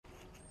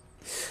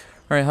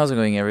All right, how's it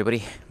going,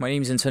 everybody? My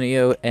name is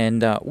Antonio,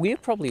 and we are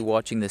probably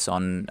watching this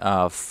on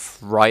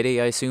Friday,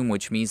 I assume,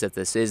 which means that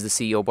this is the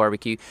CEO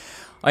BBQ.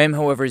 I am,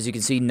 however, as you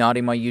can see, not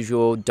in my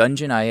usual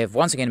dungeon. I have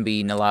once again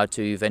been allowed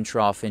to venture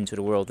off into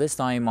the world. This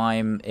time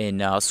I'm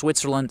in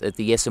Switzerland at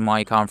the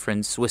SMI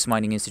Conference, Swiss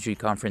Mining Institute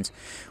Conference.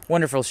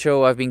 Wonderful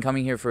show. I've been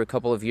coming here for a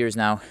couple of years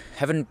now.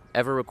 Haven't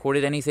ever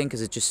recorded anything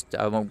because it's just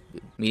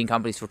meeting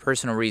companies for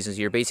personal reasons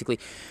here, basically.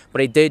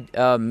 But I did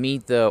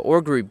meet the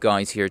Ore Group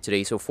guys here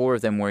today, so 4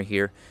 of them were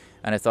here.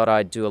 And I thought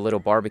I'd do a little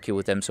barbecue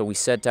with them. So we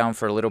sat down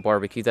for a little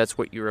barbecue. That's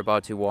what you're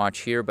about to watch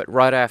here. But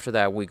right after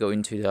that, we go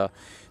into the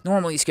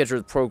normally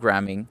scheduled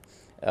programming,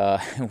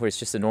 where it's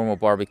just a normal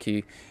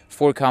barbecue.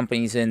 4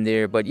 companies in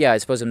there. But yeah, I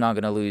suppose I'm not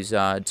going to lose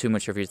too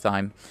much of your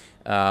time.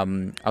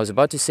 I was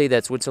about to say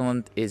that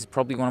Switzerland is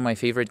probably one of my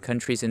favorite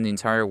countries in the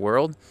entire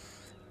world.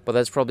 But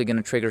that's probably going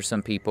to trigger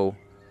some people.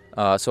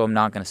 So I'm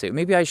not going to say it.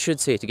 Maybe I should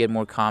say it to get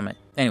more comment.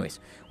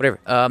 Anyways, whatever.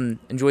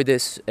 Enjoy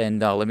this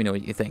and let me know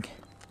what you think.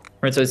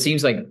 Right, so it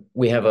seems like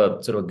we have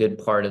a sort of a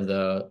good part of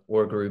the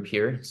ore group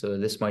here. So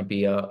this might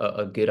be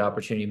a good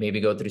opportunity,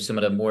 maybe go through some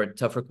of the more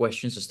tougher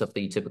questions, the stuff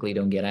that you typically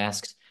don't get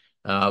asked.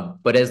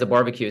 But as the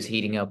barbecue is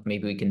heating up,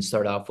 maybe we can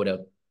start off with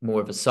a more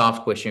of a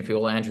soft question, if you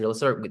will. Andrew, let's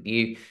start with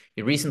you.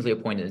 You're recently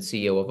appointed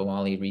CEO of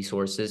Awalé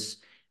Resources.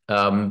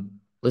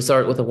 Let's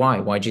start with the why.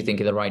 Why do you think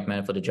you're the right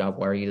man for the job?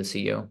 Why are you the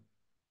CEO?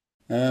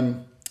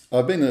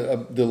 I've been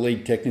the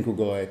lead technical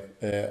guy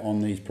on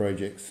these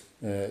projects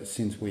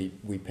since we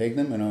pegged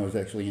them, and I was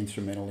actually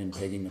instrumental in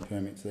pegging the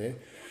permits there.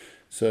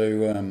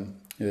 So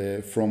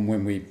from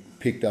when we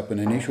picked up an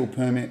initial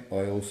permit,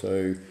 I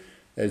also,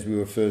 as we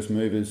were first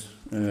movers,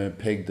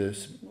 pegged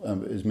as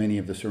many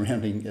of the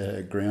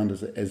surrounding ground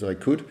as I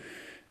could.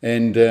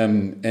 And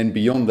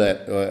beyond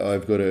that,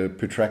 I've got a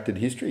protracted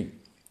history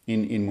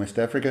in West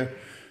Africa.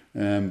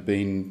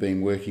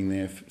 Been working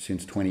there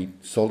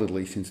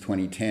solidly since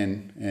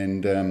 2010,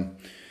 and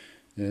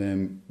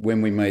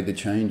when we made the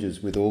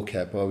changes with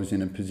Orecap, I was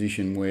in a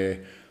position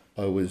where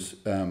I was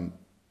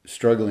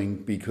struggling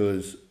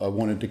because I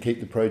wanted to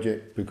keep the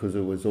project because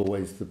it was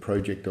always the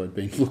project I'd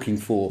been looking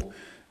for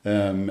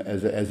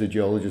as a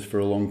geologist for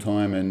a long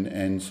time,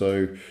 and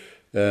so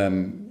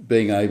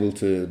being able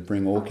to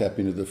bring Orecap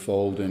into the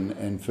fold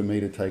and for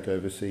me to take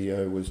over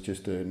CEO was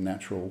just a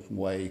natural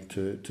way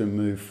to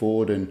move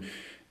forward,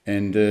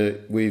 and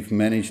we've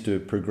managed to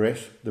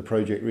progress the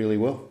project really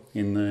well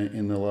in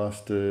the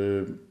last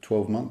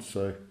 12 months.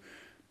 So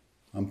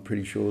I'm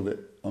pretty sure that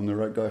I'm the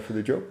right guy for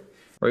the job.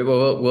 All right,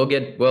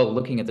 well,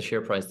 looking at the share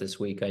price this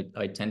week,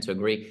 I tend to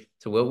agree.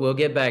 So we'll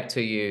get back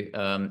to you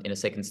in a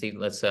second, Steve.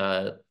 Let's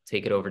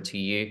take it over to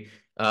you.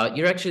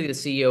 You're actually the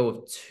CEO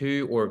of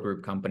 2 ore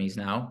group companies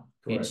now.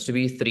 It used to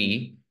be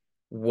 3.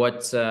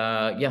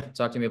 Yeah,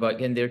 talk to me about,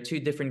 again, they're 2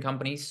 different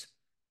companies.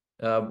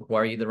 Why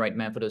are you the right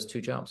man for those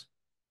 2 jobs?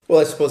 Well,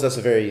 I suppose that's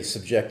a very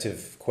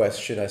subjective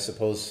question. I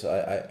suppose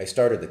I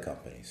started the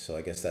company, so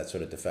I guess that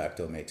sort of de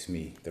facto makes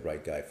me the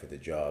right guy for the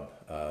job.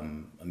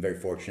 I'm very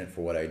fortunate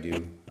for what I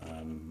do.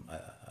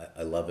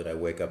 I love it. I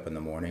wake up in the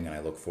morning and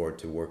I look forward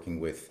to working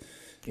with,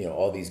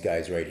 all these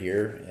guys right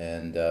here,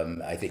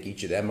 and I think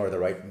each of them are the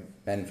right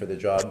men for the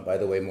job. By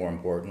the way, more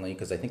importantly,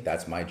 because I think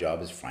that's my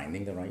job, is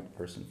finding the right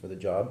person for the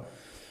job.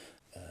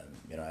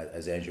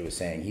 As Andrew was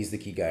saying, he's the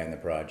key guy in the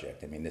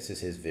project. I mean, this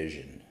is his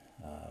vision.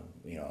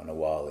 In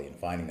Awalé, and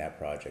finding that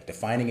project,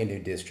 defining a new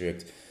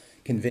district,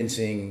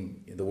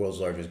 convincing the world's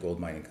largest gold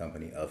mining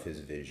company of his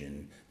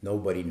vision.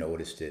 Nobody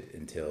noticed it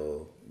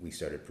until we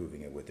started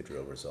proving it with the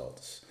drill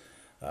results.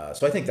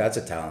 So I think that's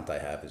a talent I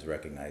have, is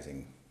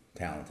recognizing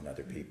talent in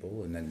other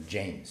people. And then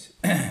James,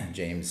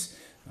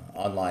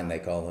 online they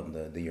call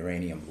him the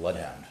uranium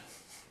bloodhound.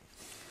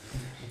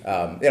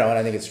 And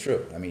I think it's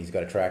true. I mean, he's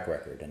got a track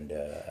record, and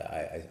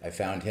I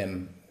found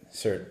him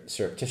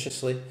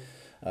surreptitiously.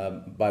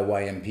 By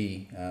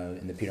YMP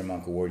in the Peter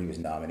Monk Award. He was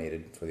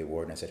nominated for the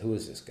award, and I said, "Who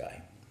is this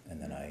guy?"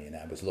 And then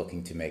I was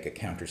looking to make a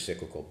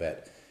counter-cyclical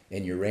bet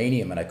in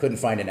uranium, and I couldn't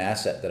find an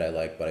asset that I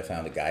liked, but I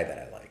found a guy that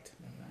I liked.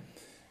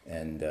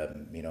 And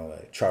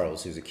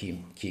Charles, who's a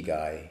key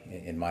guy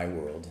in my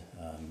world,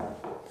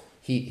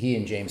 he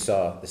and James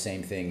saw the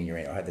same thing in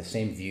uranium, or had the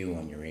same view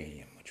on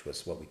uranium, which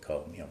was what we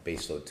call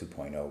Baselode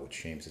 2.0,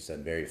 which James has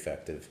done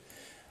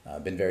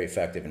been very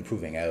effective in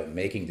proving out and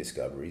making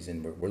discoveries,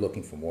 and we're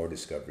looking for more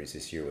discoveries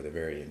this year with a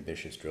very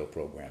ambitious drill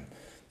program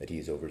that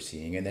he's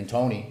overseeing. And then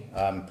Tony,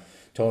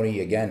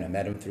 again, I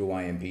met him through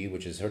YMP,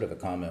 which is sort of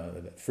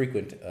a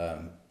frequent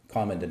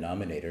common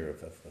denominator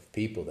of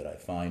people that I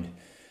find,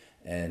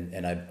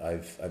 and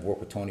I've worked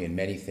with Tony in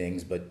many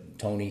things, but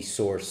Tony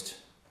sourced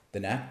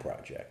the NAC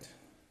project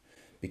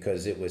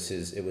because it was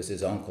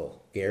his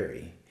uncle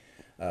Gary,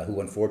 who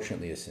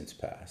unfortunately has since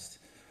passed,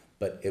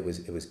 but it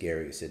was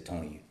Gary who said,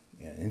 "Tony,"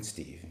 and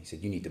Steve, he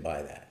said, "You need to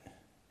buy that."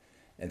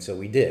 And so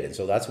we did. And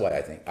so that's why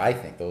I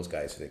think those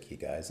guys are the key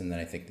guys. And then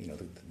I think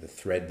the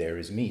thread there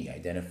is me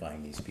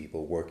identifying these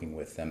people, working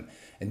with them,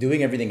 and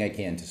doing everything I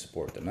can to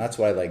support them. That's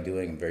what I like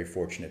doing. I'm very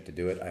fortunate to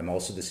do it. I'm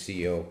also the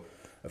CEO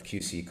of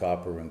QC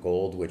copper and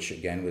gold, which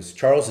again was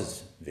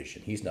Charles's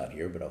vision. He's not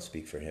here, but I'll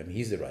speak for him.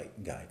 He's the right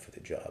guy for the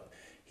job.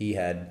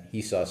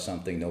 He saw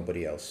something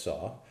nobody else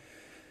saw,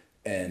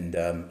 and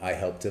I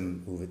helped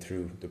him move it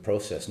through the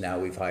process. Now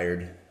we've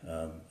hired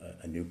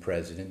a new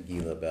president, Guy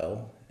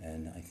Lebel,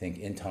 and I think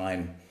in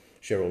time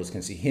shareholders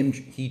can see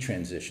he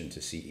transitioned to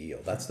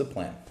CEO. That's the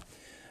plan.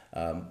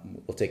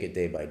 We'll take it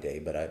day by day,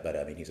 but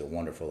I mean, he's a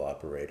wonderful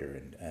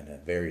operator and a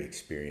very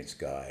experienced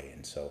guy,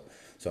 and so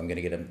I'm going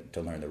to get him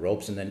to learn the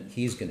ropes, and then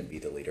he's going to be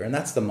the leader. And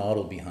that's the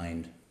model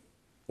behind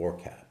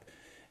Orecap,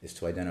 is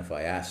to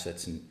identify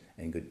assets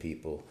and good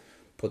people,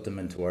 put them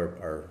into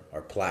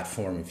our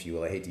platform, if you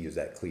will. I hate to use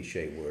that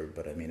cliche word,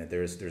 but I mean,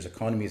 there's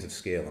economies of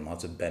scale and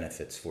lots of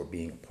benefits for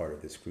being a part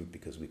of this group,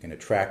 because we can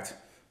attract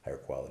higher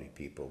quality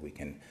people. We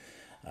can,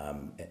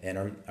 and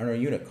our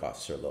unit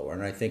costs are lower.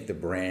 And I think the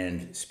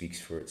brand speaks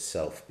for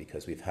itself,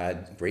 because we've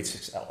had great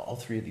success. All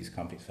three of these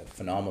companies have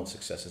phenomenal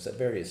successes at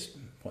various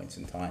points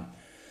in time.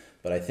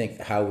 But I think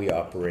how we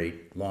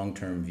operate,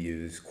 long-term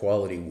views,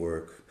 quality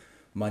work,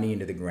 money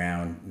into the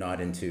ground,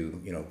 not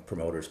into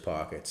promoters'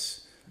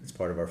 pockets. It's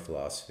part of our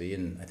philosophy,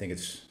 and I think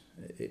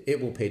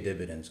it will pay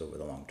dividends over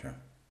the long term.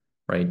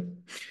 Right.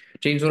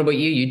 James, what about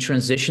you? You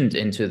transitioned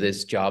into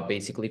this job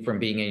basically from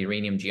being a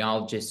uranium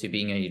geologist to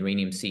being a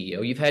uranium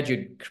CEO. You've had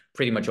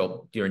pretty much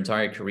your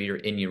entire career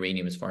in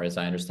uranium, as far as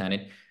I understand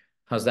it.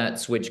 How's that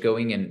switch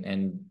going?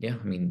 And yeah,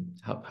 I mean,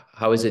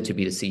 how is it to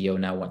be the CEO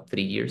now? What,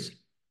 3 years?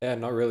 Yeah,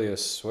 not really a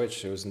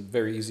switch. It was a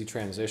very easy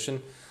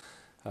transition.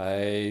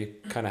 I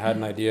kind of had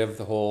an idea of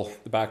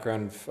the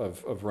background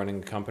of running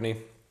a company.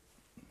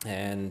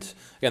 And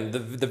again,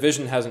 the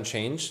vision hasn't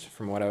changed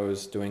from what I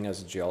was doing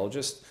as a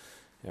geologist.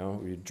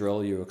 You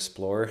drill, you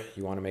explore,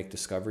 you want to make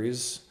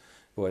discoveries.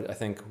 But I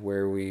think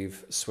where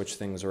we've switched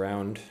things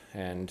around,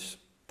 and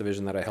the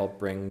vision that I helped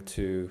bring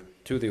to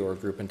the OR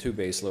group and to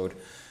Baselode,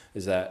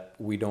 is that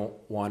we don't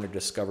want to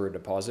discover a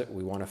deposit,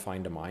 we want to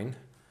find a mine.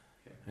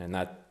 Okay. And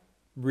that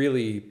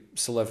really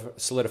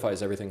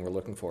solidifies everything we're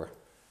looking for.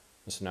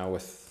 So now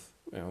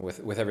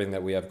with everything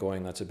that we have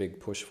going, that's a big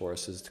push for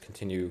us, is to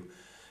continue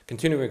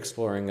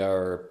exploring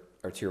our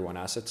tier 1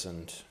 assets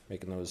and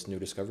making those new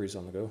discoveries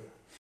on the go.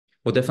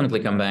 We'll definitely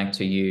come back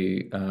to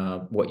you,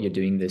 what you're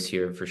doing this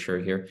year for sure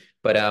here.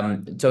 But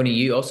Tony,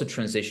 you also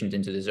transitioned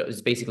into this.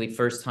 It's basically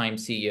first time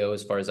CEO,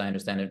 as far as I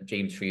understand it.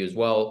 James, for you as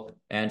well.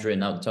 Andrew, and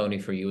now Tony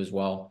for you as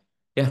well.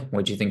 Yeah,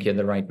 what do you think you're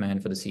the right man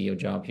for the CEO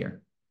job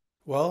here?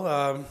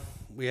 Well,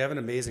 we have an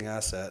amazing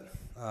asset.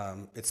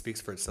 It speaks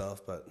for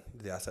itself, but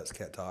the assets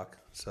can't talk.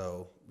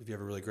 So if you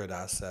have a really good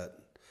asset,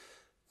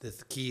 the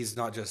key is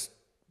not just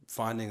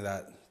finding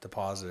that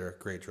deposit or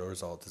great drill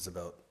result, is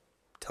about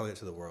telling it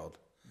to the world.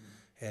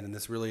 And in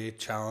this really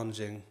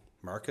challenging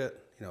market,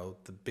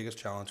 the biggest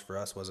challenge for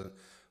us wasn't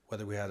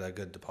whether we had a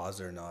good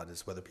deposit or not,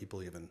 is whether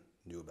people even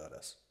knew about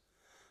us.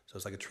 So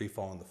it's like a tree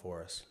falling in the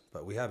forest.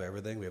 But we have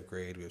everything. We have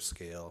grade, we have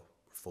scale,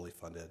 we're fully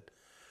funded.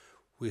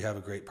 We have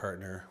a great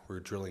partner. We're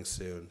drilling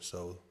soon.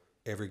 So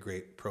every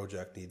great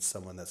project needs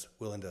someone that's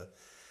willing to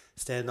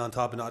stand on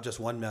top of not just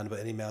one mountain, but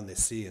any mountain they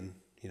see, and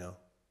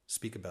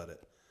speak about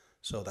it.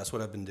 So that's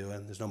what I've been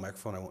doing. There's no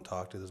microphone I won't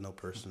talk to. There's no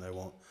person I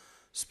won't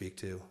speak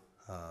to.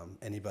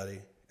 Anybody,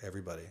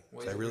 everybody.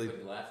 Why is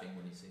everybody laughing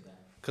when you say that?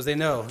 Because they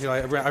know.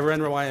 I ran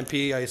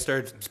YMP. I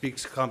started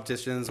speaks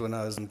competitions when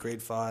I was in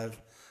grade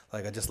 5.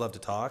 Like, I just love to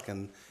talk,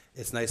 and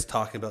it's nice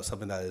talking about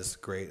something that is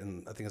great,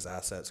 and I think his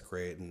asset's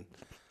great, and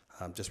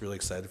I'm just really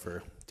excited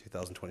for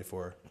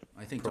 2024.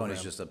 I think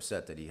Tony's just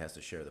upset that he has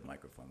to share the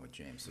microphone with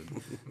James.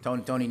 So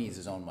Tony needs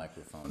his own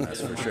microphone,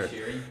 that's for sure.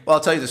 Well, I'll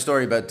tell you the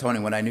story about Tony.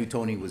 When I knew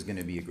Tony was going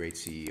to be a great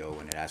CEO,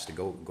 and it has to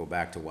go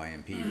back to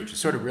YMP, which is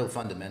sort of real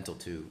fundamental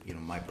to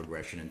my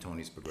progression and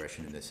Tony's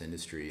progression in this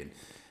industry.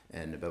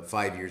 And about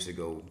 5 years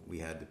ago, we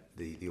had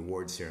the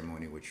award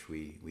ceremony, which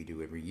we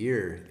do every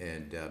year.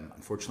 And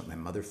unfortunately,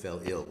 my mother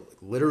fell ill,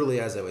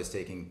 literally as I was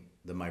taking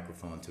the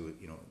microphone to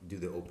do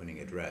the opening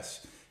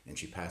address. And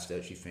she passed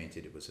out, she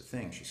fainted, it was a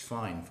thing. She's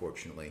fine,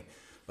 fortunately.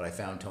 But I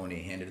found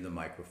Tony, handed him the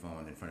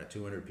microphone in front of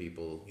 200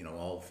 people,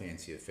 all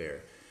fancy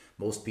affair.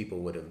 Most people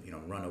would have,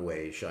 run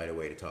away, shied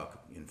away to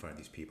talk in front of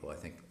these people. I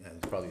think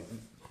probably,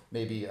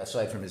 maybe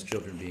aside from his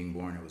children being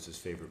born, it was his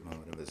favorite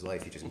moment of his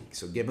life.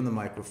 So give him the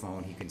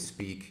microphone, he can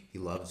speak, he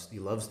loves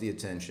the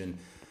attention,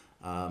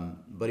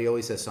 but he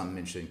always has something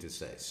interesting to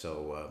say.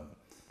 So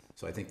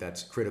I think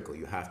that's critical.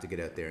 You have to get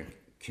out there and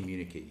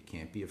communicate. You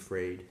can't be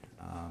afraid.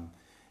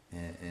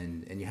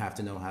 And you have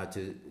to know how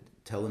to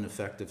tell an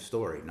effective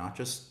story, not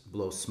just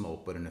blow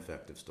smoke, but an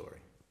effective story.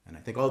 And I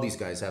think all these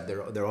guys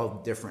they're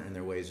all different in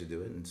their ways to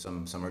do it, and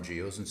some are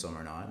geos and some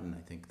are not. And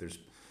I think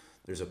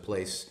there's a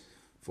place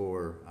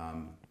for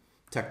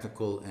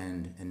technical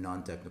and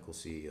non-technical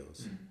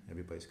CEOs.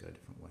 Everybody's got a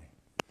different way.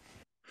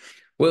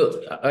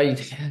 Well,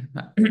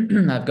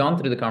 I've gone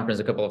through the conference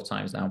a couple of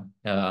times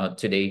now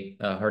today,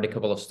 heard a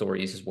couple of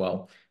stories as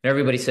well. And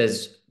everybody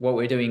says, what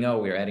we're doing,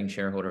 we're adding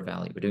shareholder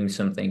value. We're doing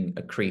something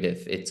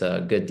accretive. It's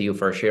a good deal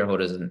for our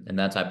shareholders and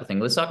that type of thing.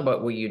 Let's talk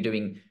about what you're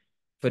doing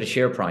for the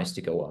share price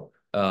to go up.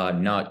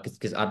 not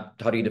because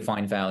how do you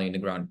define value in the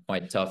ground?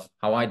 Quite tough.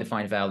 How I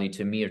define value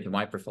to me or to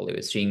my portfolio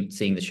is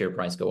seeing the share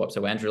price go up.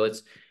 So Andrew,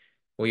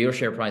 well, your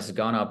share price has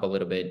gone up a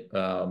little bit.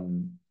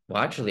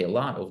 Well, actually a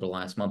lot over the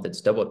last month.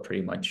 It's doubled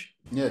pretty much.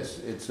 Yeah,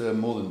 it's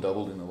more than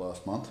doubled in the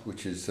last month,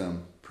 which is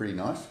pretty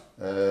nice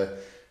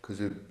because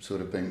we've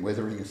sort of been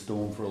weathering a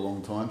storm for a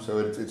long time. So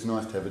it's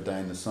nice to have a day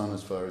in the sun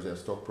as far as our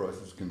stock price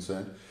is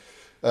concerned.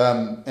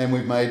 And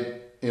we've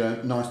made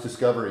nice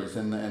discoveries,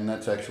 and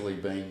that's actually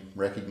been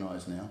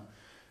recognised now.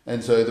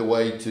 And so the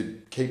way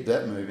to keep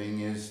that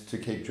moving is to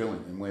keep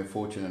drilling, and we're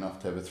fortunate enough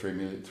to have a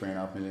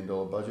 $3.5 million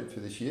budget for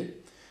this year.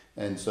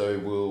 And so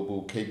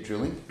we'll keep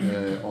drilling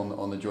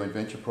on the joint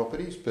venture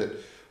properties. But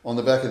on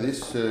the back of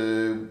this,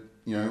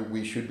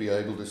 we should be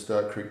able to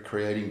start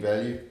creating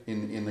value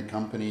in the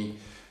company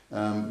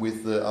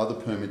with the other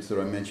permits that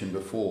I mentioned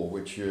before,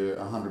 which are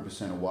 100%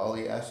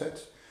 Awalé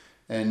assets.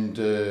 And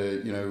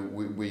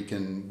we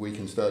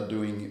can start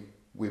doing.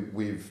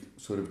 We've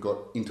sort of got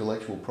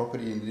intellectual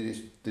property in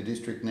the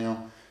district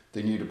now.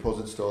 The new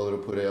deposit style that'll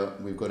put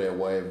out. We've got our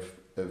way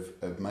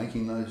of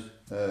making those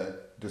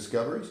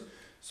discoveries.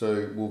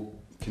 So we'll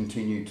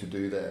continue to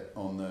do that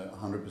on the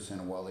 100%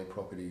 Awalé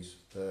properties,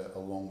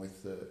 along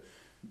with the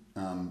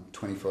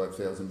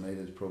 25,000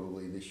 metres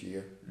probably this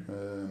year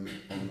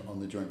on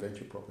the joint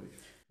venture properties.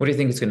 What do you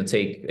think it's going to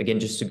take, again,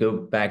 just to go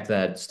back to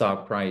that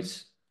stock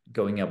price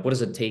going up? What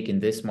does it take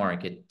in this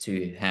market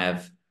to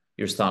have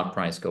your stock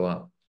price go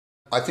up?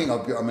 I think,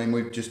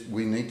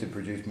 we need to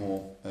produce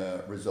more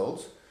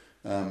results,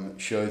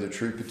 show the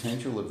true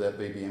potential of that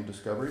BBM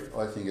discovery.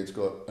 I think it's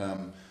got,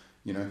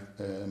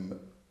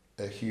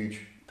 a huge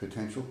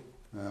potential,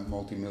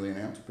 multi-million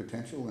ounce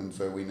potential, and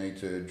so we need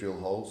to drill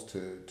holes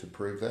to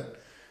prove that.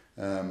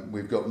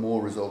 We've got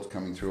more results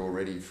coming through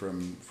already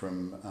from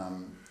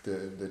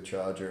the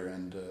Charger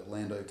and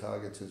Lando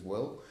targets as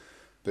well.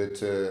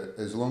 But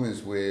as long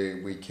as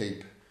we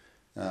keep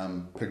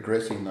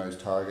progressing those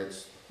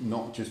targets,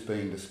 not just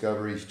being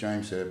discoveries,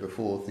 James said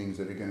before, things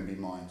that are going to be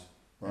mines,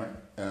 right?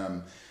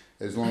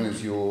 As long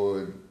as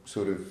you're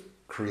sort of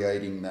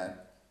creating that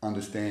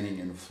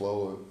understanding and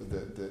flow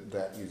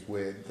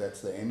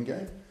that's the end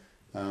game.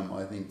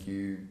 I think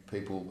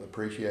people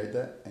appreciate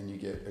that, and you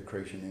get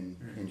accretion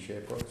in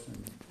share price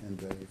and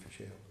value for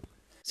shareholders.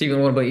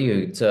 Stephen, what about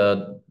you? It's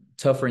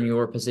tougher in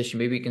your position.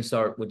 Maybe you can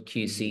start with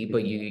QC,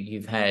 but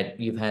you've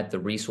had the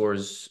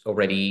resource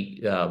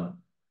already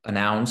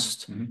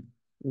announced. Mm-hmm.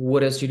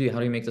 What else do you do? How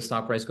do you make the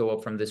stock price go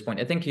up from this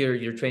point? I think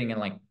you're trading at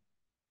like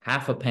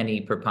half a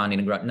penny per pound in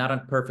the ground. Not a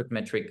perfect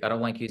metric. I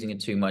don't like using it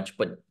too much,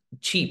 but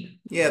cheap.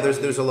 Yeah,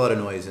 there's a lot of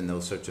noise in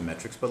those sorts of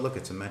metrics, but look,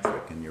 it's a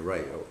metric, and you're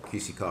right.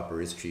 QC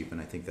Copper is cheap, and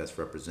I think that's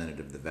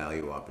representative of the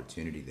value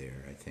opportunity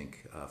there. I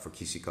think for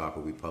QC Copper,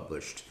 we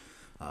published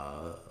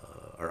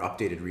our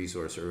updated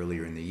resource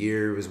earlier in the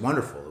year. It was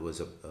wonderful. It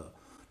was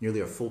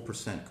nearly a full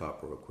 %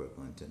 copper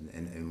equivalent,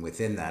 and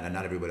within that, and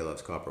not everybody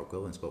loves copper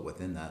equivalents, but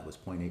within that was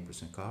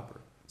 0.8%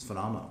 copper. It's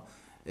phenomenal.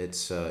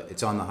 It's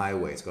on the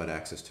highway. It's got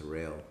access to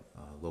rail,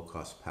 low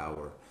cost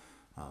power,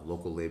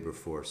 local labor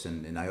force,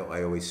 and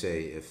I always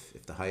say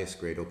if the highest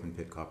grade open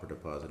pit copper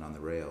deposit on the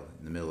rail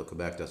in the middle of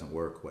Quebec doesn't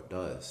work, what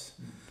does?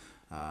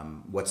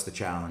 What's the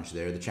challenge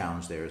there? The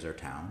challenge there is our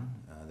town.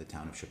 The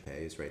town of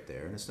Chapet is right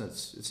there, and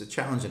it's a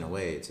challenge in a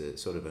way. It's a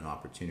sort of an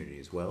opportunity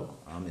as well.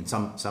 In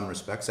some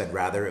respects, I'd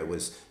rather it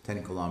was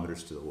 10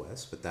 kilometers to the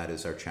west, but that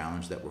is our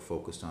challenge that we're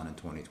focused on in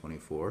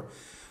 2024.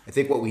 I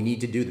think what we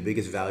need to do, the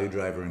biggest value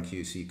driver in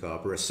QC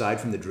Copper,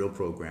 aside from the drill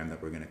program that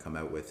we're going to come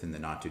out with in the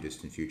not too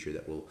distant future,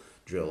 that will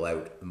drill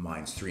out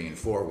mines 3 and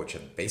 4, which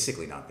have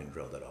basically not been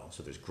drilled at all.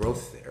 So there's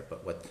growth there.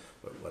 But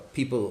what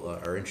people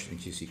are interested in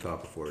QC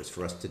Copper for is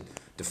for us to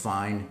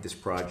define this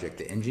project,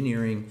 the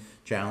engineering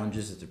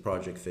challenges that the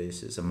project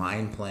faces, a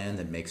mine plan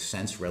that makes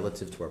sense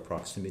relative to our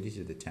proximity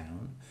to the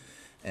town,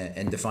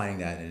 and defining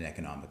that in an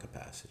economic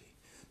capacity.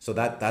 So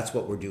that's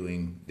what we're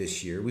doing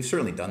this year. We've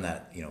certainly done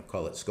that,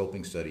 call it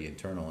scoping study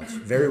internal. It's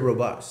very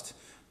robust,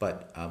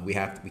 but we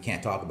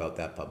can't talk about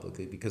that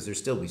publicly because we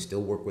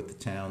still work with the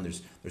town.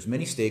 There's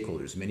many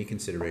stakeholders, many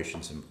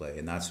considerations in play,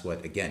 and that's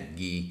what, again,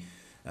 Guy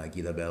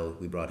Labelle,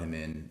 we brought him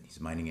in. He's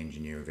a mining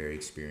engineer, very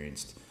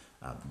experienced.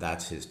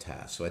 That's his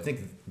task. So I think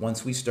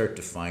once we start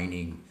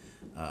defining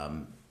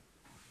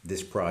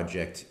this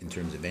project in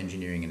terms of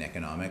engineering and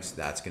economics,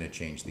 that's going to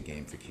change the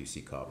game for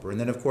QC Copper. And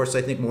then, of course,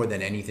 I think more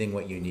than anything,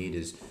 what you need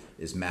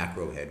is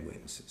macro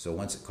headwinds. So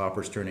once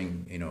copper's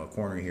turning, a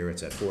corner here,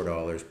 it's at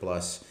 $4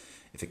 plus.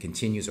 If it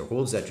continues or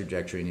holds that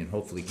trajectory and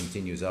hopefully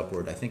continues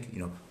upward, I think,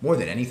 more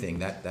than anything,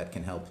 that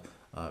can help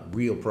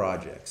real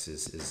projects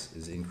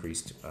is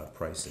increased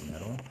price in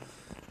metal.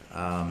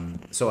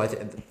 So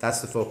that's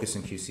the focus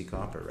in QC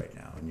Copper right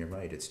now. And you're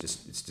right, it's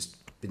just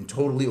been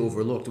totally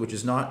overlooked, which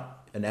is not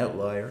an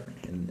outlier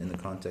in the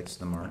context of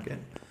the market,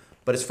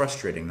 but it's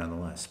frustrating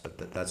nonetheless.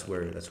 But that's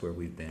where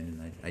we've been,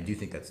 and I do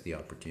think that's the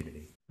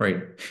opportunity.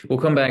 Right. We'll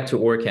come back to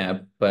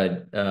Orecap,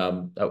 but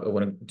I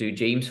want to do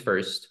James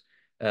first.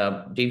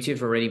 James,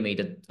 you've already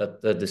made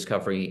a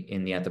discovery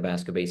in the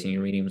Athabasca Basin.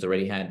 Uranium's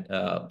already had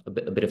a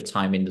bit of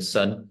time in the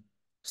sun.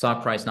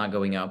 stock price not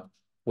going up.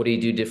 What do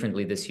you do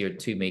differently this year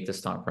to make the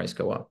stock price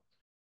go up?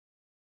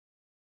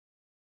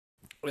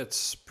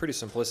 It's pretty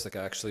simplistic,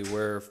 actually.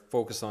 We're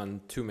focused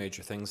on two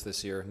major things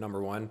this year.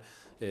 Number one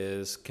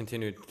is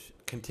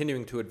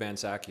continuing to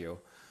advance ACCU.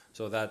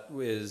 So that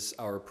is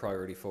our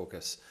priority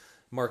focus.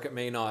 Market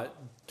may not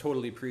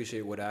totally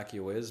appreciate what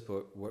ACCU is,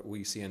 but what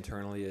we see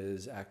internally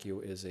is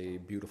ACCU is a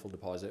beautiful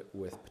deposit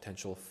with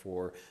potential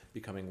for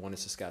becoming one of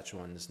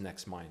Saskatchewan's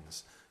next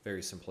mines.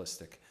 Very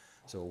simplistic.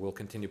 So we'll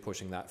continue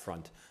pushing that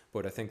front.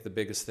 But I think the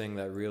biggest thing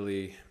that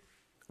really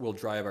will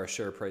drive our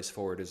share price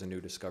forward is a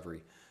new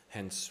discovery.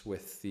 Hence,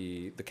 with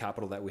the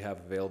capital that we have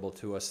available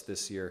to us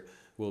this year,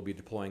 we'll be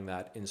deploying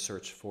that in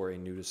search for a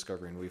new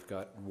discovery. And we've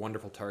got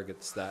wonderful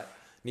targets that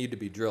need to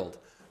be drilled.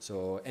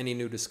 So any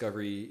new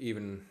discovery,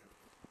 even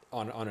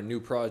on a new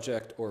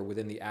project or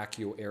within the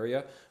ACCU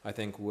area, I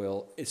think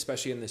will,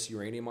 especially in this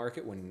uranium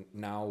market, when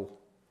now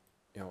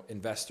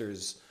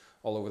investors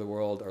all over the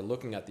world are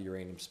looking at the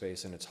uranium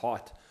space and it's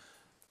hot,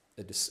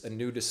 a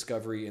new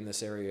discovery in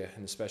this area,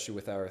 and especially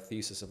with our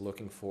thesis of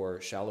looking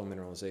for shallow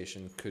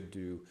mineralization, could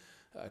do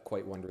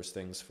quite wondrous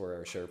things for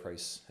our share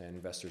price and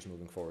investors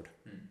moving forward.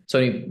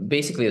 So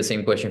basically the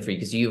same question for you,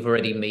 because you've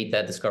already made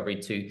that discovery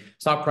too.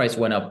 Stock price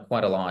went up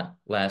quite a lot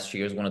last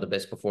year. It was one of the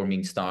best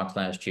performing stocks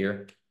last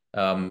year.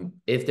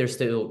 If there's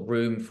still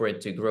room for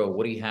it to grow,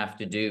 what do you have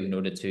to do in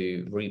order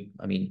to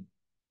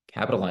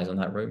capitalize on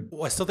that room?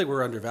 Well, I still think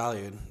we're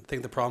undervalued. I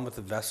think the problem with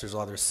investors, a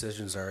lot of their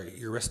decisions are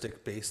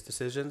heuristic-based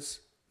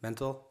decisions,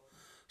 mental.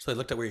 So they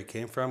looked at where you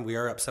came from. We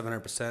are up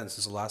 700%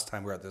 since the last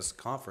time we were at this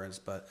conference,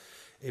 but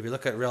if you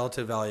look at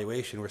relative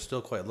valuation, we're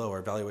still quite low.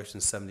 Our valuation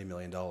is $70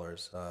 million.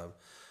 There's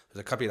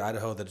a company in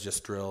Idaho that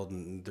just drilled,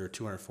 and they're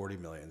 $240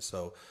 million.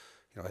 So,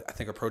 I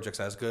think our project's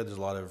as good. There's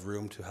a lot of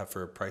room to have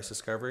for price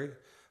discovery,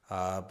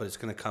 but it's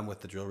going to come with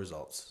the drill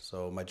results.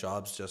 So my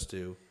job's just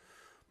to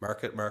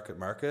market,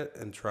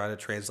 and try to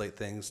translate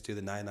things to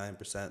the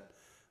 99%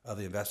 of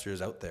the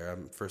investors out there.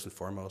 I'm first and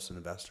foremost an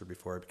investor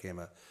before I became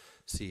a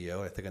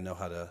CEO. I think I know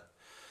how to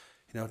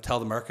tell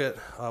the market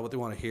what they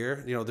want to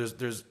hear.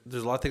 There's a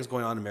lot of things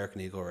going on in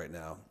American Eagle right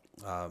now.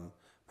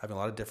 Having a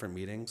lot of different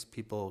meetings.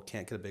 People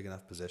can't get a big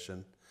enough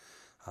position.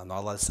 Not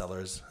a lot of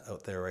sellers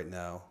out there right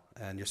now.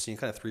 And you're seeing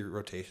kind of three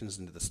rotations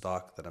into the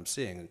stock that I'm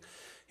seeing.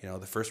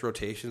 The first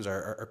rotations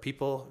are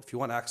people, if you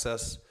want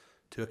access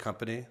to a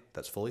company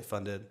that's fully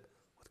funded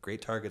with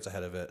great targets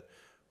ahead of it.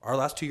 Our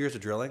last 2 years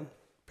of drilling,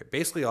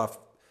 basically off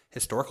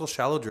historical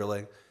shallow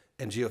drilling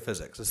and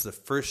geophysics. This is the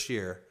first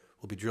year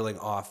we'll be drilling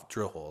off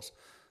drill holes.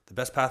 The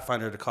best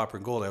pathfinder to copper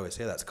and gold, I always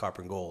say that's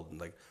copper and gold.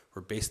 And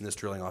we're basing this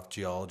drilling off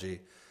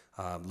geology.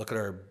 Look at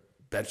our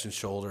bench and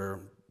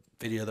shoulder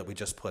video that we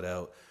just put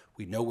out.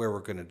 We know where we're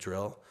going to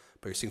drill,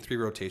 but you're seeing three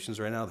rotations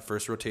right now. The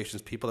first rotation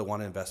is people that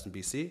want to invest in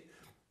BC.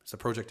 It's a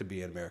project to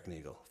be in American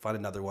Eagle. Find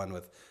another one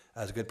with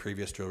as good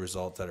previous drill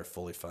results that are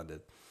fully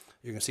funded.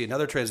 You're going to see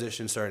another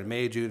transition starting in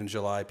May, June, and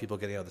July, people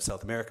getting out of the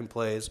South American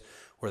plays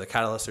where the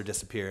catalysts are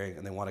disappearing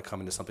and they want to come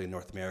into something in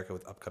North America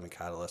with upcoming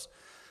catalysts.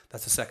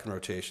 That's the second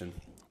rotation.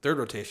 Third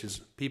rotation is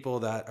people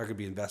that are going to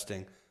be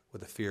investing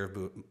with the fear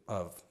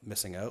of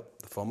missing out,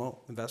 the FOMO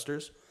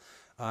investors.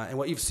 And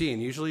what you've seen,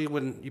 usually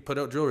when you put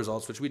out drill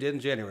results, which we did in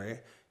January,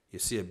 you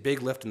see a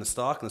big lift in the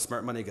stock and the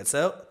smart money gets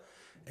out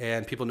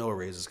and people know a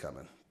raise is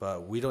coming.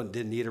 But we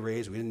didn't need a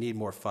raise. We didn't need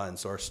more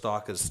funds. So our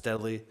stock has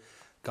steadily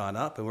gone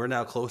up and we're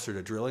now closer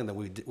to drilling than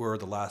we were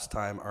the last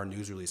time our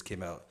news release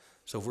came out.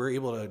 So if we're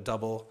able to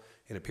double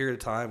in a period of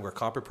time where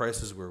copper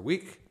prices were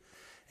weak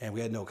and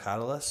we had no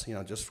catalyst,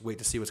 just wait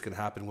to see what's going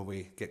to happen when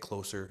we get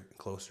closer and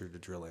closer to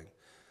drilling.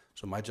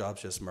 So my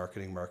job's just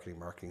marketing,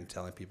 and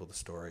telling people the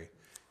story,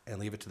 and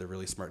leave it to the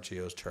really smart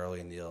geos,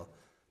 Charlie and Neil,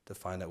 to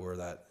find out where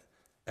that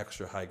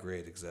extra high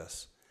grade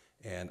exists.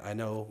 And I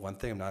know one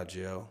thing, I'm not a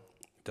geo.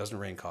 It doesn't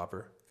rain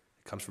copper.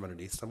 It comes from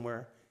underneath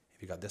somewhere.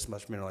 If you got this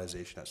much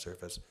mineralization at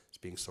surface, it's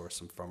being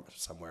sourced from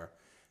somewhere.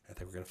 And I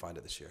think we're going to find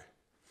it this year.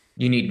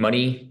 You need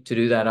money to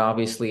do that,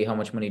 obviously. How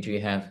much money do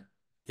you have?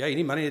 Yeah, you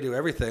need money to do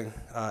everything,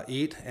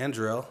 eat and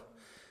drill.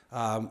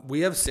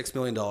 We have $6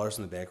 million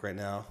in the bank right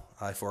now.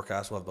 I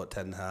forecast we'll have about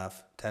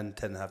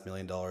 $10.5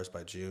 million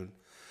by June.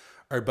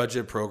 Our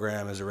budget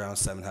program is around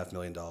 $7.5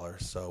 million.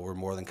 So we're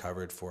more than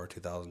covered for our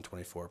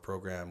 2024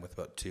 program with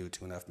about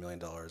 $2.5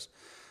 million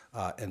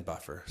in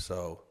buffer.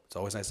 So it's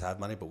always nice to have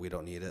money, but we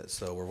don't need it.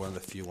 So we're one of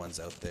the few ones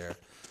out there.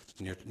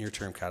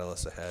 Near-term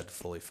catalysts ahead,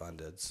 fully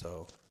funded.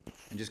 So,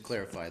 and just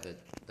clarify that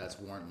that's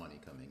warrant money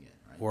coming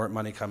in, right? Warrant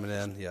money coming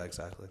in, yeah,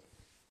 exactly.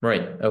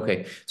 Right.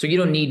 Okay. So you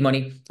don't need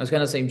money. I was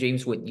kind of saying,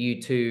 James, with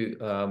you too,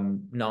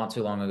 not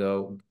too long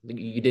ago,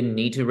 you didn't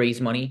need to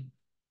raise money,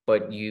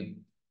 but you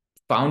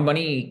found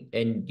money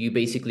and you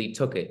basically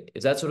took it.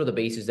 Is that sort of the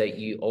basis that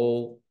you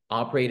all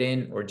operate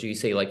in? Or do you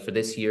say for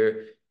this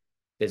year,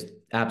 there's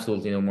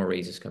absolutely no more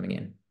raises coming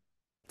in?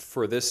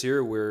 For this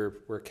year,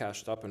 we're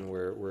cashed up and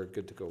we're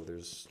good to go.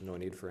 There's no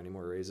need for any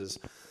more raises.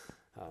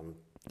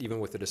 even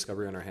with the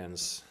discovery on our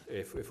hands,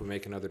 if we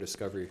make another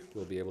discovery,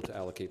 we'll be able to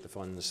allocate the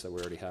funds that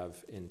we already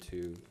have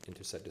into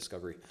said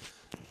discovery.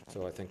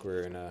 So I think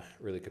we're in a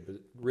really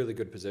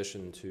good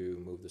position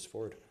to move this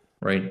forward.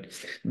 Right.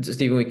 So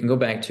Stephen, we can go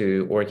back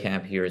to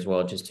Orecap here as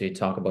well, just to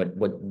talk about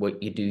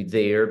what you do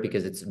there,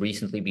 because it's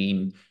recently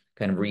been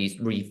kind of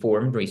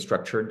reformed,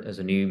 restructured as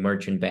a new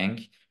merchant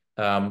bank.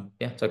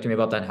 Yeah, talk to me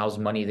about that. How's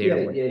money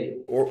there?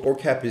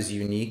 Orecap is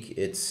unique.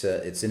 It's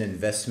an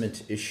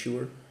investment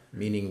issuer,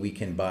 meaning we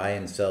can buy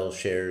and sell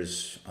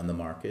shares on the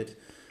market.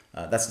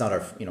 That's not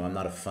our, I'm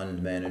not a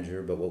fund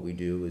manager, but what we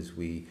do is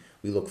we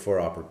look for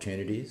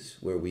opportunities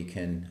where we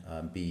can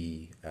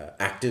be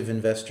active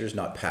investors,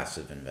 not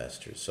passive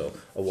investors. So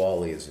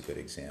Awalé is a good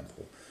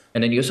example.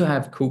 And then you also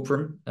have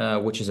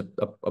Cuprum, which is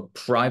a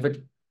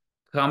private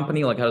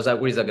company. Like, where is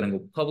that going to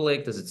go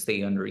public? Does it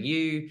stay under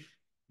you?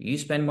 You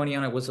spend money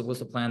on it. What's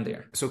the plan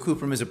there? So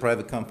Cuprum is a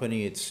private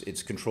company.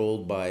 It's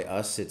controlled by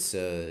us. It's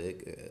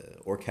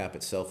Orecap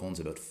itself owns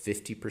about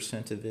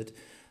 50% of it.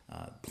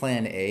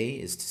 Plan A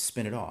is to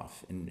spin it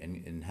off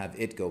and have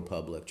it go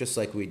public, just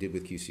like we did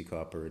with QC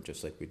Copper,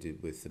 just like we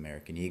did with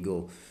American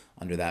Eagle.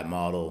 Under that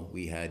model,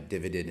 we had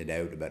dividended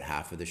out about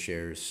half of the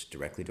shares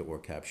directly to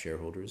Orecap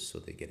shareholders, so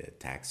they get a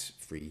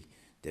tax-free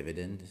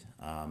dividend.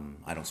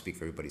 I don't speak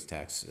for everybody's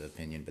tax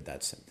opinion, but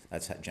that's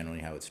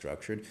generally how it's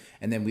structured.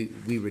 And then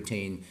we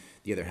retain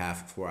the other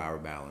half for our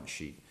balance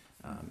sheet.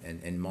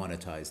 And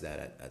monetize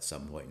that at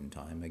some point in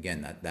time.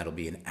 Again, that'll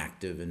be an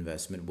active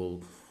investment.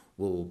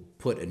 We'll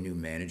put a new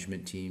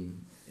management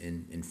team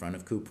in front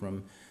of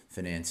Cuprum,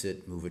 finance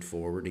it, move it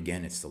forward.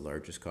 Again, it's the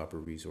largest copper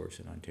resource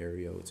in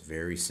Ontario. It's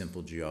very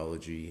simple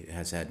geology. It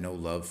has had no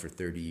love for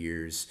 30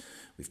 years.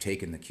 We've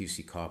taken the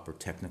QC Copper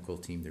technical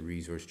team, the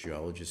resource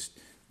geologist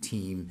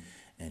team,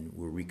 and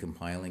we're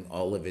recompiling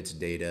all of its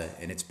data,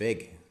 and it's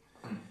big.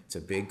 It's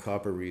a big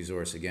copper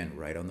resource, again,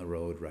 right on the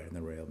road, right on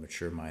the rail,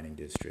 mature mining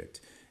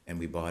district, and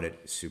we bought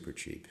it super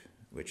cheap,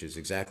 which is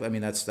exactly,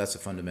 that's a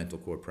fundamental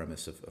core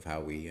premise of how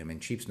we,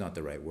 cheap's not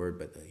the right word,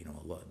 but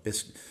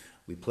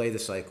we play the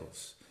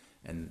cycles,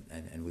 and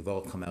we've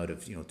all come out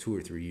of 2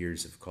 or 3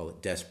 years of, call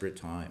it, desperate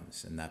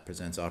times, and that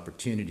presents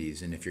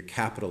opportunities. And if you're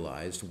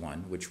capitalized,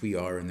 which we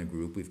are in the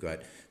group, we've got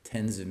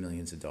tens of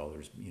millions of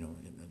dollars,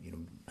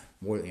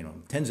 more,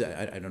 tens of,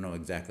 I don't know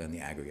exactly on the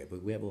aggregate,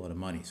 but we have a lot of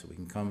money, so we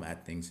can come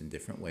at things in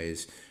different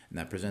ways, and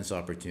that presents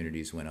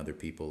opportunities when other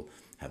people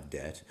have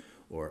debt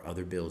or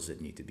other bills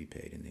that need to be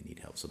paid and they need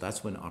help. So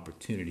that's when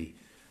opportunity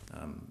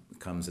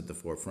comes at the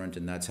forefront,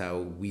 and that's how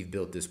we've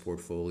built this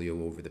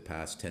portfolio over the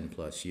past 10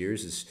 plus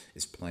years,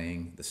 is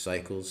playing the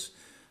cycles,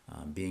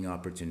 being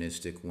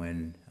opportunistic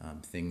when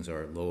things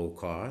are low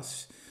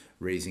cost,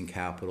 raising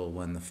capital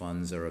when the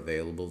funds are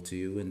available to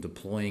you, and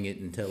deploying it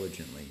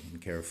intelligently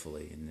and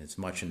carefully and as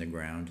much in the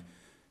ground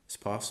as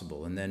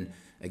possible. And then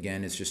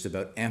again, it's just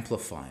about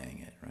amplifying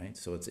it, right?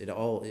 So it's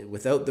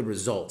without the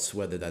results,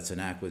 whether that's an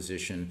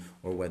acquisition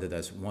or whether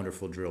that's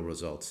wonderful drill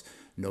results,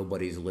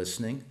 nobody's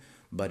listening.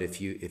 But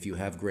if you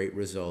have great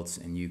results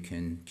and you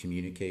can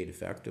communicate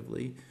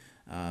effectively,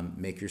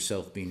 make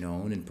yourself be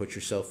known and put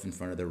yourself in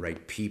front of the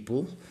right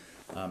people,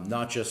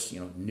 not just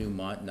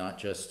Newmont, not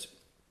just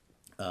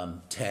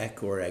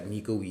Teck or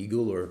Agnico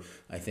Eagle, or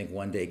I think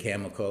one day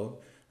Cameco.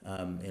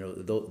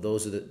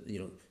 Those are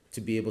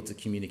to be able to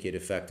communicate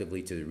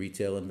effectively to the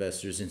retail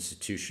investors,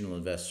 institutional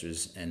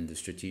investors, and the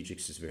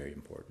strategics is very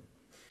important.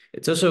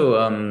 It's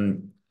also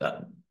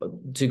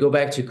to go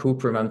back to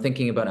Cuprum, I'm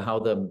thinking about how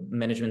the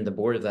management, the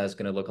board of that is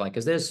going to look like,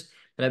 because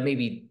that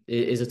maybe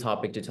is a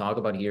topic to talk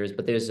about here.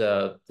 But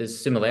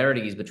there's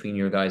similarities between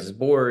your guys'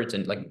 boards,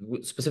 and like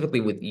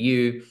specifically with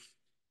you.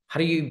 How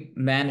do you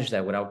manage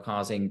that without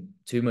causing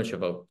too much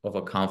of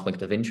a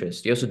conflict of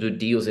interest? Do you also do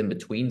deals in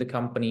between the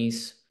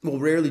companies? Well,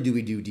 rarely do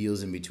we do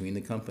deals in between the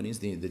companies.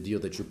 The deal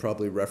that you're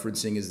probably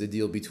referencing is the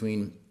deal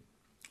between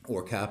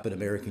Orecap and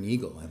American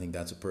Eagle. I think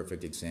that's a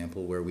perfect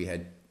example where we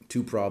had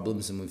two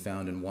problems and we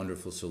found a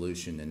wonderful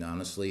solution. And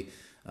honestly,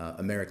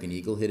 American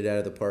Eagle hit it out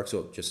of the park.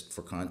 So just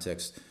for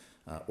context,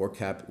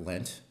 Orecap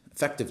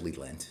effectively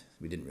lent,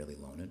 we didn't really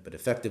loan it, but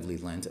effectively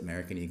lent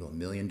American Eagle $1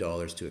 million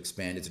to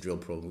expand its drill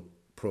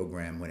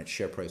program when its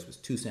share price was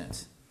 2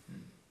 cents.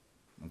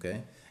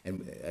 Okay?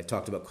 And I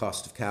talked about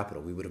cost of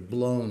capital. We would have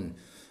blown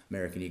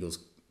American Eagle's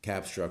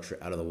cap structure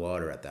out of the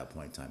water at that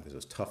point in time because it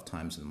was tough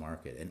times in the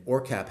market. And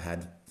Orecap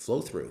had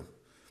flow through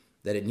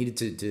that it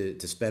needed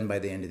to spend by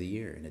the end of the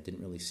year, and it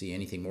didn't really see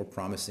anything more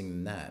promising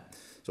than that.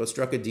 So it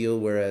struck a deal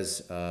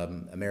whereas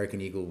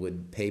American Eagle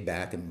would pay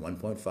back in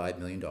 $1.5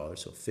 million,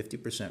 so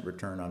 50%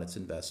 return on its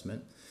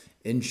investment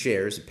in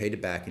shares. It paid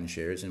it back in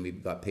shares, and we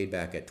got paid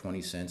back at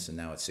 20 cents, and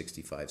now it's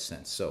 65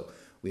 cents. So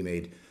we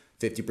made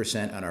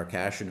 50% on our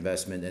cash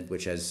investment,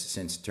 which has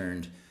since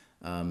turned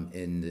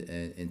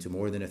into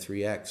more than a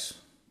 3x.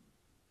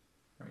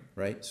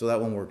 Right? So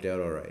that one worked out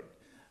all right.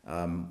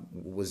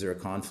 Was there a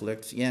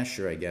conflict? Yeah,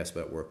 sure, I guess,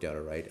 but it worked out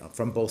all right.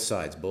 From both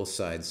sides. Both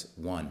sides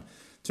won.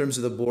 In terms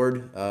of the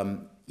board,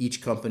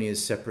 each company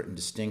is separate and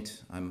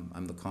distinct.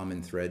 I'm the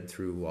common thread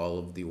through all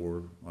of the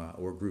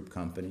OR group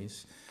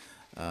companies.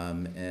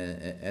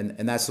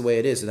 And that's the way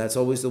it is, and that's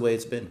always the way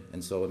it's been.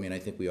 And so, I mean, I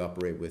think we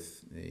operate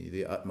with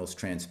the utmost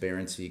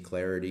transparency,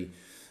 clarity,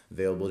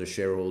 available to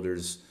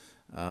shareholders,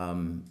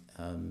 and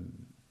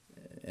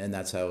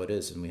that's how it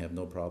is, and we have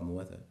no problem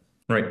with it.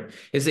 Right.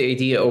 Is the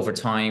idea over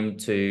time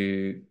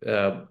to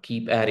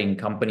keep adding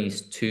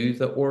companies to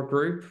the org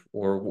group,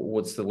 or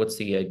what's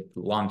the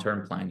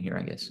long-term plan here,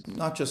 I guess?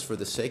 Not just for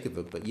the sake of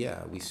it, but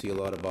yeah, we see a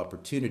lot of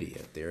opportunity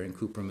out there, and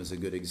Cuprum is a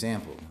good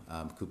example.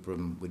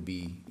 Cuprum would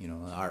be,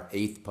 our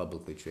 8th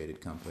publicly traded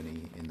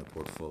company in the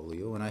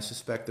portfolio, and I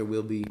suspect there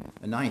will be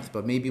a 9th,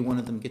 but maybe one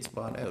of them gets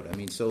bought out. I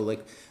mean, so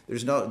like,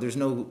 there's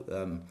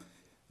no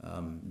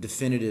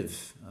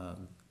definitive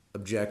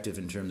objective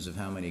in terms of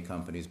how many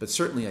companies, but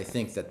certainly I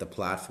think that the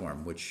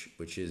platform,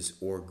 which is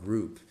org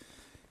group,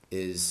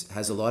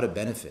 has a lot of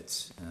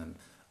benefits.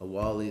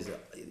 Awalé,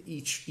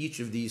 each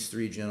of these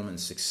 3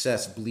 gentlemen's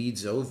success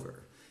bleeds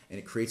over, and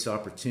it creates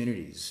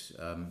opportunities.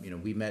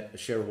 We met a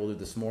shareholder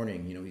this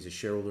morning. He's a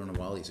shareholder in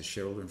Awalé. He's a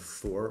shareholder in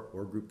 4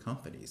 org group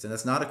companies, and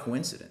that's not a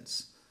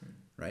coincidence,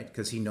 right?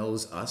 Because he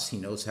knows us, he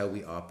knows how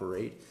we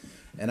operate,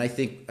 and I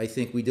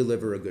think we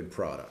deliver a good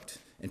product.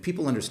 And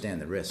people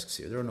understand the risks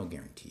here. There are no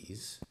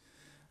guarantees.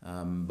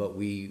 But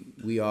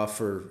we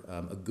offer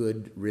a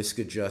good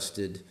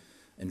risk-adjusted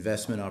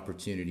investment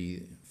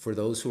opportunity for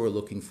those who are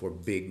looking for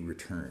big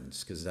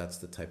returns, because that's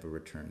the type of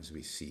returns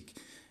we seek.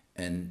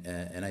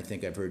 And I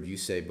think I've heard you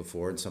say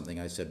before, and something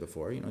I said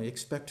before, you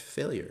expect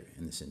failure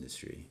in this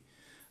industry.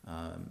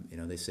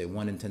 They say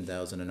 1 in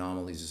 10,000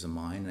 anomalies is a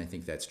mine, and I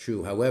think that's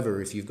true.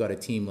 However, if you've got a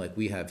team like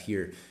we have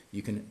here,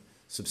 you can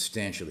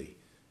substantially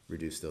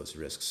reduce those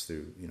risks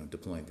through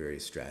deploying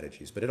various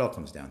strategies. But it all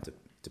comes down to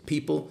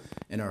people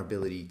and our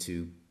ability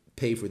to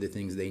pay for the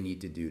things they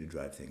need to do to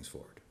drive things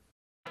forward.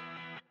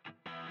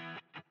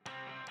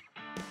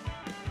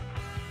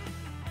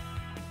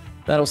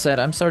 That all said,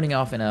 I'm starting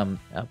off in a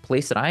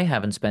place that I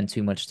haven't spent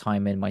too much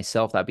time in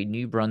myself. That'd be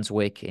New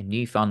Brunswick and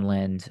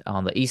Newfoundland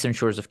on the eastern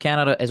shores of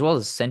Canada, as well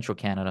as central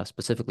Canada,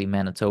 specifically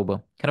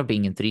Manitoba, kind of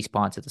being in 3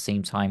 spots at the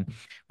same time,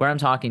 where I'm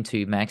talking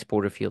to Max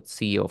Porterfield,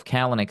 CEO of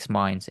Callinex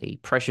Mines, a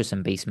precious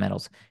and base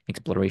metals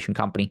exploration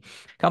company.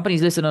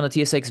 Company's listed on the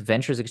TSX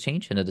Ventures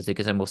Exchange under the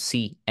ticker symbol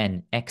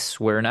CNX,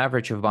 where an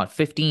average of about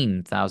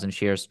 15,000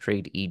 shares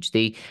trade each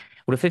day,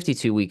 with a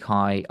 52-week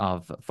high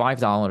of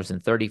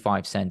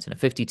 $5.35 and a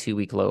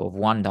 52-week low of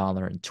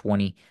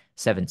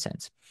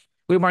 $1.27.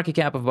 With a market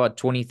cap of about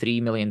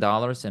 $23 million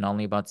and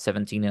only about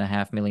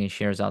 17.5 million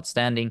shares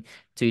outstanding.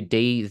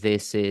 Today,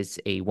 this is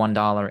a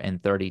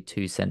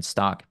 $1.32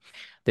 stock.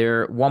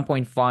 There are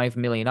 1.5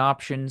 million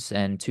options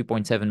and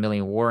 2.7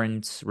 million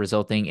warrants,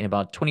 resulting in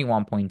about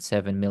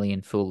 21.7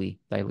 million fully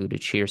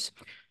diluted shares.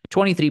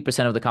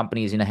 23% of the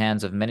company is in the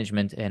hands of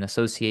management and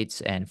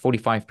associates, and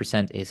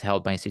 45% is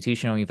held by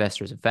institutional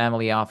investors and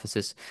family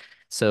offices.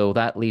 So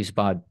that leaves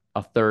about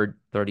a third,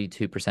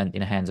 32%, in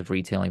the hands of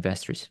retail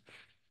investors.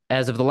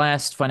 As of the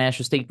last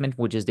financial statement,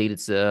 which is dated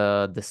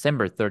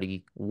December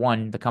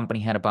 31, the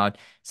company had about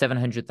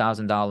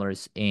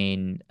 $700,000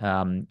 in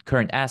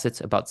current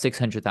assets, about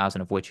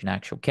 $600,000 of which in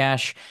actual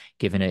cash,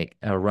 given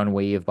a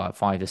runway of about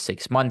 5 to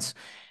 6 months.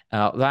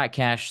 That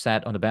cash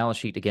sat on the balance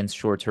sheet against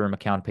short-term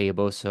account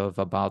payables of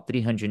about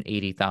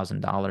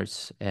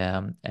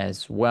 $380,000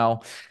 as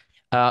well.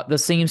 The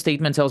same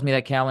statement tells me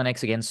that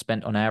Callinex again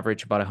spent on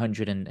average about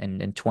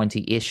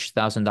 $120-ish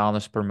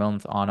thousand per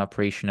month on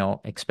operational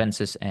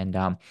expenses,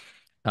 and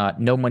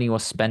no money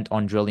was spent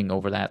on drilling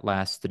over that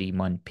last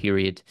 3-month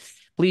period.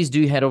 Please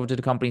do head over to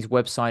the company's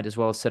website as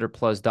well as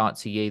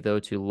setterplus.ca, though,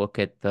 to look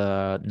at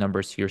the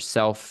numbers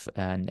yourself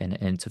and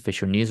its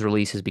official news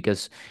releases,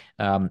 because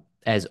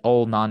as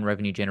all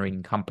non-revenue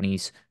generating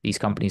companies, these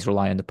companies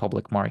rely on the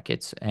public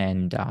markets,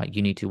 and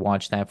you need to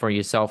watch that for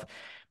yourself.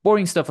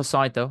 Boring stuff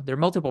aside, though, there are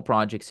multiple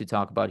projects to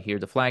talk about here.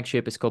 The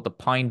flagship is called the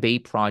Pine Bay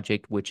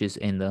Project, which is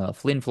in the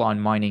Flin Flon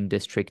Mining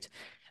District.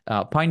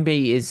 Pine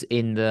Bay is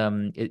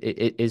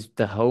is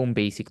the home,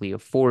 basically,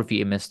 of 4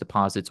 VMS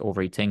deposits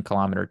over a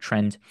 10-kilometer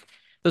trend.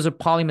 Those are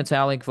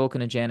polymetallic,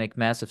 volcanogenic,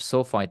 massive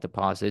sulfide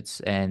deposits,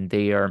 and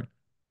they're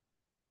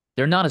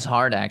not as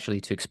hard,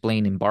 actually, to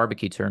explain in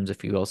barbecue terms,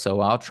 if you will,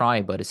 so I'll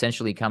try, but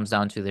essentially it comes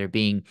down to there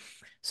being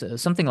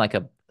something like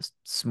a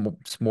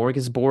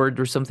smorgasbord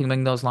or something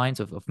along those lines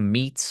of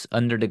meats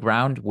under the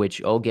ground,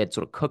 which all get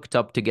sort of cooked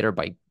up together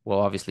by, well,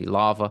 obviously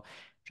lava,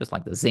 just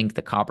like the zinc,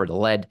 the copper, the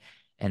lead,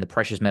 and the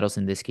precious metals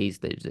in this case.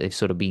 They've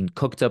sort of been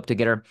cooked up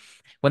together.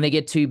 When they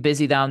get too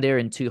busy down there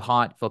and too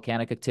hot,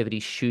 volcanic activity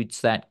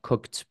shoots that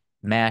cooked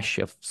mash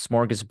of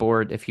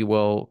smorgasbord, if you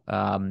will,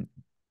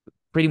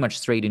 pretty much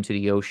straight into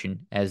the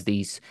ocean, as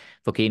these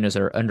volcanoes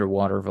are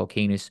underwater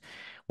volcanoes.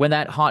 When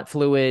that hot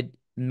fluid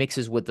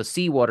mixes with the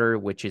seawater,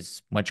 which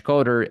is much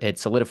colder, it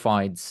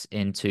solidifies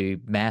into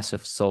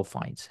massive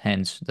sulfides,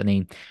 hence the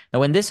name. Now,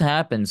 when this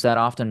happens, that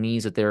often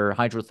means that there are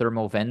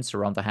hydrothermal vents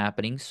around the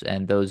happenings,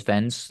 and those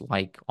vents,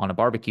 like on a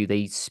barbecue,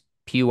 they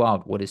spew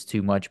out what is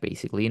too much,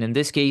 basically. And in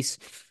this case,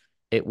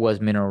 it was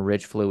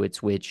mineral-rich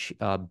fluids which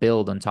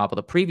build on top of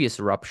the previous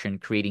eruption,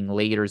 creating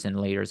layers and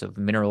layers of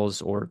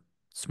minerals, or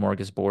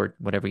smorgasbord,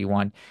 whatever you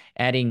want,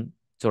 adding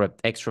sort of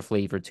extra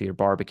flavor to your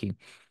barbecue.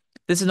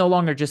 This is no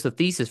longer just a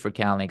thesis for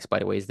Callinex, by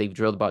the way, as they've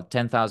drilled about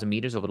 10,000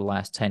 meters over the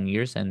last 10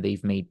 years, and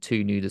they've made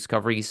 2 new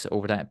discoveries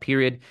over that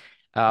period.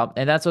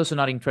 And that's also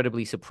not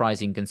incredibly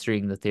surprising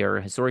considering that there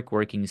are historic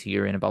workings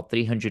here, and about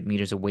 300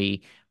 meters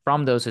away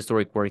from those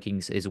historic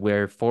workings is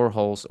where 4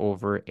 holes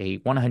over a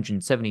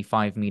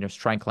 175-meter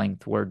strike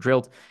length were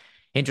drilled,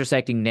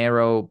 intersecting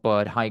narrow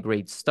but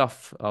high-grade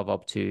stuff of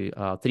up to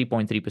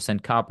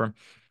 3.3% copper,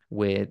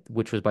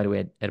 which was, by the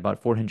way, at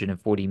about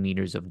 440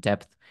 meters of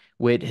depth,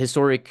 with the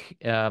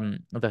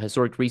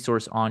historic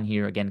resource on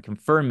here again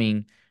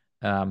confirming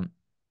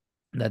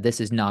that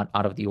this is not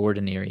out of the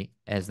ordinary,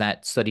 as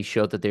that study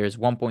showed that there's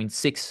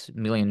 1.6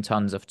 million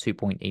tons of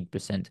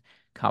 2.8%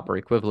 copper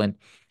equivalent,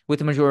 with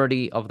the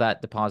majority of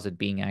that deposit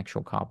being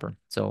actual copper.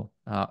 So,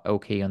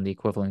 okay on the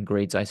equivalent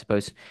grades, I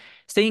suppose.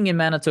 Staying in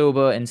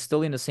Manitoba and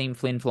still in the same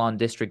Flin Flon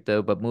district,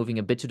 though, but moving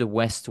a bit to the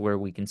west, where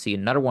we can see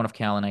another one of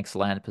Callinex's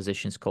land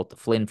positions called the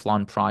Flin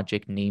Flon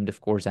Project, named,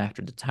 of course,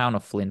 after the town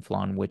of Flin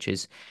Flon, which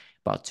is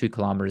about 2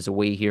 kilometers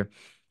away here.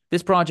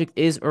 This project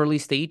is early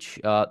stage,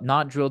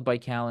 not drilled by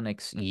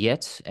Callinex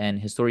yet, and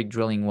historic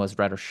drilling was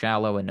rather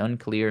shallow and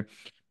unclear.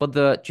 But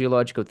the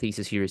geological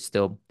thesis here is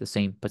still the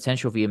same.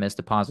 Potential VMS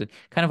deposit,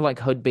 kind of like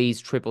Hudbay's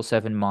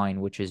 777 mine,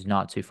 which is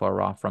not too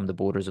far off from the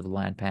borders of the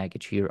land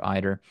package here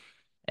either.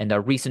 And our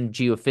recent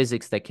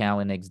geophysics that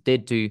Callinex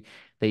did do,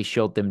 they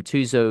showed them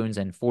 2 zones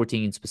and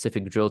 14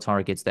 specific drill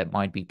targets that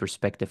might be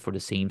prospective for the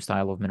same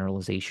style of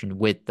mineralization,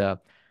 with the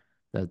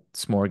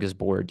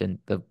smorgasbord and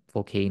the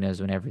volcanoes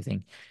and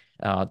everything,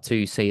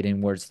 to say it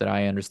in words that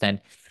I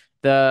understand.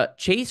 The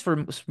chase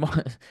for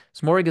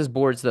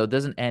smorgasbords, though,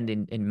 doesn't end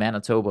in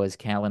Manitoba, as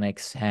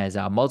Callinex has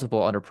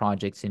multiple other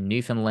projects in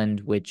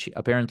Newfoundland, which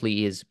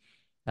apparently is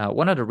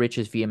one of the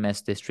richest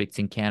VMS districts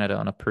in Canada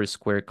on a per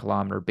square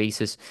kilometer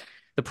basis.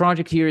 The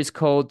project here is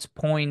called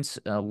Point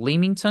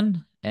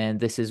Leamington, and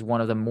this is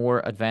one of the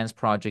more advanced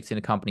projects in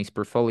the company's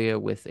portfolio,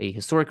 with a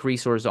historic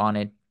resource on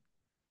it,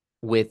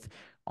 with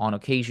on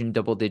occasion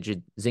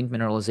double-digit zinc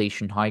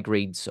mineralization, high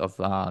grades of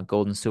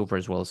gold and silver,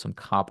 as well as some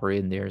copper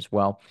in there as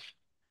well.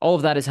 All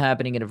of that is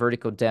happening at a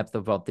vertical depth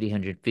of about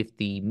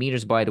 350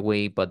 meters, by the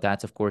way, but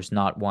that's, of course,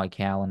 not why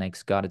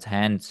Callinex got its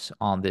hands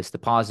on this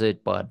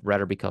deposit, but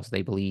rather because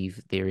they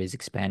believe there is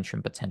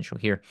expansion potential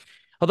here.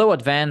 Although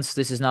advanced,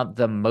 this is not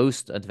the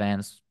most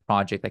advanced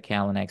project that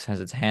Callinex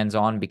has its hands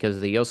on, because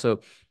they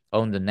also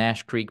own the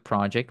Nash Creek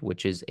project,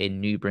 which is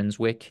in New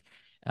Brunswick.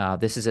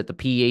 This is at the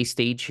PEA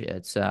stage.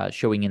 It's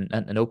showing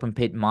an open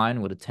pit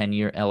mine with a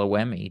 10-year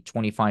LOM, a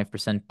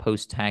 25%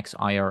 post-tax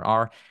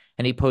IRR,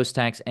 and a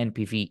post-tax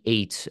NPV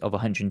 8 of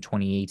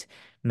 128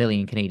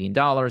 million Canadian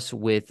dollars,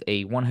 with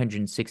a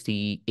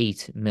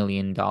 $168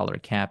 million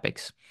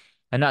capex.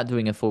 I'm not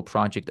doing a full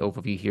project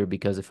overview here,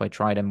 because if I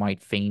tried, I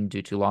might faint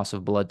due to loss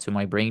of blood to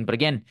my brain. But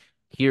again,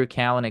 here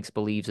Callinex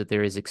believes that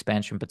there is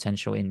expansion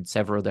potential in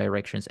several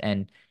directions,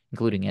 and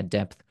including at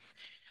depth.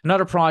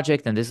 Another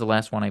project, and this is the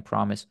last one, I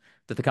promise,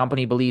 that the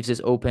company believes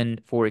is open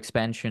for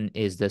expansion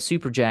is the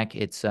Superjack.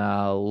 It's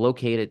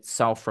located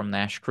south from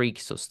Nash Creek,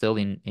 so still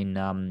in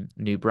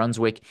New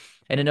Brunswick,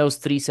 and it knows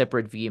 3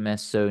 separate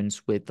VMS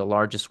zones, with the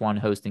largest one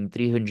hosting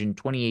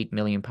 328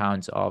 million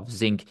pounds of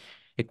zinc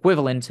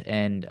equivalent,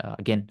 and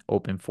again,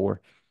 open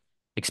for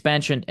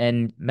expansion.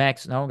 And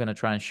Max, now I'm going to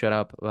try and shut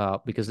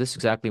up, because this is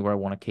exactly where I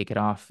want to kick it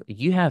off.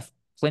 You have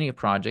plenty of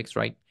projects,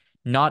 right?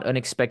 Not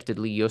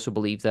unexpectedly, you also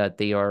believe that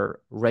they are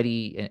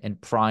ready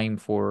and prime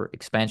for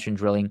expansion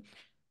drilling.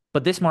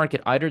 But this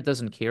market either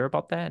doesn't care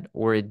about that,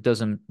 or it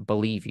doesn't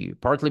believe you,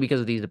 partly because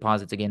of these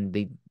deposits. Again,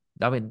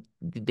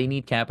 they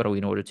need capital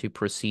in order to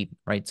proceed,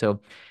 right? So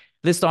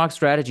this stock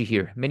strategy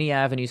here, many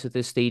avenues at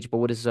this stage, but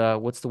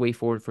what's the way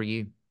forward for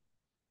you?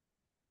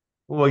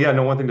 Well, yeah,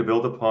 no, one thing to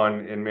build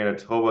upon in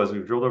Manitoba is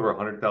we've drilled over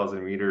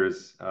 100,000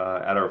 meters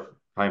at our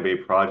Pine Bay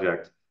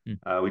project.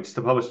 We just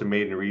published a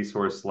maiden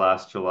resource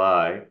last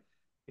July,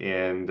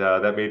 and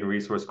that maiden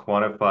resource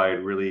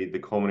quantified really the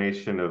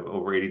culmination of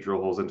over 80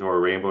 drill holes into our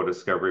Rainbow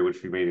discovery,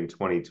 which we made in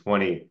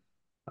 2020.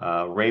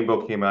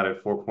 Rainbow came out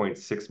at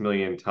 4.6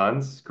 million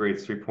tons,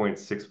 grades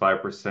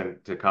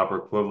 3.65% to copper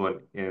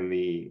equivalent in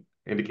the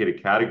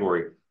indicated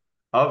category.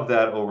 Of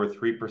that, over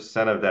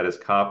 3% of that is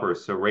copper.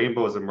 So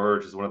Rainbow has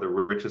emerged as one of the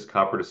richest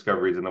copper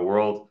discoveries in the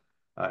world.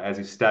 As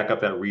you stack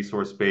up that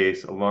resource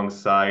base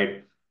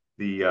alongside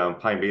the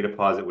Pine Bay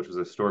deposit, which was a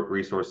historic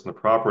resource in the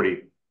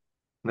property,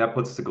 that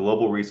puts the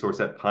global resource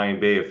at Pine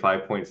Bay of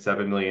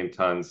 5.7 million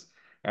tons.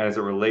 And as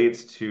it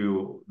relates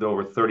to the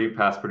over 30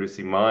 past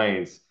producing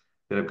mines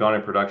that have gone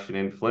in production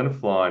in Flin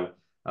Flon,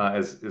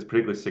 is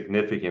particularly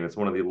significant. It's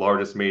one of the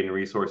largest maiden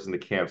resources in the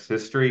camp's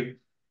history.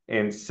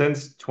 And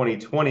since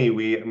 2020,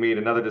 we made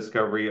another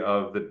discovery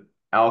of the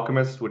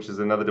Alchemist, which is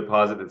another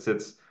deposit that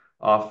sits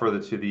off further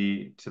to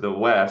the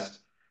west.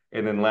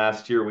 And then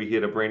last year, we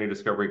hit a brand new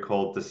discovery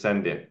called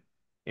Descendant.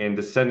 And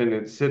Descendant,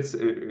 it sits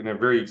in a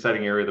very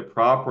exciting area of the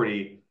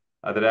property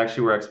that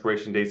actually where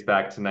exploration dates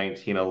back to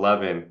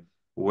 1911.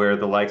 where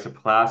the likes of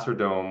Placer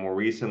Dome more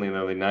recently in the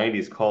early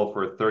 90s called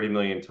for a 30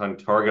 million ton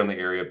target on the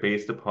area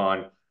based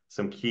upon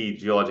some key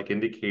geologic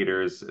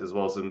indicators as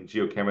well as some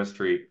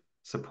geochemistry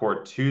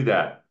support to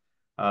that.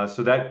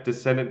 So that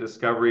descendant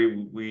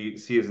discovery we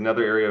see as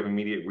another area of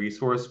immediate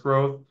resource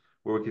growth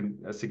where we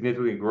can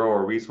significantly grow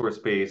our resource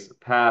base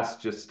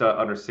past just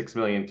under 6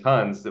 million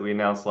tons that we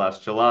announced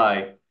last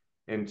July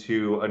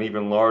into an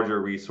even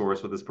larger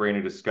resource with this brand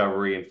new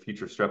discovery and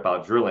future strep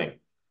out drilling.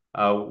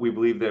 We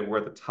believe that we're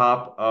at the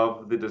top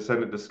of the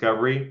descendant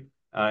discovery,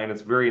 and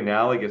it's very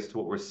analogous to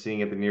what we're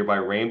seeing at the nearby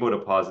Rainbow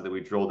deposit that we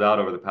drilled out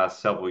over the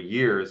past several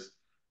years,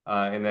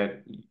 and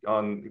that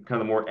on kind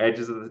of the more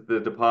edges of the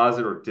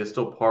deposit or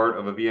distal part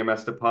of a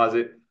VMS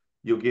deposit,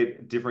 you'll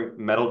get different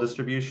metal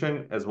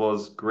distribution as well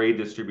as grade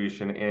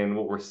distribution. And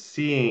what we're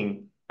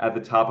seeing at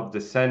the top of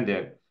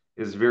descendant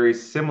is very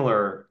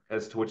similar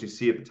as to what you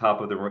see at the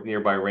top of the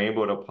nearby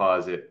Rainbow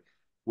deposit.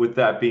 With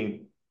that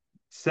being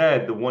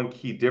said, the one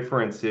key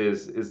difference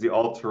is the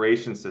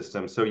alteration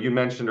system. So you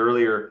mentioned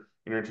earlier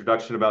in your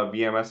introduction about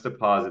VMS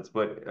deposits,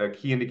 but a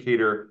key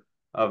indicator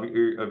of a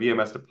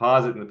VMS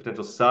deposit and the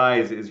potential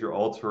size is your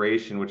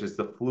alteration, which is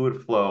the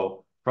fluid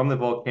flow from the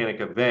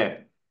volcanic event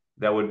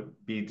that would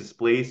be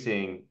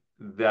displacing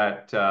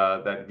that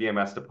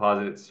VMS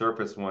deposit at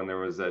surface when there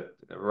was an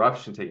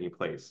eruption taking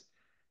place.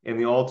 And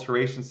the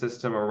alteration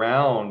system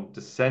around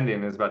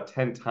descendant is about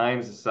 10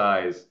 times the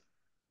size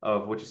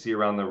of what you see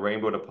around the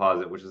Rainbow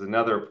deposit, which is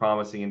another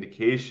promising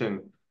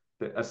indication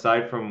that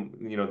aside from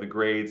the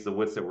grades, the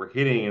widths that we're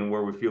hitting and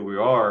where we feel we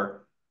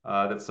are,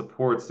 that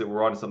supports that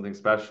we're onto something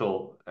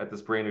special at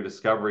this brand new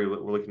discovery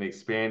we're looking to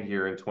expand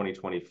here in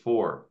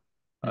 2024.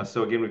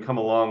 So again, we've come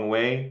a long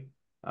way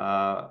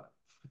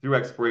through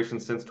exploration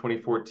since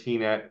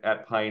 2014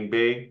 at Pine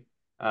Bay.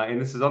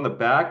 And this is on the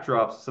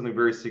backdrop of something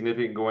very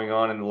significant going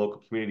on in the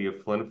local community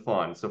of Flin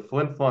Flon. So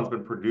Flin Flon's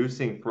been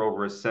producing for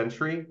over a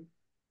century,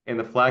 and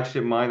the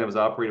flagship mine that was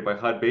operated by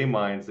Hud Bay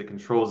Mines that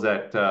controls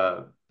that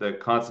the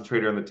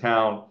concentrator in the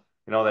town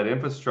and all that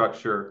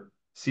infrastructure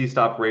ceased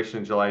operation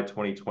in July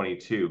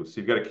 2022. So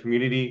you've got a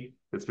community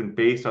that's been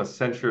based on a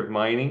century of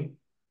mining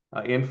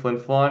in Flin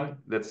Flon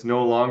that's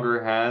no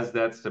longer has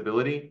that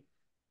stability,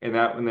 and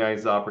that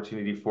is the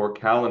opportunity for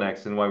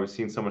Callinex and why we've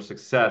seen so much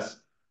success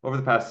over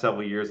the past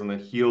several years on the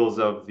heels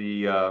of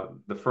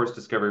the first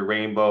discovery,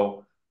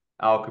 Rainbow,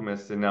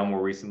 Alchemist, and now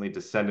more recently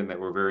Descendant, that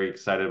we're very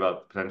excited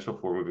about the potential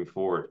for moving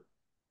forward.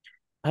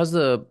 How's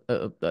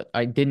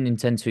I didn't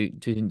intend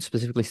to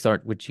specifically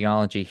start with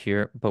geology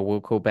here, but we'll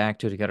go back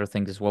to the other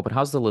things as well. But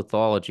how's the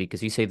lithology?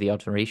 Because you say the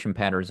alteration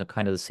patterns are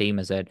kind of the same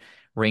as at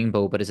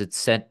Rainbow, but is it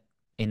set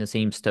in the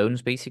same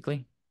stones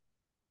basically?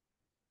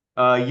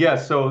 Yeah,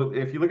 so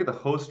if you look at the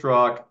host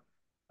rock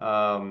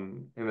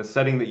in the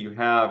setting that you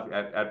have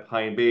at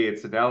Pine Bay,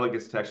 it's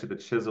analogous to actually the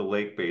Chisel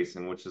Lake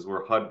Basin, which is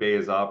where Hud Bay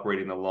is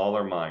operating the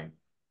Lawler mine.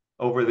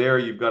 Over there,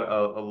 you've got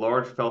a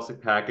large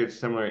felsic package,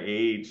 similar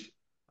age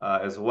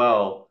as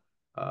well,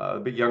 a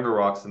bit younger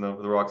rocks than the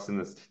rocks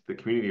in the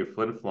community of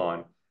Flin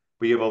Flon.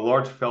 But you have a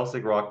large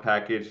felsic rock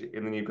package,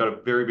 and then you've got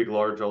a very big,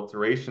 large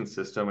alteration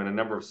system and a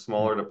number of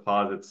smaller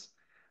deposits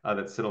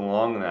that sit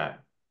along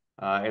that.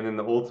 And then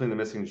ultimately, the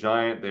missing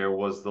giant there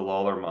was the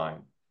Lawler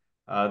mine.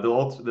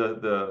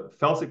 The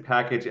felsic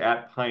package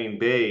at Pine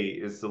Bay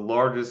is the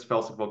largest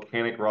felsic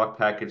volcanic rock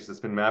package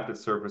that's been mapped at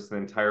surface in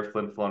the entire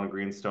Flin Flon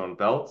Greenstone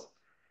belt.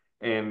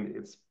 And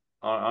it's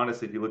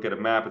honestly, if you look at a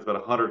map, it's about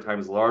 100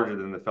 times larger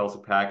than the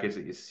felsic package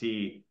that you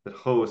see that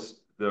hosts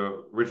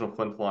the original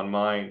Flin Flon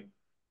mine,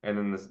 and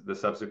then the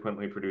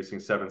subsequently producing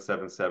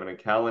 777 and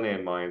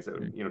Callinex mines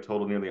that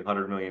total nearly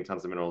 100 million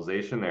tons of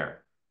mineralization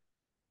there.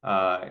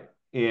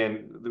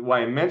 And why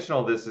I mention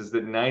all this is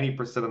that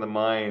 90% of the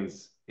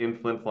mines in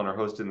Flin Flon are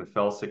hosted in the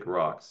felsic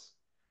rocks.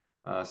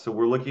 So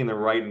we're looking in the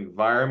right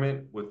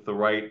environment with the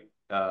right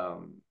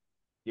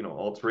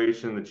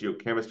alteration, the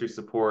geochemistry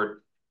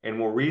support. And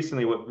more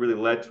recently, what really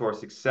led to our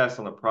success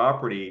on the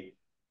property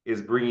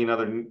is bringing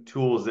other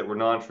tools that were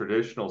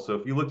non-traditional. So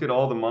if you looked at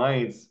all the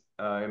mines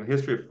in the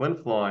history of Flin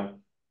Flon,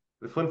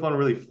 the Flin Flon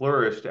really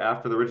flourished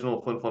after the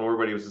original Flin Flon ore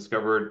body was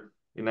discovered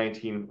in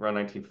around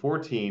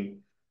 1914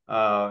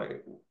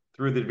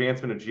 through the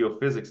advancement of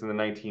geophysics in the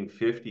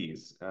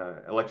 1950s,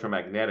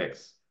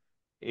 electromagnetics.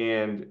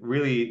 And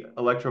really,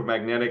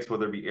 electromagnetics,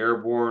 whether it be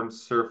airborne,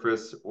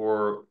 surface,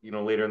 or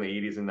later in the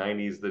 80s and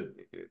 90s,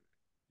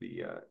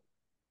 the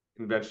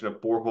invention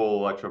of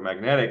borehole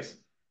electromagnetics,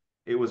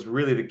 it was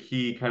really the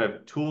key kind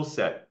of tool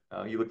set.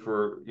 You look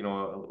for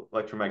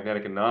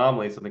electromagnetic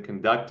anomaly, something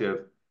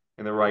conductive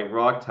in the right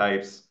rock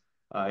types.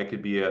 It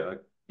could be a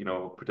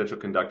potential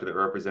conductor that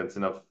represents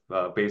enough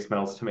base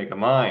metals to make a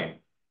mine.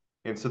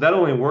 And so that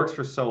only works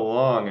for so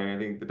long. And I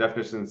think the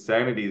definition of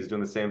insanity is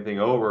doing the same thing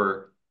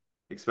over,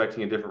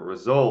 expecting a different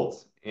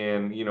result.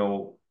 And you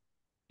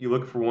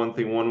look for one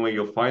thing one way,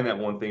 you'll find that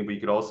one thing, but you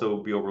could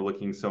also be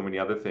overlooking so many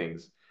other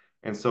things.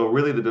 And so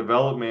really the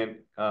development,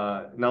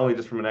 not only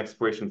just from an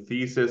exploration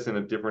thesis and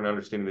a different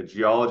understanding of the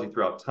geology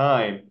throughout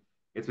time,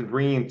 it's been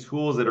bringing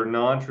tools that are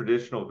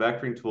non-traditional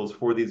vectoring tools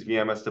for these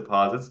VMS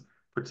deposits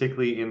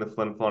particularly in the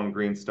Flin Flon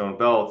Greenstone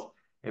Belt,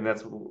 and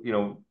that's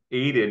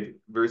aided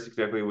very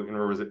significantly in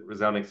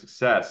resounding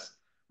success.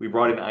 We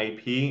brought in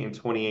IP in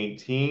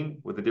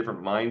 2018 with a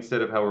different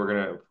mindset of how we're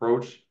going to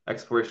approach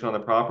exploration on the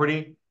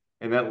property,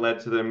 and that led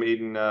to the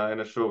maiden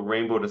initial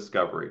Rainbow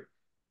discovery.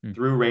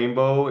 Through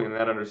Rainbow and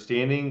that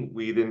understanding,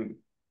 we then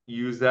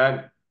used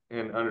that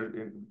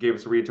and gave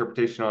us a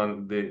reinterpretation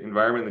on the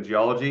environment and the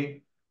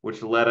geology,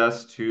 which led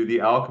us to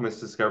the Alchemist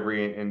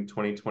discovery in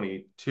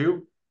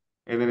 2022.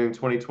 And then in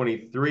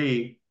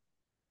 2023,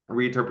 a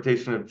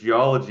reinterpretation of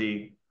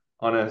geology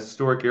on a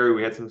historic area.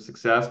 We had some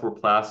success where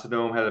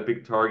Placidome had a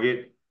big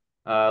target,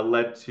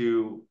 led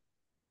to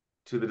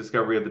the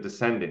discovery of the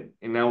Descendant.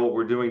 And now what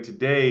we're doing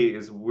today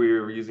is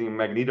we're using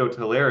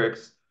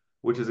magnetotellurics,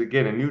 which is,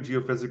 again, a new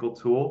geophysical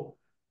tool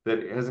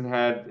that hasn't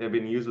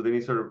been used with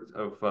any sort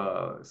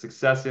of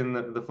success in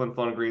the Flin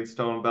Flon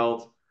Greenstone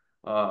Belt,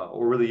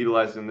 or really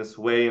utilized in this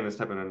way, in this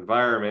type of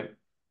environment.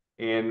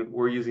 And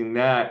we're using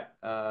that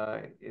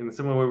in a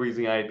similar way we're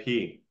using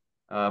IP.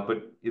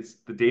 But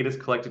the data is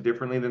collected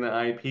differently than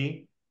the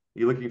IP.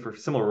 You're looking for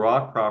similar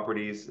rock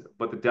properties,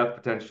 but the depth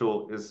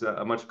potential is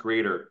much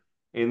greater.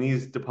 And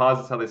these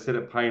deposits, how they sit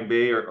at Pine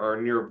Bay,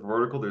 are near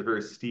vertical. They're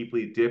very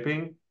steeply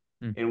dipping.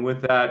 And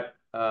with that,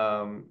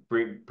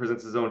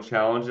 presents its own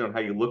challenge on how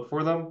you look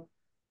for them.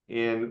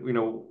 And,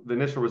 the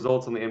initial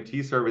results on the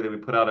MT survey that we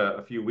put out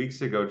a few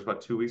weeks ago, just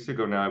about 2 weeks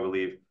ago now, I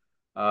believe,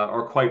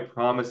 are quite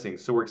promising.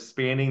 So we're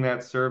expanding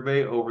that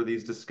survey over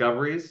these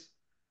discoveries.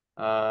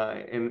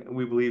 And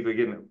we believe,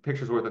 again, a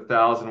picture's worth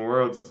 1,000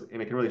 words,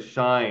 and it can really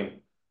shine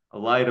a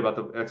light about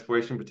the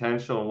exploration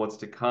potential and what's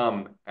to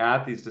come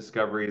at these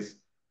discoveries.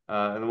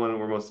 And the one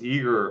we're most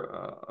eager,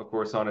 of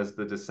course, on is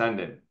the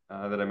Descendant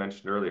that I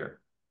mentioned earlier.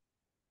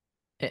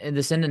 And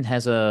Descendant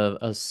has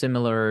a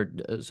similar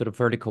sort of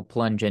vertical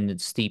plunge and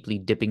its steeply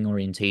dipping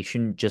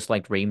orientation, just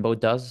like Rainbow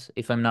does,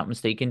 if I'm not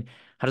mistaken.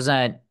 How does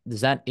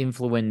that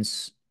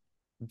influence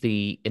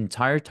the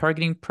entire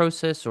targeting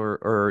process,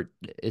 or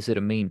is it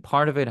a main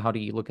part of it? How do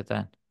you look at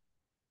that?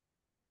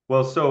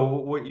 Well, so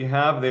what you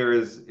have there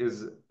is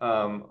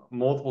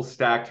multiple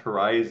stacked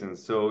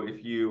horizons. So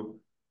if you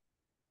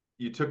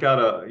took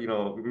out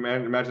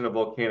imagine a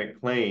volcanic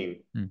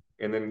plane,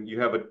 and then you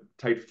have a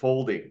tight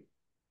folding,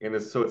 and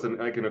so it's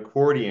like an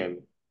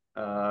accordion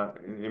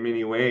in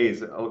many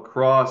ways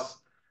across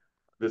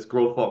this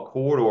growth fault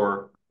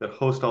corridor that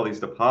hosts all these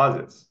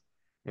deposits.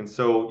 And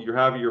so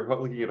you're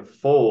looking at a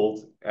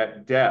fold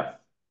at depth,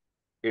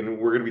 and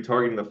we're going to be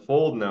targeting the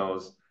fold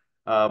nose.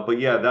 But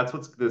yeah, that's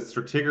the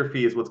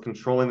stratigraphy is what's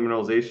controlling the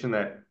mineralization.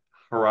 That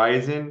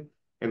horizon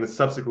and the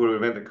subsequent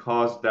event that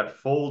caused that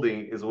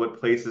folding is what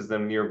places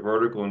them near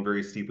vertical and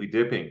very steeply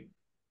dipping.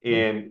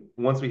 And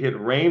once we hit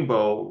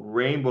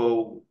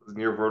Rainbow is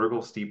near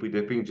vertical, steeply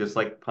dipping, just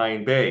like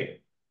Pine Bay.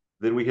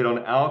 Then we hit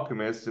on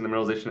Alchemist, and the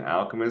mineralization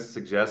Alchemist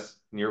suggests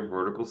near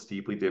vertical,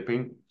 steeply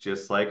dipping,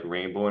 just like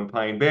Rainbow and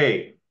Pine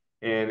Bay.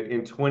 And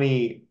in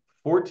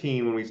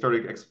 2014, when we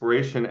started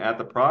exploration at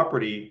the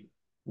property,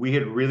 we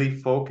had really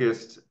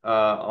focused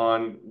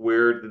on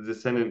where the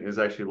Descendant is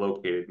actually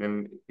located.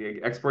 And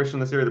exploration in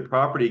this area of the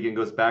property, again,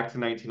 goes back to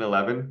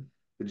 1911.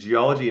 The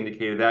geology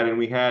indicated that, and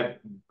we had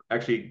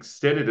actually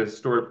extended a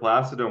historic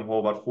Placidome hole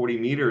about 40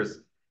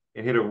 meters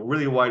and hit a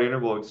really wide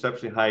interval of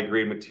exceptionally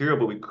high-grade material,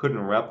 but we couldn't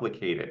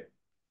replicate it.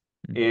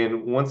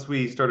 And once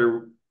we had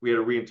a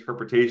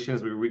reinterpretation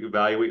as we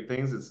reevaluate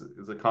things.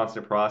 It's a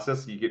constant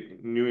process. You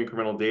get new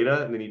incremental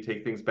data, and then you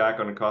take things back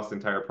on across the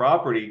entire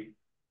property.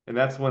 And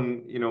that's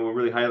when, we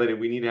really highlighted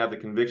we need to have the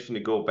conviction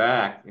to go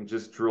back and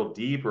just drill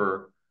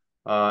deeper.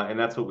 And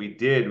that's what we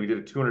did. We did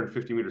a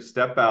 250-meter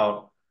step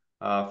out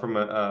from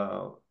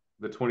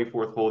the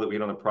 24th hole that we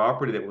had on the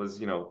property that was,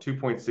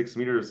 2.6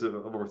 meters of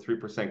over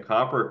 3%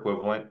 copper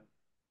equivalent.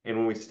 And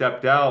when we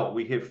stepped out,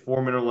 we hit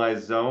 4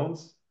 mineralized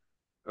zones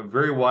of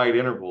very wide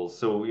intervals.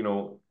 So,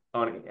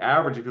 on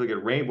average, if you look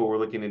at Rainbow, we're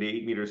looking at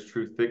 8 meters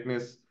true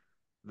thickness.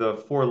 The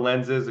 4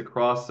 lenses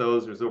across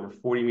those, there's over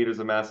 40 meters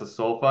of massive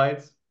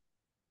sulfides.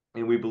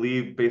 And we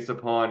believe, based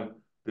upon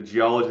the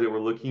geology that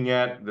we're looking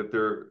at,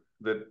 that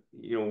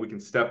we can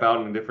step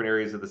out in different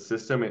areas of the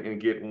system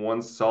and get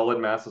one solid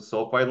massive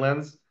sulfide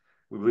lens.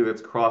 We believe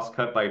it's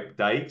cross-cut by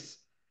dikes.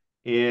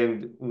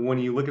 And when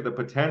you look at the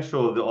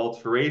potential of the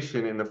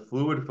alteration in the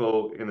fluid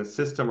flow in the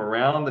system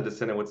around the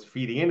Descendant, what's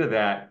feeding into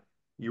that,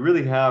 you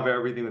really have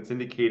everything that's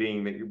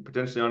indicating that you're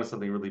potentially onto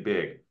something really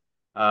big.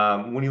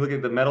 When you look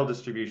at the metal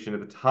distribution at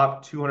the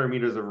top 200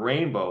 meters of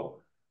Rainbow,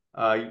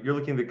 you're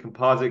looking at the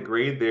composite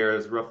grade there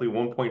is roughly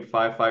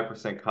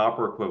 1.55%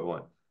 copper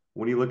equivalent.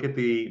 When you look at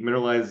the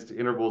mineralized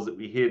intervals that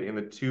we hit in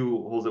the 2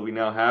 holes that we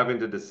now have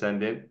into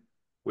Descendant,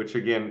 which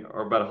again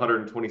are about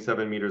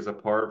 127 meters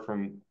apart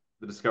from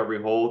the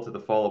discovery hole to the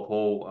follow-up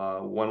hole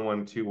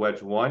 112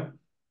 wedge 1.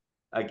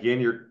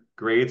 Again, your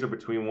grades are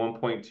between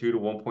 1.2 to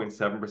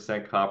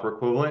 1.7% copper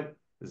equivalent,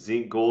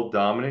 zinc gold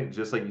dominant,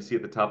 just like you see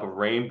at the top of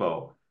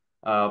Rainbow.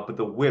 But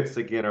the widths,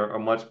 again, are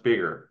much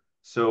bigger.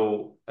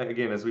 So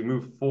again, as we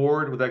move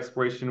forward with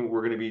exploration,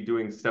 we're going to be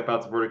doing step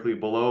outs vertically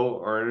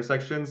below our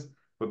intersections,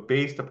 but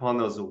based upon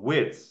those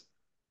widths,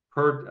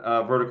 per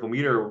vertical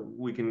meter,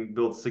 we can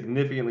build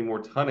significantly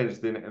more tonnage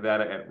than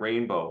that at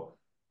Rainbow.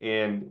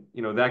 And,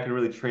 that can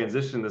really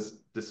transition this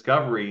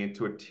discovery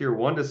into a tier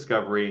one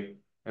discovery.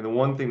 And the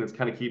one thing that's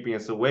kind of keeping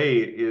us away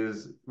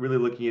is really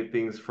looking at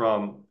things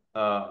from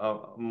a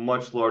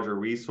much larger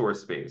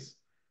resource space.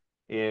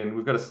 And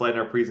we've got a slide in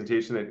our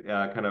presentation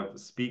that kind of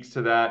speaks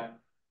to that,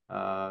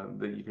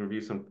 that you can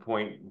review some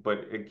point.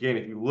 But again,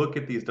 if you look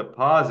at these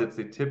deposits,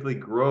 they typically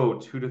grow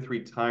 2 to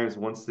 3 times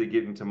once they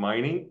get into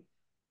mining.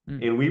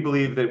 And we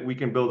believe that we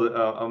can build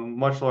a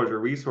much larger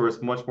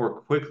resource much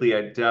more quickly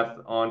at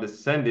depth on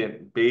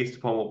descendant based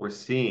upon what we're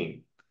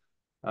seeing.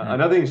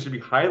 Another thing that should be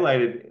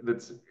highlighted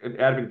that's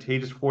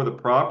advantageous for the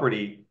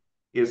property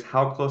is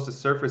how close to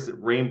surface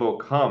Rainbow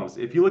comes.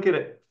 If you look at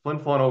it, Flin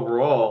Flon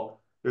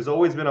overall, there's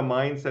always been a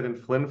mindset in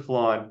Flin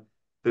Flon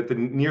that the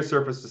near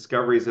surface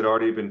discoveries had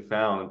already been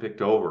found and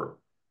picked over,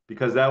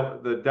 because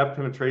the depth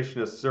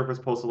penetration of surface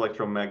pulse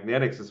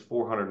electromagnetics is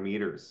 400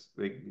 meters.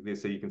 They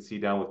say you can see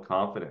down with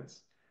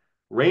confidence.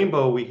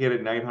 Rainbow, we hit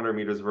at 900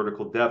 meters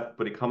vertical depth,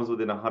 but it comes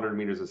within 100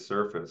 meters of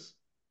surface.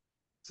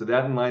 So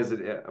that lies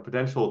a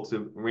potential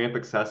to ramp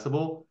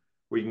accessible,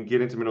 where you can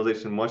get into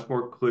mineralization much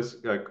more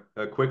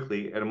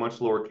quickly at a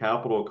much lower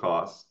capital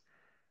cost.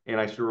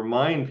 And I should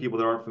remind people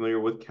that aren't familiar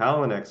with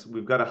Callinex,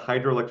 we've got a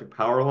hydroelectric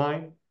power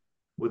line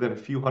within a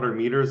few hundred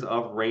meters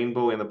of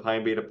Rainbow and the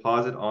Pine Bay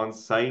deposit on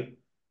site,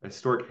 a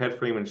historic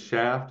headframe and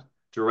shaft,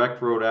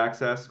 direct road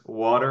access,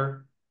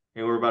 water,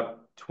 and we're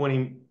about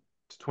 20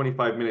 to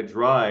 25-minute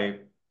drive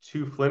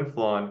to Flin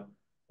Flon,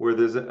 where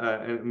there's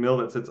a mill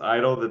that sits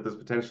idle that there's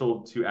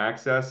potential to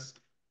access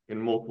in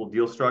multiple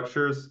deal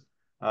structures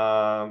that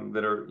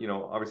are,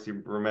 obviously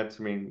were meant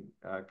to be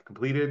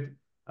completed.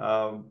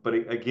 But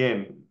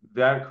again,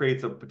 that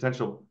creates a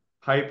potential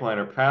pipeline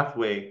or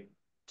pathway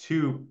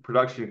to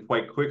production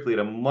quite quickly at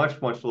a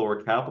much, much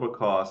lower capital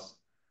cost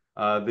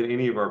than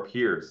any of our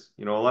peers.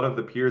 A lot of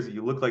the peers that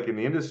you look like in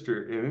the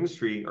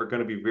industry are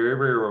going to be very,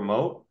 very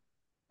remote.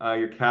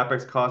 Your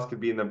CapEx cost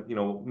could be in the,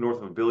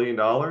 north of $1 billion,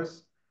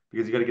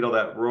 because you got to get all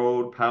that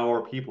road,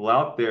 power, people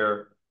out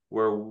there,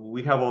 where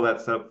we have all that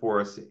set up for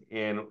us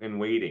and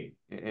waiting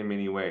in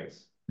many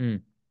ways.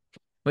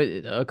 But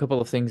a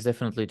couple of things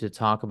definitely to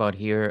talk about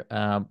here.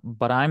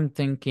 But I'm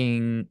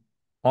thinking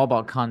all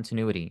about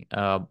continuity,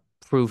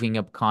 proving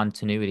up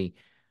continuity.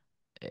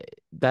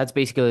 That's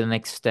basically the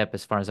next step,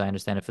 as far as I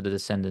understand it, for the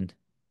descendant.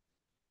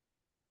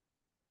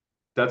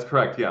 That's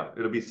correct. Yeah,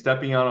 it'll be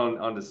stepping out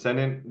on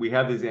descendant. We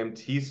have these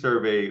MT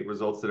survey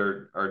results that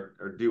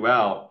are due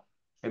out,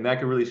 and that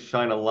can really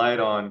shine a light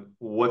on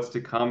what's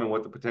to come and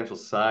what the potential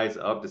size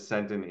of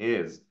descendant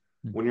is.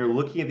 When you're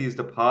looking at these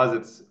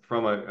deposits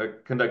from a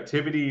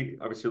conductivity,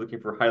 obviously you're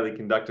looking for highly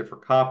conductive for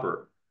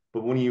copper.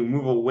 But when you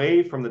move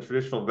away from the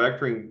traditional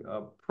vectoring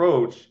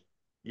approach,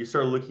 you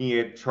start looking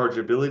at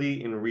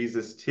chargeability and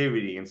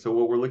resistivity. And so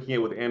what we're looking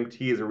at with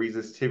MT is a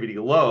resistivity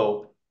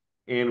low,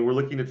 and we're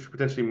looking to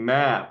potentially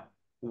map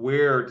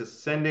where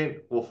descendant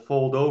will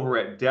fold over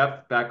at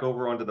depth back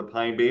over onto the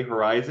Pine Bay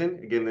horizon.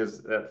 Again, there's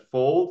that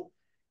fold,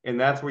 and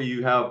that's where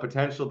you have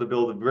potential to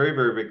build very,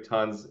 very big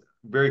tons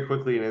very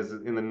quickly and is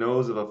in the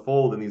nose of a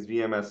fold in these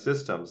VMS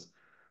systems.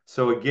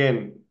 So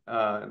again,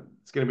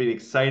 it's going to be an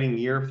exciting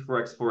year for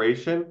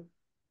exploration,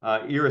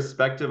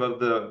 irrespective of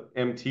the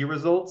MT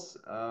results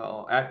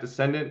at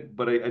descendant.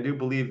 But I do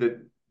believe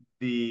that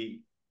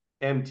the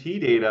MT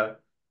data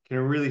can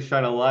really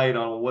shine a light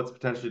on what's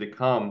potentially to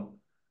come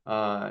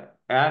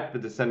at the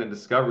descendant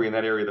discovery in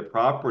that area of the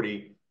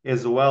property,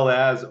 as well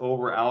as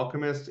over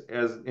Alchemist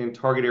as in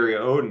target area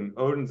Odin.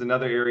 Odin's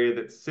another area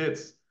that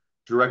sits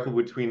directly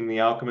between the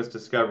Alchemist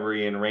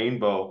discovery and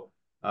Rainbow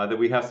that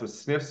we have some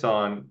sniffs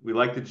on. We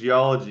like the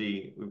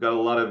geology. We've got a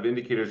lot of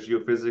indicators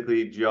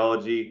geophysically,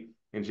 geology,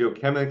 and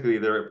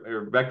geochemically that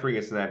are vectoring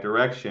us in that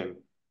direction.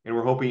 And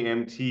we're hoping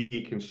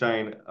MT can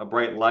shine a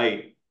bright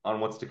light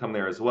on what's to come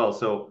there as well.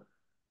 So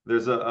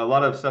there's a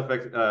lot of stuff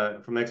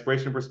from the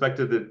exploration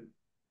perspective that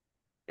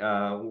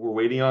we're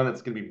waiting on.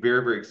 That's going to be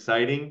very, very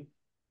exciting.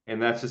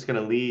 And that's just going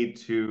to lead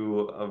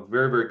to a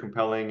very, very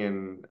compelling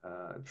and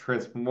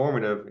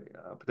transformative,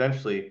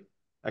 potentially,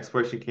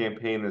 exploration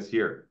campaign this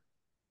year.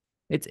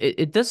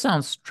 It does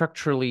sound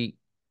structurally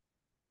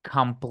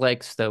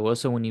complex, though,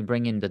 also when you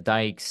bring in the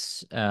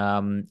dikes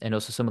and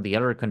also some of the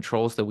other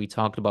controls that we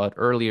talked about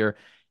earlier.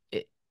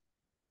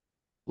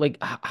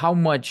 How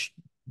much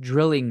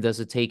drilling does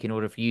it take in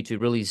order for you to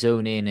really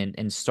zone in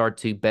and start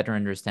to better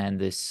understand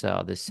this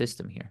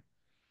system here?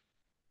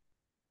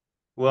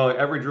 Well,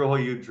 every drill hole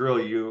you drill,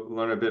 you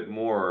learn a bit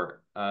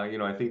more.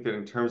 I think that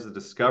in terms of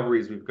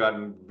discoveries, we've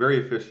gotten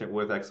very efficient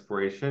with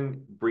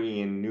exploration, bringing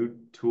in new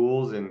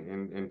tools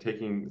and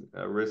taking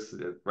risks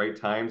at right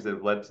times that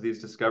have led to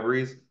these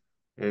discoveries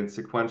in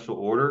sequential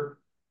order.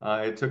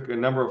 It took a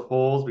number of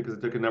holes because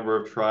it took a number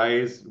of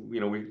tries,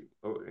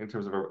 in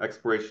terms of our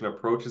exploration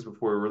approaches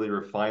before we really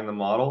refined the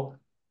model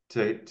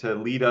to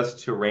lead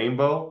us to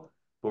Rainbow.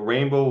 But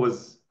Rainbow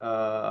was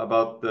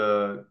about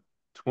the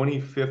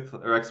 25th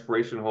or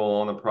exploration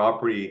hole on the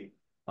property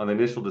on the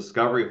initial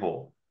discovery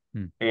hole.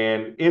 Hmm.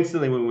 And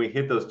instantly, when we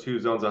hit those two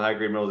zones of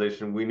high-grade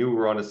mineralization, we knew we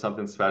were onto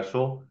something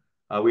special.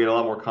 We had a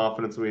lot more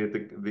confidence when we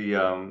hit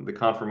the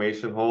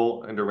confirmation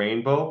hole into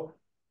Rainbow,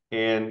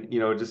 and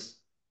just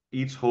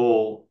each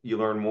hole you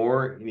learn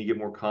more and you get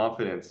more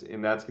confidence,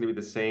 and that's going to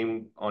be the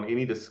same on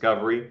any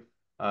discovery.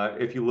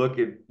 If you look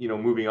at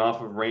moving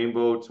off of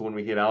Rainbow to when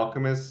we hit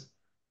Alchemist,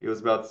 it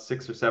was about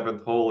sixth or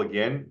seventh hole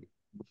again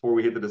before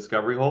we hit the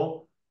discovery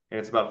hole, and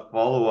it's about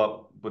follow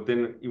up. But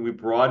then we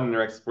broadened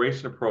our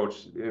exploration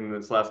approach in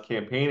this last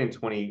campaign in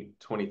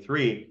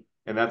 2023,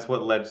 and that's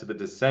what led to the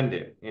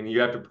Descendant. And you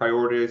have to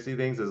prioritize these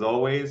things as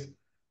always.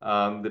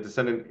 The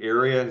Descendant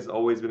area has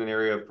always been an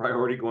area of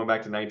priority going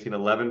back to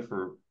 1911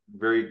 for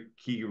very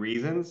key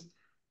reasons.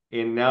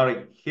 And now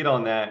to hit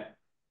on that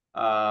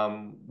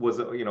was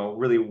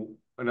really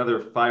another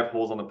 5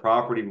 holes on the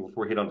property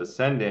before we hit on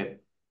Descendant.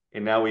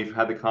 And now we've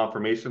had the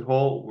confirmation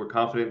hole. We're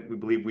confident. We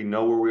believe we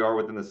know where we are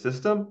within the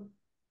system.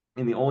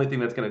 And the only thing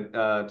that's going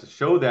to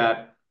show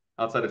that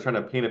outside of trying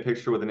to paint a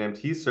picture with an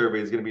MT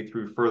survey is going to be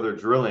through further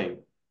drilling.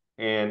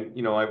 And,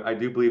 I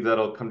do believe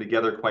that'll come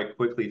together quite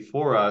quickly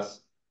for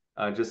us,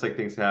 just like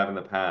things have in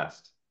the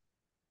past.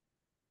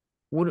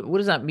 What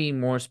does that mean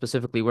more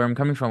specifically? Where I'm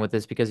coming from with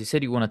this, because you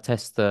said you want to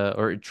test the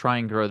or try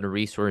and grow the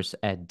resource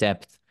at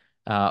depth,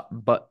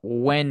 but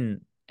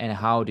when and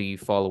how do you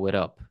follow it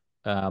up?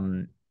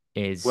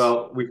 Is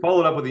Well, we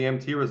followed up with the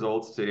MT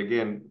results to,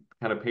 again,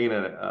 kind of paint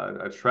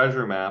a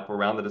treasure map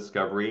around the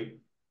discovery.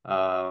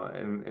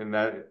 And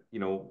that,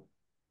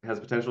 has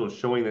potential of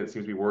showing that it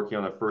seems to be working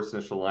on the first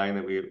initial line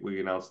that we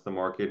announced to the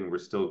market, and we're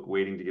still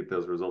waiting to get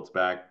those results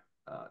back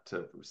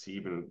to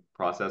receive and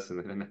process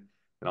and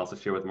also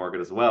share with the market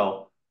as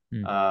well.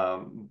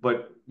 Hmm.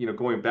 But,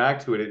 going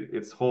back to it,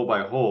 it's hole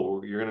by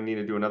hole. You're going to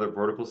need to do another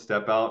vertical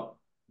step out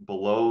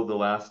below the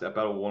last step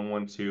out of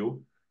 112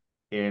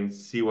 and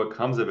see what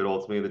comes of it,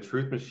 ultimately, the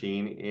truth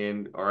machine.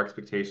 And our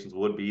expectations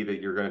would be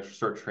that you're going to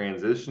start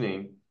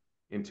transitioning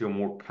into a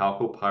more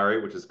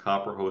chalcopyrite, which is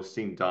copper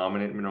hosting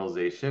dominant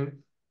mineralization,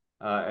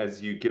 as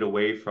you get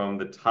away from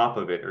the top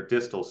of it or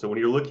distal. So when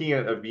you're looking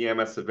at a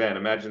VMS event,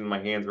 imagine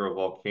my hands are a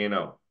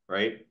volcano,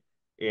 right?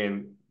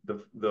 And the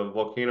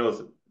volcano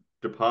is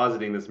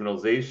depositing this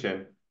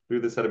mineralization through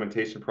the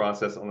sedimentation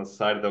process on the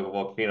side of the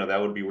volcano. That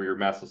would be where your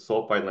massive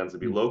sulfide lens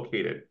would be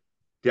located.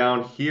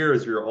 Down here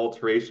is your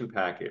alteration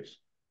package.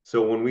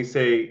 So when we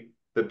say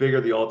the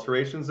bigger the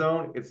alteration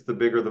zone, it's the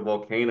bigger the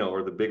volcano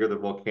or the bigger the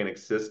volcanic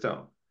system,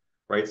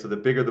 right? So the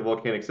bigger the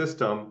volcanic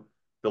system,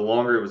 the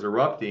longer it was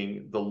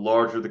erupting, the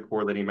larger the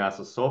correlating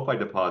massive sulfide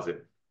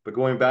deposit. But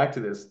going back to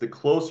this, the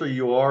closer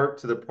you are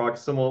to the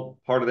proximal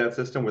part of that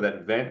system where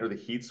that vent or the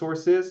heat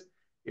source is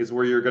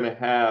where you're going to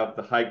have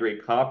the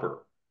high-grade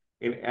copper.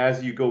 And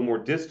as you go more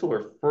distal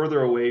or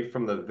further away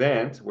from the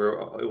vent where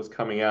it was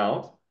coming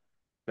out,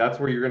 that's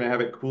where you're going to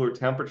have at cooler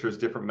temperatures,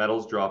 different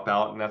metals drop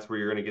out, and that's where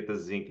you're going to get the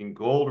zinc and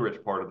gold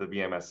rich part of the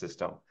VMS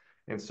system.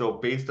 And so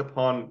based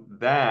upon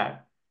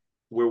that,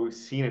 where we've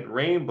seen it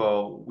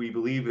Rainbow, we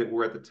believe that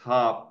we're at the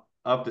top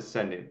of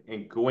Descendant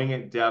and going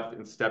at depth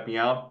and stepping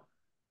out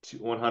to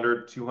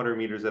 100, 200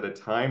 meters at a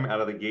time out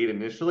of the gate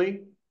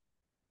initially.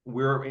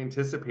 We're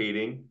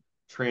anticipating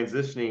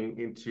transitioning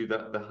into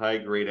the high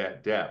grade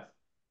at depth.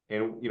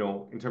 And,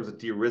 in terms of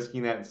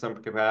de-risking that in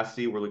some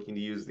capacity, we're looking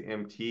to use the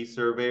MT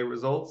survey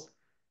results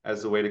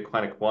as a way to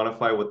kind of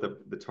quantify what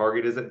the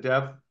target is at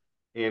depth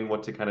and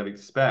what to kind of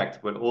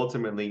expect. But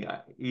ultimately,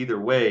 either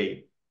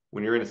way,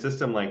 when you're in a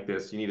system like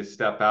this, you need to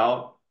step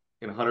out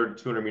in 100,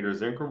 200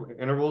 meters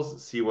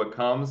intervals, see what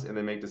comes, and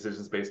then make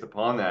decisions based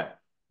upon that.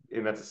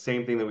 And that's the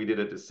same thing that we did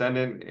at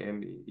Descendant,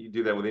 and you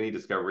do that with any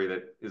discovery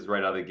that is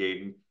right out of the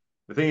gate. And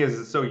the thing is,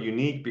 it's so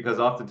unique because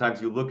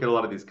oftentimes you look at a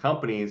lot of these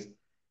companies,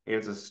 and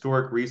it's a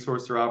historic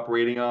resource they're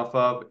operating off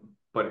of.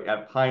 But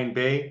at Pine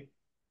Bay,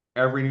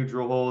 every new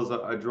drill hole is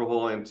a drill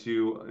hole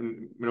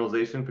into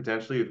mineralization,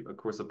 potentially, of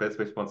course, the best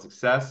based upon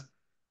success,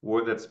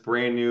 or that's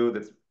brand new,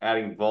 that's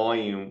adding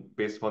volume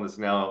based upon this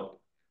now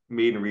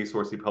maiden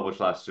resource he published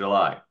last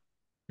July.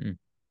 Hmm.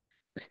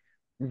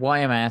 Why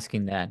I'm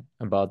asking that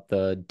about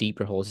the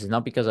deeper holes is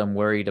not because I'm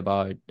worried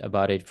about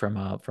it from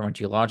a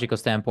geological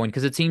standpoint,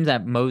 because it seems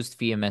that most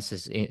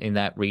VMSs in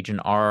that region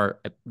are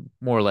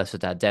more or less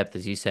at that depth,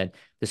 as you said.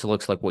 This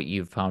looks like what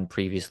you've found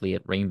previously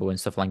at Rainbow and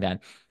stuff like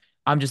that.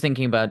 I'm just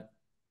thinking about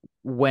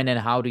when and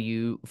how do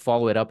you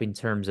follow it up in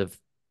terms of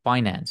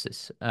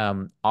finances?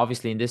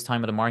 Obviously, in this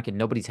time of the market,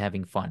 nobody's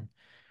having fun,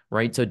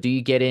 right? So, do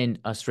you get in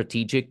a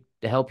strategic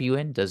to help you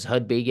in? Does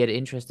Hudbay get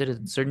interested at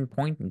a certain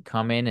point and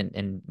come in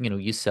and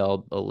you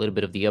sell a little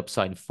bit of the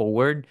upside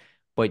forward,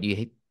 but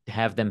you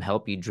have them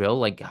help you drill?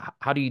 Like,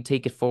 how do you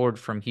take it forward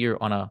from here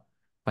on a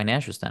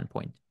financial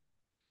standpoint?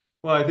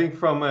 Well, I think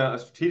from a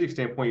strategic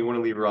standpoint, you want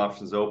to leave your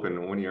options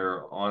open when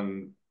you're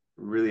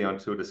really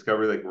onto a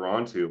discovery like we're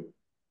onto.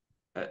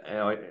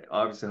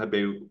 Obviously,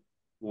 Hudbay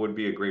would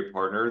be a great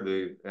partner.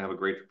 They have a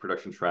great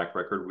production track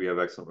record. We have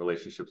excellent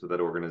relationships with that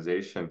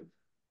organization.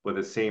 But at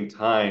the same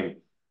time,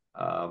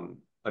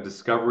 a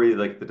discovery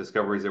like the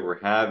discoveries that we're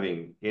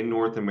having in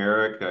North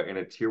America in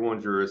a tier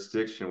one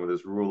jurisdiction with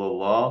this rule of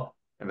law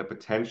and the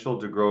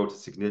potential to grow to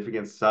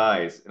significant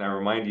size. And I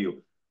remind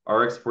you,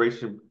 our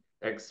exploration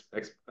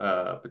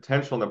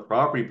potential on the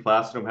property,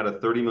 Platinum had a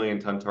 30 million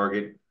ton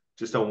target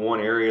just on one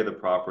area of the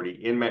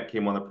property. Inmet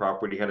came on the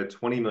property, had a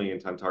 20 million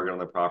ton target on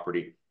the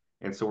property.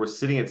 And so we're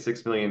sitting at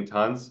 6 million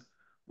tons.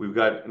 We've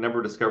got a number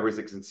of discoveries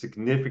that can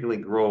significantly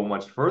grow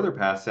much further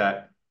past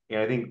that. And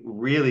I think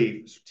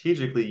really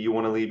strategically, you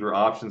want to leave your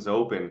options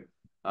open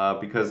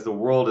because the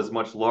world is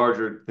much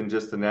larger than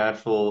just the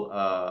natural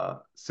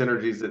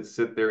synergies that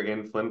sit there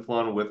in Flin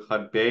Flon with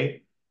Hut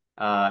Bay.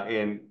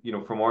 And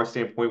from our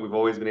standpoint, we've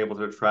always been able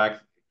to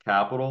attract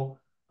capital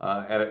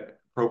at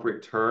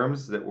appropriate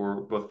terms that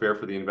were both fair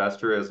for the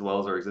investor as well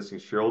as our existing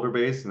shareholder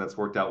base, and that's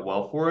worked out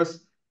well for us.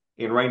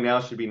 And right now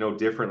should be no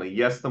differently.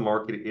 Yes, the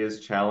market is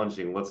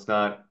challenging. Let's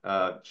not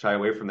shy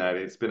away from that.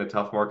 It's been a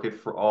tough market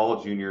for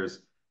all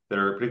juniors that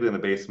are particularly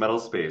in the base metal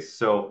space.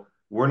 So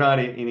we're not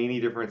in any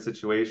different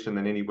situation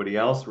than anybody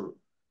else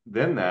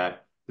than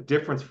that. The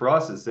difference for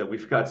us is that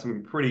we've got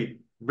some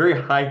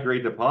very high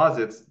grade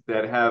deposits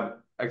that have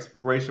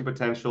exploration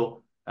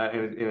potential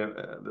and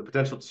the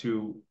potential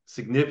to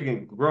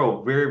significantly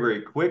grow very,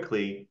 very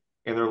quickly,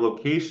 and their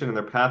location and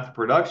their path to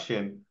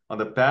production on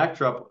the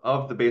backdrop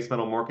of the base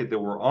metal market that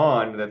we're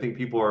on, and I think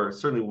people are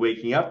certainly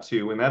waking up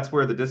to, and that's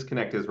where the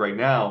disconnect is right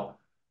now.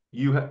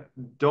 You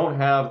don't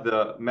have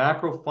the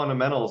macro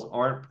fundamentals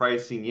aren't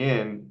pricing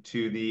in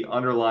to the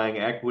underlying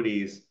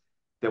equities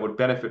that would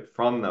benefit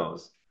from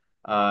those.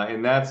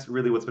 And that's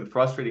really what's been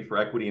frustrating for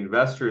equity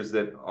investors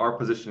that are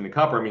positioned in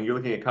copper. I mean, you're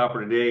looking at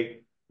copper today,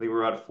 I think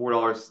we're at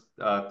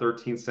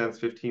 $4.13,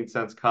 15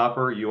 cents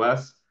copper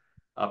US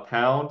a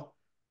pound.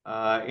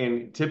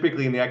 And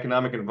typically in the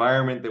economic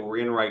environment that we're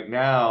in right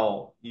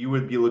now, you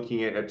would be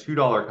looking at a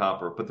 $2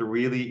 copper. But the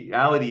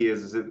reality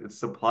is it's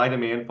supply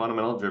demand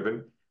fundamental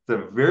driven. It's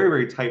a very,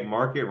 very tight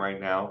market right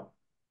now.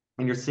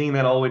 And you're seeing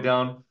that all the way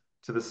down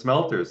to the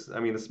smelters. I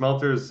mean, the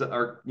smelters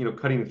are,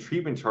 cutting the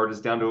treatment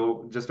charges down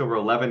to just over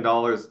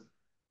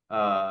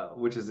 $11,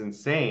 which is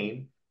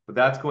insane. But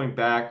that's going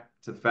back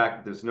to the fact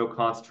that there's no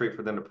concentrate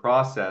for them to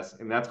process.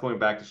 And that's going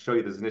back to show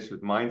you there's an issue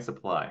with mine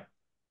supply.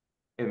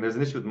 And there's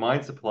an issue with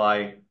mine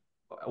supply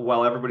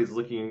while everybody's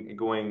looking and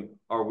going,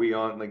 are we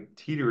on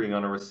teetering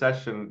on a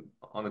recession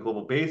on a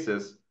global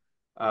basis?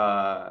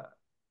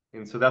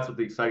 And so that's what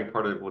the exciting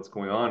part of what's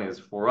going on is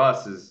for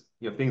us is,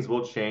 things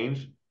will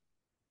change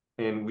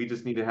and we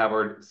just need to have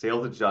our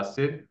sails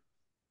adjusted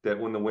that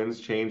when the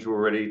winds change,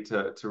 we're ready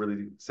to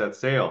really set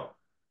sail.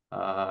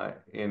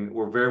 And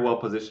we're very well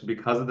positioned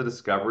because of the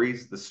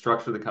discoveries. The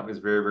structure of the company is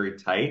very, very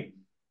tight.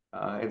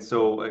 And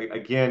so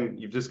again,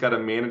 you've just got to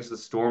manage the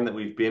storm that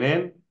we've been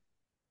in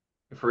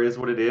for is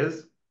what it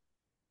is,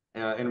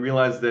 and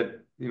realize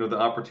that, the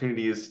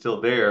opportunity is still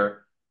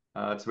there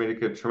to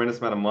make a tremendous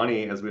amount of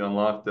money as we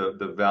unlock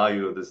the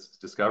value of this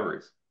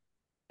discoveries.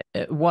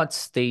 At what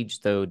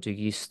stage, though, do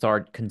you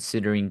start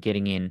considering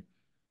getting in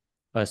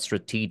a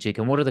strategic,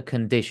 and what are the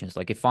conditions?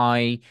 Like if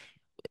I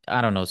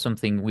don't know,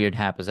 something weird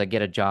happens, I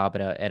get a job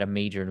at a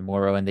major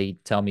tomorrow and they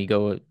tell me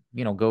go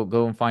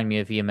and find me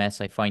a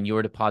VMS. I find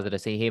your deposit. I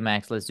say, hey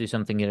Max, let's do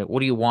something. What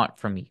do you want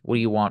from me? What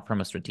do you want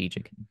from a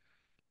strategic?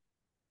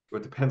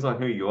 It depends on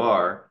who you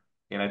are.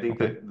 And I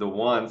think Okay. that the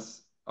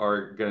wants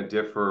are going to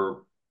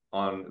differ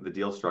on the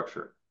deal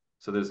structure.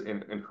 So there's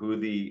and who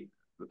the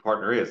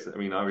partner is. I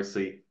mean,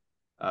 obviously,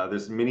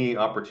 there's many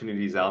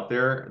opportunities out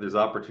there. There's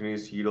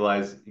opportunities to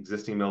utilize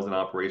existing mills in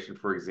operation,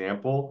 for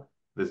example.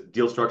 The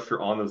deal structure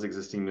on those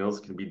existing mills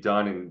can be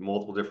done in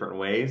multiple different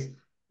ways.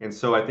 And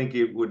so I think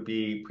it would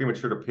be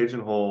premature to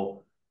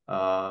pigeonhole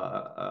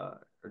or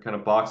kind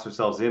of box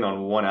ourselves in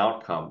on one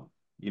outcome.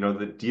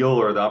 The deal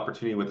or the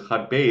opportunity with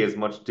Hut Bay is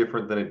much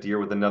different than a deal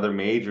with another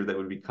major that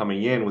would be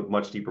coming in with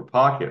much deeper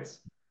pockets,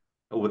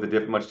 with a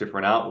much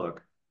different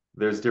outlook.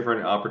 There's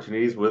different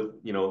opportunities with,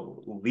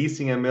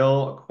 leasing a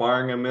mill,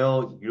 acquiring a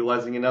mill,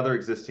 utilizing another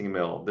existing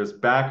mill. There's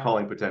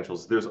backhauling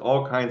potentials. There's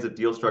all kinds of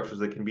deal structures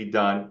that can be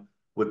done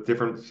with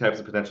different types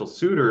of potential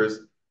suitors.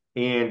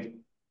 And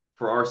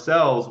for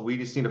ourselves, we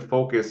just need to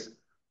focus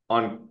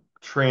on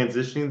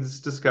transitioning this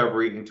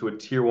discovery into a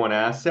tier one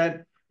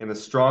asset. And the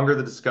stronger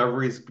the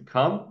discoveries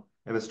become,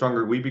 and the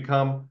stronger we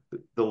become,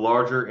 the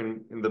larger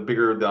and the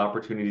bigger the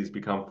opportunities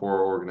become for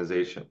our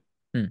organization.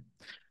 Hmm.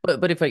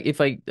 But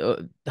if I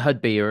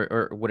HUD Bay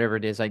or whatever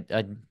it is, I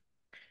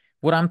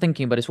what I'm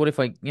thinking about is what if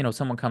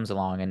someone comes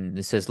along and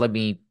it says let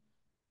me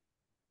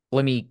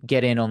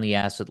get in on the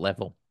asset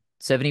level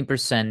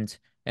 70%,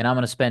 and I'm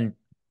gonna spend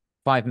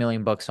 5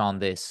 million bucks on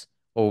this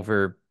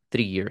over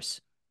 3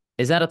 years.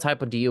 Is that a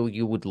type of deal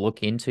you would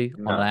look into on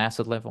an No,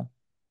 asset level?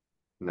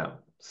 no.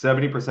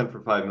 70% for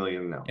 5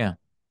 million, no. Yeah.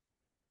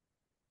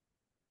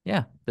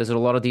 Yeah. There's a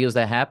lot of deals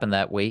that happen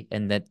that way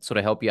and that sort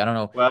of help you. I don't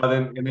know. Well,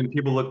 then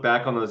people look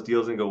back on those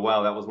deals and go,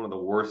 "Wow, that was one of the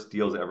worst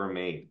deals ever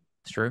made."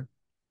 It's true.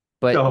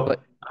 But So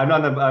but I'm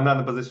not in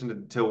the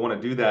position to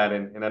want to do that,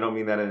 and I don't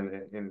mean that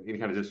in any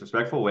kind of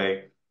disrespectful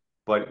way.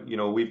 But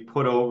we've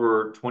put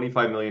over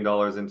 $25 million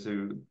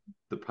into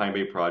the Pine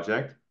Bay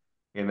project,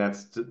 and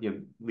that's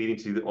leading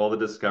to all the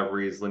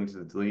discoveries, leading to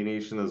the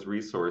delineation of those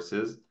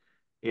resources.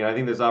 And I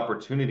think there's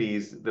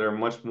opportunities that are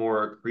much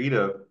more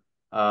accretive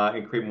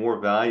and create more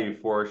value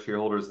for our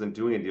shareholders than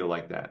doing a deal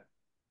like that.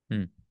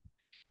 Hmm.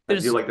 A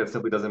deal There's like that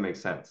simply doesn't make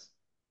sense.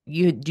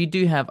 you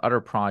do have other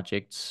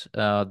projects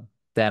that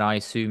I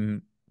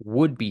assume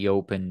would be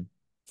open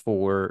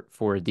for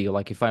a deal.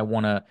 Like if I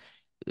want to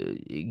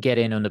get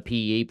in on the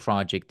PEA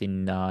project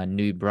in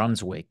New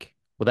Brunswick,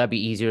 would that be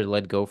easier to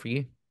let go for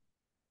you?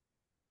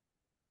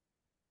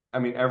 I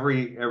mean,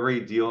 every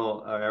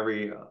deal,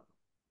 every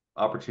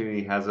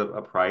opportunity has a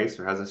price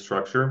or has a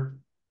structure.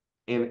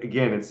 And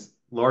again, it's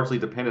largely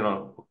dependent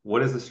on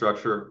what is the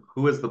structure,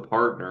 who is the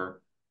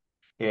partner,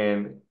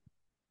 and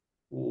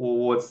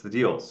what's the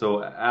deal.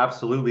 So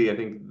absolutely, I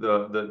think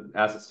the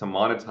assets to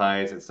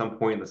monetize at some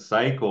point in the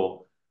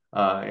cycle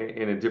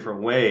in a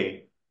different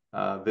way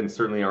than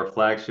certainly our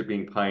flagship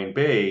being Pine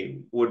Bay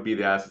would be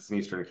the assets in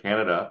Eastern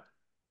Canada.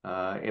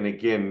 And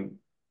again,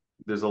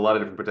 there's a lot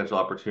of different potential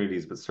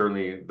opportunities, but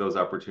certainly those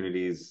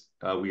opportunities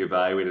we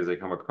evaluate as they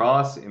come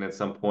across. And at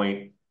some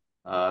point,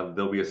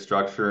 there'll be a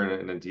structure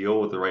and a deal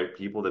with the right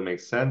people that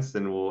makes sense,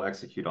 then we'll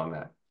execute on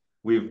that.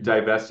 We've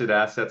divested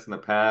assets in the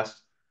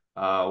past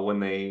when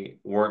they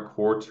weren't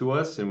core to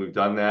us, and we've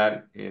done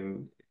that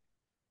and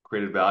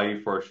created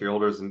value for our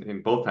shareholders.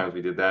 And both times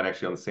we did that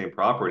actually on the same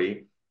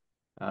property,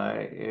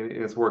 and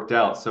it's worked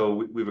out.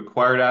 So we've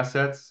acquired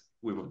assets,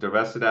 we've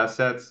divested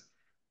assets,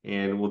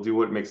 and we'll do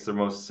what makes the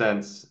most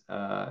sense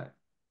at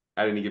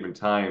any given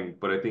time.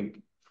 But I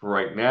think for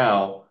right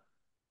now,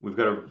 we've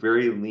got a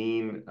very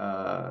lean,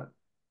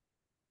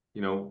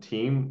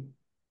 team.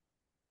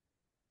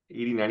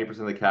 80-90%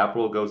 of the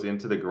capital goes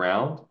into the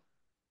ground,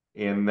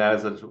 and that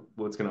is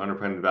what's going to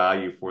underpin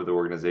value for the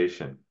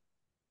organization.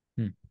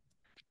 Hmm.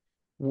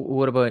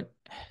 What about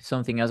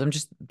something else? I'm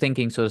just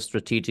thinking sort of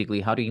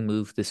strategically, how do you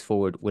move this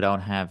forward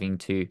without having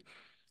to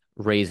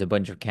raise a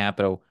bunch of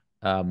capital,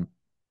 um,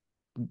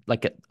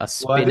 like a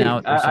Well, I spin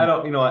out think or I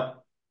some? don't,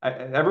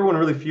 everyone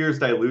really fears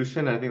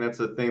dilution. I think that's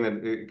the thing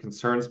that it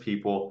concerns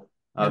people.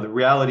 Yeah. The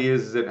reality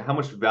is that how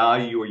much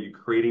value are you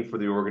creating for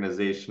the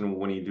organization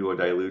when you do a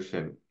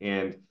dilution?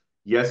 And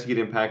yes, you get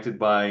impacted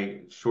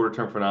by shorter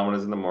term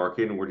phenomena in the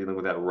market, and we're dealing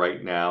with that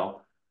right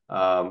now.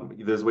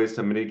 There's ways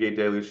to mitigate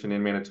dilution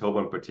in Manitoba,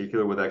 in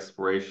particular with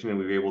exploration, and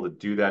we've been able to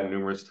do that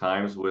numerous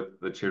times with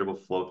the charitable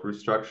flow through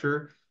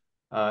structure.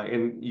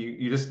 And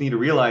you just need to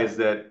realize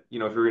that,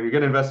 if you're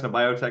going to invest in a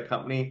biotech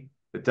company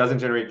that doesn't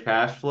generate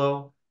cash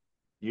flow,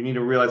 you need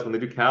to realize when they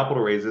do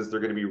capital raises, they're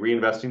going to be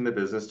reinvesting in the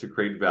business to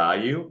create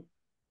value.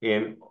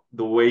 And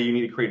the way you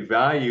need to create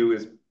value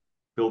is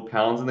build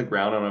pounds in the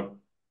ground on a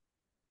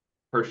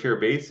per share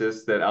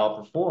basis that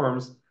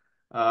outperforms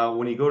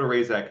when you go to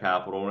raise that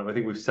capital. And I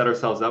think we've set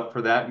ourselves up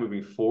for that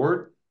moving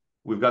forward.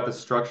 We've got the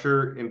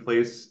structure in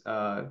place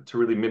to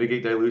really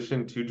mitigate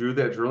dilution to do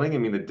that drilling. I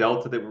mean, the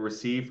delta that we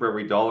receive for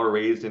every dollar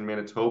raised in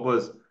Manitoba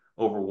is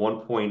over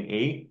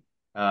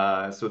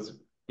 1.8. So it's,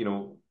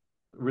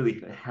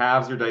 really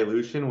halves your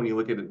dilution when you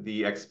look at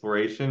the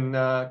exploration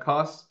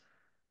costs,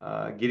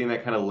 getting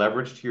that kind of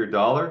leverage to your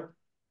dollar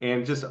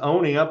and just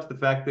owning up to the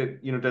fact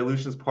that,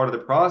 dilution is part of the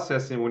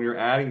process. And when you're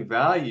adding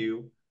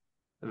value,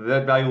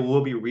 that value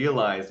will be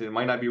realized. It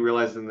might not be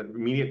realized in the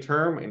immediate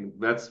term, and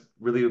that's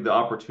really the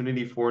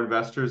opportunity for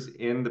investors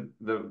in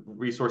the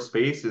resource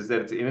space is that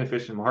it's an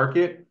inefficient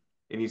market,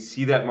 and you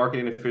see that market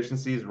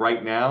inefficiencies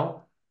right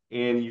now,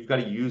 and you've got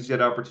to use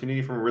that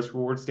opportunity from a risk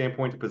reward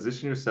standpoint to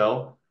position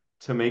yourself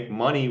to make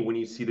money when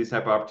you see these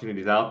type of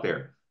opportunities out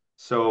there.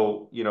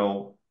 So,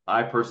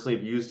 I personally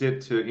have used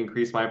it to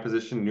increase my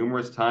position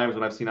numerous times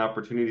when I've seen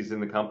opportunities in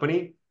the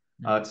company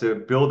to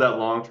build that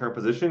long-term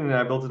position. And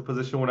I built a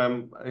position when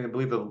I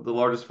believe, the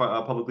largest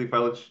publicly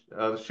filed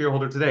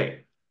shareholder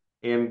today.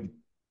 And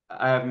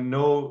I have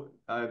no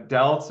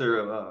doubts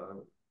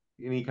or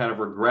any kind of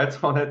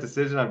regrets on that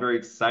decision. I'm very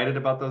excited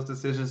about those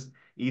decisions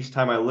each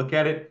time I look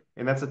at it.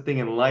 And that's the thing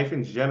in life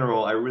in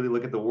general. I really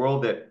look at the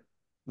world that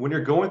when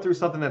you're going through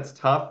something that's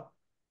tough,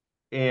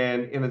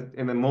 and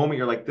in the moment,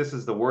 you're like, this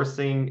is the worst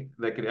thing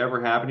that could ever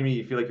happen to me.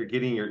 You feel like you're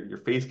getting your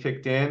face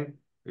kicked in,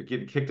 you're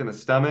getting kicked in the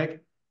stomach,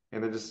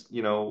 and then just,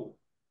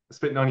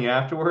 spitting on you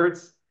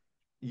afterwards.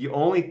 You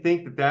only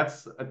think that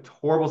that's a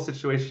horrible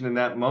situation in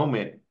that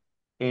moment.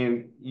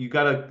 And you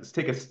got to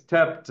take a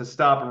step to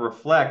stop and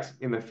reflect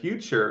in the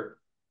future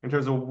in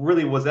terms of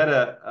really, was that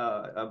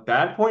a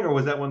bad point or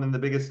was that one of the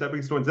biggest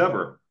stepping stones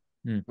ever?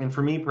 Mm. And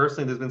for me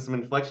personally, there's been some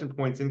inflection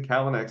points in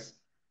Callinex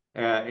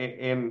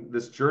and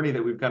this journey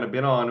that we've kind of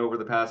been on over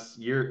the past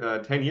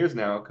 10 years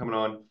now, coming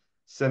on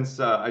since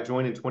I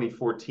joined in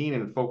 2014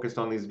 and focused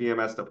on these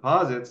VMS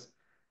deposits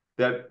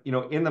that,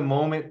 in the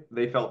moment,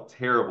 they felt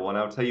terrible. And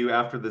I'll tell you,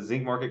 after the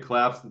zinc market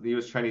collapse, the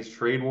U.S.-Chinese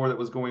trade war that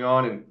was going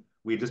on, and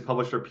we just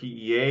published our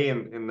PEA,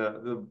 and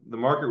the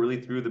market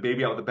really threw the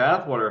baby out with the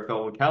bathwater. I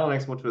felt when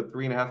Callinex went to a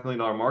 $3.5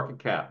 million market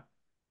cap.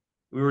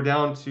 We were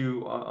down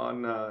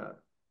to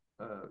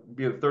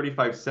be at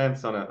 35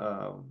 cents on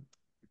a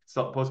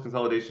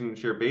post-consolidation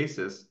share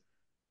basis.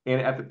 And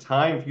at the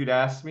time, if you'd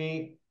asked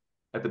me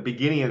at the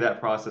beginning of that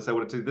process, I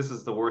would have said, this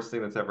is the worst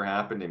thing that's ever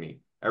happened to me.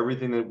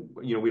 Everything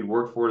that, we'd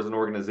worked for as an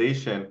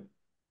organization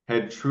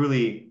had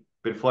truly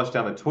been flushed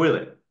down the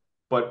toilet.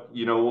 But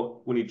you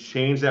know, when you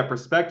change that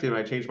perspective, and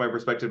I changed my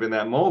perspective in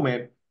that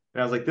moment,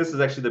 and I was like, this is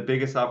actually the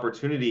biggest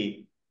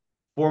opportunity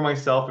for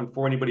myself and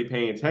for anybody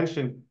paying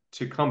attention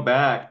to come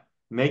back,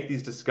 make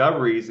these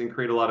discoveries, and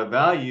create a lot of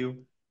value.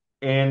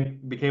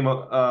 And became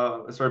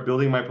started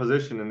building my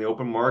position in the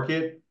open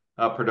market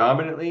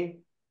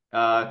predominantly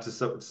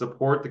to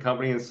support the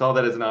company and saw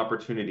that as an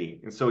opportunity.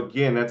 And so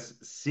again, that's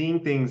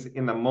seeing things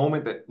in the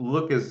moment that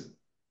look as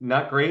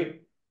not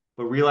great,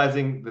 but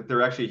realizing that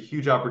they're actually a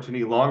huge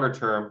opportunity longer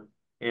term.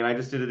 And I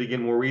just did it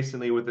again more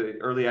recently with the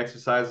early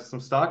exercise of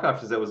some stock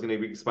options that was going to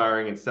be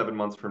expiring in 7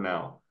 months from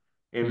now.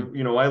 Hmm. And,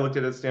 you know, I looked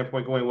at it a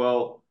standpoint going,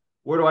 well,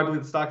 where do I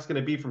believe the stock's going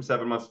to be from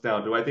 7 months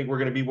down? Do I think we're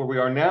going to be where we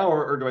are now,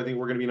 or do I think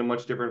we're going to be in a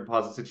much different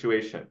positive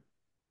situation?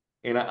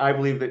 And I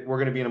believe that we're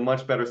going to be in a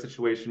much better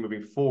situation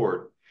moving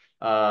forward,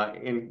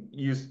 and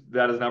use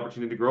that as an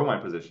opportunity to grow my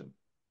position.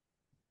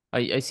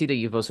 I see that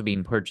you've also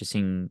been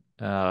purchasing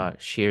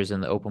shares in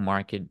the open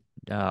market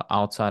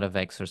outside of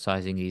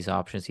exercising these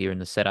options here in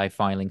the SEDI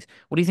filings.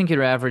 What do you think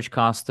your average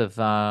cost of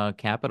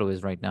capital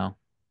is right now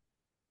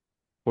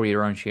for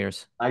your own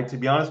shares? To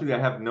be honest with you, I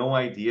have no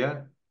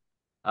idea.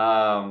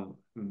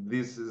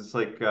 This is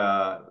like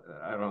I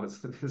don't know.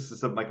 This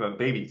is like a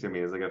baby to me.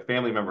 It's like a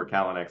family member.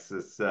 Callinex.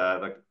 It's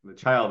like the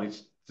child.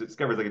 Each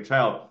discovers like a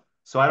child.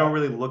 So I don't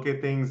really look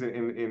at things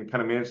and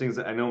kind of manage things.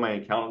 I know my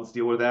accountants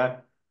deal with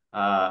that.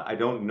 I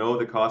don't know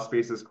the cost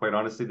basis. Quite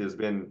honestly, there's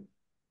been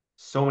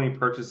so many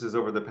purchases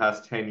over the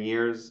past 10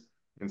 years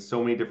in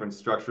so many different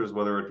structures,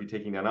 whether it be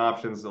taking down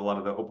options, a lot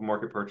of the open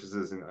market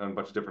purchases and a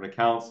bunch of different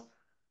accounts.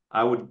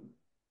 I would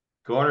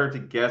garner to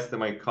guess that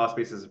my cost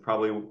basis is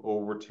probably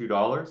over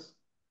 $2.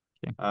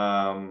 Okay.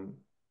 Um,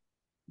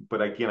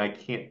 but again, I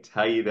can't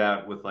tell you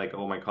that with like,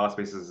 oh, my cost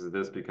basis is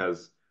this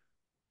because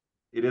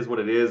it is what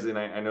it is. And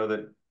I know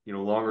that, you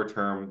know, longer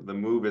term, the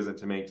move isn't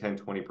to make 10,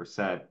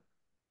 20%.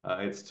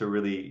 It's to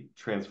really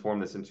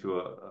transform this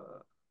into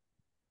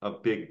a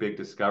big, big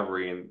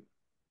discovery. And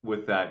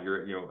with that,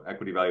 your, you know,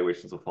 equity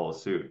valuations will follow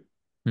suit.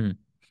 Hmm.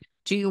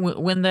 Gee,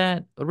 when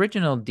that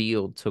original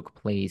deal took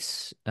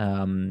place,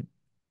 when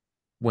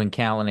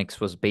Callinex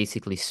was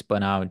basically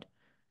spun out,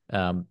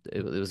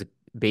 it was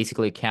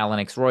basically a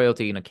Callinex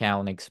royalty and a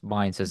Callinex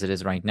Mines as it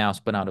is right now,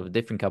 spun out of a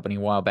different company a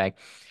while back.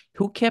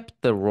 Who kept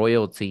the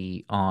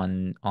royalty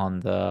on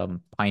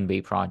the Pine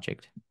Bay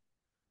project?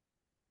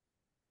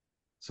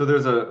 So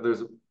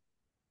there's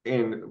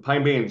in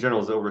Pine Bay in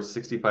general is over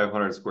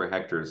 6,500 square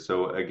hectares.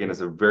 So again, it's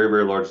a very,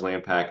 very large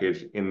land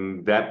package.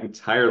 And that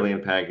entire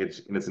land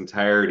package in its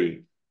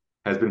entirety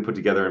has been put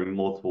together in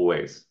multiple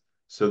ways.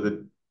 So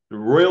the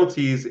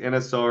royalties,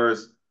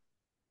 NSRs,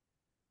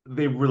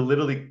 they were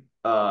literally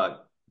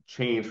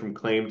changed from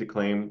claim to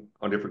claim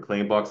on different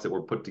claim blocks that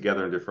were put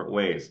together in different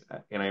ways.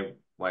 And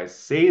why I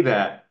say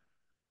that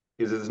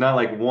is it's not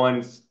like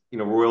one, you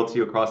know, royalty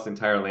across the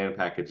entire land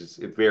package.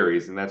 It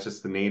varies, and that's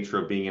just the nature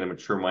of being in a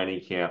mature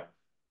mining camp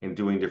and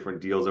doing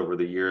different deals over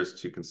the years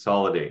to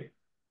consolidate.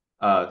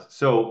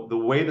 So the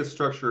way the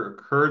structure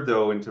occurred,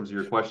 though, in terms of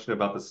your question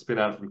about the spin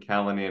out from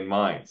Callinan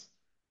Mines.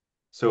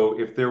 So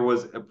if there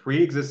was a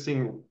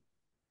pre-existing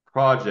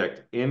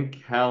project in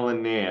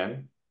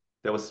Callinan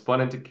that was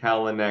spun into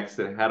Callinex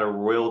that had a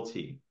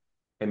royalty,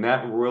 and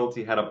that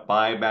royalty had a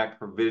buyback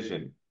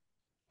provision,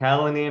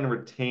 Callinan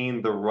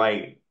retained the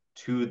right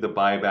to the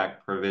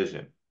buyback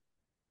provision.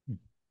 Okay.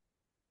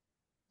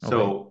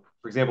 So,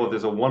 for example, if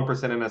there's a 1%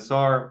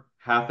 NSR,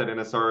 half that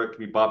NSR can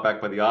be bought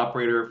back by the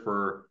operator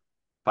for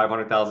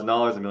 $500,000,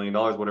 $1 million,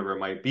 whatever it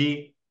might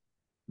be.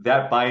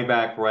 That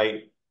buyback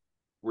right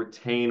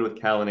retained with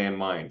Callinan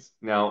Mines.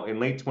 Now, in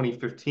late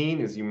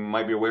 2015, as you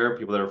might be aware,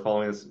 people that are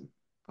following this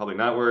probably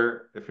not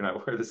aware, if you're not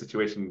aware of the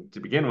situation to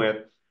begin with,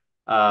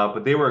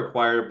 but they were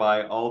acquired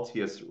by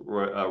Altius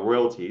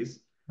Royalties.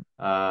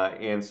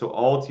 And so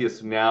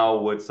Altius now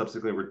would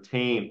subsequently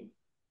retain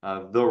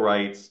the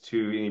rights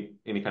to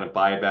any kind of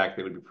buyback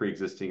that would be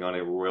pre-existing on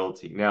a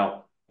royalty.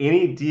 Now,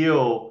 any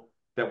deal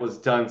that was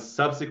done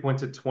subsequent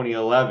to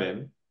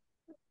 2011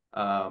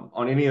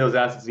 on any of those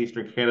assets in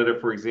Eastern Canada,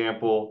 for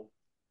example,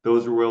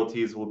 those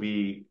royalties will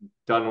be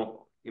done,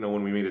 you know,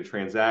 when we made a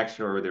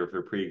transaction or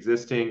they're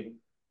pre-existing.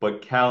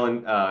 But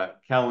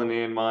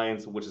Callinan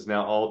Mines, which is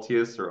now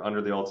Altius or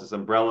under the Altius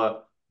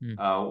umbrella,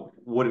 Hmm.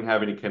 wouldn't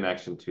have any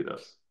connection to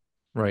those.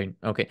 Right.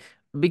 Okay.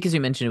 Because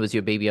you mentioned it was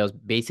your baby, I was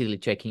basically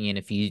checking in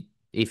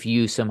if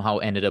you somehow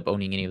ended up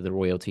owning any of the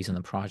royalties in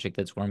the project.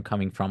 That's where I'm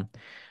coming from.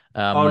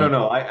 Oh, no, Um,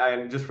 no.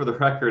 I just for the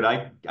record,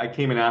 I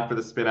came in after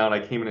the spin out.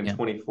 I came in yeah.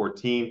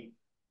 2014.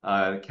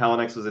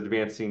 Callinex was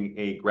advancing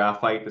a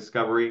graphite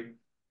discovery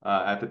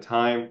at the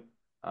time.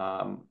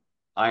 Um,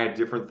 I had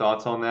different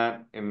thoughts on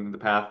that and the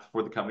path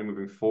for the company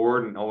moving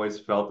forward, and always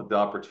felt that the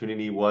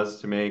opportunity was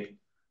to make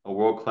a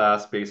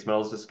world-class base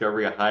metals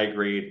discovery, a high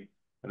grade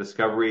a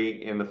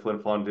discovery in the Flin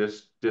Flon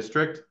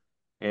district.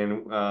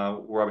 And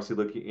we're obviously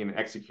looking and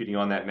executing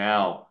on that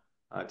now,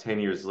 10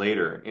 years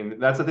later.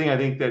 And that's the thing I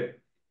think that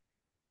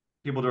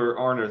people that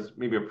aren't as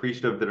maybe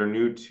appreciative that are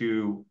new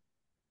to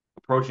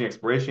approaching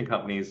exploration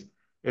companies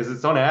is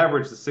it's on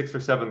average the sixth or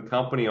seventh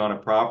company on a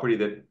property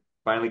that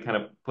finally kind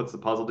of puts the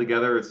puzzle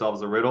together, it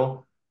solves a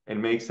riddle,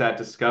 and makes that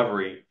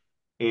discovery.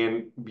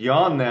 And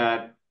beyond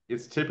that,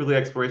 it's typically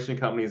exploration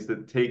companies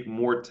that take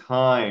more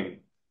time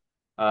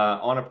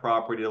on a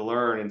property to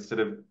learn instead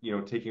of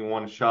taking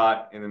one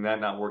shot and then that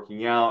not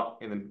working out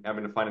and then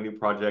having to find a new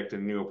project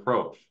and a new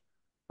approach,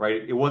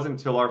 right? It wasn't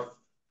until our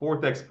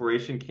fourth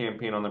exploration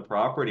campaign on the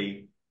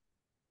property,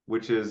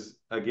 which is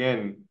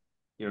again,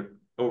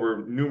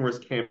 over numerous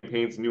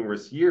campaigns,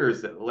 numerous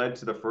years, that led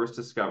to the first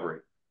discovery.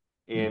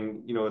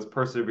 And it's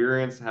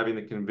perseverance, having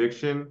the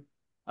conviction,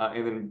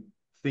 and then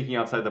thinking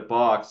outside the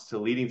box to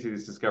leading to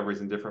these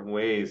discoveries in different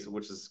ways,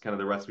 which is kind of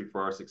the recipe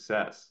for our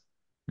success.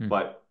 Mm.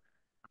 But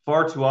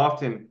far too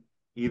often,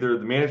 either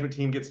the management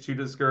team gets too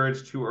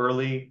discouraged too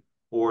early,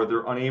 or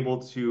they're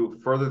unable to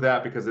further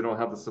that because they don't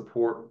have the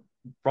support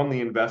from the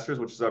investors,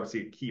 which is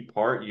obviously a key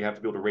part. You have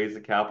to be able to raise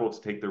the capital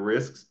to take the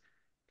risks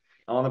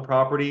on the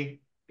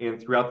property. And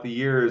throughout the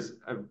years,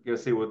 I'm going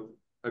to say with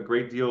a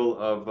great deal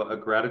of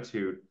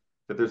gratitude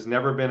that there's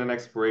never been an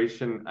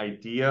exploration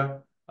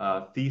idea,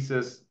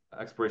 thesis,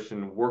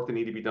 exploration work that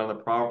needed to be done on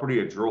the property,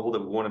 a drill hole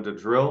that we wanted to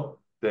drill,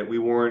 that we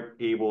weren't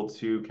able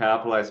to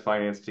capitalize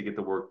finance to get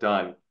the work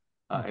done,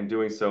 and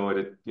doing so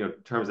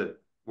at terms that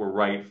were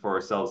right for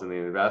ourselves and the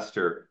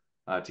investor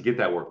to get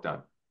that work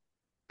done.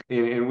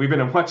 And we've been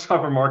in much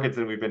tougher markets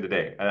than we've been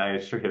today. I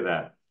assure you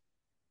that.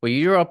 Well,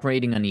 you're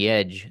operating on the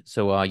edge,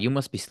 so you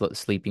must be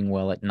sleeping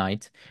well at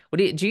night. What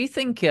do you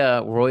think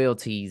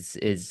royalties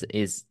is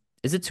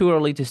it too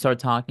early to start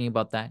talking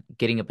about that?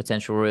 Getting a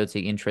potential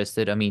royalty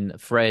interested? I mean,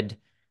 Fred,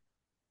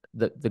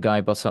 the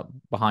guy bus up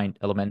behind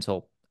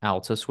Elemental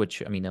Altus,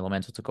 which I mean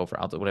Elemental took over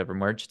Altus, whatever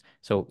merged.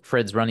 So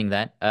Fred's running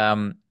that.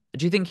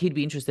 Do you think he'd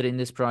be interested in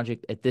this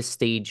project at this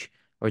stage,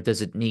 or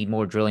does it need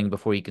more drilling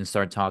before you can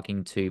start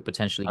talking to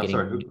potentially I'm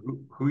sorry,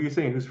 getting? who are you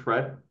saying? Who's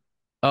Fred?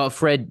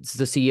 Fred's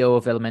the CEO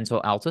of Elemental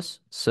Altus,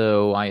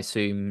 so I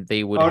assume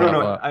they would Oh, no, have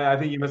no. a. I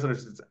think you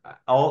misunderstood. It's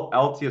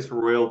Altius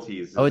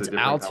Royalties Oh, is a it's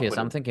different Altius. I'm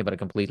company. thinking about a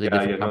completely Yeah,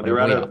 different yeah, no, company. they're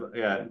I'm out way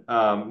off.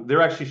 of, yeah.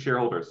 They're actually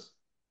shareholders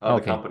of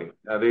the Okay. company.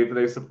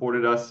 They've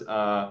supported us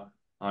on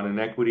an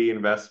equity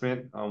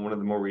investment on one of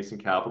the more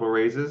recent capital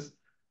raises,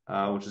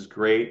 which is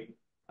great.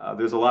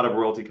 There's a lot of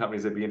royalty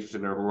companies that'd be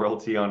interested in a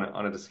royalty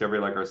on a discovery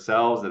like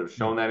ourselves that have Mm.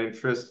 shown that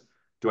interest.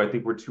 Do I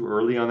think we're too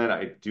early on that?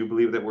 I do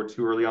believe that we're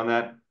too early on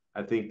that.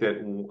 I think that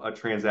a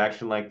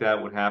transaction like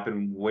that would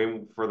happen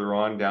way further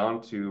on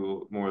down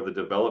to more of the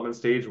development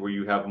stage where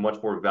you have much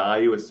more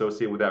value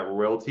associated with that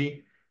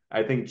royalty.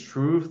 I think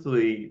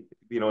truthfully,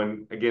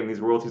 and again, these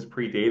royalties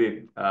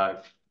predated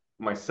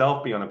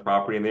myself being on the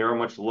property, and they are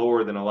much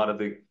lower than a lot of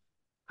the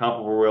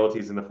comparable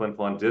royalties in the Flin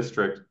Flon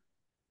district.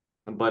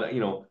 But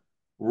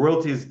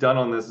royalties done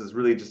on this is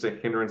really just a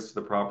hindrance to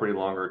the property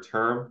longer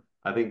term.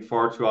 I think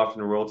far too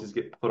often royalties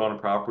get put on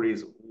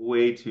properties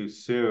way too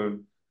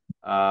soon,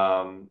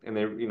 and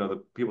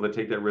the people that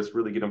take that risk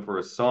really get them for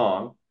a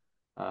song.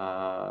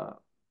 Uh,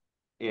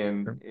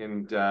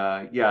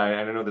 yeah,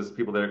 I don't know there's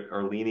people that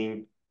are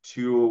leaning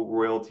to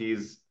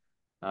royalties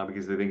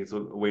because they think it's a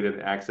way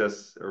to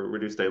access or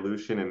reduce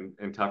dilution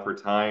in tougher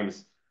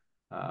times.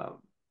 Uh,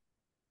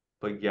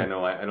 but yeah,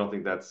 no, I don't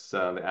think that's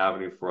the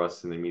avenue for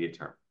us in the immediate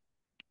term.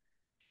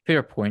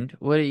 Fair point.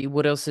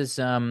 What else is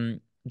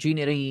do you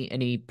need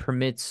any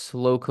permits,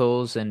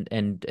 locals,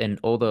 and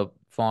all the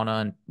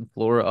fauna and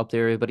flora up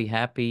there? Everybody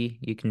happy?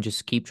 You can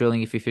just keep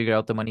drilling if you figure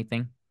out the money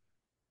thing.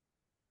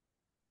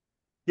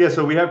 Yeah,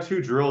 so we have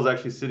two drills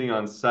actually sitting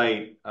on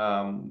site.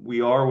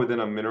 We are within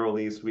a mineral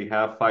lease. We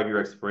have 5-year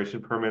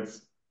exploration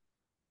permits.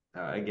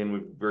 Again,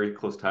 we've very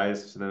close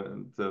ties to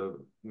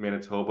the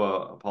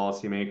Manitoba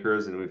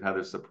policymakers, and we've had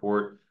their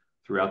support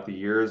throughout the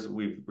years.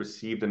 We've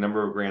received a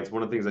number of grants.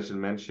 One of the things I should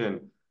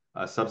mention,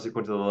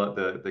 subsequent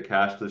to the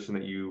cash position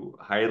that you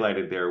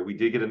highlighted there, we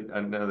did get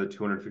another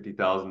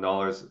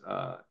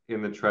 $250,000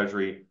 in the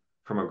treasury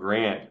from a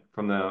grant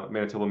from the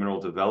Manitoba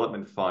Mineral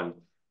Development Fund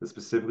that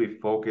specifically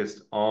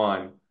focused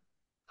on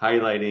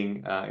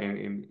highlighting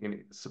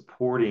and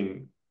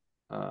supporting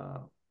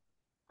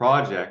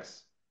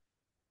projects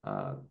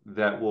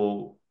that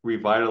will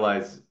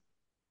revitalize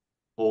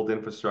old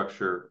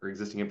infrastructure or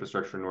existing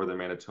infrastructure in northern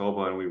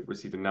Manitoba. And we've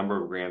received a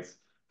number of grants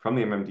from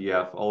the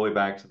MMDF all the way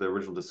back to the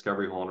original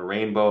discovery hole in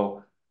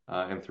Rainbow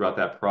and throughout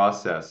that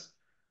process.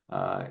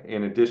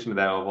 In addition to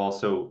that, I've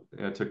also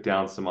took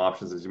down some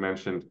options, as you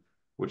mentioned,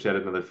 which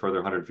added another further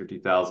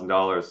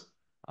 $150,000.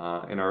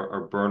 And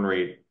our burn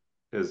rate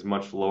is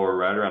much lower,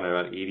 right around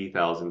about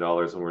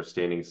 $80,000 when we're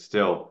standing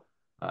still,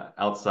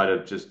 outside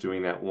of just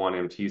doing that one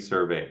MT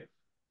survey.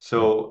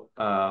 So,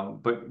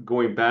 but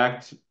going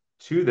back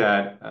to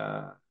that,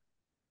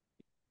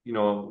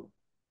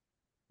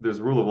 there's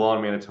rule of law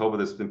in Manitoba.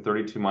 There's been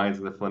 32 mines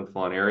in the Flin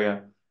Flon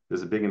area.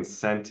 There's a big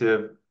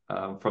incentive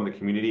from the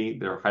community.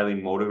 They're highly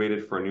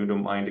motivated for a new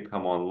mine to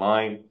come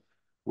online.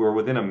 We're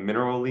within a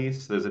mineral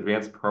lease. There's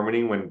advanced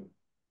permitting when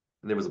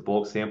there was a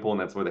bulk sample, and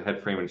that's where the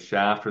head frame and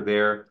shaft are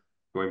there.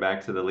 Going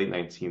back to the late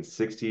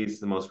 1960s,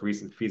 the most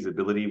recent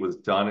feasibility was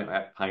done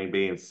at Pine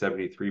Bay in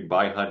 '73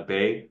 by Hud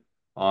Bay.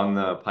 on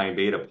the Pine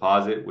Bay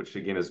deposit, which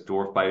again is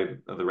dwarfed by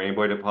the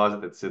Rainbow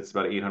deposit that sits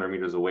about 800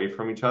 meters away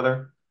from each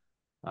other.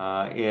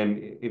 And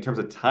in terms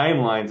of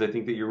timelines, I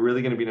think that you're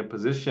really going to be in a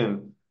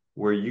position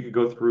where you could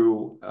go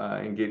through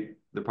and get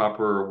the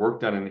proper work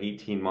done in an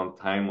 18-month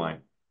timeline.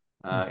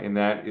 And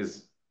that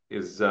is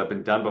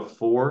been done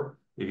before.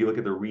 If you look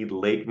at the Reed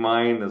Lake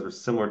mine, those were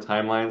similar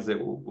timelines. That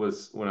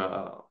was when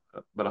about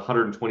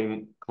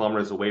 120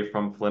 kilometers away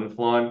from Flin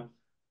Flon.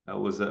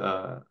 Was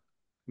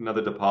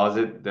another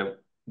deposit that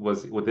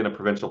was within a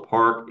provincial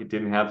park. It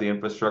didn't have the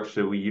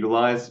infrastructure we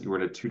utilize. You were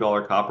in a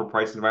 $2 copper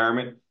price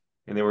environment,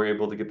 and they were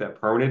able to get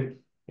that permitted.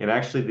 And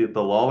actually,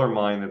 the Lawler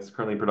mine that's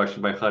currently in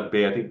production by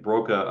Hud-Bay, I think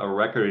broke a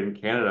record in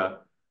Canada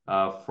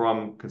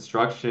from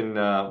construction,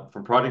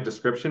 from project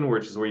description,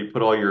 which is where you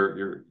put all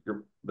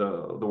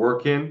the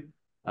work in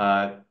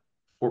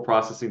for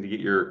processing to get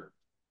your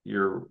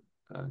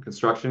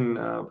construction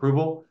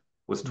approval,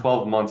 was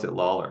 12 months at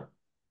Lawler.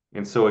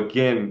 And so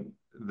again,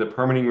 the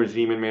permitting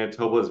regime in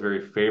Manitoba is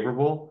very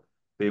favorable.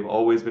 They've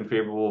always been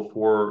favorable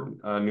for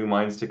new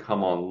mines to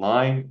come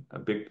online. A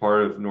big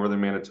part of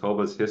northern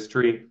Manitoba's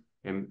history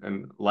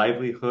and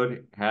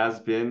livelihood has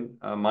been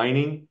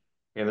mining,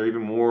 and they're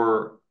even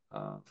more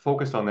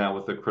focused on that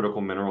with the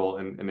critical mineral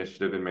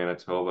initiative in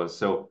Manitoba.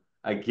 So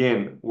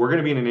again, we're going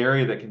to be in an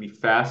area that can be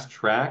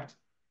fast-tracked,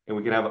 and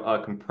we can have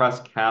a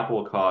compressed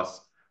capital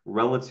costs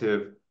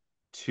relative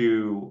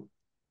to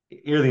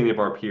any of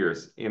our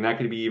peers. And that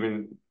could be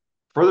even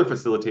further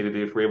facilitated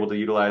if we're able to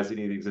utilize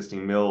any of the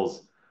existing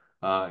mills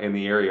in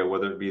the area,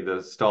 whether it be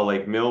the Stall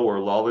Lake Mill where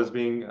Lawler is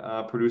being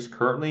produced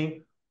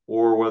currently,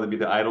 or whether it be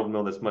the idle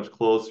mill that's much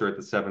closer at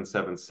the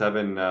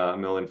 777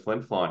 mill in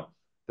Flin Flon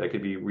that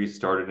could be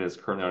restarted and is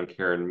currently on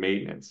care and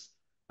maintenance.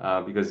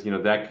 Because,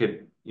 that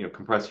could,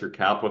 compress your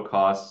capital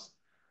costs.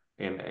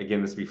 And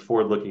again, this would be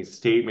forward-looking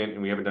statement,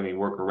 and we haven't done any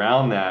work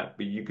around that,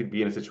 but you could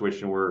be in a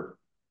situation where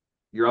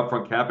your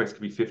upfront capex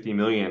could be 50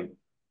 million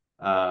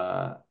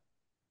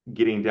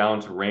getting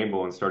down to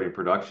Rainbow and starting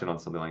production on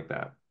something like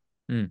that.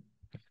 Mm.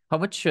 How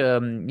much,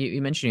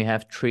 you mentioned you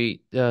have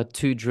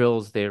two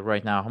drills there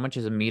right now. How much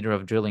is a meter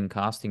of drilling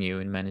costing you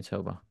in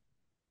Manitoba?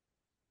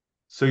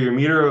 So your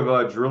meter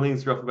of drilling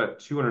is roughly about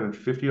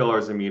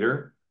 $250 a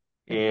meter.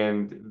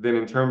 And then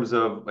in terms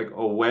of like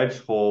a wedge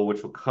hole,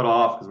 which will cut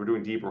off, because we're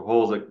doing deeper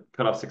holes, like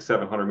cut off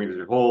 600-700 meters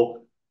your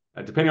hole,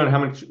 depending on how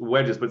much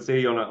wedges, but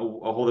say on a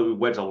hole that we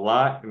wedge a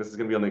lot, and this is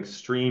going to be on the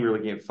extreme, you're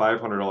looking at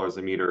 $500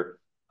 a meter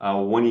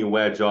when you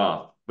wedge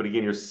off. But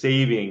again, you're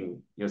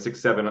saving 600,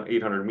 700,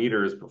 800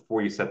 meters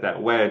before you set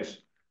that wedge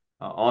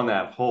on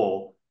that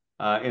hole.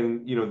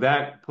 And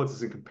that puts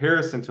us in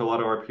comparison to a lot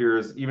of our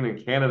peers, even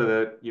in Canada,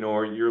 that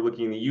or you're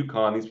looking in the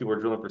Yukon, these people are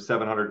drilling for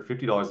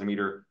 $750 a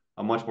meter,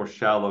 a much more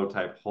shallow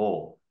type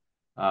hole.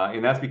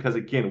 And that's because,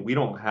 again, we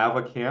don't have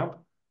a camp.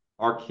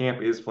 Our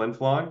camp is Flin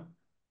Flon.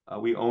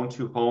 We own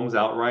 2 homes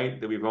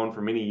outright that we've owned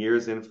for many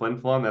years in Flin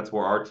Flon. That's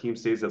where our team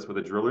stays. That's where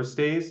the driller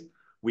stays.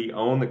 We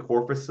own the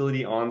core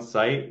facility on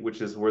site,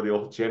 which is where the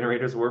old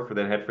generators were for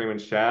the headframe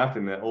and shaft,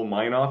 and the old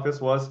mine office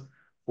was.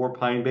 For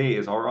Pine Bay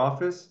is our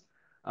office.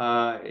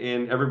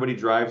 And everybody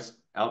drives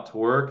out to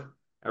work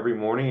every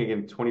morning,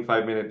 again,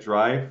 25-minute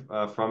drive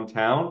from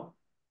town.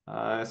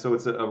 So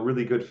it's a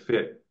really good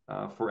fit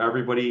for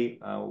everybody.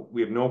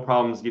 We have no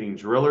problems getting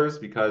drillers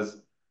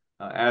because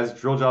as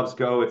drill jobs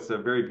go, it's a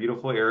very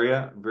beautiful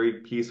area,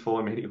 very peaceful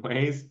in many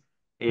ways,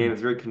 and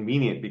it's very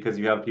convenient because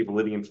you have people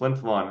living in Flin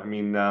Flon. I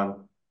mean,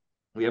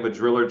 we have a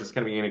driller, just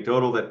kind of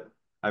anecdotal, that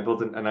I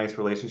built a nice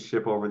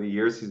relationship over the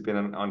years. He's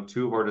been on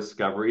 2 of our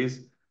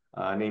discoveries,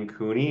 named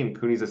Cooney, and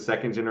Cooney's a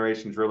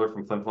 2nd-generation driller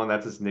from Flin Flon.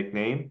 That's his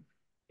nickname.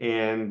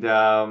 And,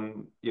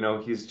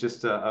 he's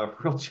just a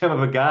real gem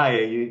of a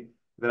guy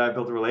that I've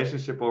built a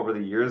relationship over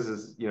the years,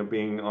 is,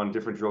 being on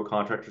different drill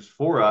contractors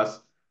for us.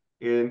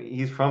 And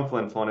he's from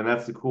Flin Flon, and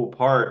that's the cool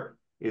part,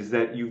 is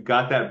that you've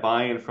got that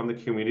buy-in from the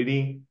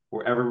community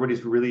where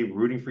everybody's really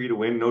rooting for you to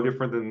win, no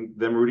different than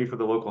them rooting for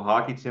the local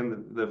hockey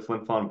team, the Flin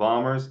Flon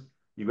Bombers.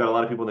 You've got a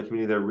lot of people in the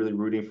community that are really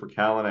rooting for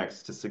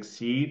Callinex to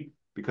succeed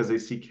because they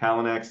see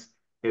Callinex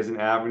as an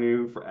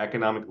avenue for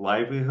economic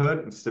livelihood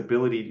and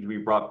stability to be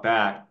brought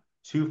back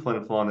to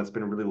Flin Flon that's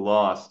been really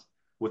lost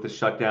with the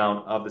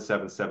shutdown of the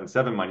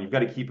 777 mine. You've got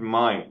to keep in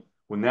mind,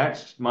 when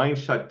that mine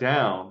shut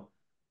down,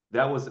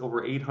 that was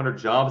over 800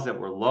 jobs that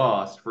were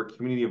lost for a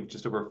community of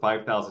just over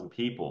 5,000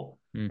 people.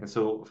 And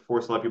so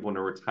forced a lot of people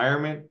into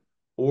retirement,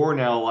 or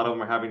now a lot of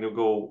them are having to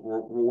go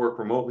work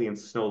remotely in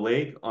Snow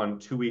Lake on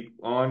 2-week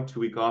on,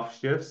 2-week off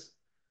shifts,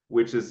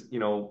 which is,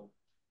 a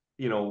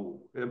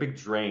big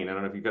drain. I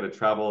don't know if you've got to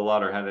travel a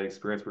lot or had that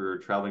experience where you're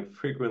traveling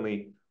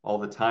frequently all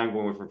the time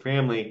going with your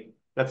family.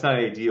 That's not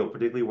ideal,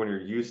 particularly when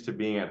you're used to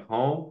being at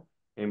home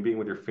and being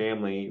with your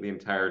family the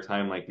entire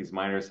time, like these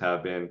miners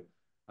have been,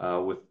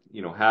 with,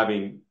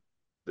 having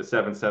the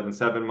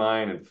 777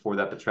 mine, and before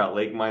that, the Trout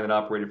Lake mine that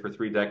operated for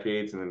 3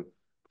 decades, and then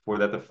before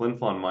that, the Flin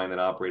Flon mine that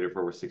operated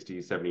for over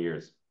 60, 70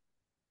 years.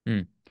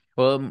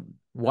 Well,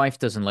 wife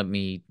doesn't let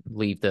me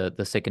leave the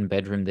second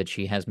bedroom that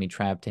she has me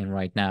trapped in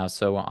right now.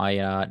 So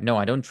no,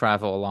 I don't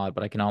travel a lot,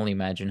 but I can only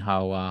imagine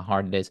how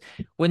hard it is.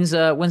 When's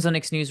the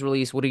next news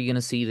release? What are you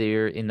gonna see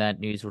there in that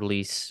news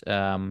release?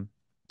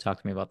 Talk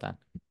to me about that.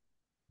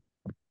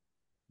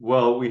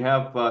 Well, we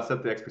have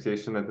set the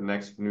expectation that the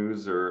next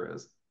news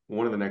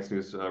one of the next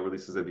news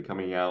releases that be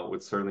coming out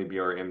would certainly be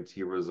our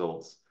MT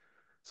results.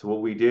 So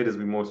what we did is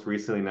we most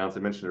recently announced, I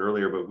mentioned it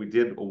earlier, but we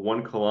did a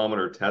 1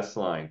 kilometer test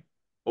line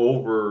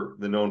over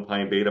the known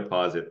Pine Bay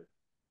deposit.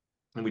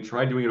 And we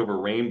tried doing it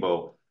over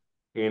Rainbow.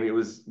 And it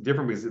was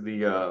different because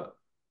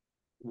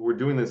we're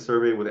doing this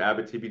survey with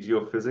Abitibi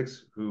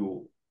Geophysics,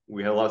 who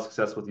we had a lot of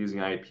success with using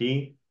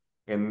IP.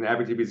 And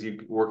Abitibi is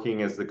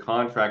working as the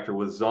contractor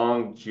with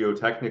Zong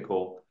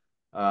Geotechnical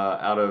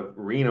out of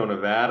Reno,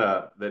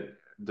 Nevada, that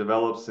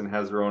develops and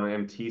has their own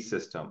MT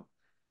system.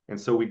 And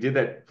so we did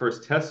that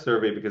first test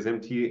survey because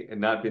MT had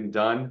not been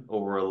done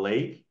over a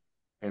lake,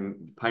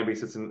 and Pine Bay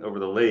sits over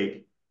the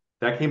lake.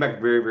 That came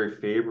back very, very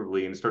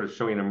favorably and started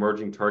showing an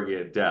emerging target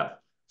at depth.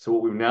 So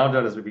what we've now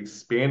done is we've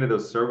expanded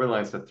those survey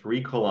lines to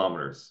 3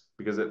 kilometers,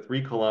 because at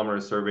 3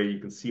 kilometer survey, you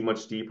can see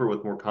much deeper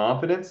with more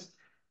confidence.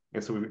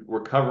 And so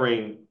we're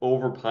covering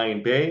over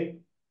Pine Bay,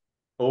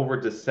 over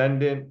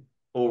Descendant,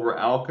 over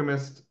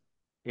Alchemist,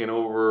 and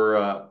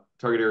over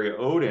target area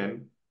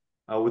Odin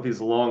with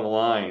these long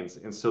lines.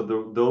 And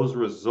so those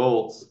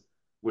results,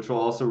 which will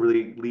also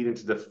really lead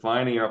into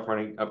defining our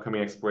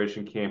upcoming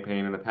exploration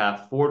campaign and the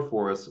path forward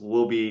for us,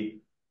 will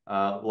be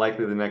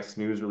likely the next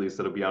news release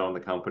that'll be out on the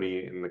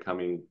company in the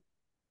coming,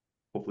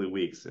 hopefully,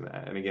 weeks. And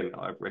again,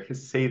 I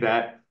say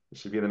that it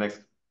should be in the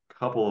next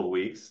couple of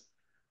weeks,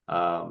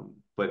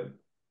 but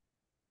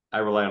I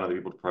rely on other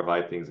people to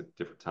provide things at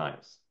different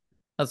times.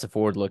 That's the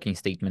forward-looking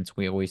statements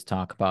we always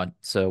talk about.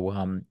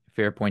 So,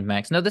 fair point,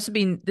 Max. No, this has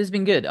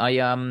been good.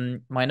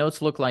 My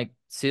notes look like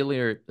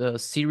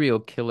serial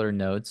killer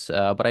notes,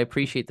 but I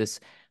appreciate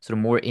this sort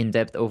of more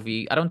in-depth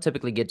overview. I don't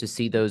typically get to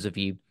see those of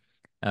you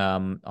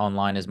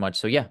online as much.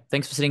 So yeah,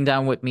 thanks for sitting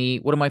down with me.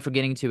 What am I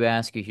forgetting to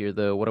ask you here,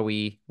 though? What are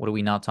we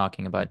not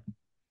talking about?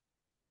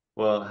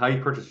 Well, how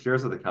you purchase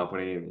shares of the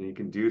company, and you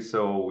can do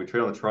so. We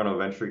trade on the Toronto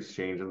Venture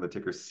Exchange under the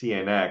ticker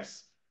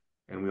CNX,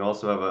 and we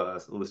also have a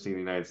listing in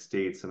the United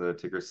States under the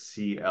ticker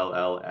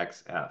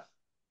CLLXF.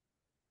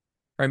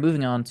 All right,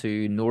 moving on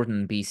to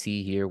Northern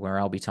BC here, where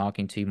I'll be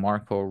talking to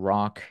Marco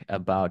Rock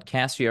about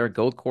Cassiar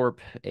Gold Corp,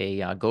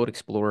 a gold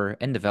explorer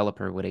and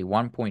developer with a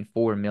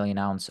 1.4 million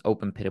ounce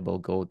open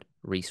pitable gold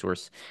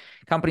resource.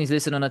 Companies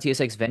listed on the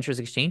TSX Ventures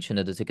Exchange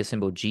under the ticker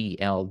symbol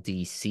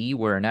GLDC,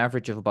 where an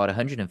average of about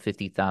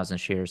 150,000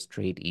 shares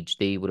trade each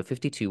day, with a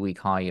 52-week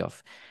high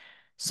of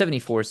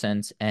 74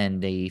 cents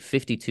and a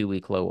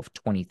 52-week low of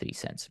 23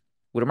 cents.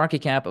 With a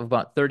market cap of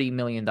about $30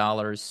 million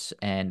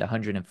and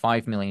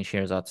 105 million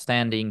shares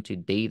outstanding,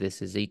 today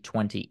this is a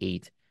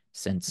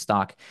 28-cent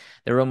stock.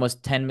 There are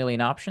almost 10 million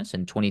options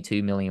and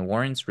 22 million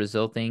warrants,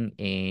 resulting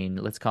in,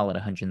 let's call it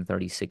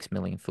 136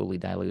 million fully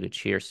diluted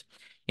shares.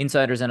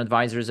 Insiders and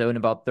advisors own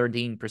about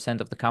 13%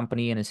 of the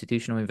company, and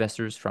institutional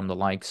investors from the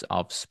likes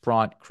of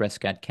Sprott,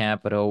 Crescat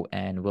Capital,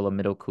 and Willem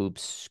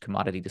Middelkoop's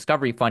Commodity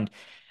Discovery Fund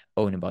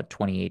own about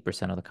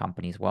 28% of the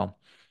company as well.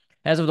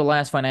 As of the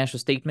last financial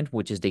statement,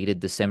 which is dated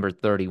December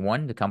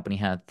 31, the company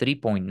had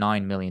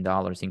 $3.9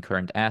 million in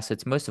current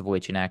assets, most of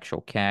which in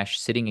actual cash,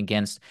 sitting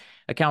against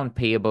account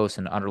payables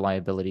and other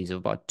liabilities of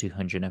about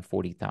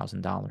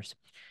 $240,000.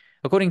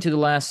 According to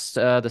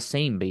the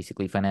same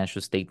basically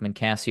financial statement,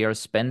 Cassiar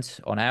spent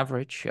on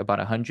average about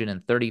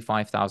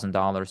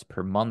 $135,000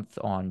 per month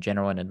on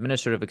general and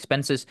administrative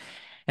expenses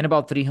and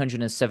about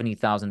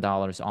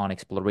 $370,000 on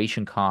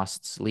exploration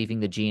costs, leaving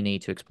the G&A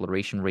to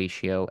exploration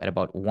ratio at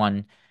about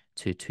 1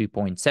 to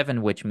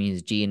 2.7, which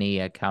means G&A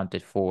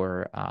accounted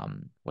for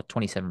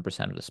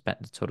 27% of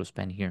the total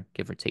spend here,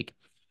 give or take.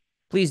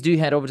 Please do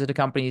head over to the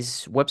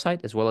company's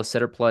website as well as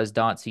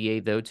setterplus.ca,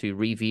 though, to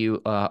review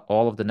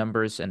all of the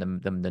numbers and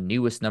the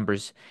newest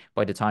numbers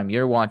by the time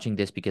you're watching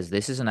this, because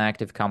this is an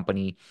active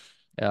company.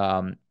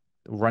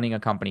 Running a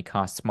company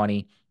costs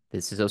money.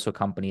 This is also a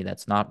company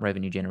that's not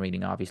revenue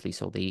generating, obviously,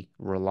 so they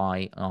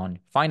rely on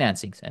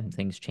financings and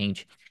things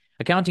change.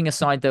 Accounting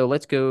aside, though,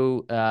 let's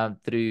go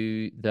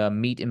through the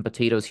meat and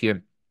potatoes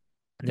here.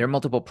 There are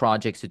multiple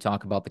projects to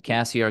talk about. The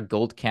Cassiar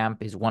Gold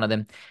Camp is one of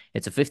them.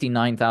 It's a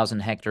 59,000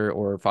 hectare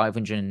or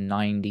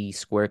 590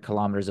 square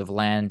kilometers of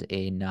land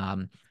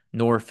in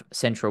north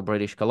central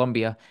British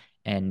Columbia.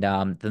 And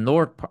the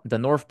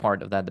north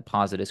part of that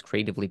deposit is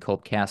creatively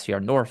called Cassiar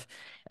North.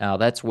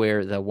 That's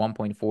where the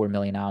 1.4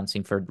 million ounce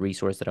inferred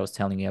resource that I was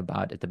telling you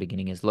about at the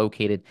beginning is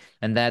located.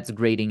 And that's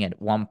grading at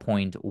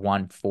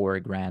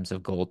 1.14 grams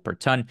of gold per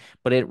ton.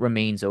 But it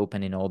remains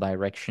open in all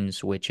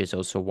directions, which is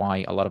also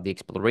why a lot of the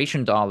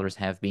exploration dollars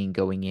have been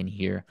going in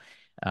here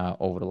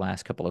over the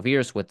last couple of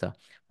years, with the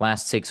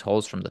last 6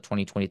 holes from the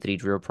 2023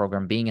 drill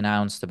program being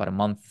announced about a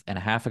month and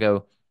a half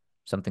ago,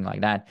 something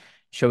like that,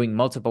 showing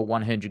multiple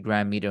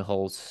 100-gram meter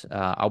holes,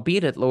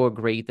 albeit at lower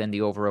grade than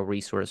the overall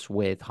resource,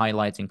 with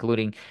highlights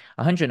including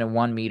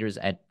 101 meters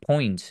at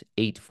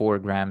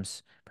 0.84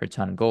 grams per per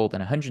ton gold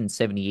and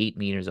 178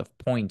 meters of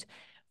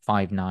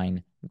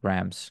 0.59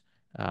 grams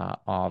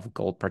of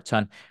gold per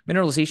ton.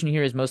 Mineralization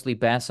here is mostly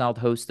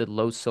basalt-hosted,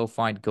 low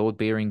sulfide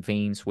gold-bearing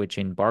veins, which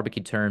in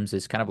barbecue terms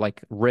is kind of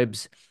like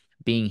ribs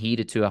being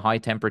heated to a high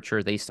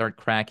temperature. They start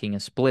cracking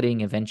and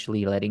splitting,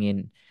 eventually letting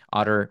in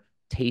other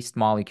taste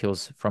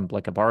molecules from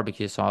like a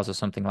barbecue sauce or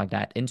something like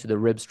that into the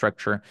rib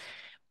structure.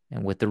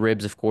 And with the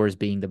ribs, of course,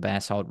 being the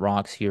basalt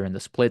rocks here and the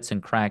splits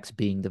and cracks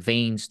being the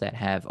veins that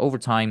have over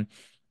time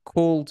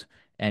cooled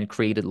and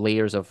created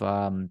layers of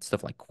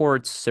stuff like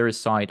quartz,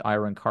 sericite,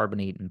 iron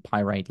carbonate, and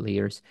pyrite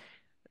layers,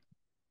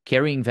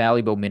 carrying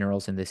valuable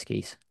minerals in this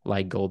case,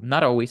 like gold.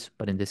 Not always,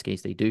 but in this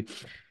case they do.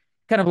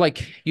 Kind of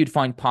like you'd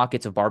find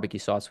pockets of barbecue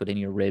sauce within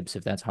your ribs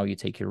if that's how you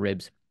take your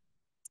ribs.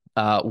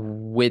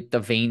 With the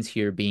veins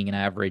here being an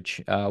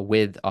average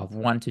width of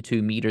 1 to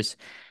 2 meters,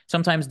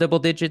 sometimes double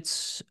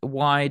digits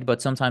wide,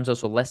 but sometimes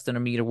also less than a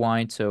meter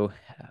wide. So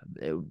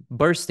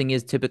bursting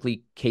is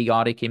typically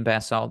chaotic in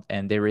basalt,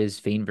 and there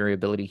is vein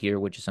variability here,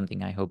 which is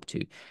something I hope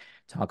to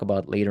talk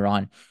about later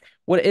on.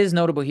 What is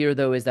notable here,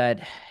 though, is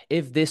that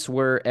if this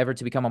were ever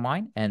to become a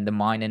mine, and the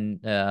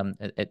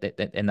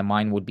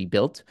mine would be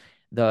built,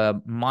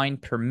 the mine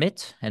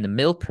permit and the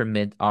mill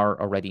permit are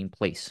already in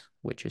place,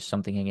 which is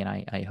something, again,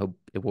 I hope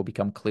it will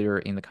become clearer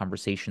in the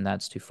conversation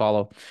that's to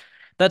follow.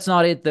 That's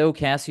not it, though.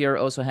 Cassiar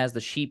also has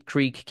the Sheep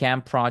Creek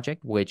Camp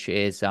project, which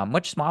is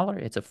much smaller.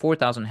 It's a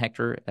 4,000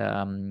 hectare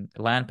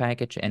land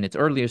package, and it's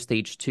earlier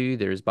stage 2.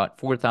 There's about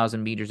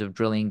 4,000 meters of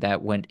drilling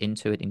that went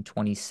into it in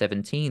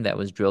 2017. That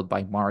was drilled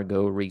by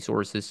Margo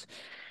Resources.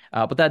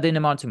 But that didn't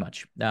amount to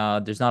much.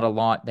 There's not a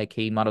lot that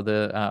came out of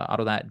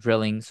that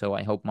drilling, so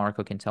I hope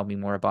Marco can tell me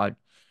more about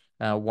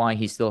why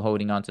he's still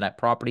holding on to that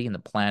property and the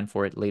plan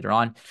for it later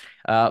on.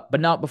 But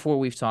not before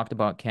we've talked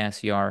about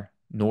Cassiar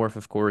North,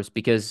 of course,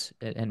 because,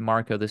 and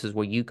Marco, this is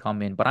where you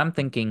come in, but I'm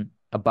thinking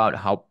about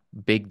how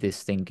big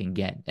this thing can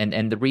get.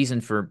 And the reason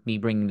for me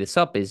bringing this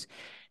up is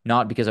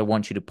not because I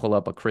want you to pull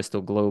up a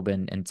crystal globe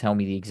and tell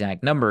me the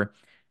exact number,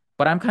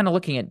 but I'm kind of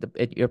looking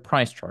at your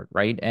price chart,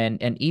 right?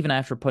 And even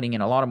after putting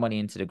in a lot of money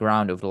into the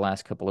ground over the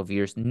last couple of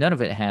years, none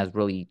of it has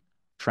really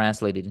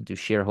translated into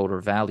shareholder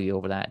value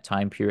over that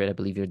time period. I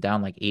believe you're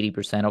down like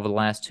 80% over the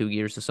last 2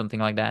 years or something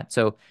like that.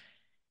 So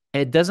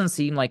it doesn't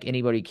seem like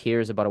anybody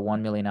cares about a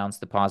 1 million ounce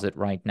deposit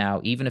right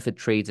now, even if it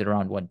trades at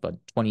around what, but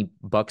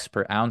 $20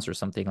 per ounce or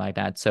something like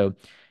that. So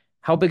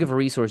how big of a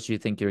resource do you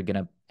think you're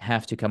going to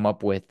have to come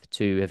up with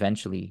to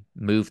eventually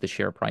move the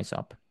share price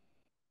up?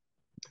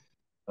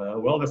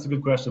 Well, that's a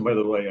good question. By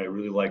the way, I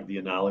really like the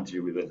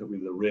analogy with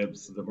the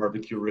ribs, the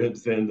barbecue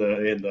ribs, and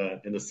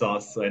the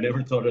sauce. I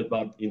never thought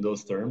about in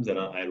those terms, and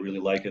I really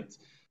like it.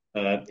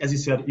 As you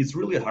said, it's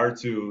really hard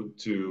to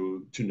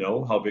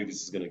know how big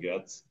this is going to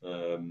get.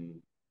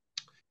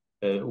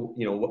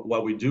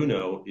 What we do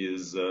know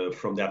is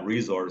from that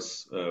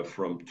resource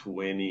from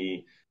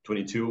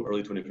 2022,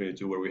 early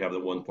 2022, where we have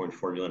the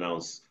 1.4 million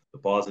ounce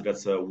deposit.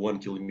 That's a 1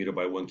 kilometer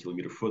by 1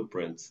 kilometer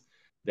footprint.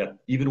 That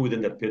even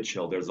within that pit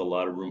shell, there's a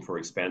lot of room for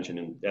expansion,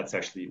 and that's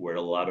actually where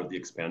a lot of the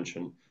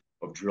expansion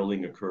of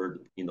drilling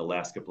occurred in the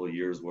last couple of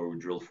years, where we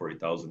drilled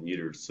 40,000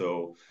 meters.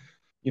 So,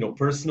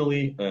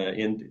 personally,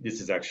 and this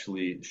is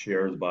actually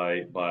shared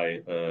by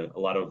a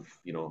lot of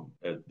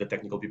the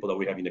technical people that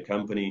we have in the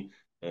company.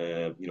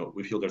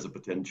 We feel there's a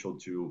potential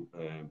to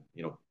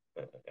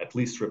at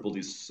least triple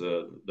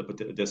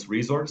this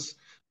resource.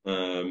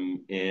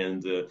 And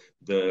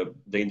the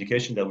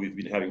indication that we've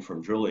been having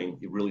from drilling,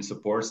 it really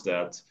supports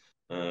that.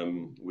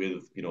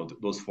 With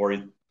those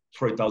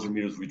 40,000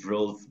 meters we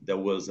drilled, there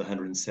was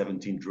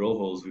 117 drill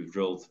holes we've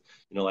drilled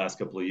in the last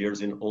couple of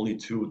years, and only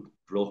 2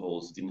 drill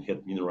holes didn't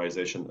hit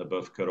mineralization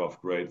above cutoff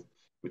grade,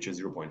 which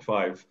is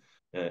 0.5,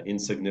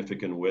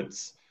 insignificant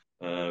widths.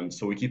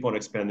 So we keep on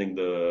expanding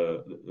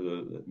the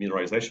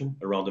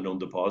mineralization around the known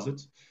deposit,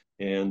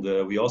 and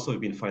we also have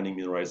been finding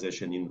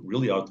mineralization in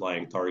really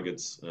outlying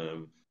targets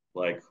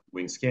like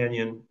Wings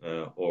Canyon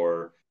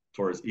or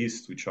Taurus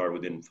East, which are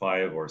within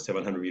 500 or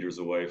 700 meters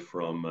away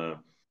from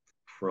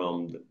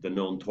the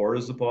known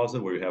Taurus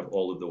deposit, where you have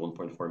all of the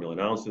 1.4 million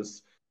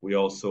ounces. We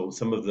also,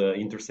 some of the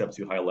intercepts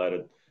you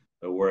highlighted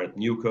were at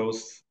New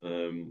Coast.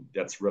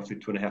 That's roughly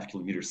 2.5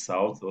 kilometers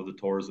south of the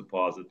Taurus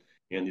deposit,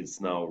 and it's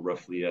now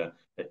roughly a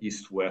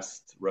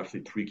east-west,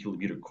 roughly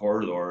 3-kilometer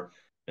corridor.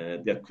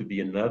 That could be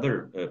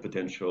another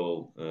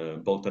potential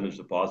bulk tonnage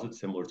deposit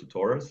similar to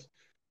Taurus.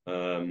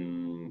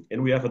 And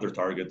we have other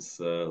targets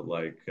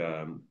like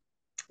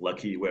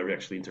Lucky, where we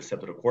actually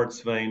intercepted a quartz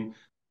vein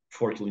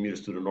 4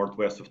 kilometers to the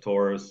northwest of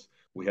Taurus.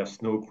 We have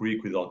Snow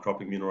Creek with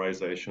outcropping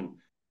mineralization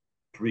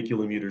 3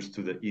 kilometers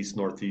to the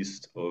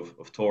east-northeast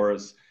of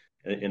Taurus.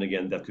 And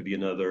again, that could be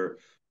another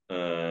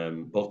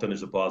bulk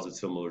tonnage deposit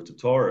similar to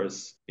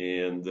Taurus.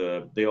 And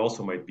they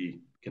also might be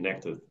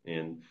connected.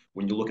 And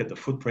when you look at the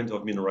footprint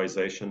of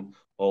mineralization,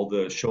 all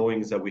the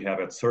showings that we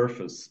have at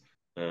surface,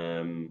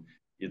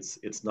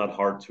 it's not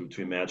hard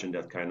to imagine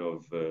that kind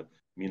of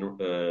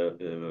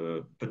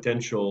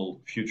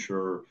potential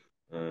future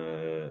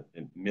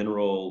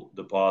mineral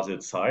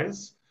deposit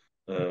size.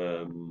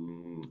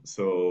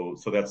 So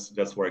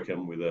that's where I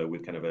come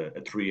with kind of a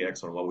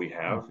 3x on what we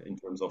have in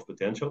terms of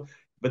potential,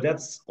 but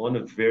that's on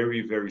a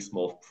very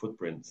small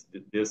footprint.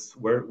 This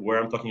where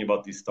I'm talking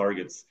about these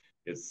targets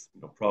is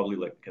probably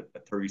like a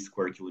 30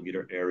 square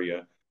kilometer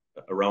area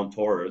around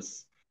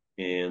Taurus,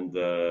 and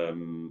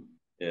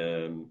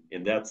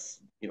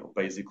that's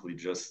basically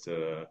just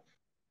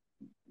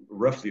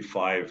roughly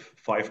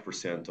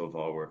 5% of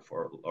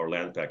our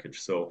land package.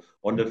 So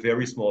on the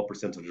very small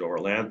percentage of our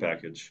land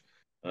package,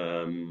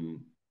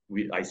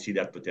 I see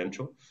that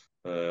potential,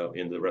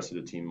 and the rest of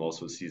the team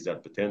also sees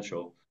that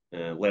potential,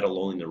 let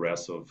alone in the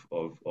rest of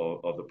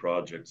the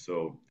project.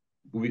 So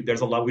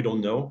there's a lot we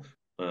don't know,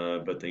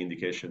 but the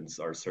indications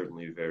are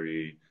certainly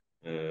very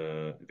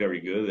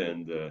good,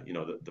 and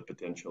the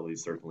potential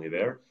is certainly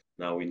there.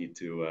 Now we need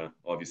to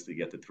obviously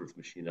get the truth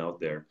machine out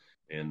there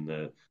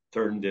and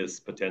turn this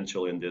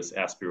potential and this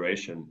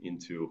aspiration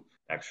into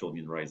actual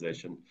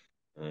mineralization.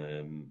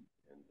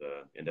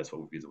 And that's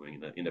what we'll be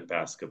doing in the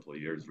past couple of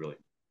years, really.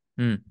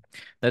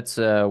 That's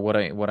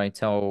what I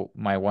tell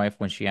my wife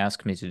when she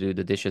asks me to do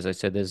the dishes. I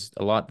said there's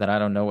a lot that I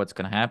don't know what's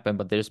gonna happen,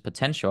 but there's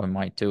potential I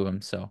might do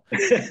them. So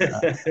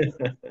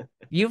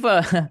you've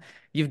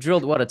you've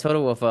drilled what, a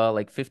total of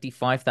like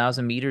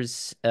 55,000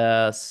 meters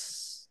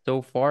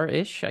so far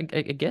ish, I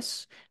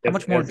guess. How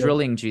much more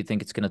drilling do you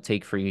think it's gonna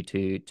take for you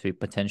to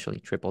potentially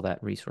triple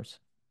that resource?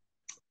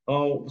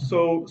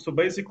 So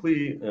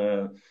basically,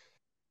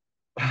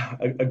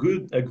 a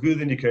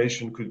good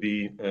indication could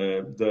be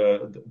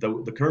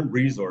the current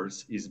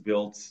resource is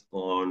built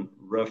on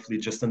roughly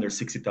just under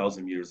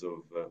 60,000 meters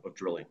of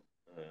drilling.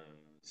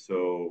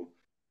 So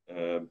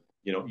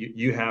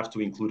you have to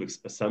include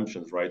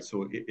assumptions, right?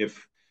 So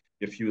if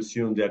you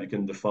assume that you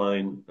can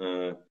define,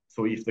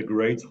 so if the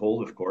grades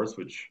hold, of course,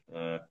 which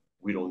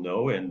we don't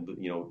know, and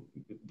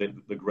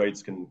the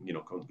grades can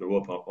go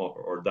up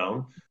or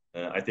down.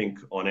 I think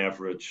on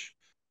average,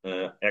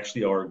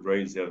 actually our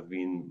grades have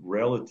been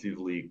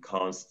relatively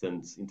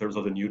constant in terms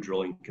of the new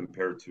drilling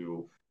compared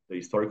to the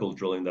historical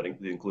drilling that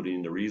included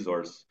in the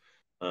resource.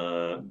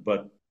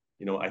 But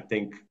I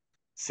think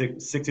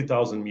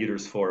 60,000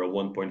 meters for a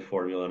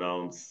 1.4 million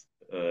ounce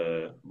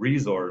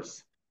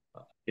resource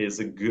is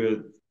a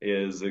good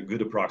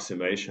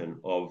approximation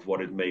of what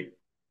it may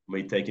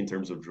take in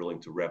terms of drilling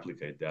to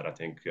replicate that. I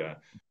think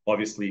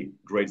obviously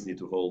grades need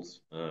to hold,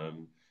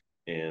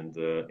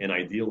 and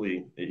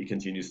ideally it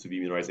continues to be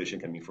mineralization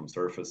coming from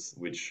surface,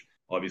 which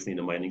obviously in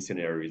the mining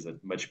scenario is a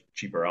much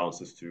cheaper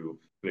ounces to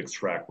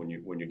extract when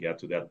you get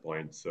to that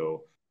point.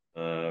 So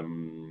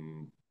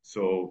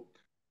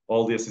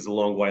all this is a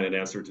long-winded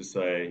answer to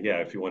say, yeah,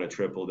 if you want to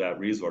triple that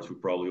resource, we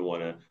probably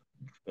want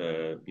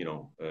to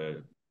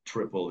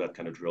triple that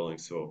kind of drilling.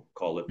 So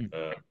call it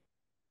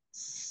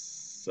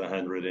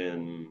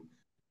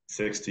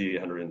 160,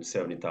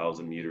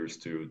 170,000 meters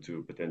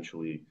to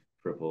potentially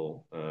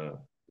triple,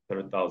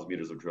 100,000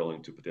 meters of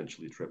drilling to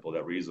potentially triple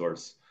that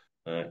resource.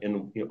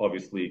 And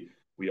obviously,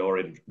 we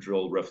already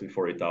drilled roughly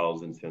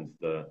 40,000 since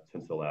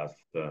the last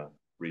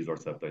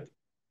resource update.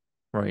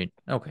 Right.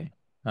 Okay.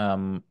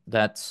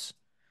 That's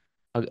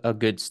a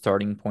good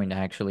starting point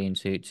actually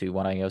into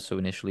what I also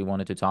initially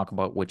wanted to talk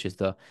about, which is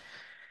the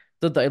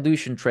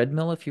dilution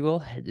treadmill, if you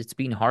will. It's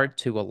been hard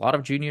to a lot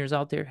of juniors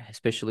out there,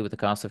 especially with the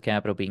cost of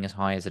capital being as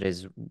high as it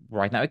is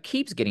right now. It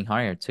keeps getting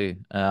higher too.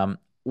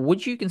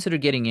 Would you consider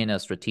getting in a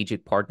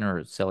strategic partner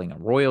or selling a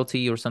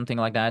royalty or something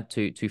like that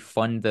to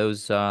fund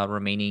those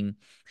remaining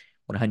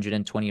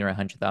 120 or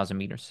 100,000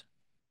 meters?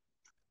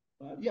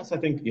 Yes, I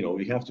think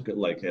we have to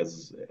like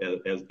as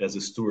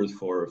a steward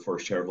for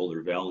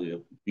shareholder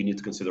value, you need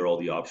to consider all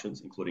the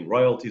options, including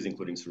royalties,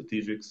 including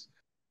strategics.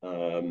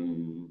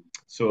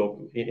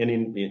 So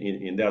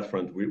in that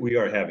front, we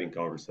are having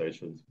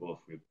conversations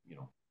both with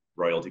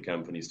royalty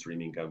companies,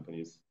 streaming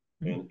companies,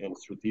 and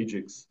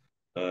strategics.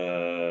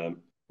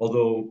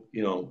 Although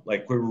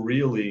like we're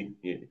really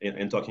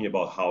and talking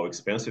about how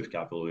expensive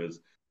capital is,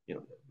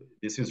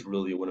 this is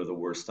really one of the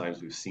worst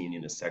times we've seen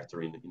in the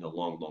sector in a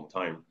long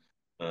time.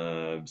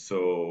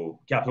 So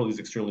capital is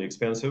extremely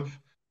expensive,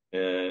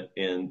 and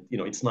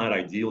it's not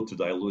ideal to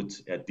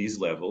dilute at these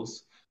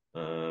levels.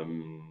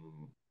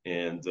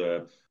 And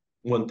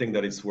one thing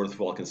that is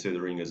worthwhile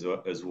considering as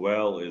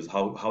well is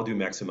how do you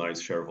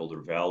maximize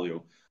shareholder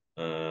value?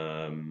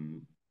 Our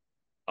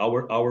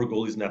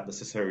goal is not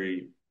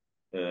necessarily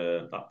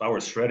our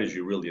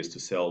strategy really is to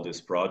sell this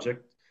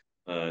project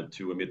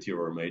to a mid-tier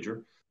or a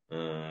major.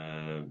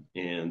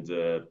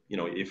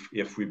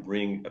 If we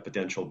bring a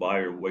potential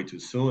buyer way too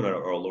soon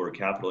or lower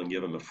capital and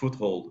give them a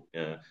foothold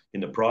in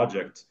the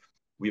project,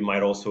 we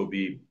might also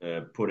be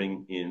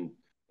putting in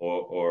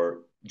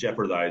or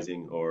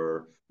jeopardizing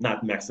or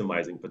not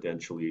maximizing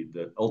potentially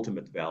the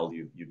ultimate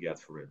value you get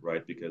for it,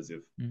 right? Because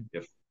if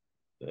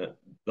the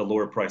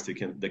lower price they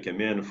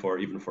come in for,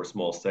 even for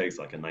small stakes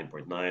like a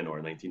 9.9 or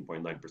a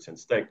 19.9%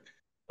 stake,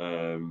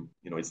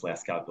 it's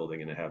less capital they're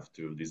going to have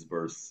to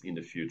disburse in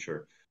the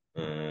future.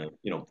 And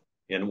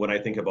when I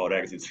think about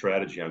exit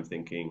strategy, I'm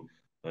thinking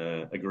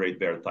a Great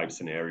Bear type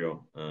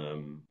scenario.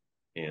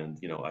 and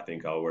I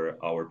think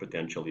our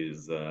potential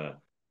is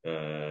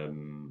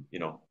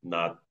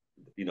not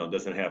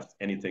doesn't have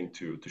anything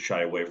to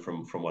shy away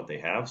from what they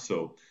have.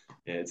 So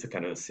it's a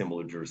kind of a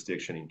similar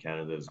jurisdiction in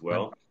Canada as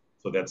well.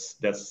 So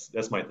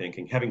that's my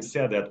thinking. Having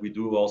said that, we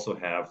do also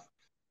have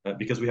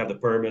because we have the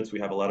permits, we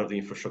have a lot of the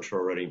infrastructure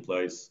already in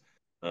place,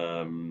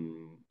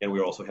 and we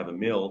also have a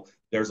mill.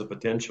 There's a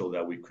potential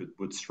that we could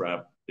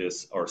bootstrap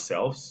this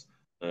ourselves,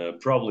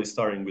 probably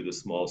starting with a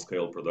small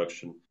scale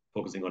production,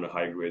 focusing on a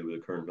high grade with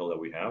the current mill that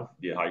we have,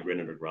 the high grade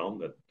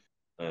underground that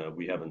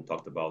we haven't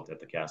talked about at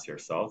the Cassiar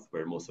South,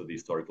 where most of the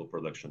historical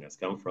production has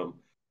come from.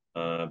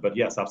 But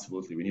yes,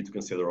 absolutely, we need to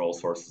consider all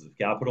sources of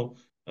capital.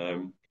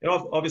 And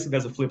obviously,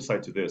 there's a flip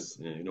side to this.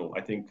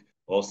 I think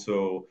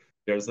also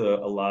there's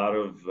a lot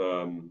of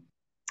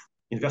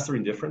investor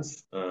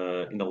indifference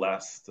in the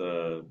last.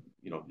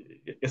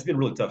 It's been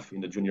really tough in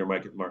the junior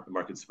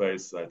market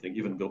space. I think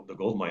even the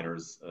gold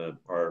miners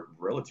are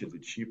relatively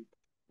cheap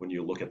when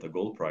you look at the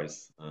gold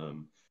price.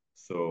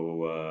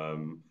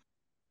 So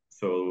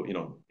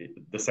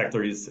the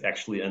sector is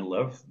actually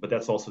unloved, but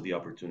that's also the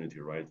opportunity,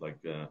 right? Like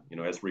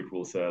as Rick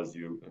Rule says,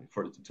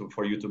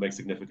 for you to make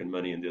significant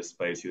money in this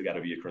space, you got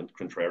to be a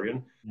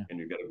contrarian, and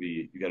you got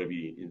to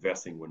be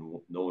investing when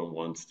no one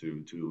wants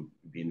to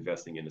be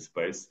investing in a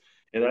space.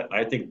 And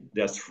I think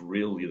that's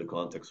really the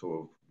context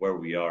of where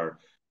we are,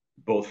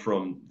 both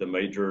from the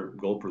major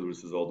gold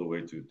producers all the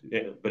way to,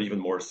 but even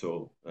more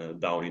so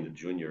down in the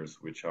juniors,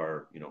 which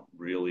are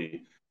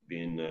really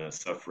been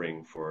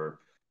suffering for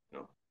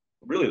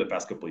really the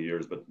past couple of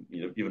years, but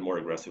even more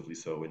aggressively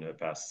so in the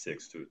past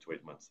 6 to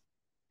 8 months.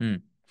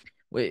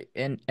 Wait,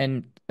 and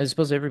I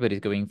suppose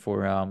everybody's going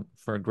for a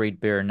great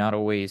bear. Not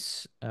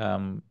always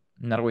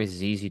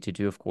easy to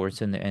do, of course.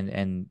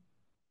 And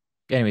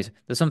anyways,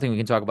 there's something we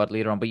can talk about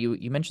later on. But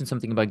you mentioned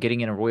something about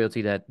getting in a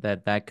royalty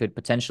that could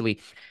potentially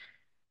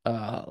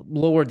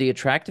lower the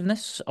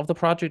attractiveness of the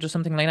project or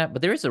something like that.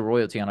 But there is a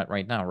royalty on it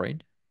right now,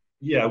 right?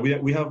 Yeah,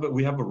 we have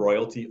a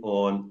royalty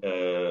on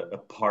a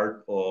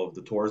part of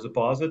the Taurus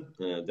deposit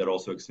that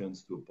also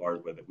extends to a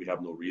part where we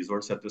have no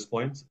resource at this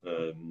point.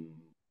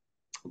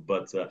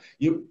 But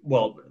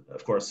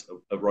of course,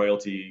 a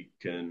royalty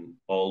can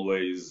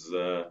always,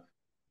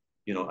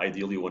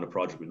 ideally want a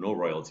project with no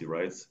royalty,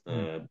 right?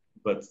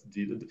 But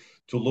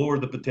to lower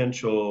the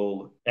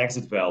potential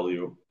exit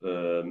value,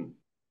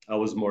 I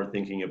was more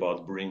thinking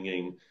about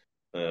bringing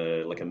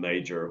like a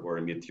major or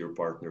a mid-tier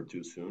partner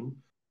too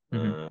soon.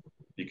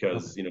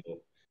 Because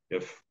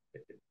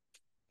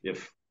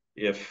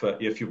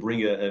if you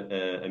bring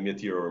a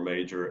mid-tier or a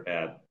major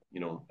at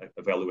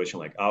a valuation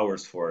like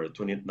ours for a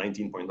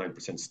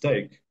 19.9%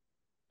 stake,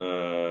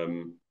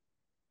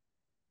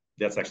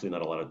 that's actually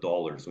not a lot of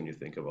dollars when you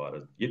think about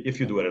it. If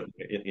you do it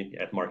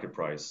at market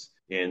price,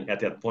 and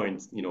at that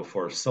point,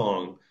 for a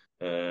song,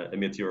 a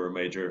mid-tier or a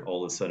major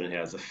all of a sudden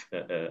has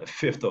a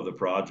fifth of the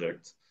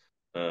project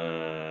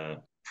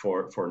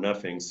for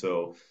nothing.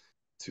 So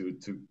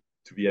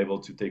to be able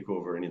to take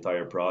over an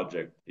entire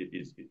project,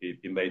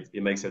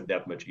 it makes it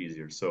that much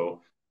easier. So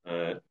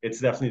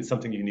it's definitely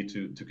something you need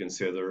to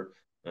consider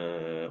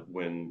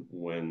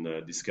when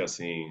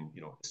discussing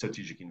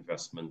strategic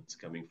investment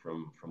coming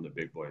from the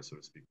big boys, so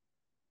to speak.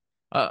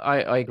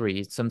 I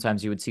agree.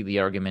 Sometimes you would see the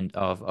argument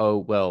of, oh,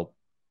 well,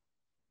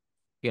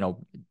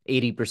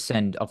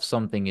 80% of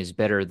something is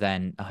better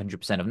than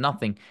 100% of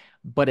nothing.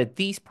 But at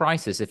these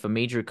prices, if a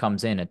major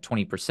comes in at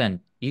 20%,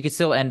 you could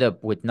still end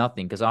up with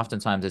nothing because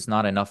oftentimes it's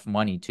not enough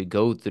money to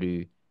go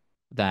through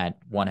that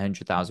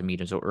 100,000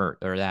 meters or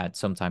that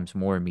sometimes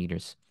more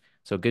meters.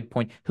 So good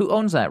point. Who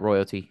owns that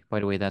royalty, by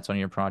the way, that's on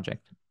your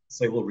project?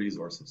 Sable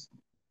Resources.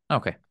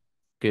 Okay,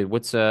 good.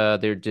 What's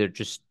they're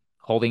just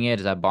holding it?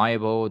 Is that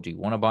buyable? Do you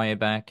want to buy it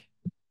back?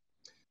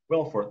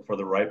 Well, for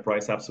the right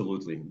price,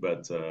 absolutely.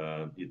 But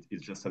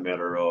it's just a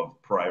matter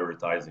of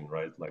prioritizing,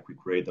 right? Like we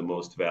create the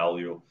most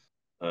value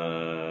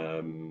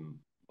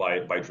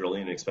by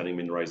drilling and expanding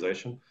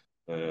mineralization.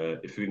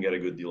 If we can get a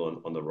good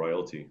deal on the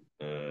royalty,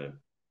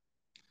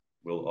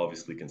 we'll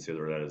obviously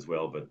consider that as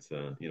well. But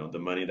the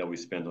money that we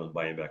spend on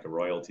buying back a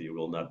royalty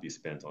will not be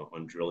spent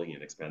on drilling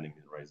and expanding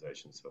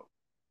mineralization. So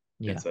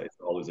Yeah, it's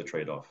always a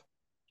trade-off.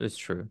 that's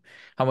true.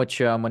 How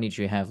much money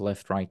do you have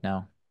left right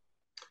now?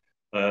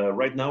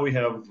 Right now we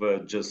have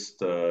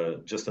just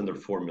under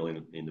 4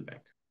 million in the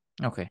bank.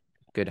 Okay,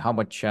 good. How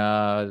much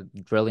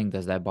drilling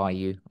does that buy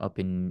you up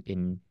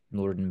in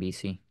northern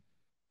BC?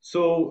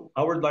 So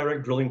our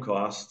direct drilling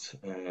costs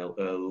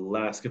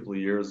last couple of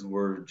years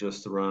were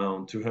just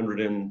around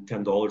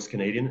 $210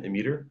 Canadian a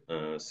meter.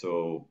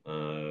 So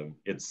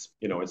it's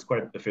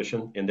quite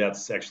efficient, and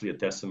that's actually a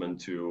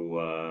testament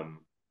to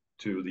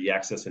the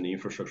access and the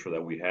infrastructure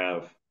that we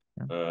have.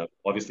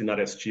 Obviously, not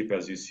as cheap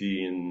as you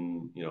see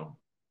in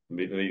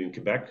maybe in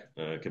Quebec.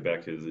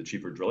 Quebec is a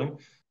cheaper drilling.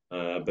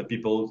 But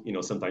people,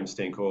 sometimes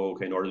think, oh,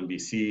 okay, northern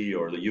BC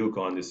or the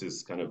Yukon, this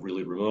is kind of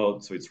really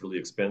remote, so it's really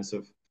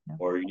expensive,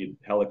 or you need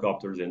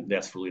helicopters, and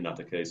that's really not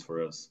the case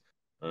for us.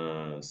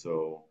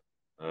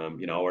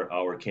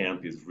 Our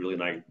camp is really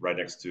right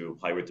next to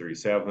Highway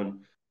 37.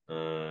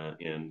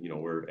 and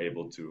we're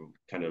able to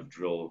kind of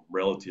drill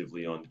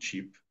relatively on the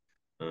cheap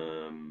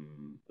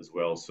as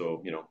well.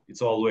 So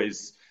it's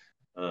always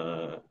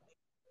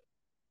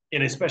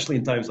and especially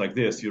in times like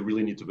this, you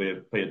really need to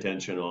pay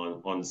attention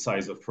on the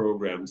size of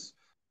programs,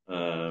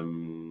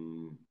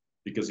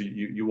 because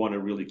you want to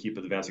really keep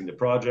advancing the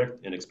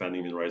project and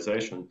expanding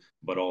mineralization,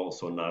 but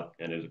also not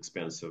at an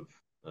expensive,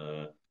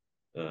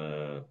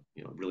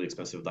 really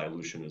expensive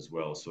dilution as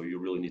well. So you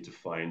really need to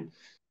find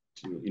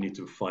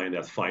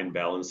that fine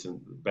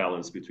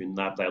balance between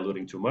not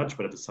diluting too much,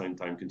 but at the same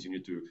time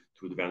continue to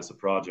advance the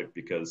project,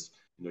 because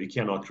you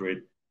cannot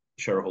create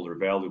shareholder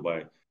value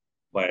by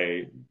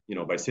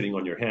sitting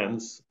on your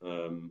hands.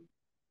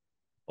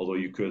 Although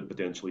you could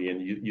potentially,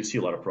 and you see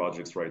a lot of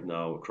projects right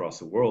now across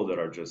the world that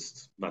are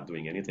just not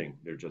doing anything.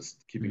 They're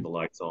just keeping the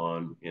lights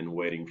on and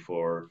waiting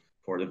for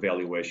the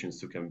valuations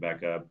to come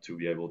back up to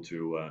be able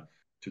to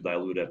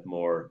dilute at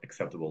more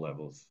acceptable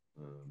levels.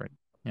 Right.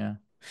 Yeah.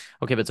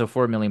 Okay, but so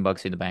 $4 million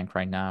in the bank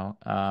right now.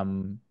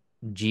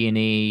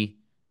 G&E,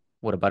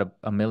 what about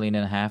a million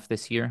and a half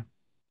this year?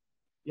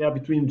 Yeah,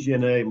 between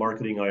G&A,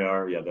 marketing,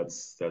 IR, yeah,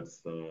 that's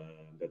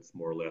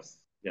more or less,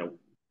 yeah.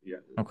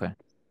 Okay.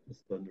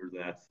 Just under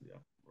that, yeah,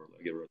 more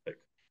like give or take.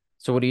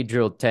 So what do you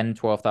drill, 10,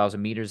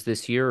 12,000 meters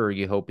this year, or are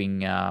you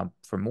hoping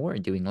for more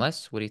and doing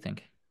less? What do you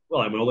think?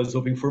 Well, I'm always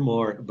hoping for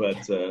more,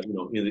 but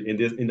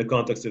in the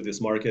context of this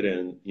market,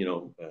 and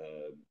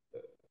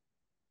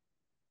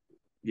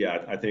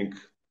yeah, I think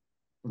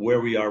where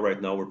we are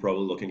right now, we're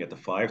probably looking at the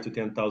 5 to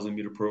 10,000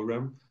 meter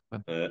program.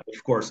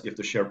 Of course, if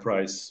the share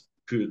price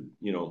could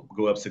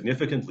go up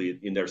significantly,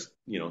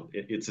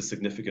 it's a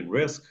significant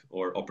risk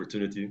or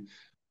opportunity.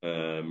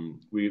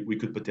 We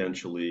could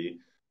potentially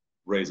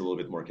raise a little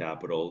bit more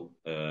capital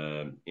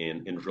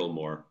and drill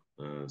more.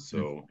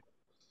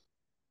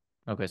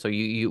 Okay, so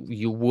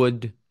you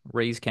would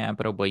raise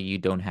capital, but you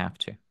don't have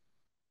to.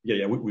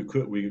 Yeah, we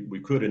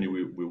could and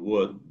we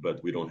would,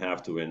 but we don't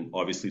have to. And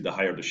obviously, the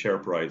higher the share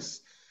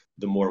price,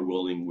 the more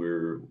willing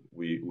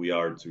we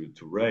are to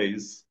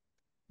raise,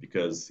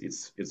 because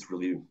it's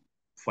really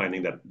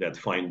finding that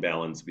fine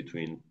balance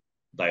between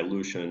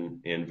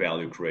dilution and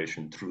value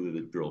creation through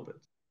the drill bit.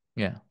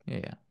 Yeah.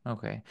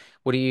 Okay.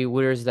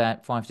 Where's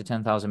that 5 to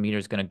 10,000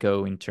 meters going to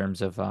go in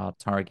terms of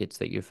targets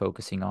that you're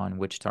focusing on?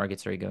 Which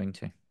targets are you going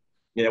to?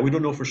 Yeah, we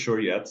don't know for sure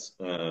yet.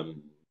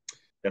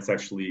 That's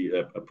actually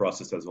a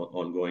process that's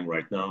ongoing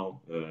right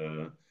now.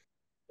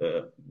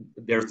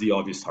 There's the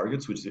obvious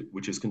targets,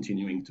 which is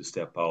continuing to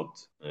step out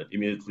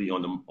immediately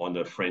on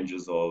the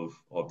fringes of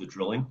the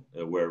drilling,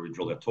 where we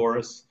drill at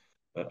Taurus,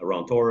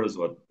 around Taurus,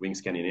 or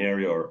Wings Canyon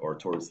area, or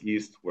Taurus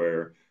East,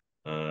 where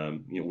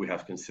we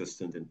have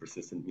consistent and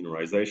persistent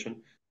mineralization.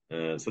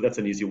 So that's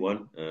an easy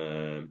one.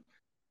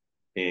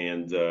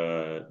 And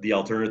the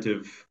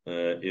alternative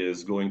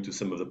is going to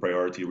some of the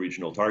priority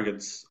regional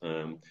targets.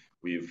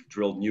 We've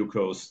drilled New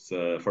Coast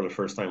for the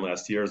first time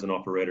last year as an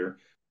operator.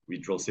 We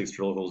drilled 6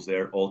 drill holes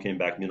there, all came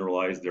back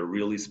mineralized. They're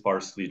really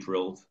sparsely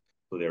drilled,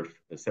 so they're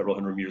several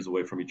hundred meters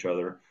away from each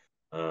other.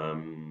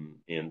 And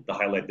the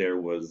highlight there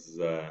was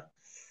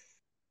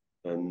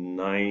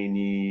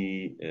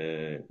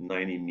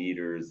 95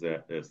 meters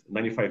at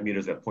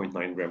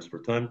 0.9 grams per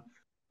ton.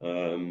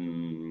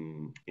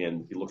 And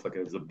it looks like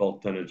there's a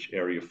bulk tonnage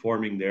area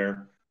forming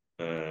there.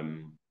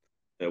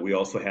 We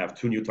also have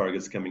 2 new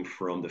targets coming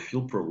from the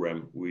field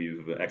program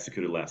we've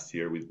executed last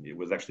year. It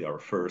was actually our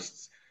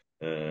first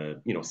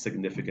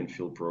significant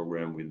field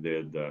program. We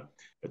did a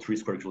 3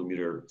 square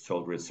kilometer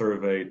soil grid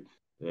survey,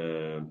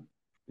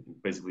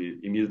 basically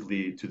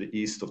immediately to the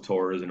east of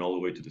Taurus and all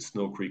the way to the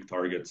Snow Creek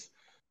targets.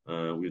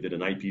 We did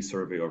an IP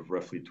survey of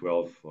roughly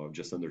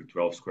just under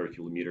 12 square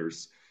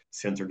kilometers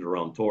centered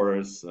around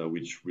Taurus,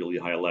 which really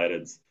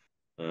highlighted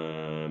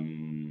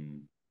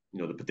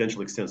the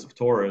potential extents of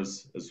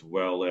Taurus, as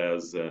well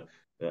as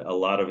a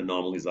lot of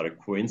anomalies that are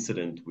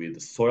coincident with the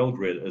soil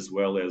grid, as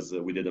well as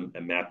we did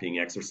a mapping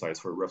exercise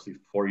for roughly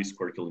 40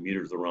 square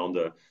kilometers around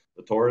the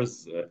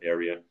Taurus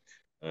area,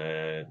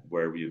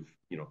 where we've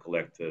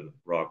collected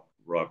rock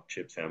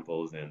chip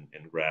samples and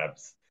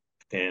grabs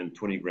 10,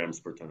 20 grams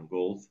per ton of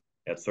gold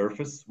at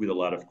surface, with a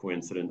lot of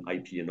coincident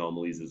IP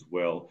anomalies as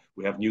well.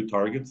 We have new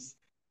targets,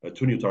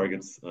 2 new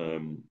targets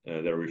that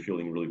we're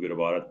feeling really good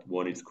about it.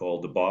 One is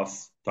called the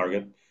Boss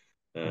target,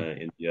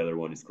 and the other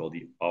one is called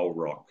the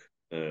ARIC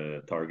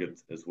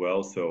target as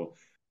well. So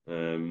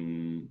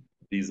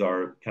these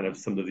are kind of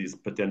some of these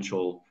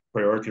potential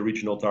priority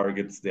regional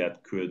targets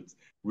that could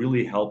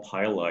really help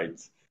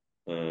highlight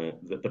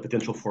the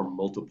potential for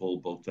multiple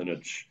bulk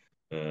tonnage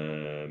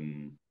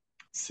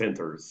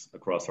centers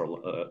across our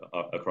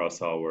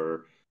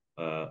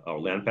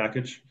land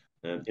package.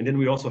 And then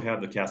we also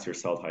have the Cassiar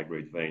South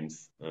high-grade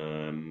veins,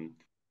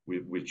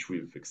 which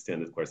we've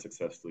extended quite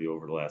successfully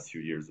over the last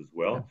few years as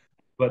well. Yeah.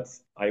 But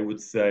I would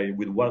say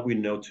with what we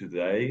know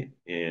today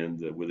and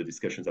with the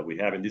discussions that we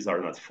have, and these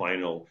are not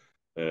final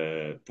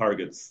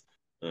targets,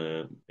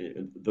 the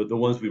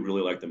ones we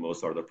really like the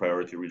most are the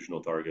priority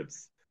regional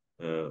targets,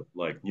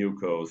 like New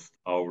Coast,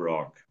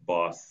 ARIC,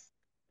 Boss,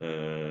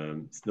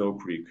 Snow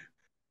Creek,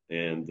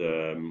 and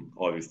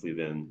obviously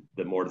then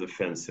the more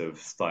defensive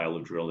style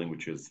of drilling,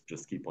 which is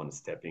just keep on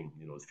stepping,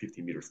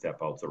 50-meter step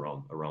outs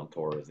around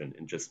Torres,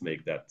 and just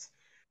make that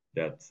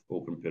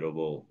open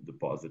pitable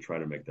deposit, try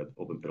to make that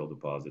open pitable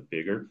deposit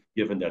bigger,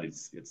 given that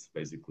it's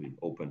basically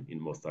open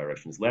in most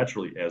directions,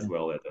 laterally as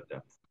well as at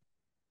depth.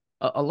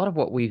 A lot of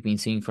what we've been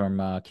seeing from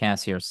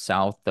Cassiar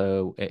South,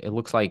 though, it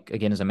looks like,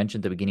 again, as I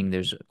mentioned at the beginning,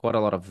 there's quite a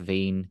lot of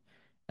vein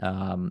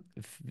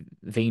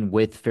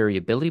width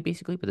variability,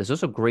 basically, but there's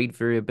also grade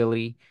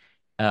variability.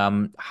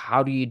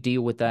 How do you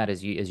deal with that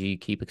as you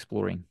keep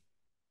exploring?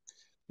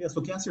 Yeah,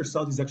 so Cassiar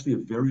South is actually a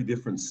very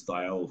different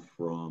style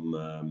from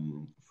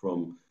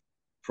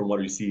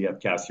what you see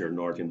at Cassiar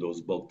North in those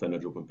bulk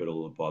tonnage open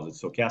pitable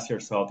deposits. So Cassiar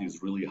South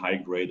is really high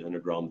grade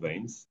underground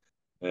veins.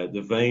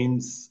 The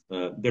veins,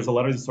 there's a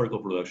lot of historical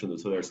production.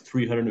 So there's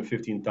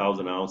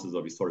 315,000 ounces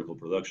of historical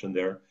production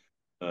there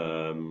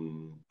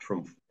from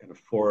kind of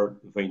 4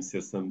 vein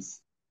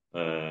systems.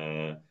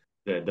 The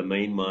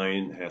main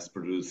mine has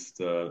produced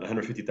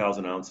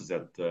 150,000 ounces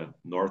at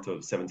north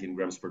of 17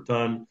 grams per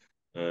ton.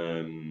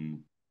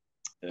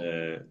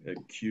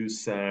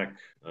 QSAC,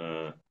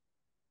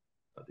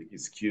 I think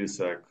it's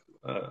QSAC.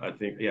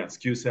 It's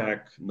QSAC,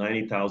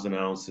 90,000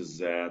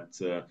 ounces at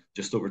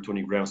just over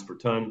 20 grams per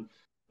ton.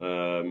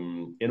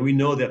 And we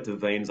know that the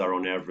veins are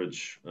on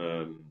average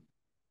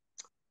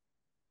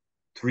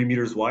 3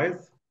 meters wide.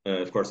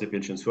 Of course, they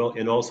pinch and swell,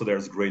 and also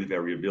there's grade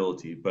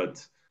variability.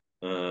 But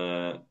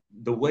the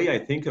way I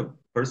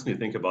personally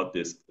think about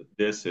this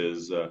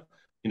is,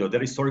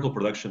 that historical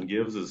production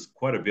gives us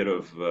quite a bit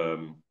of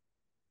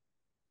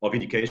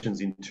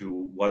indications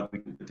into what we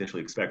can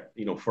potentially expect.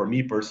 For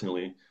me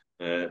personally,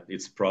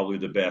 it's probably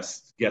the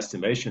best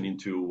guesstimation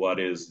into what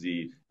is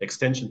the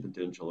extension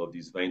potential of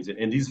these veins.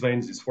 And these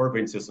 4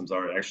 vein systems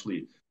are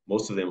actually,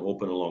 most of them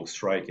open along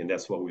strike, and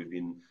that's what we've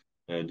been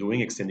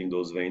doing, extending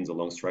those veins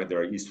along strike. They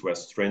are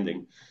east-west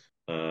trending.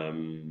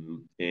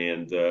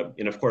 And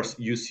of course,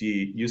 you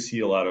see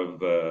a lot of,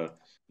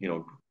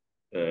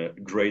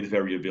 grade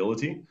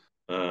variability,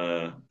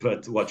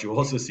 but what you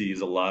also see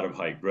is a lot of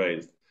high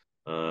grade.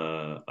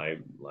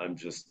 I'm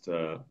just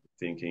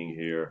thinking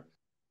here,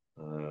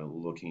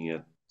 looking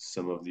at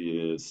some of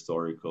the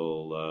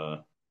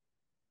historical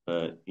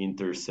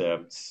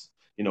intercepts.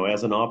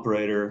 As an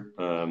operator,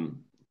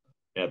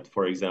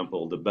 for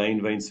example, the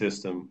Bain vein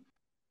system,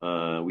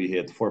 we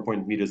hit 4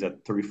 meters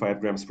at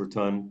 35 grams per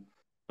ton,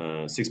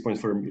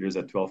 6.4 meters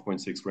at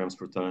 12.6 grams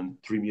per ton,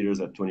 3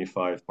 meters at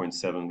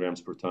 25.7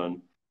 grams per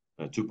ton,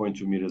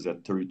 2.2 meters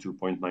at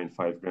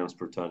 32.95 grams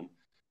per ton.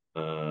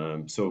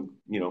 So,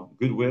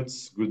 good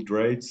widths, good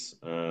grades,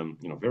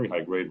 very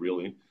high grade,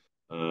 really.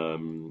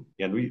 And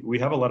we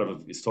have a lot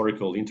of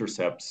historical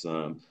intercepts.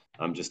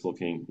 I'm just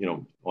looking,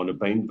 on the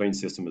vein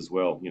system as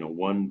well,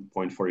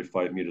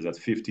 1.45 meters at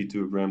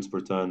 52 grams per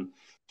ton,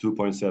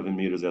 2.7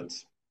 meters at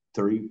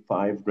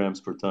 35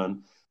 grams per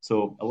ton.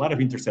 So a lot of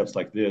intercepts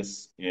like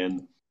this.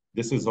 And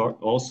this is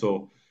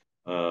also,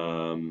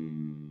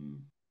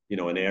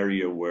 an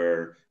area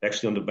where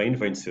actually on the Bain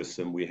vein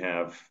system, we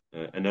have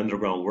an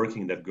underground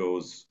working that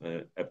goes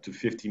up to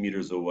 50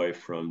 meters away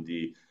from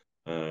the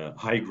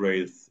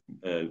high-grade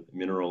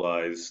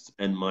mineralized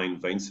and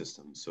mined vein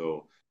system.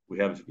 So we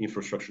have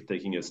infrastructure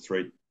taking us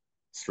straight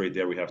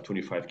there. We have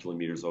 25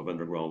 kilometers of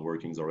underground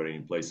workings already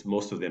in place.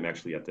 Most of them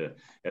actually at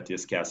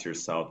this Cassiar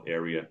South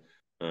area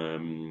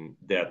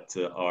that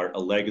are a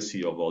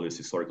legacy of all this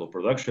historical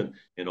production,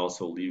 and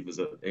also leave as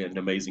an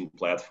amazing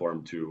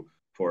platform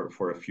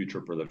for a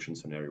future production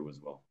scenario as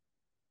well.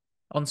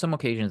 On some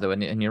occasions, though,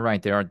 and you're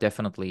right, there are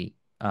definitely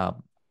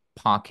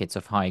pockets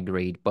of high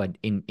grade, but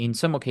in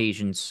some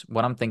occasions,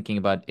 what I'm thinking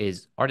about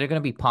is, are there going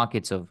to be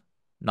pockets of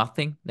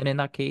nothing then in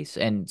that case?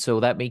 And so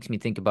that makes me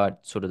think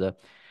about sort of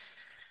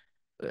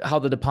how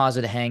the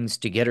deposit hangs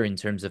together in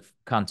terms of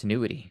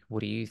continuity. What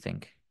do you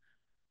think?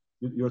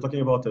 You're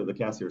talking about the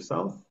Cassiar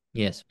South?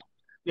 Yes.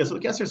 Yeah, so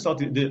the Cassiar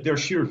South, they're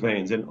shear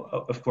veins, and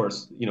of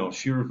course,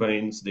 shear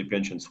veins, they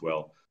pinch and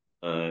swell.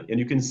 And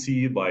you can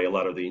see by a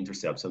lot of the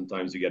intercepts,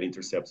 sometimes you get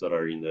intercepts that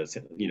are in the,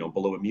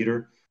 below a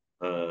meter.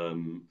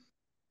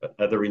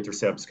 Other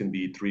intercepts can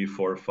be 3,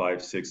 4,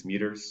 5, 6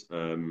 meters.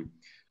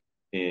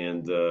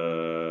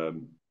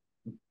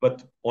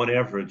 But on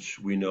average,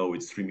 we know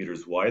it's 3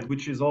 meters wide,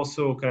 which is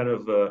also kind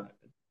of a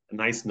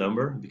nice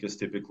number, because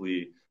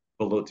typically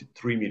below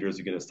 3 meters,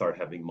 you're going to start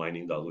having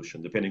mining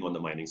dilution, depending on the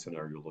mining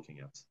scenario you're looking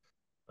at.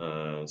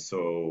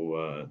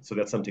 So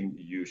that's something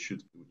you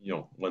should,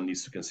 one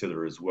needs to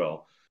consider as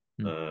well.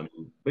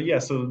 But yeah,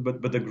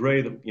 but the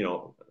grade,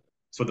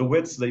 so the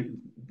widths, they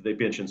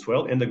pinch and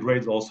swell, and the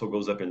grade also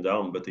goes up and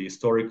down, but the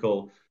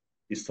historical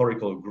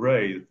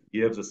grade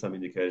gives us some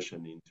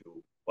indication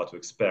into what to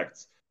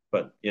expect.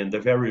 But in the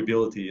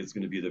variability, it's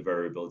going to be the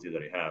variability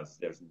that it has.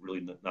 There's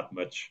really not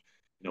much,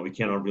 we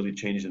cannot really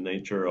change the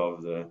nature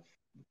of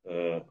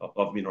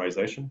of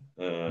mineralization.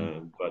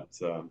 But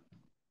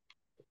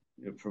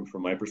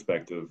from my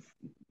perspective,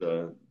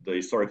 the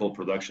historical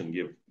production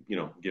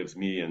gives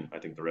me, and I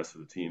think the rest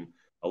of the team,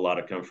 a lot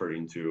of comfort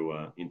into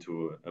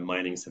a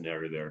mining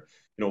scenario there.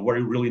 What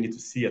you really need to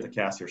see at the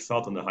Cassiar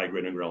South on the high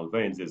grade underground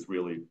veins is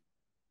really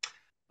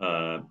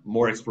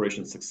more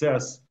exploration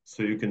success,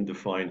 so you can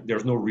define.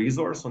 There's no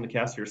resource on the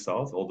Cassiar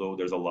South, although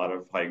there's a lot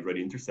of high grade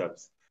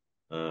intercepts.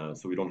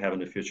 So we don't have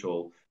an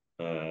official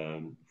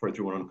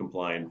 4311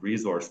 compliant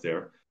resource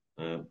there.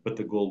 But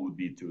the goal would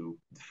be to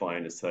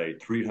define, say,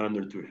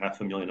 300 to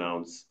 500,000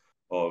 ounce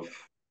of,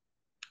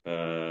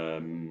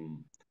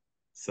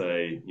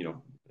 say,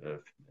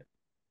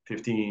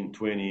 15,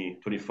 20,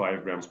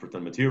 25 grams per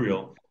ton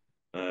material.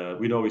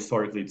 We know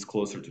historically it's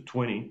closer to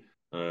 20.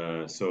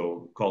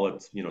 So call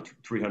it,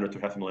 300 to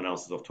 500,000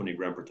 ounces of 20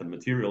 gram per ton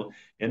material.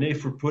 And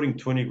if we're putting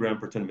 20 gram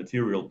per ton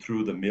material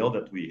through the mill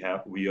that we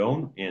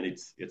own, and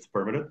it's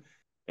permitted,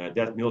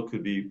 that mill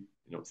could be,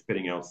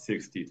 spitting out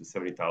 60 to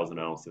 70,000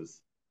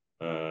 ounces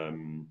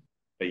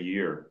a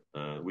year,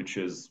 which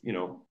is,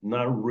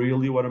 not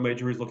really what a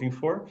major is looking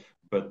for,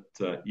 but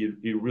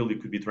it really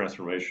could be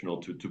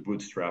transformational to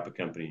bootstrap a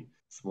company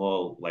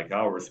small like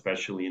ours,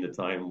 especially in a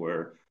time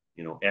where,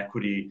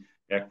 equity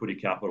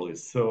capital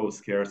is so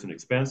scarce and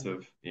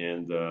expensive,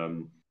 and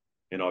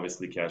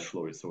obviously cash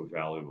flow is so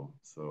valuable.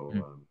 So,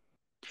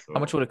 How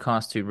much would it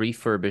cost to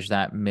refurbish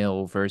that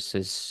mill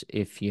versus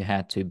if you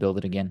had to build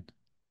it again?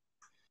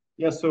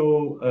 Yeah,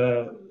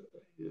 so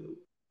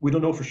we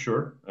don't know for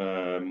sure.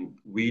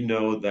 We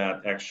know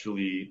that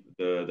actually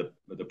the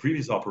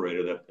previous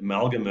operator that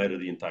amalgamated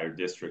the entire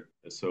district.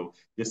 So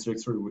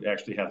districts would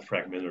actually have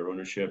fragmented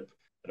ownership,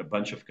 and a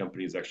bunch of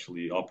companies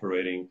actually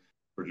operating,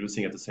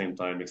 producing at the same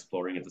time,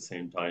 exploring at the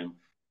same time,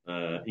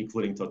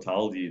 including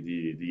Total,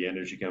 the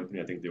energy company.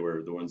 I think they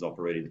were the ones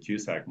operating the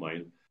QCCU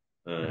mine,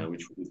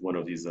 which is one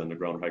of these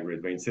underground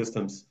high-grade vein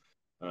systems.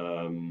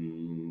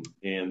 And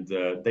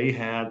they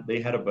had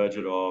a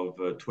budget of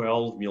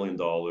 $12 million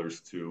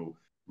to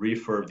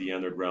refurb the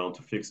underground,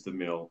 to fix the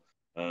mill,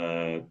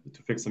 to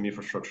fix some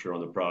infrastructure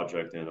on the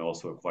project, and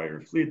also acquire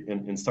a fleet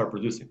and start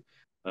producing.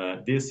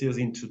 This is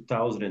in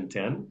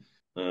 2010.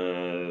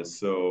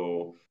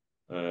 So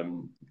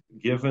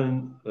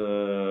given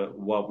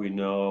what we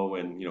know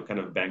and kind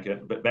of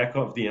back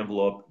of the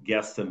envelope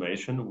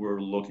guesstimation,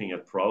 we're looking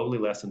at probably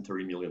less than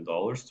 $30 million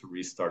to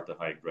restart the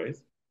high grade.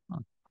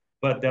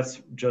 But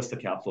that's just a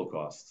capital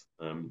cost.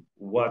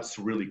 What's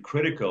really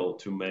critical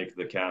to make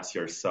the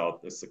Cassiar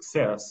South a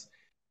success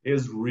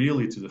is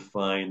really to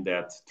define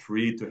that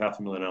 3 to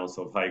 500,000 ounce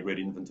of high grade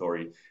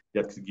inventory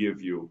that could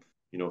give you,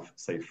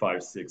 say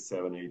 5, 6,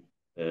 7,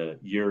 8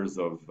 years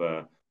of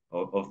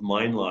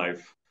mine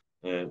life,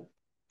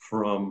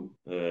 from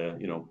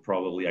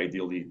probably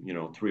ideally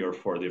 3 or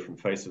 4 different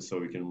phases, so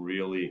we can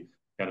really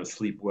kind of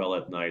sleep well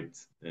at night,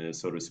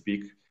 so to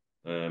speak.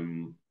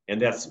 And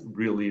that's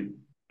really,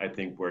 I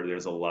think, where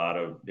there's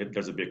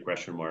a big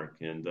question mark.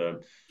 And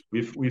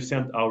we've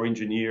sent our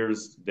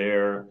engineers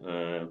there.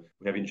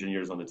 We have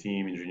engineers on the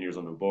team, engineers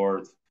on the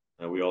board.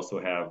 We also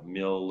have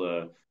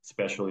mill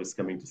specialists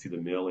coming to see the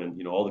mill,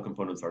 and all the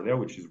components are there,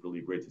 which is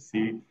really great to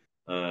see.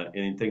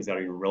 And things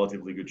are in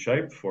relatively good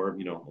shape for a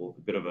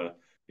bit of a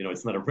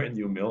it's not a brand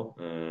new mill,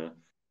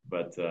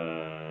 but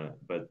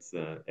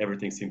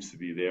everything seems to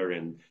be there.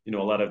 And a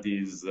lot of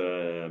these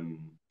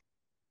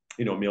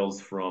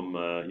mills from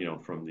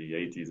the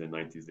 80s and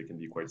 90s, they can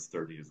be quite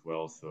sturdy as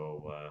well.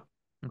 So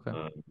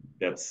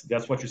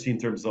that's what you see in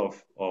terms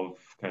of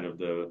kind of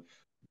the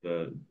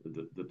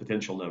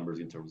potential numbers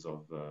in terms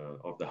of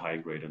the high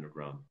grade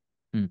underground.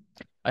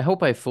 I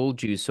hope I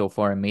fooled you so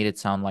far and made it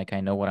sound like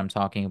I know what I'm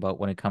talking about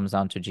when it comes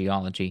down to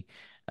geology,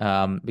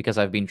 because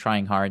I've been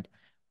trying hard.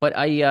 But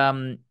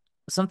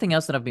something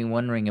else that I've been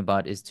wondering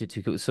about is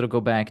to sort of go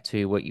back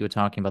to what you were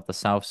talking about. The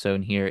South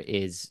Zone here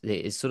is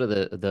sort of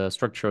the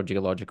structural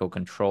geological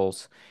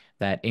controls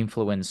that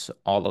influence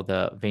all of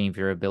the vein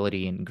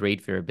variability and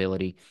grade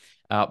variability.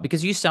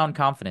 Because you sound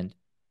confident.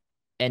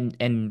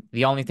 And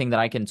the only thing that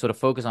I can sort of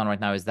focus on right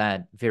now is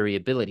that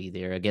variability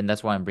there. Again,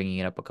 that's why I'm bringing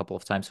it up a couple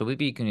of times. So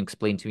maybe you can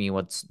explain to me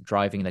what's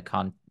driving the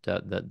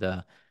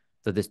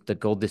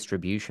gold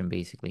distribution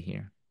basically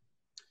here.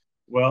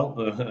 Well,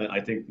 I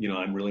think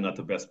I'm really not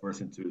the best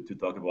person to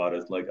talk about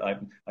it. Like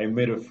I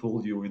may have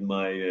fooled you with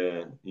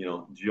my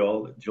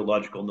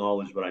geological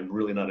knowledge, but I'm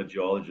really not a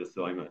geologist.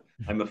 So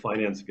I'm a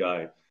finance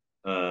guy.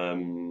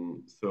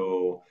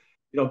 So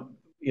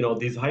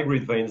these high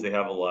grade veins, they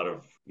have a lot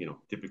of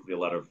typically a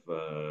lot of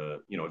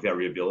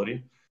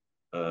variability,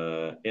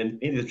 and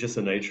it is just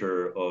the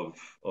nature of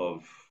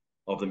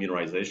the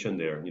mineralization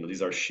there.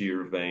 These are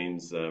shear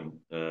veins.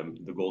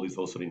 The gold is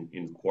also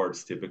in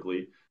quartz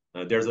typically.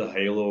 There's a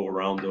halo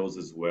around those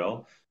as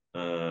well,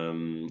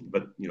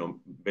 but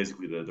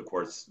basically the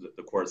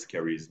quartz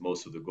carries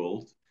most of the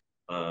gold,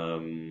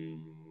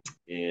 and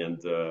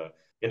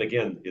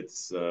again,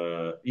 it's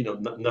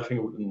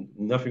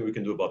nothing we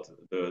can do about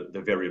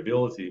the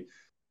variability.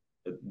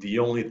 The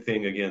only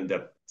thing again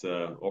that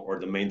or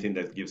the main thing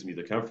that gives me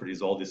the comfort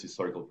is all this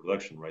historical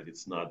production, right?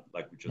 It's not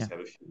like we just have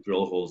a few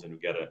drill holes and we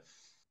get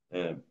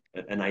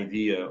an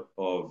idea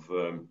of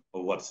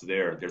what's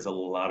there. There's a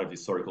lot of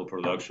historical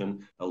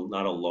production, a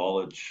lot of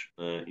knowledge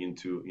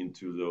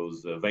into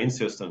those vein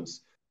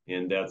systems,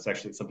 and that's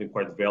actually something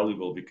quite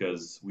valuable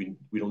because we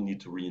don't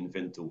need to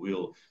reinvent the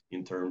wheel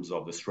in terms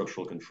of the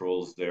structural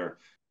controls there.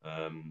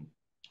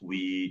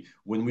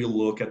 When we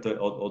look at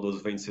all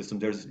those vein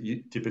systems, there's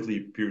typically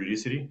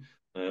periodicity.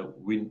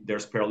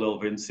 There's parallel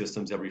vein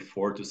systems every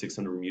 400 to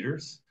 600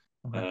 meters.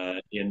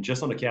 Okay. And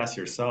just on the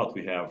Cassiar South,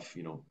 we have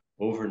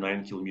over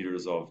 9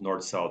 kilometers of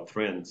north-south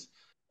trends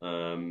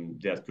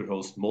that could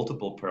host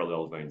multiple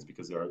parallel veins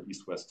because they are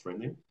east-west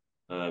trending.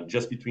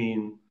 Just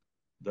between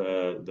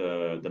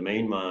the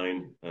main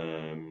mine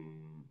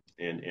and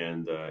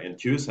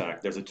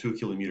QCCU, there's a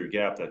 2-kilometer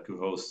gap that could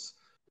host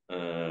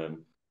 4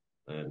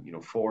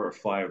 or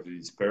 5 of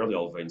these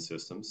parallel vein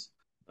systems.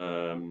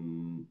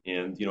 And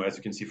as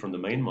you can see from the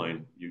main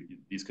mine,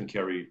 these can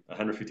carry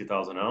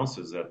 150,000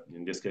 ounces at,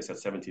 in this case, at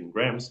 17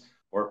 grams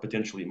or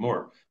potentially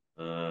more.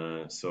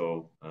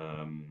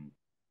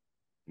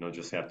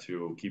 Just have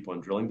to keep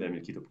on drilling them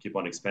and keep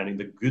on expanding.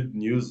 The good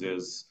news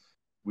is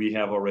we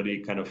have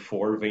already kind of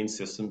 4 vein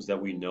systems that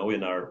we know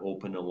in our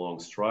open and long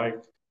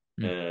strike.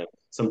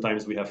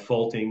 Sometimes we have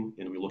faulting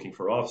and we're looking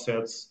for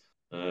offsets.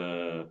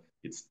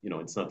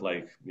 It's not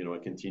like a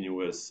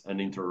continuous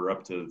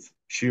uninterrupted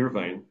shear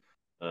vein,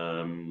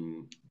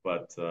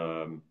 but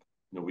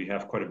we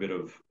have quite a bit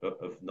of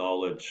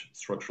knowledge,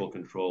 structural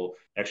control.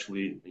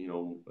 Actually,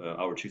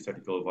 our chief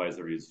technical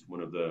advisor is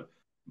one of the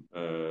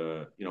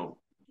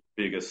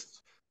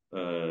biggest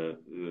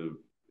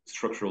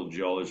structural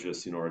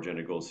geologists in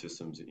orogenic gold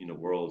systems in the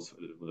world,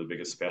 one of the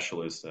biggest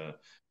specialists,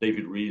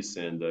 David Rees,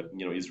 and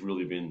he's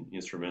really been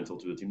instrumental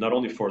to the team, not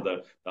only for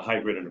the high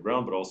grade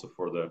underground, but also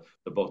for the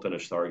bulk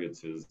tonnage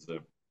targets.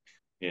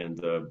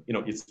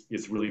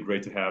 It's really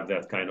great to have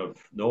that kind of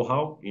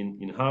know-how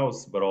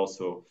in-house, but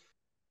also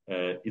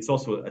it's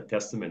also a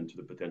testament to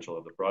the potential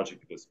of the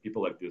project because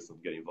people like this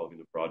don't get involved in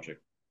the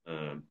project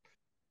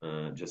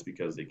just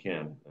because they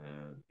can.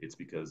 It's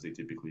because they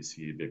typically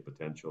see big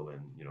potential,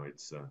 and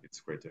it's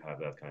great to have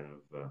that kind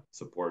of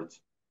support.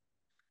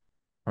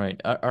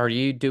 Right. Are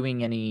you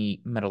doing any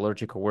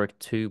metallurgical work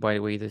too, by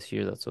the way, this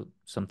year? That's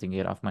something to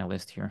get off my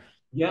list here.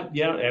 Yeah.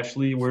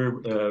 Actually,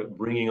 we're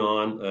bringing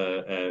on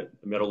a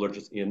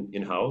metallurgist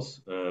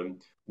in-house.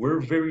 We're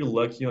very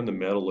lucky on the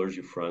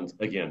metallurgy front.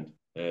 Again,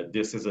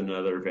 this is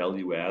another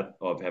value add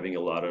of having a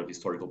lot of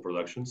historical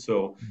production.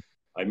 So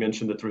I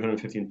mentioned the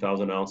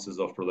 315,000 ounces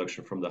of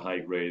production from the high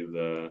grade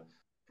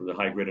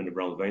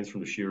underground veins,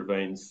 from the shear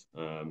veins.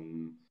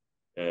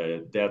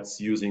 That's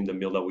using the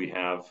mill that we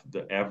have.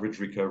 The average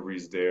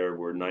recoveries there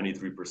were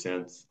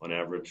 93% on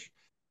average.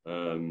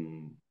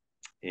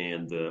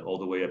 And all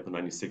the way up to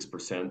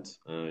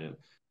 96%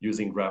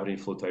 using gravity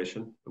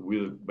flotation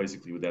with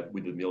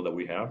the mill that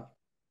we have.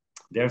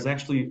 There's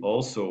actually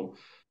also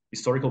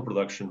historical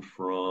production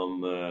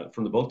from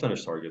the bulk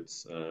tonnage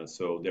targets.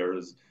 So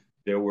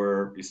there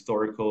were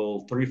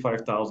historical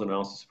 35,000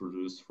 ounces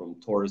produced from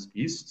Taurus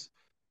East,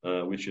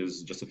 which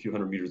is just a few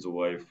hundred meters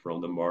away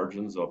from the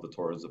margins of the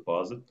Taurus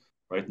deposit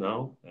right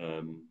now.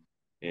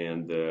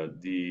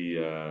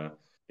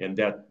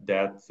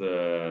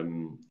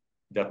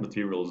 That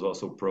material is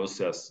also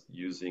processed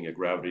using a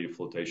gravity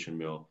flotation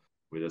mill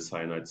with a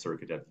cyanide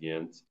circuit at the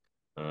end.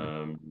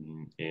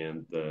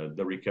 And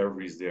the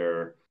recoveries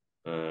there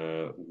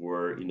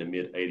were in the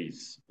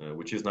mid-80s,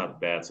 which is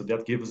not bad. So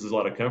that gives us a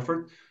lot of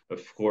comfort.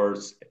 Of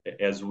course,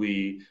 as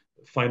we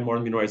find more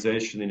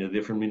mineralization in the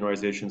different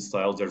mineralization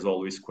styles, there's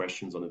always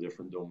questions on the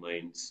different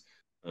domains.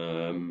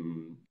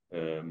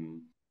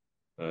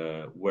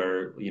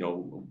 Where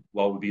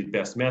what would be the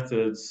best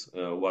methods,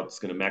 what's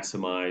going to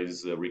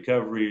maximize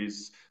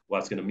recoveries,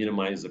 what's going to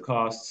minimize the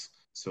costs.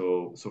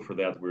 So for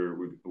that, we're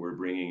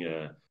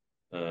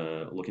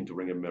looking to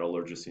bring a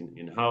metallurgist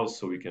in-house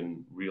so we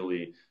can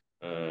really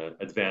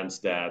advance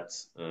that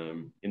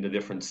in the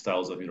different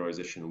styles of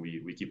mineralization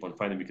we keep on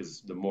finding,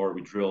 because the more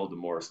we drill, the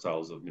more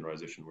styles of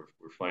mineralization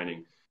we're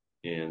finding,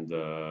 and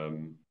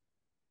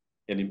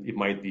it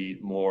might be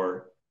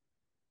more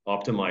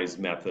optimized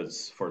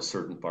methods for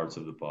certain parts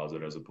of the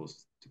deposit as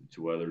opposed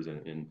to others,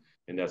 and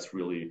that's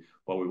really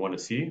what we want to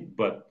see.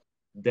 But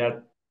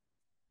that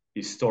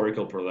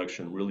historical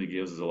production really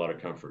gives us a lot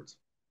of comfort.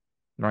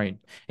 Right.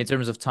 In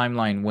terms of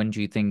timeline, when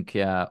do you think,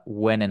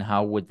 when and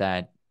how would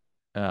that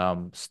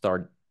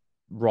start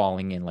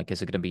rolling in? Like,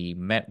 is it going to be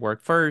met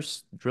work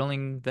first,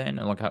 drilling then?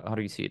 And like, how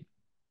do you see it?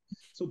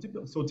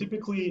 So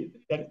typically,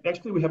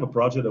 actually, we have a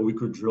project that we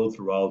could drill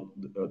throughout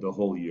the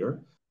whole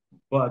year.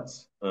 But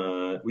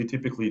we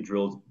typically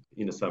drill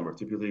in the summer.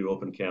 Typically, we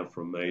open camp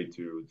from May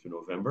to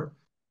November,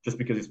 just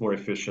because it's more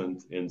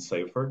efficient and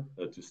safer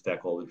to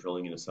stack all the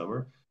drilling in the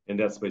summer. And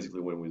that's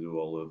basically when we do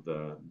all of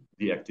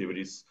the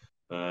activities.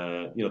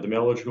 The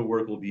metallurgical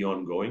work will be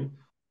ongoing,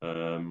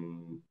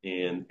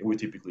 and we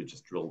typically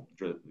just drill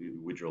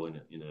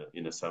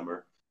in the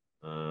summer,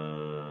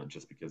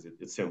 just because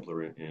it's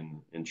simpler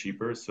and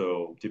cheaper.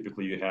 So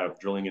typically, you have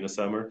drilling in the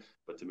summer,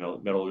 but the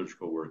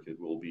metallurgical work, it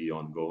will be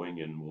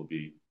ongoing and will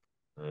be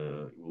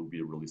we'll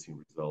be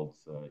releasing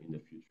results in the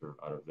future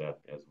out of that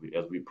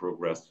as we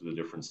progress to the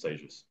different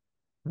stages.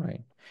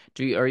 Right.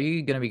 Are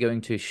you going to be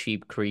going to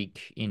Sheep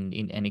Creek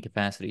in any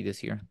capacity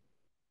this year?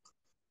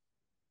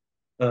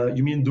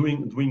 You mean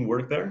doing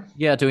work there?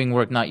 Yeah, doing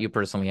work, not you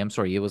personally. I'm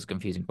sorry, it was a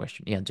confusing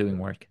question. Yeah, doing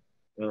work.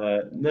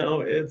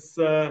 No, it's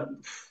I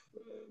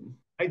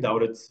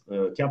doubt it.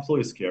 Capital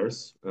is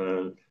scarce.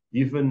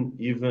 Even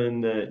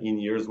in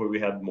years where we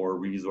had more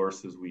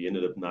resources, we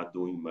ended up not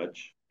doing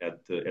much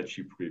at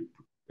Sheep Creek.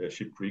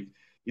 Sheep Creek.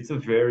 It's a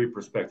very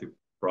prospective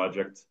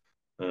project.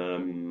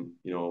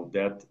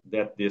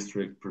 That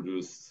district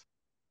produced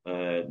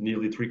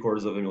nearly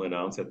 3/4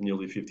 ounce at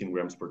nearly 15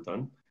 grams per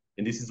ton.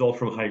 And this is all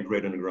from high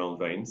grade underground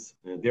veins.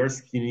 They're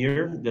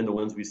skinnier than the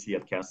ones we see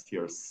at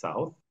Cassiar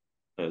South.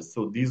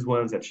 So these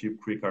ones at Sheep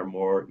Creek are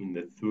more in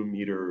the 2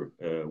 meter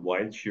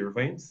wide shear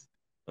veins.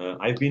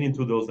 I've been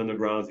into those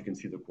undergrounds. You can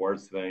see the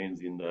quartz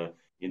veins in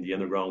the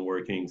underground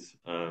workings.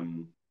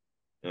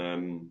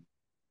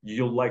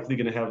 You're likely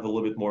going to have a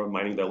little bit more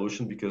mining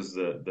dilution because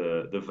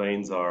the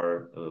veins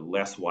are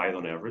less wide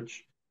on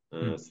average.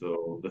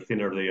 So the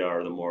thinner they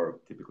are, the more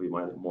typically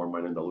more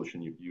mining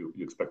dilution you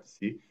expect to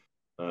see.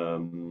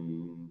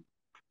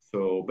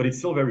 But it's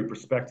still very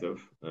prospective.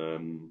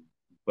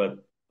 But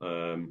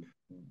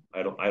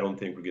I don't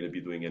think we're going to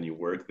be doing any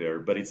work there.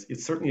 But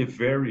it's certainly a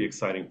very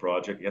exciting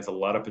project. It has a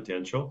lot of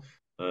potential.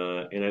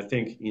 And I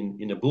think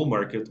in a bull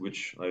market,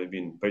 which I've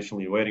been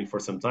patiently waiting for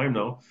some time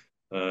now,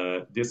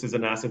 this is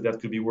an asset that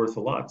could be worth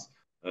a lot.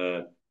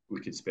 We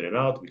could spin it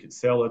out, we could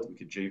sell it, we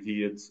could JV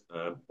it,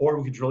 or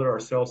we could drill it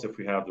ourselves if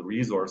we have the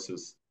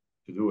resources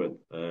to do it.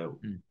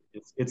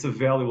 It's a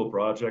valuable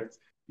project.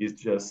 It's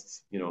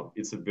just,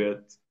 it's a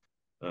bit,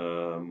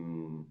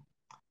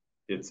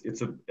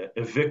 it's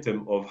a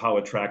victim of how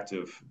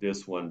attractive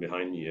this one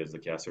behind me is, the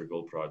Cassiar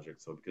Gold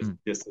project. So because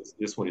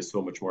this one is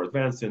so much more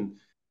advanced, and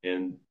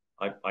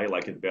I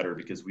like it better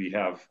because we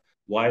have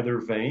wider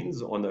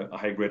veins on the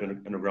high grade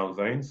underground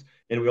veins,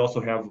 and we also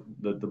have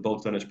the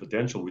bulk tonnage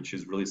potential, which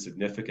is really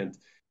significant.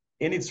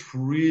 And it's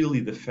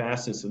really the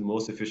fastest and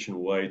most efficient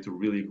way to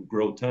really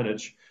grow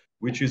tonnage,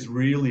 which is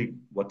really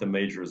what the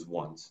majors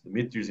want. The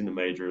mid-tiers in the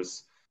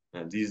majors,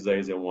 these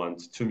days they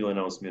want 2 million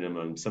ounce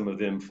minimum, some of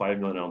them 5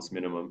 million ounce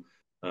minimum.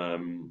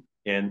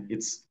 And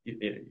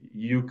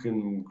you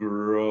can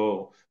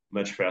grow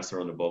much faster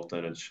on the bulk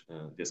tonnage,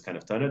 this kind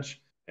of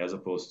tonnage, as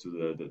opposed to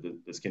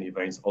the skinny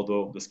veins.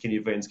 Although the skinny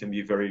veins can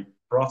be very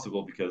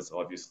profitable because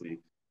obviously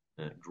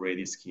grade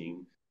is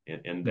king,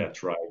 and that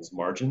drives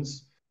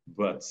margins.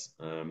 But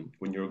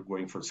when you're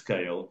going for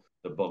scale,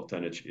 the bulk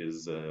tonnage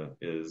is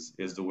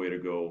the way to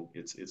go.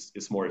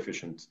 It's more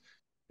efficient.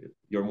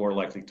 You're more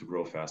likely to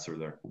grow faster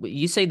there.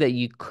 You say that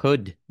you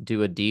could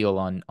do a deal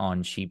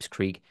on Sheep's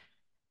Creek.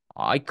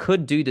 I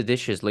could do the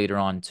dishes later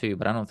on too,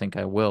 but I don't think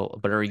I will.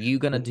 But are you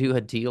gonna do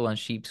a deal on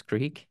Sheep's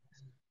Creek?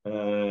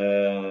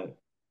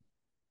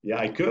 Yeah,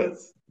 I could,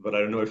 but I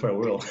don't know if I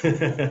will. At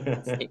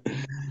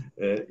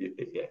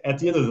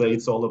the end of the day,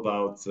 it's all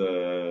about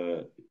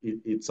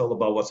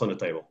what's on the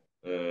table.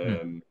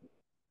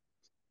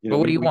 But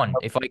what do you want?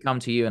 If I come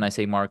to you and I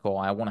say, Marco,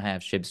 I want to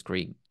have Sheep's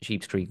Creek,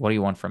 what do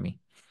you want from me?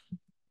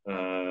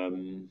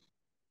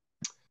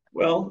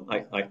 Well,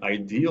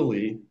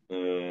 ideally,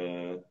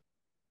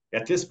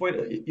 at this point,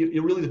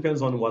 it really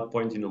depends on what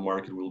point in the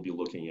market we'll be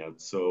looking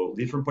at. So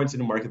different points in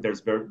the market,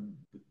 there's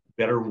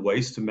better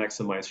ways to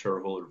maximize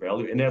shareholder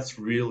value, and that's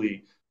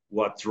really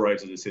what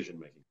drives the decision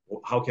making.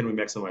 How can we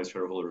maximize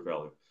shareholder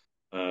value?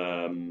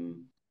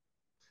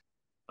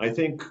 I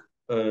think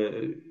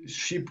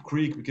Sheep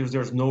Creek, because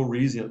there's no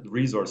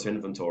resource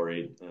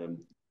inventory,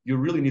 you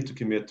really need to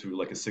commit to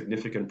like a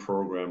significant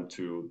program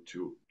to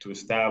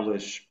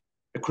establish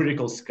a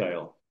critical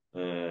scale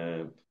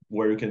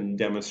where you can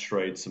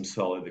demonstrate some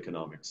solid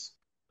economics.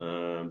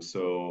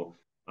 So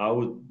I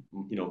would,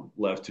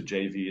 love to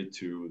JV it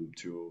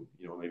to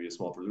maybe a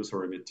small producer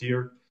or a mid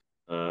tier.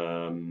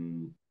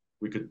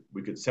 We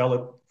could sell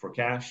it for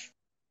cash,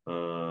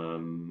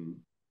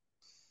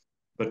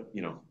 but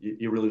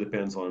it really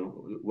depends on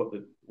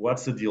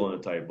what's the deal on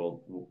the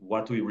table,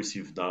 what do we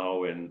receive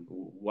now, and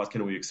what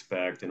can we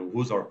expect, and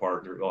who's our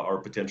partner, our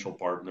potential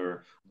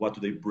partner, what do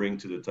they bring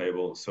to the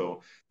table.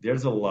 So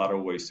there's a lot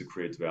of ways to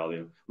create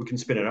value. We can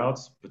spin it out,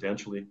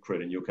 potentially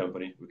create a new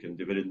company. We can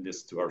dividend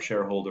this to our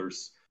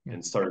shareholders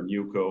and start a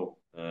new co.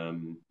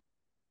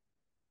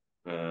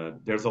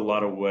 There's a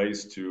lot of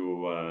ways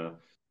to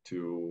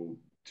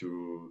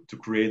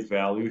create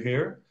value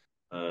here.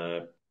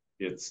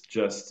 It's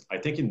just, I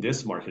think in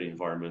this market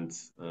environment,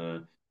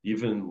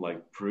 even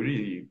like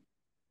pretty,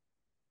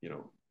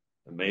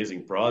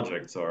 amazing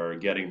projects are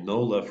getting no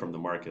love from the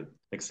market,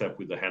 except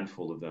with a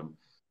handful of them.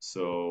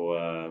 So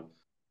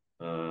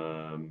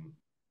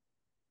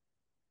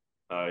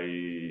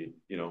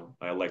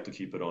I like to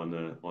keep it on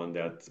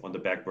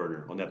the back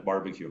burner, on that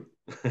barbecue.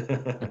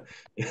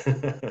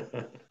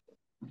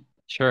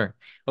 Sure.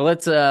 Well,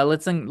 let's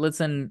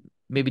then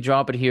maybe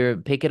drop it here.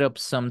 Pick it up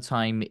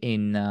sometime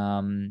in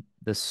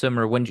the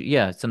summer when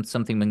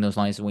something along those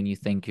lines when you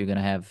think you're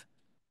gonna have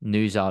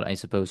news out, I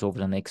suppose, over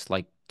the next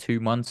like 2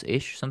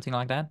 months-ish, something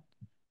like that?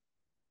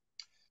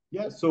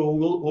 Yeah, so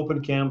we'll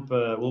open camp.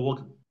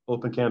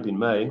 Open camp in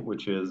May,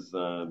 which is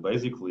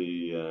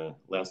basically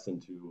less than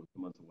 2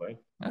 months away.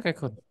 Okay,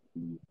 cool.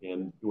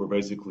 And we're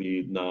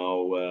basically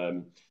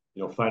now,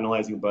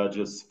 finalizing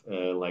budgets,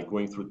 like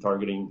going through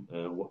targeting,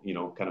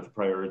 kind of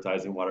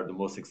prioritizing what are the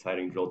most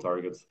exciting drill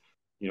targets.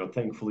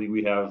 Thankfully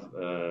we have,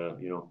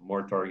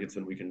 more targets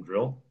than we can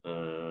drill.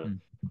 Mm.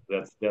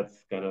 That's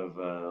kind of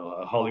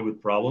a Hollywood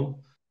problem.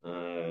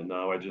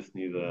 Now I just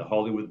need a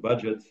Hollywood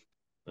budget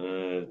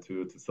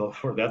to solve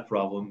for that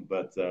problem.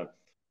 But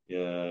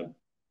yeah,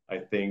 I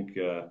think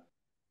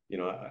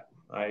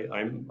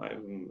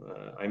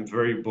I'm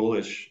very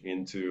bullish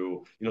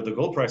into, the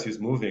gold price is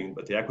moving,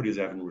 but the equities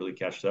haven't really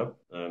catched up.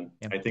 Yep.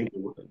 I think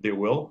they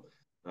will.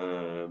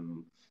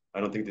 I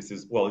don't think this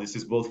is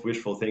both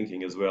wishful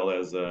thinking as well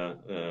as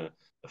a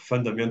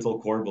fundamental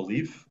core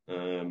belief.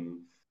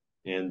 And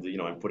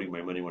I'm putting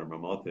my money where my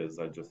mouth is.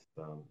 In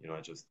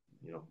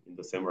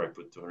December I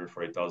put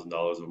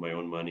 $240,000 of my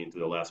own money into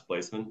the last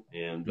placement,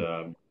 and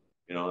I'm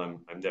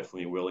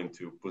definitely willing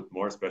to put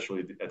more,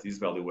 especially at these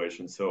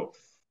valuations. So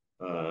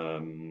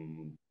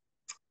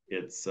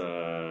it's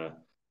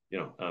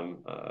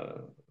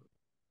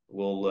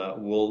we'll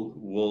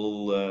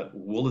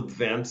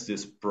advance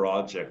this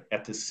project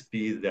at the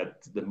speed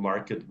that the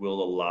market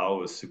will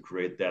allow us to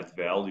create that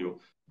value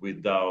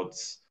without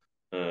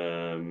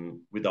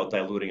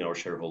diluting our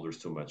shareholders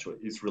too much. So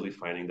it's really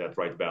finding that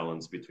right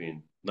balance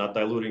between not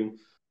diluting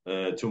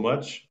too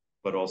much,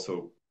 but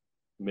also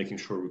making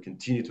sure we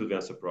continue to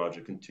advance the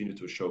project, continue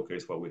to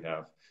showcase what we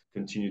have,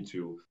 continue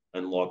to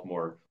unlock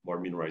more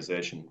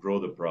mineralization, grow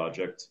the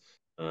project,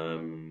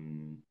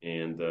 and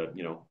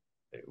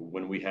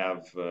when we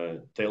have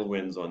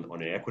tailwinds on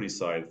the equity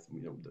side,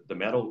 the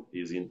metal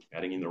is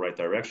heading in the right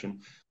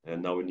direction,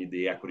 and now we need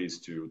the equities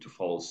to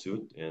follow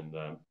suit, and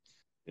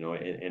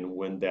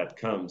when that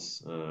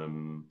comes,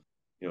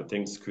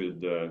 things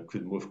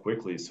could move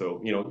quickly.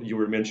 So you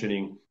were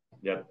mentioning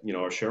that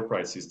our share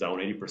price is down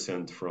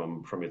 80%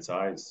 from its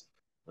highs.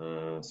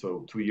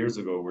 So 2 years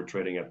ago we're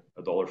trading at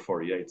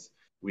 $1.48.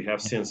 We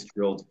have since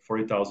drilled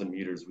 40,000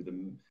 meters with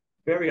a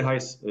very high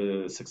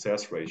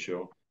success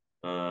ratio,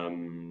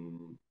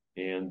 and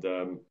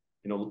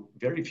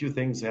very few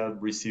things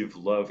have received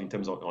love in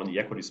terms of on the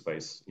equity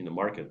space in the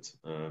market.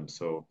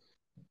 So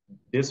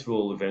this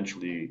will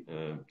eventually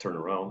turn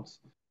around,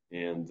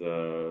 and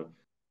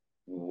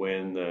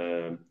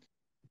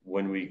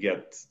when we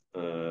get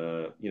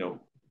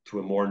to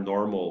a more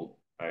normal,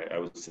 I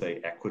would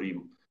say equities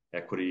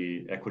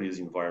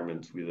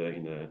environment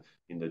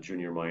in the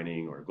junior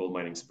mining or gold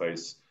mining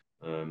space,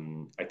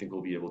 I think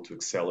we'll be able to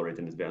accelerate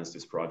and advance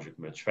this project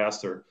much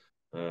faster.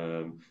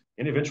 And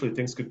eventually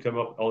things could come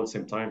up all at the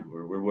same time.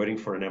 We're waiting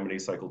for an M&A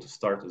cycle to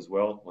start as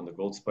well on the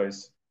gold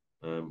space.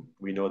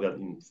 We know that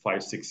in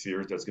 5-6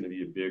 years, that's going to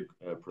be a big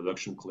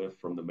production cliff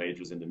from the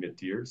majors and the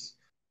mid-tiers.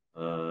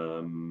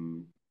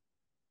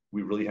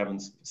 We really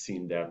haven't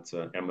seen that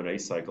M&A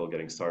cycle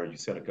getting started.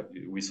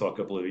 We saw a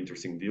couple of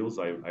interesting deals.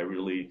 I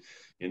really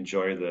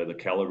enjoy the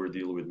Calibre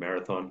deal with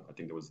Marathon. I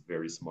think that was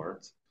very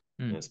smart,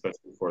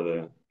 especially for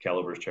the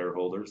Calibre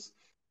shareholders.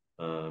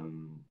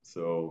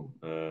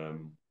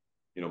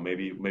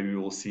 Maybe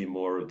we'll see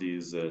more of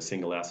these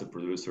single asset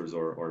producers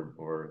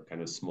or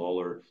kind of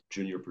smaller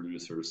junior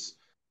producers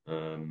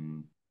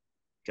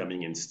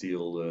coming and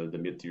steal the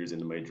mid tiers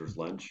and the majors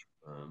lunch.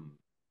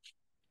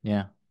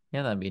 Yeah,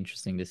 that'd be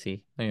interesting to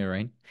see. No, you're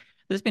right.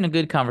 This has been a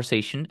good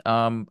conversation.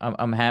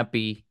 I'm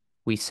happy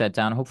we sat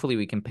down. Hopefully,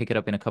 we can pick it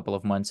up in a couple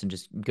of months and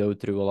just go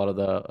through a lot of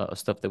the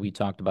stuff that we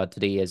talked about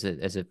today, as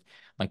if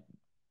like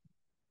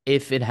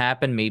if it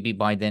happened, maybe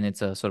by then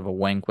it's a sort of a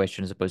when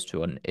question as opposed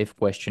to an if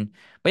question.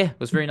 But yeah, it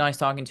was very nice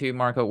talking to you,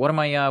 Marco. What am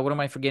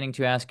I forgetting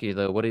to ask you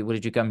though? What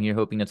did you come here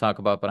hoping to talk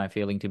about, but I'm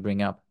failing to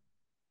bring up?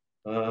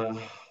 Well,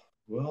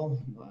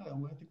 I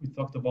think we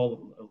talked about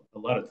a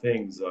lot of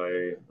things.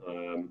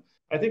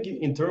 I think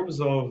in terms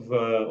of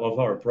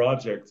our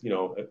project,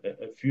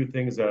 a few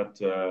things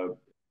that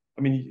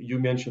you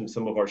mentioned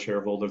some of our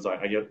shareholders.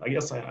 I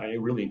guess I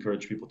really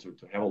encourage people to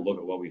have a look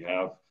at what we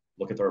have,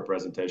 look at our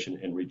presentation,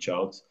 and reach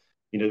out.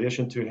 In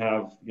addition to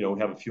have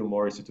a few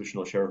more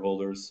institutional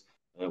shareholders,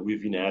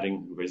 we've been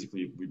adding.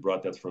 Basically, we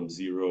brought that from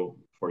 0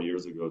 4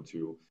 years ago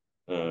to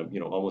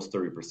almost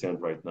 30%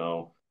 right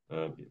now.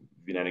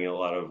 We've been adding a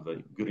lot of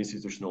good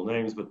institutional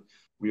names, but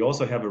we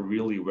also have a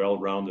really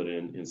well-rounded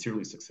and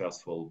seriously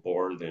successful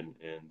board and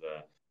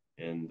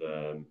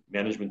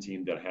management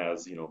team that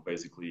has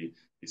basically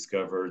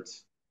discovered,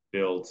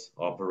 built,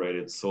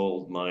 operated,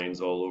 sold mines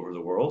all over the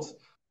world.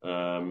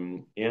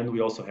 And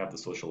we also have the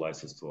social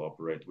license to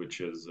operate,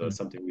 which is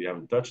something we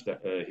haven't touched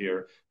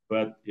here,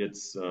 but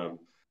it's I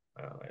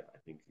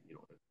think a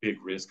big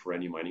risk for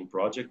any mining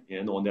project.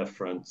 And on that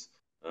front,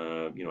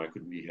 I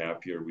couldn't be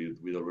happier with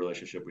the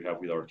relationship we have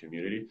with our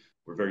community.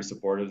 We're very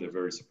supportive. They're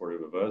very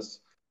supportive of us.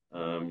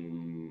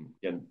 And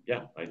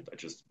yeah, I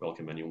just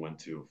welcome anyone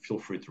to feel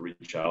free to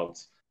reach out.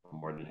 I'm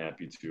more than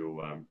happy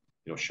to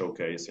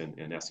showcase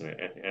and answer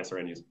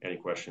any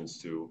questions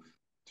to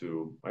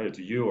either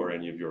to you or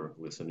any of your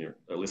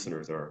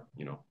listeners that are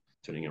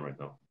tuning in right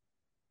now.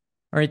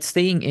 All right,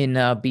 staying in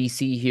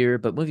BC here,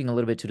 but moving a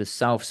little bit to the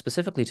south,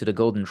 specifically to the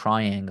Golden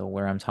Triangle,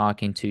 where I'm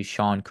talking to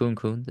Sean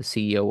Kunkun, the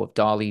CEO of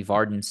Dolly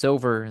Varden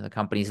Silver. The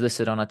company is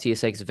listed on a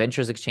TSX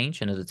Ventures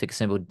Exchange under the ticker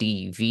symbol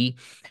DV,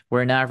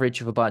 where an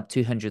average of about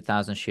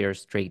 200,000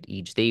 shares trade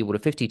each day,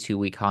 with a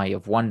 52-week high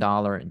of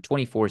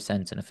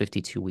 $1.24 and a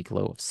 52-week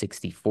low of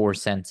 64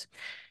 cents.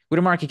 With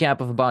a market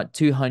cap of about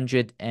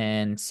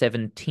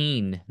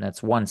 217,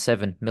 that's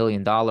 $17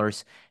 million,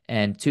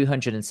 and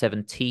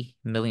 270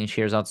 million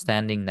shares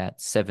outstanding,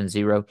 that's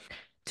 70.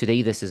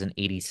 Today, this is an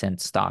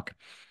 80-cent stock.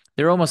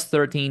 There are almost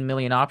 13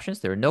 million options.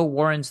 There are no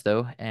warrants,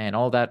 though, and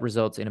all that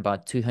results in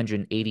about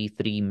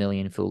 283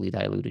 million fully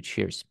diluted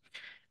shares.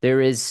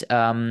 There is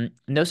no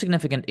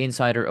significant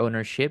insider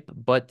ownership,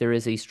 but there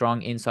is a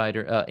strong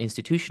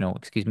institutional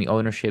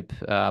ownership.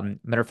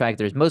 Matter of fact,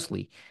 there's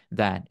mostly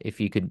that, if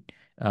you could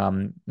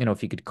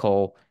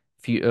call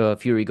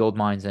Fury Gold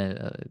Mines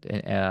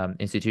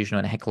institutional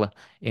and Hecla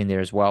in there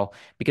as well,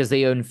 because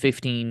they own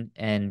 15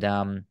 and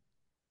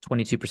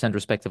 22%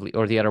 respectively,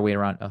 or the other way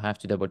around. I'll have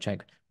to double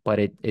check, but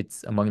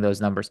it's among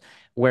those numbers.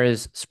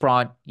 Whereas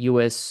Sprott,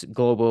 US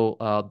Global,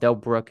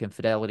 Delbrook, and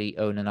Fidelity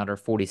own another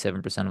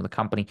 47% of the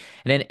company.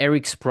 And then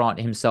Eric Sprott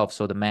himself,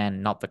 so the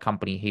man, not the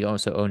company, he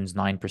also owns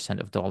 9%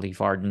 of Dolly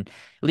Varden,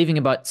 leaving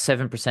about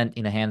 7%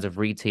 in the hands of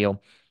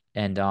retail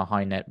and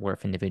high net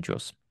worth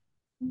individuals.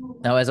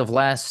 Now, as of the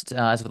last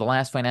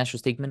financial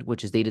statement,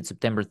 which is dated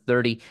September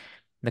 30,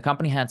 the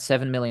company had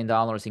 $7 million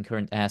in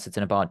current assets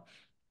and about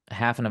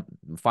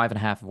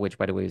 5.5 of which,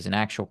 by the way, is in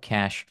actual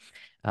cash.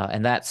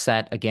 And that's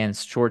set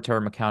against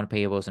short-term account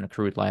payables and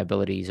accrued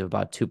liabilities of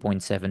about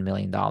 $2.7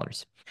 million.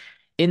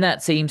 In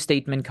that same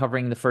statement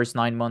covering the first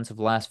 9 months of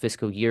the last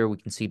fiscal year, we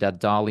can see that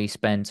Dolly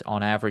spent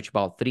on average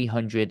about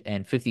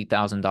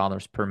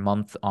 $350,000 per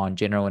month on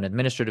general and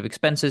administrative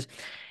expenses,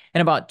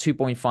 and about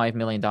 $2.5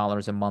 million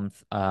a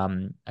month,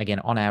 again,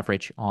 on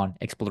average, on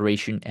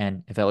exploration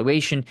and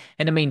evaluation.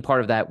 And the main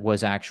part of that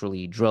was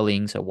actually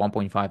drilling, so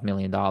 $1.5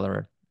 million,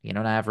 on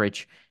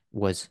average,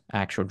 was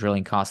actual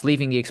drilling costs,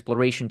 leaving the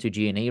exploration to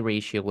G&A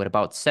ratio at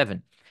about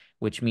 7,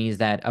 which means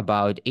that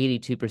about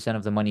 82%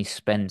 of the money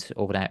spent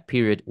over that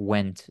period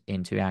went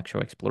into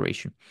actual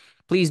exploration.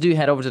 Please do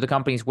head over to the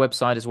company's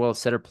website as well as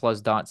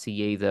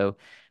setterplus.ca, though,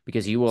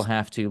 because you will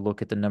have to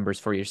look at the numbers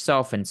for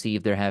yourself and see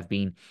if there have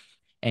been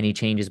any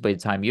changes by the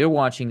time you're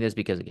watching this,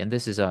 because again,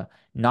 this is a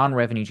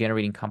non-revenue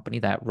generating company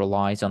that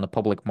relies on the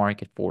public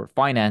market for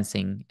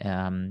financing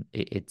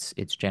its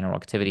general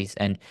activities.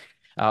 And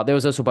there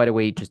was also, by the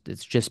way,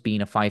 it's just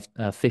been a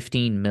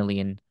 $15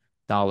 million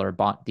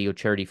bought deal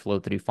charity flow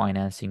through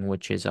financing,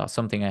 which is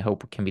something I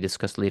hope can be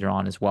discussed later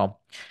on as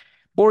well.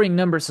 Boring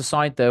numbers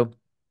aside, though,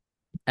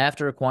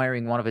 after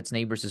acquiring one of its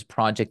neighbors'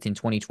 project in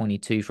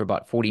 2022 for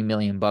about $40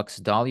 million,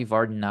 Dolly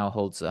Varden now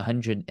holds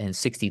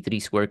 163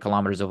 square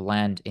kilometers of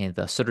land in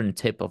the southern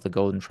tip of the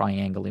Golden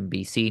Triangle in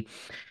BC.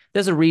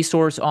 There's a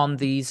resource on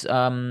these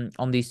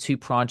two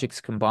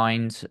projects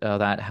combined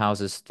that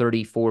houses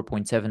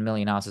 34.7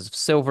 million ounces of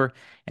silver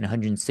and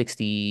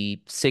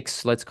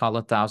 166, let's call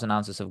it, thousand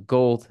ounces of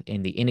gold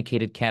in the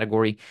indicated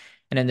category.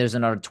 And then there's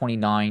another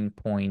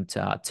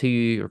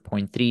 29.2 or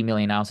 0.3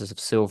 million ounces of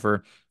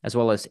silver, as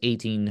well as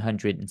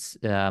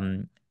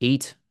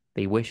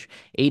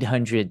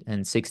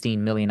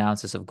 816 million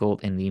ounces of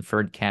gold in the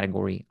inferred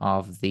category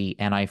of the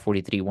NI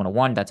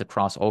 43-101. That's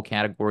across all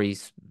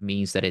categories,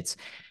 means that it's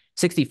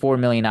 64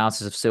 million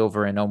ounces of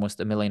silver and almost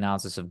 1 million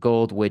ounces of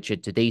gold, which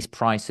at today's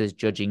prices,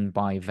 judging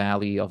by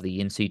value of the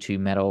in situ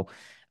metal,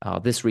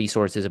 this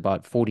resource is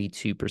about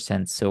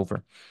 42%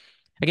 silver.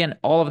 Again,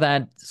 all of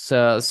that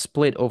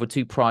split over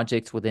two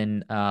projects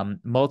within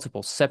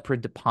multiple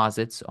separate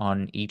deposits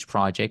on each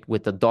project,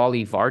 with the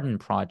Dolly Varden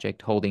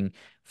project holding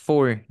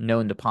 4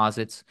 known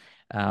deposits,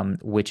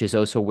 which is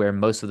also where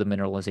most of the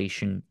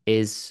mineralization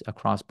is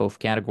across both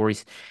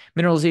categories.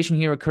 Mineralization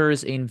here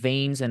occurs in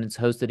veins, and it's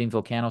hosted in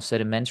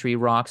volcano-sedimentary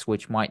rocks,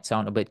 which might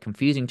sound a bit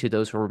confusing to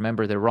those who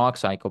remember the rock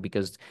cycle,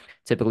 because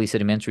typically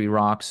sedimentary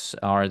rocks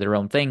are their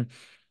own thing,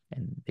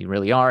 and they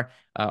really are.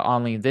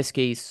 Only in this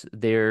case,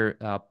 their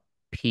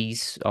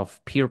piece of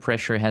peer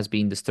pressure has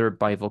been disturbed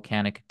by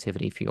volcanic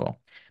activity, if you will.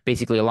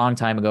 Basically, a long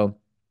time ago,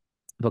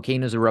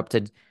 volcanoes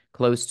erupted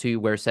close to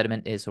where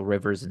sediment is, so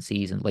rivers and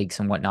seas and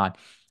lakes and whatnot,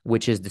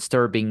 which is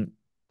disturbing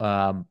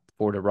for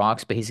the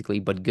rocks,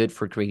 basically, but good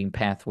for creating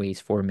pathways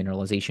for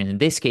mineralization. In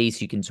this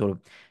case, you can sort of,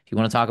 if you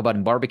want to talk about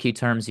in barbecue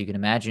terms, you can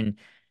imagine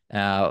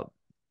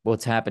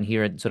what's happened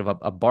here at sort of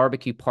a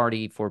barbecue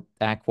party for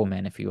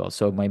Aquaman, if you will.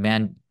 So my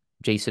man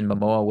Jason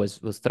Momoa was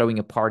throwing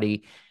a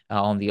party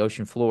on the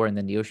ocean floor, and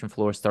then the ocean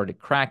floor started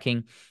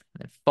cracking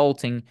and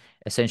faulting,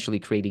 essentially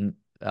creating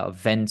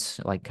vents,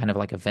 like kind of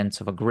like a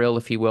vents of a grill,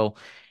 if you will.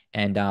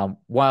 And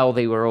while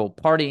they were all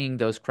partying,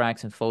 those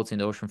cracks and faults in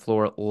the ocean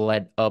floor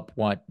led up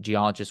what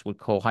geologists would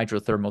call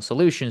hydrothermal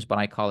solutions, but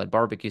I call it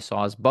barbecue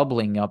sauce,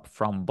 bubbling up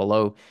from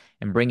below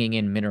and bringing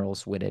in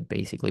minerals with it,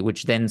 basically,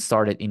 which then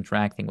started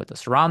interacting with the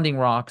surrounding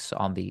rocks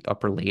on the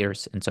upper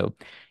layers. And so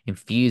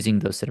infusing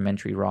those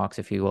sedimentary rocks,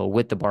 if you will,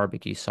 with the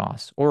barbecue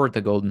sauce or the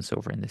gold and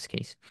silver in this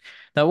case.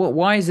 Now,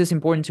 why is this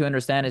important to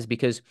understand is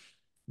because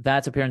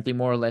that's apparently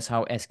more or less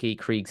how SK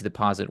Creek's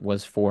deposit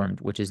was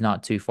formed, which is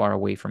not too far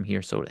away from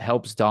here. So it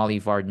helps Dolly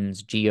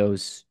Varden's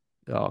geos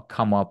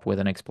come up with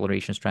an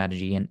exploration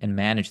strategy and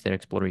manage their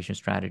exploration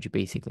strategy,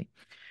 basically.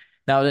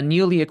 Now, the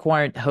newly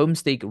acquired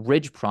Homestake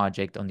Ridge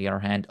project, on the other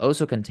hand,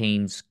 also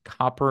contains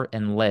copper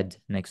and lead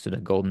next to the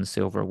gold and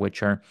silver,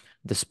 which are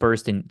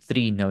dispersed in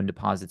 3 known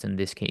deposits in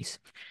this case.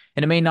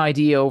 And the main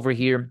idea over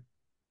here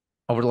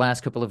over the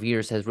last couple of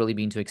years has really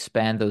been to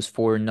expand those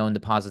 4 known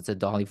deposits at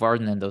Dolly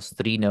Varden and those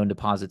 3 known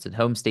deposits at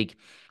Homestake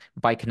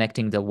by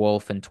connecting the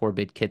Wolf and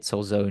Torbid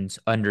Kitzel zones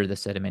under the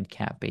sediment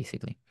cap,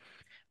 basically.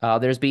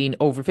 There's been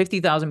over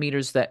 50,000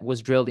 meters that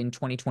was drilled in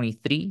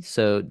 2023,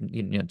 so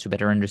to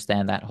better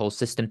understand that whole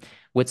system,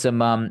 with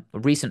some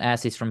recent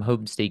assays from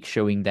Homestake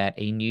showing that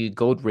a new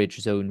gold ridge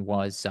zone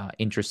was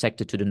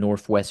intersected to the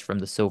northwest from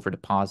the silver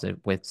deposit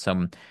with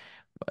some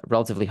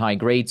relatively high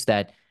grades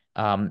that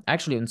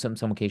actually on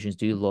some occasions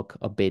do look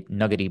a bit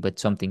nuggety, but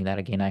something that,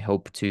 again, I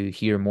hope to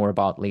hear more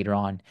about later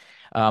on.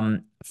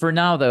 For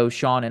now, though,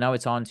 Sean, and now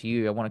it's on to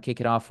you. I want to kick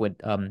it off with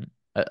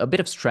a bit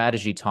of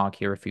strategy talk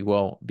here, if you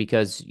will,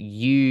 because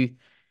you've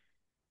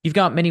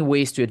got many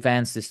ways to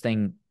advance this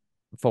thing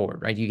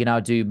forward, right? You can now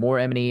do more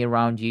M&A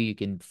around you. You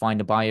can find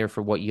a buyer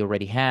for what you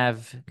already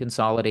have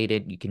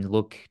consolidated. You can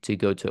look to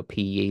go to a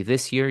PEA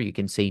this year. You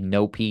can say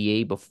no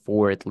PEA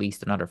before at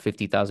least another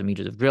 50,000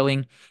 meters of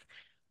drilling,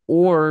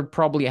 or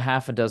probably a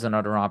half a dozen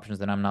other options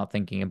that I'm not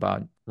thinking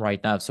about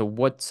right now. So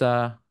what's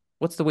the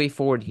way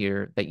forward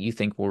here that you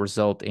think will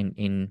result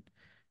in,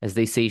 as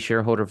they say,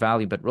 shareholder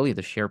value, but really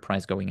the share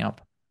price going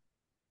up?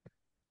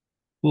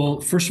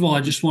 Well, first of all,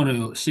 I just want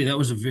to say that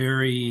was a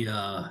very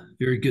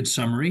good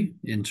summary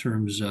in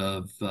terms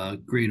of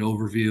great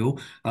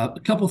overview. A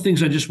couple of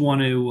things I just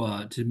want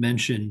to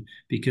mention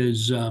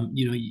because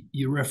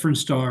you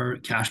referenced our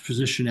cash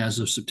position as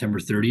of September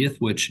 30th,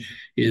 which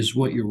is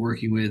what you're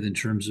working with in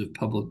terms of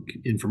public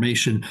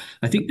information.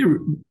 I think there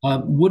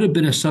would have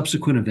been a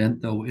subsequent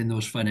event though in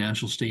those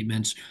financial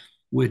statements,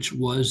 which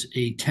was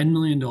a $10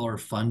 million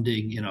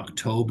funding in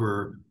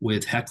October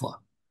with Hecla.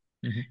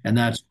 And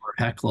that's where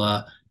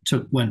Hecla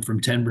went from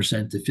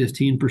 10% to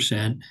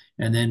 15%.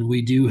 And then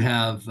we do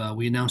have,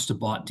 we announced a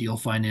bought deal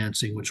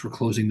financing, which we're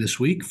closing this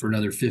week for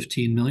another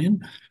 15 million.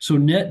 So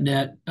net,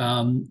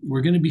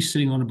 we're going to be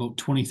sitting on about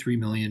 23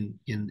 million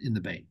in the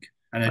bank.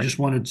 And I just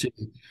wanted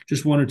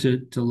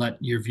to let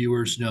your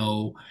viewers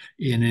know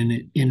in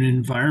an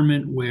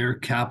environment where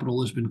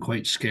capital has been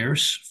quite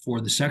scarce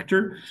for the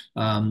sector,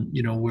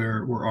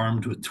 we're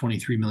armed with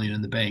 23 million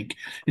in the bank.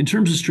 In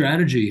terms of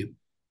strategy,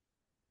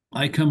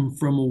 I come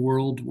from a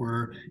world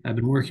where I've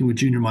been working with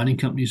junior mining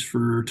companies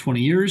for 20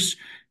 years,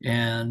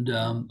 and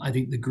I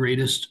think the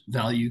greatest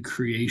value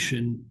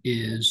creation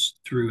is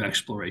through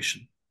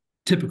exploration.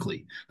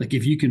 Typically, like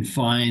if you can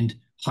find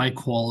high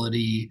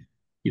quality,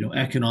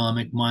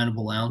 economic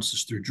mineable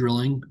ounces through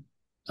drilling,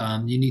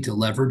 you need to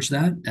leverage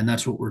that, and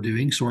that's what we're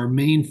doing. So our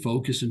main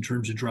focus in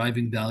terms of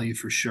driving value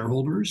for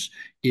shareholders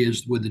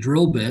is with the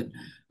drill bit.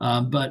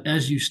 But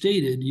as you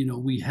stated,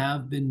 we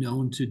have been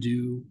known to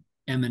do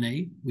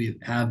M&A. We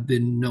have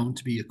been known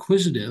to be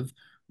acquisitive.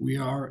 We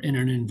are in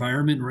an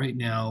environment right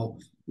now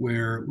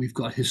where we've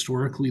got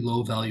historically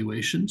low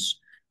valuations.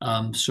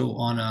 So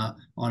on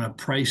a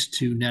price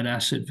to net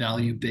asset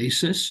value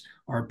basis,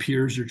 our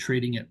peers are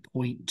trading at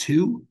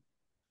 0.2.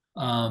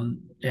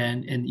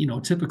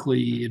 And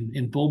typically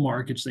in bull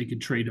markets they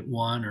could trade at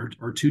 1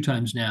 or 2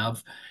 times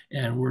NAV,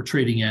 and we're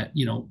trading at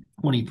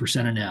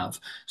 20% of NAV.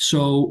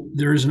 So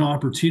there is an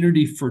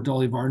opportunity for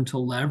Dolly Varden to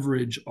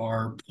leverage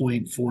our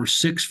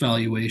 0.46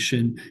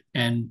 valuation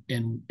and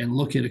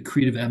look at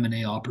accretive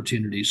M&A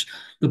opportunities.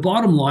 The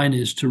bottom line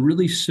is to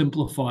really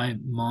simplify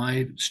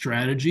my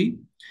strategy.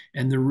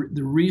 And the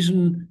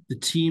reason the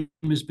team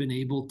has been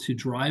able to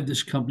drive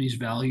this company's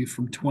value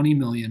from 20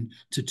 million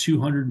to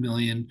 200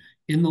 million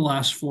in the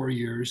last 4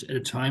 years at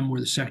a time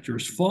where the sector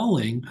is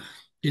falling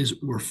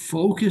is we're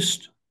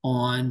focused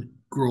on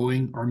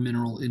growing our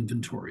mineral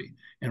inventory.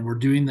 And we're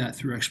doing that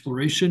through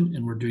exploration,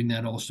 and we're doing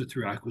that also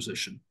through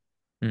acquisition.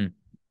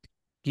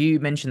 You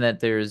mentioned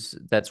that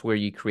that's where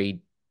you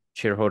create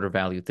shareholder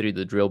value through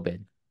the drill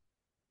bit.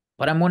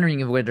 But I'm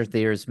wondering whether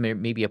there's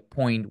maybe a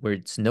point where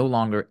it's no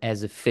longer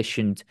as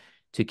efficient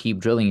to keep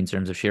drilling in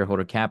terms of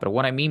shareholder capital.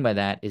 What I mean by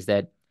that is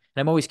that,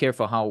 and I'm always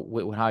careful how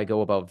I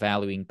go about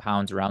valuing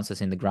pounds or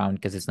ounces in the ground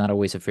because it's not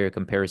always a fair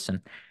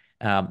comparison,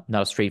 not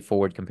a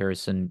straightforward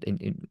comparison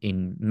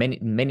in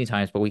many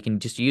times. But we can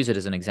just use it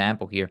as an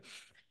example here.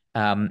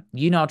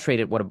 You now trade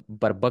at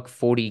about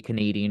 $1.40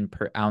 Canadian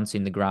per ounce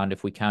in the ground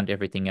if we count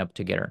everything up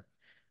together.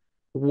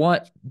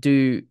 What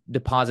do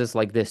deposits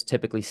like this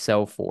typically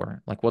sell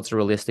for? Like, what's a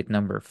realistic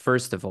number?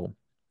 First of all,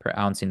 per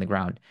ounce in the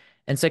ground?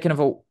 And second of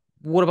all,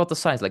 what about the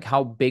size? Like,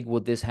 how big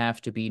would this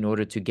have to be in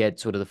order to get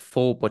sort of the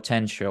full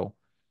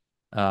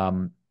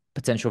um,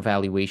 potential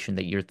valuation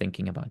that you're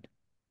thinking about?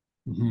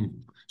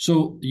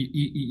 So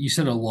you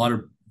said a lot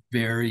of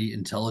very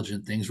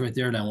intelligent things right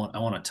there, and I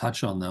want to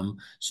touch on them.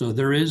 So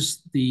there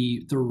is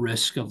the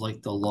risk of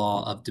like the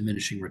law of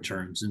diminishing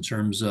returns in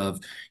terms of,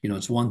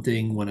 it's one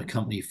thing when a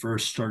company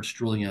first starts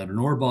drilling out an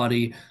ore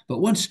body, but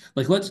once,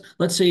 like, let's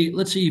say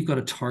you've got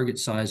a target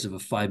size of a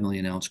 5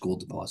 million ounce gold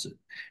deposit,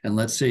 and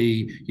let's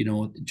say,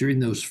 during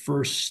those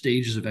first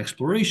stages of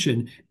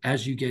exploration,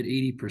 as you get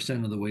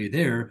 80% of the way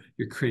there,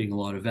 you're creating a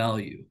lot of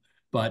value.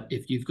 But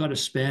if you've got to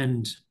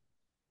spend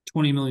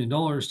 $20 million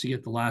to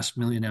get the last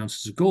million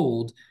ounces of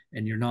gold,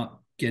 and you're not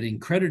getting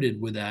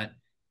credited with that,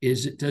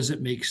 does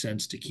it make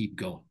sense to keep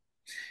going?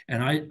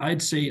 And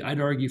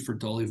I'd argue for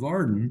Dolly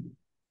Varden,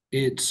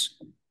 it's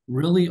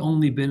really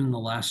only been in the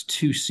last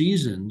 2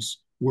 seasons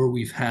where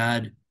we've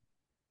had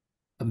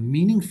a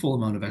meaningful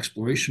amount of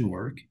exploration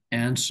work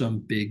and some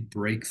big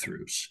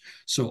breakthroughs.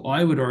 So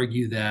I would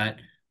argue that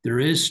there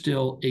is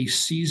still a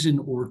season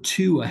or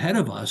two ahead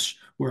of us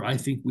where I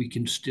think we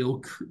can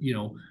still,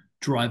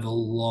 drive a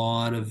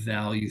lot of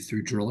value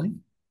through drilling.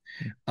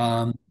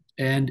 Um,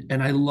 and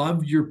I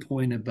love your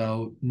point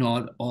about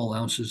not all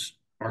ounces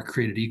are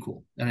created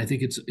equal. And I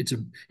think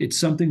it's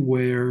something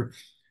where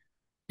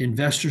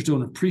investors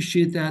don't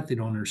appreciate that. They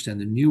don't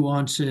understand the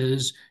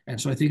nuances.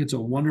 And so I think it's a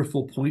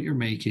wonderful point you're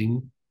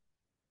making.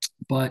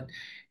 But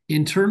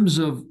in terms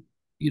of,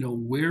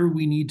 where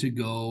we need to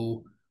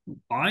go,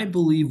 I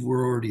believe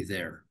we're already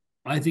there.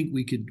 I think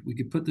we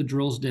could put the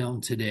drills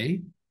down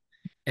today,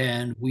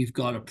 and we've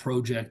got a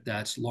project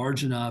that's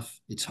large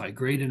enough, it's high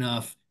grade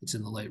enough, it's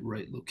in the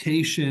right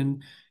location.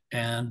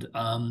 And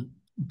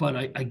but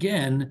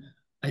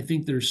I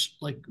think there's,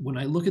 like, when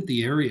I look at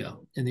the area,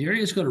 and the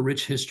area's got a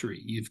rich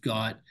history. You've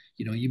got,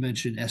 you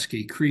mentioned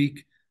SK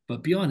Creek,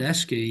 but beyond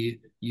SK,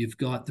 you've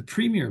got the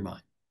Premier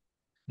Mine.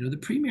 The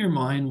Premier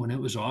Mine, when it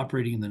was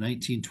operating in the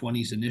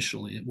 1920s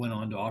initially, it went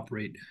on to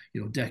operate,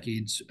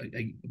 decades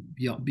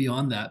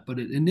beyond that. But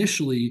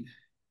initially,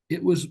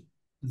 it was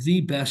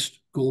the best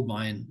gold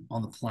mine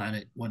on the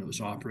planet when it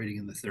was operating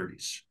in the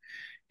 30s.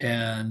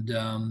 And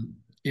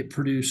it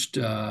produced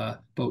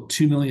about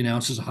 2 million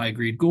ounces of high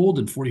grade gold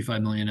and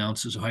 45 million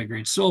ounces of high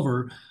grade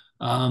silver.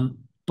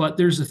 But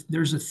there's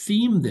a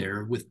theme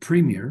there with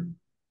Premier,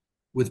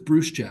 with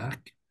Brucejack,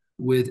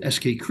 with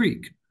SK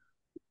Creek.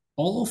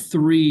 All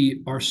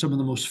three are some of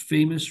the most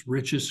famous,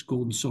 richest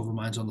gold and silver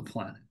mines on the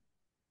planet.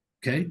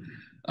 Okay,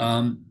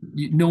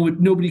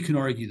 nobody can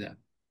argue that.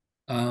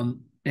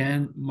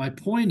 And my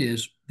point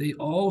is, they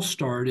all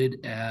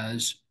started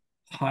as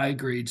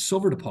high-grade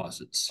silver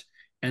deposits,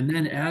 and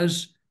then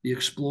as the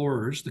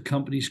explorers, the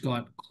companies,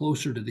 got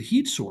closer to the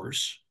heat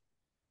source,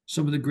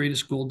 some of the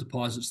greatest gold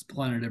deposits the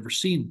planet ever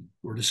seen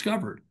were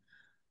discovered.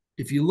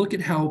 If you look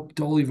at how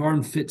Dolly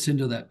Varden fits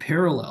into that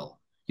parallel,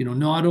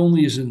 not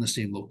only is it in the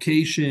same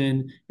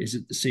location, is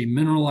it the same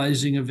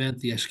mineralizing event,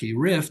 the SK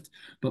Rift,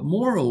 but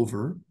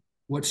moreover,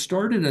 what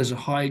started as a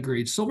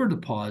high-grade silver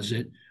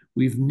deposit,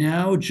 we've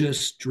now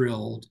just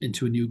drilled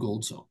into a new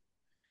gold zone.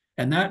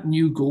 And that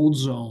new gold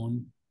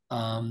zone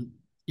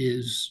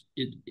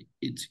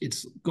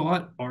it's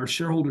got our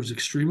shareholders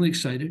extremely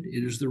excited.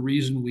 It is the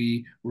reason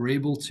we were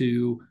able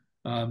to,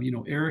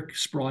 Eric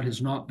Sprott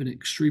has not been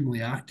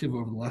extremely active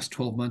over the last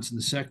 12 months in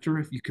the sector.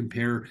 If you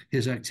compare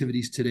his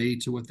activities today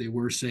to what they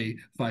were, say,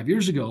 5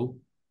 years ago,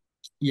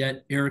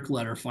 yet Eric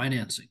led our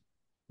financing,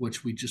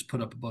 which we just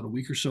put up about a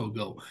week or so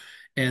ago.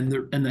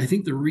 And I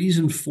think the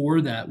reason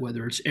for that,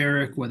 whether it's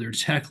Eric, whether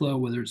it's Hecla,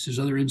 whether it's those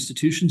other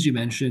institutions you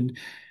mentioned,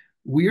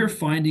 we are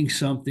finding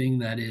something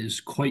that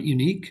is quite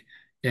unique.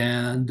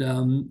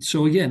 And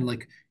so again,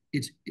 like,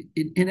 it's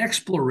in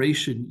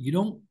exploration, you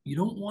don't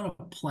want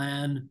to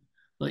plan,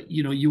 like,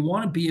 you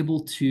want to be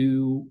able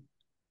to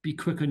be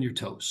quick on your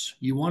toes.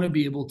 You want to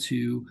be able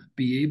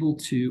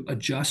to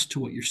adjust to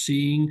what you're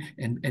seeing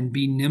and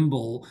be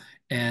nimble.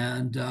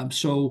 And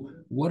so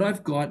what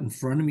I've got in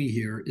front of me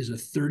here is a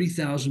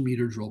 30,000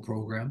 meter drill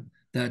program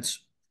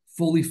that's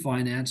fully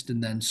financed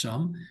and then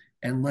some.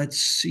 And let's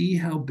see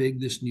how big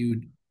this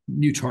new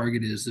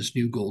target is, this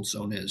new gold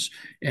zone is.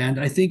 And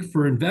I think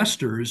for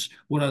investors,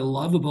 what I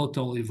love about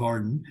Dolly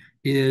Varden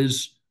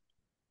is,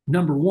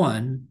 number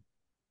one,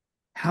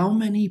 how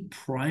many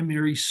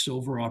primary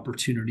silver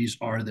opportunities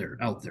are there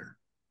out there?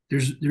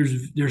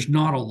 There's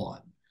not a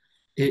lot.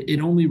 It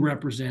only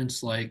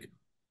represents like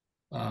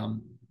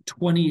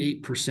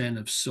 28%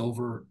 of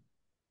silver,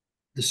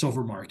 the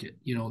silver market.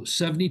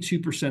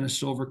 72% of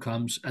silver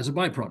comes as a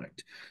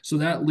byproduct. So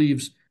that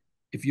leaves,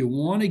 if you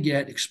want to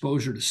get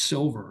exposure to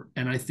silver,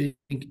 and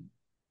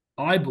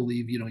I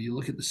believe, you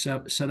look at the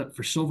setup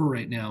for silver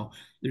right now,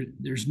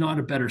 there's not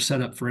a better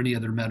setup for any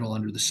other metal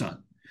under the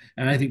sun.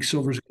 And I think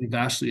silver is going to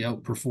vastly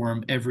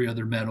outperform every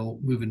other metal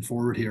moving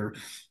forward here.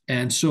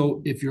 And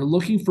so if you're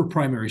looking for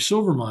primary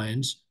silver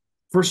mines,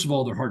 first of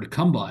all, they're hard to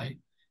come by.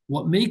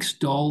 What makes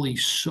Dolly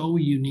so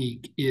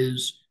unique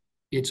is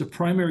it's a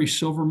primary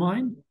silver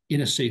mine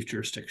in a safe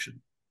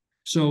jurisdiction.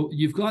 So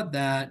you've got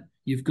that.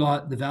 You've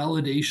got the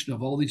validation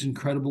of all these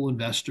incredible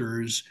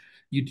investors.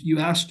 You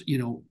asked,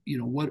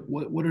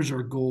 what is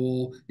our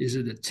goal? Is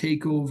it a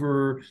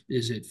takeover?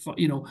 Is it,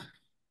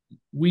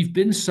 we've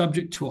been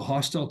subject to a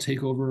hostile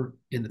takeover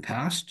in the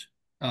past,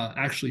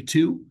 actually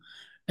two,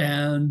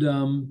 and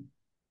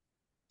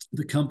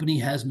the company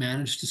has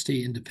managed to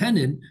stay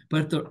independent.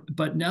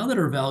 But now that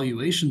our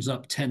valuation's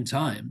up 10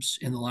 times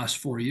in the last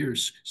 4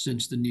 years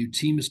since the new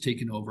team has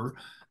taken over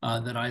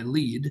that I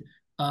lead,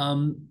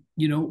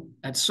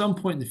 at some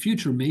point in the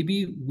future,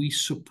 maybe we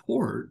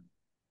support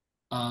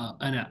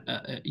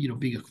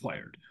being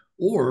acquired,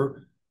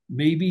 or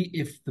maybe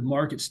if the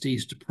market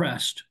stays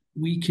depressed,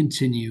 we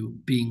continue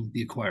being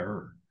the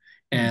acquirer,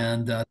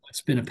 and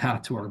that's been a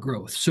path to our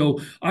growth. So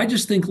I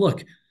just think,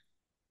 look,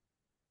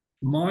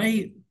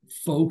 my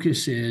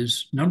focus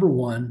is number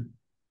one,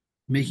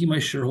 making my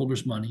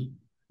shareholders money.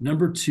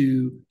 Number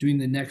two, doing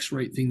the next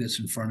right thing that's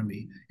in front of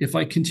me. If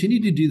I continue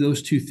to do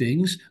those two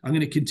things, I'm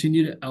going to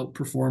continue to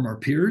outperform our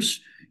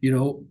peers.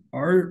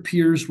 Our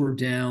peers were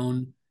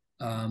down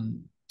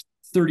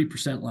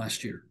 30%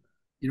 last year.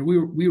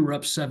 We were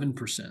up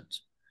 7%.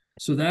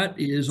 So that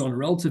is on a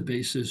relative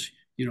basis,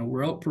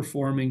 we're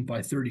outperforming by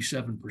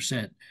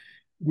 37%.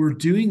 We're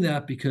doing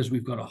that because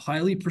we've got a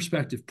highly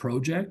prospective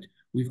project.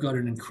 We've got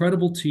an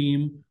incredible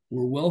team.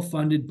 We're well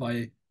funded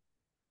by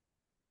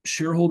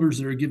shareholders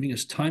that are giving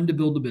us time to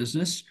build the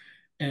business.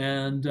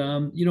 And,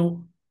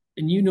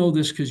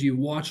 this because you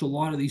watch a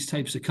lot of these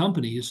types of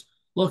companies.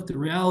 Look, the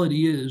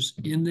reality is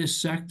in this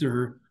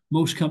sector,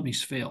 most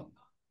companies fail.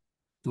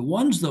 The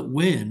ones that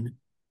win,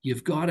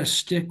 you've got to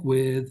stick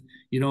with,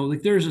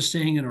 like there's a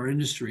saying in our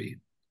industry,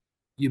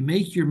 you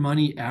make your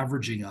money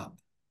averaging up.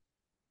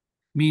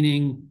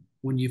 Meaning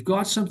when you've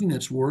got something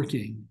that's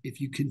working, if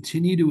you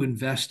continue to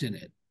invest in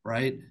it,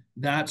 right,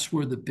 that's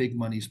where the big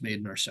money's made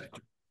in our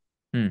sector.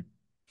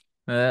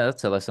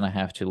 That's a lesson I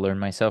have to learn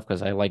myself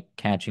because I like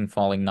catching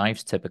falling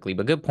knives typically.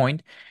 But good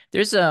point.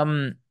 There's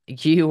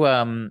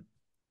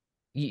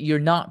you're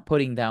not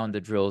putting down the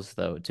drills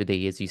though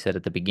today, as you said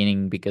at the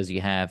beginning, because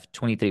you have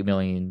 $23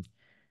 million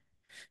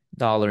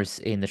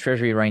in the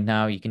treasury right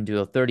now. You can do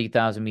a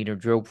 30,000-meter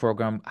drill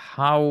program.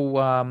 How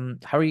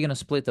are you going to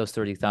split those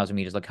 30,000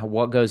 meters? Like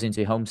what goes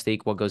into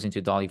Homestake, what goes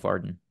into Dolly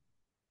Varden?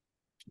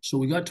 So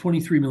we got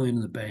 23 million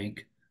in the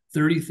bank.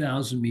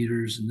 30,000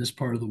 meters in this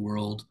part of the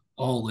world,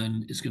 all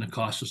in, is going to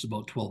cost us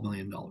about $12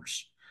 million.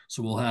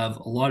 So we'll have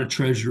a lot of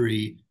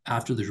treasury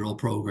after the drill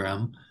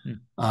program.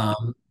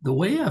 The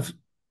way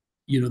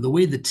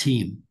the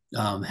team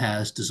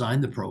has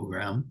designed the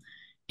program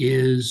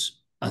is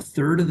a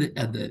third of the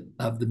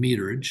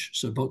meterage,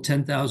 so about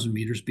 10,000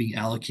 meters being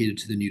allocated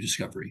to the new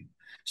discovery.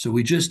 So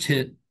we just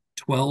hit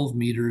 12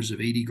 meters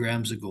of 80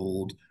 grams of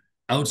gold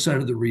outside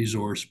of the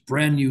resource,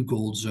 brand new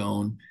gold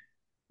zone.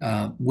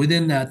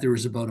 Within that, there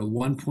was about a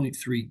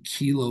 1.3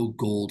 kilo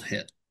gold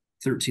hit,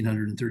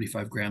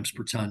 1,335 grams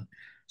per ton.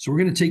 So we're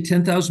going to take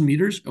 10,000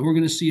 meters and we're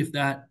going to see if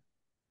that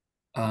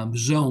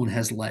zone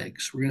has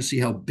legs. We're going to see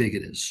how big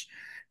it is.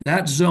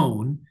 That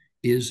zone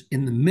is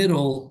in the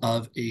middle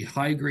of a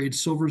high-grade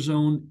silver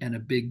zone and a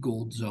big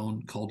gold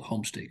zone called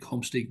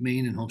Homestake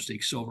Main and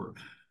Homestake Silver.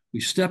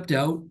 We stepped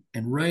out,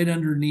 and right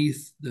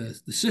underneath the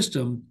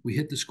system, we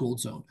hit this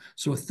gold zone.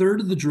 So a third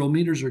of the drill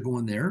meters are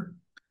going there.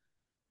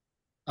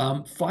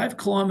 5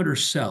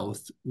 kilometers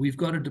south, we've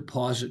got a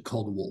deposit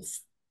called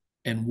Wolf.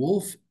 And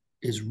Wolf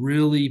has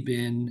really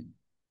been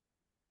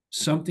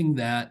something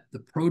that the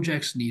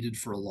project's needed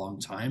for a long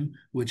time,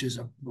 which is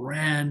a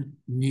brand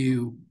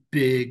new,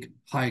 big,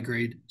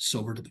 high-grade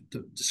silver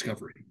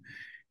discovery.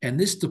 And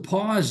this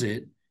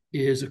deposit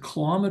is 1.5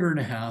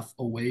 kilometers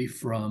away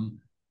from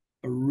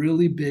a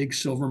really big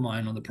silver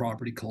mine on the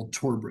property called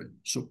Torbrit.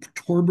 So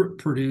Torbrit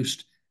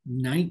produced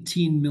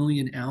 19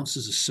 million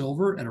ounces of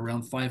silver at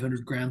around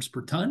 500 grams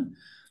per ton.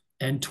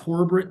 And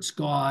Torbrit's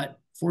got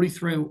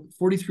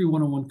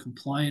 43101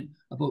 compliant,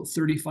 about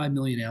 35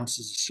 million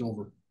ounces of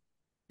silver,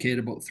 okay, at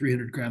about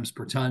 300 grams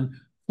per ton.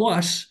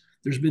 Plus,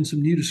 there's been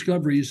some new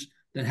discoveries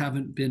that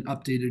haven't been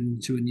updated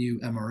into a new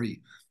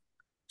MRE.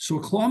 So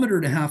 1.5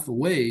 kilometers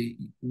away,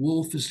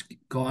 Wolf has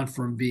gone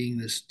from being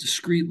this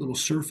discrete little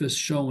surface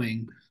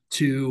showing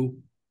to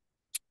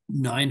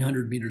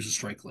 900 meters of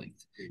strike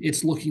length.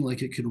 It's looking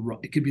like it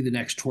could be the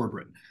next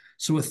Torbrit.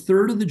 So a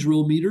third of the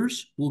drill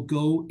meters will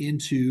go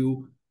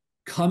into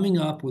coming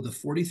up with a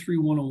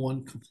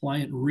 43101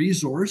 compliant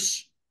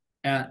resource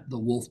at the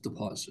Wolf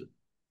deposit.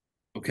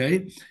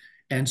 Okay.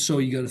 And so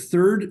you got a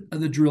third of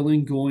the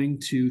drilling going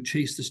to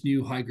chase this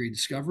new high-grade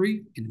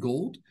discovery in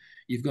gold.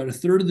 You've got a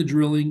third of the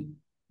drilling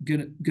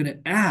going to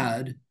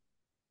add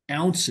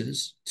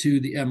ounces to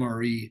the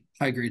MRE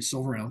high-grade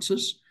silver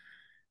ounces.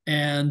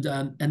 And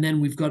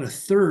then we've got a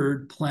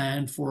third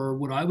plan for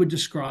what I would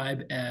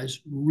describe as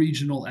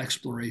regional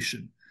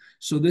exploration.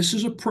 So this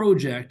is a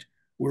project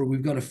where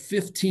we've got a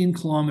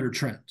 15-kilometer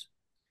trend.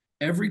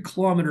 Every 1.5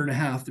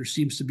 kilometers, there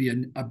seems to be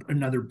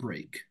another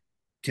break,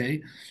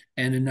 okay,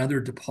 and another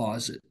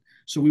deposit.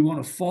 So we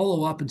want to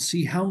follow up and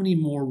see how many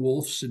more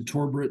wolves and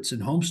torberets and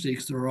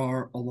homestakes there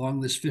are along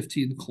this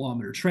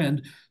 15-kilometer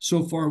trend.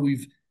 So far,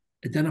 we've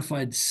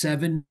identified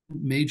 7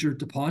 major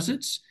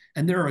deposits,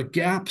 and there are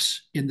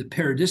gaps in the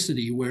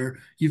periodicity where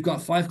you've got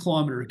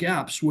 5-kilometer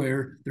gaps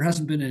where there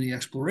hasn't been any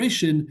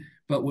exploration.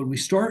 But when we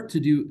start to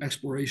do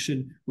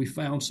exploration, we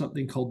found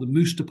something called the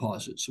Moose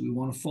deposit. So we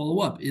want to follow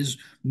up. Is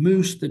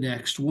Moose the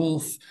next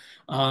wolf?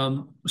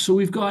 So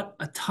we've got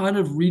a ton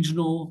of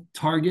regional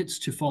targets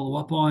to follow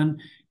up on.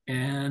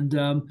 And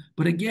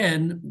but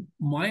again,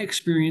 my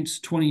experience,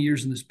 20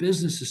 years in this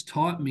business, has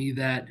taught me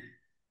that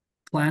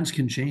plans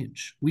can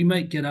change. We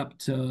might get up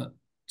to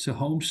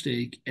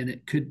homestake and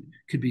it could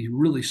be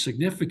really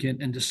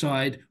significant and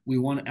decide we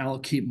want to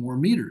allocate more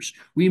meters.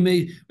 We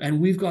may,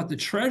 and we've got the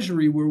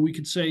treasury where we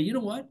could say, you know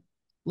what,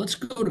 let's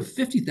go to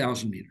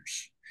 50,000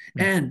 meters.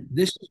 And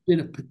this has been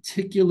a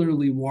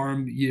particularly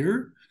warm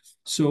year.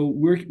 So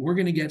we're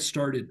going to get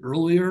started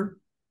earlier.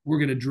 We're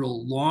going to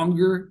drill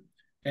longer.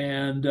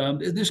 And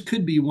this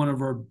could be one of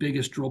our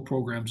biggest drill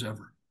programs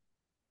ever.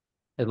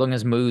 As long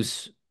as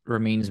moose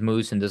remains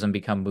moose and doesn't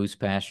become moose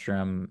pasture,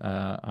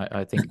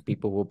 I think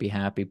people will be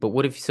happy. But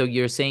what if, so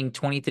you're saying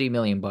 23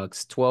 million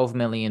bucks, 12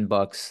 million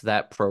bucks,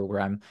 that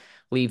program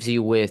leaves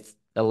you with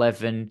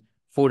 11,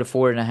 4 to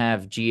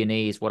 4.5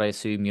 G&A is what I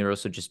assume. You're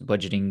also just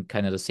budgeting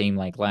kind of the same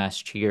like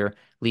last year,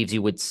 leaves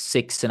you with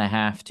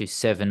 6.5 to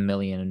 7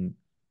 million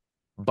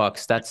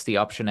bucks. That's the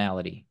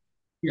optionality.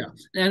 Yeah.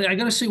 And I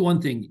got to say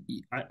one thing.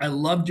 I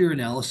loved your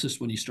analysis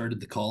when you started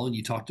the call and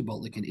you talked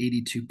about like an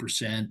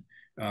 82%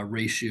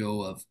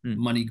 ratio of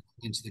money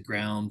going into the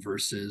ground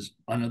versus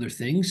on other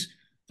things.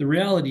 The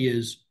reality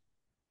is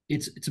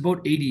it's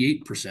about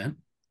 88%.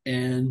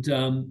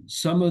 And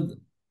some of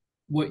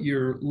what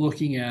you're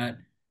looking at,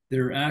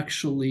 they're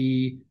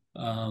actually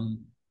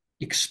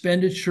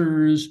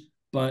expenditures,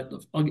 but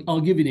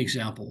I'll give you an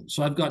example.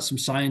 So I've got some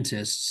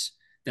scientists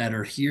that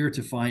are here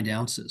to find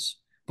ounces.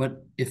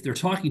 But if they're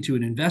talking to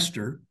an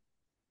investor,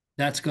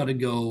 that's got to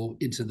go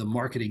into the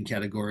marketing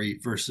category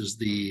versus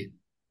the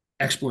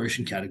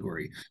exploration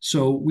category.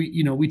 So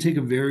we take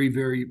a very,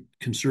 very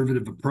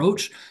conservative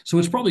approach. So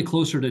it's probably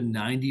closer to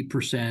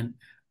 90%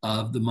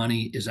 of the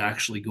money is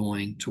actually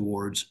going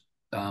towards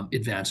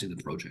advancing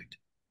the project,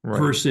 right,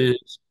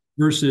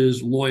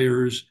 versus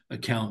lawyers,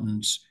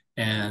 accountants,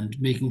 and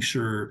making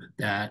sure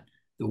that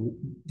the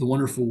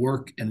wonderful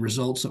work and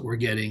results that we're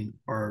getting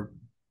are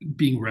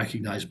being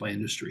recognized by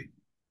industry.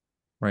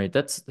 Right.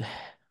 That's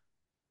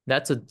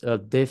a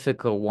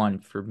difficult one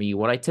for me.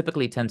 What I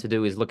typically tend to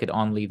do is look at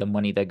only the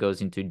money that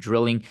goes into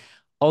drilling,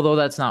 although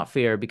that's not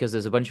fair because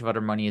there's a bunch of other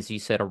money, as you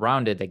said,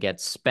 around it that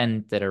gets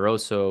spent that are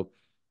also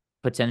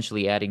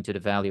potentially adding to the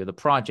value of the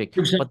project.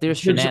 But there's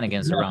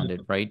shenanigans around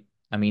it, right?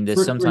 I mean,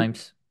 there's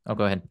sometimes. Oh,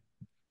 go ahead.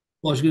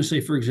 Well, I was going to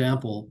say, for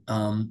example,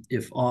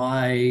 if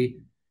I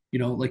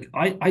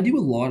do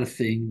a lot of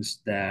things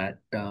that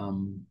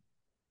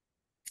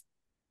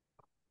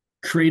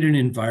create an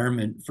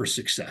environment for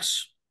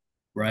success,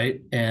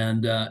 right?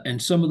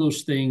 And some of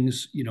those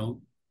things,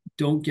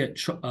 don't get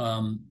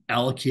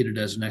allocated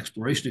as an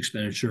exploration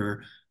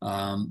expenditure,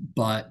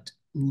 but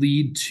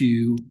lead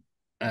to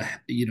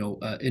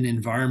an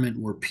environment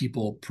where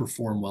people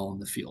perform well in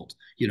the field.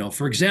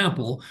 For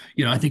example,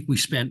 I think we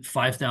spent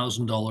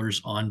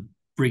 $5,000 on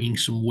bringing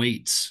some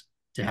weights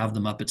to have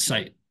them up at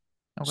site.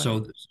 Okay.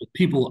 So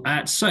people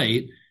at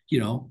site,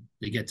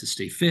 they get to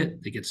stay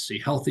fit, they get to stay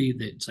healthy.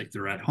 It's like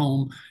they're at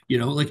home,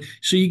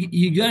 so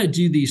you got to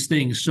do these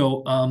things.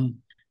 So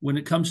when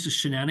it comes to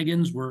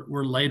shenanigans,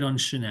 we're light on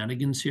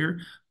shenanigans here,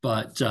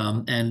 but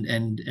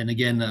and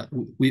again,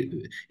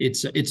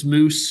 it's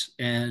moose,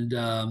 and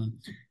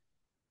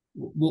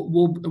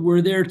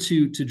we're there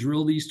to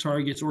drill these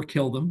targets or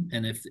kill them.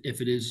 And if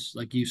it is,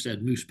 like you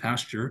said, moose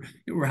pasture,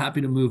 we're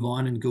happy to move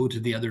on and go to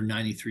the other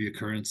 93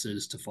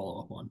 occurrences to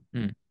follow up on.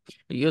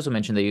 You also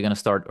mentioned that you're going to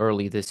start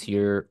early this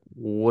year.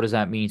 What does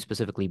that mean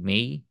specifically,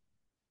 May?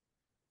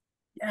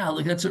 Yeah,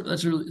 like that's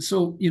really,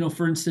 so,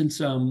 for instance,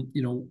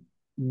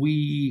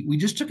 we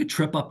just took a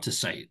trip up to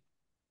site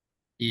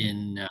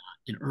in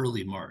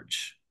early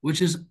March,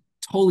 which is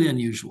totally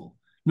unusual.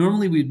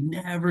 Normally we'd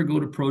never go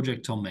to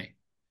project till May.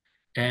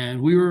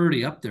 And we were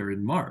already up there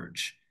in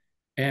March,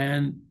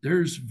 and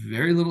there's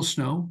very little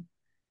snow.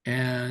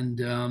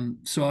 And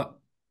so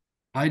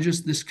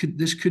this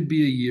could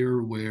be a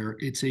year where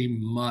it's a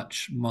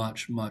much,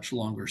 much, much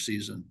longer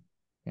season.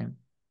 Yeah,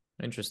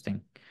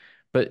 interesting.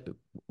 But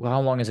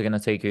how long is it going to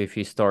take you if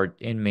you start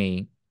in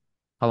May?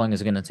 How long is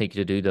it going to take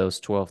you to do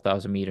those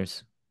 12,000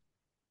 meters?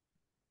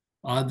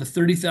 The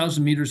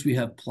 30,000 meters we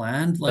have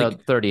planned,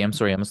 30. I'm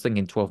sorry, I was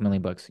thinking 12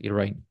 million bucks. You're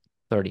right,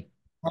 30.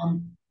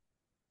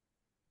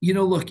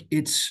 Look,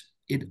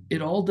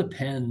 it all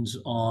depends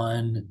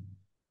on,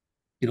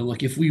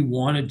 look, if we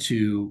wanted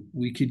to,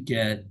 we could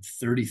get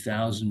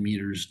 30,000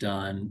 meters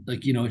done. Like,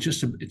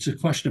 it's a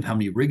question of how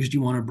many rigs do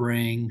you want to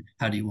bring?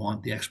 How do you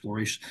want the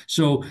exploration?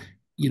 So,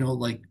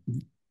 like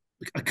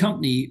a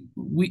company,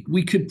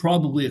 we could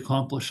probably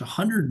accomplish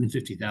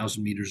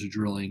 150,000 meters of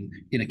drilling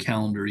in a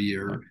calendar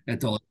year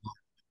at Dolly.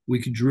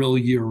 We could drill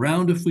year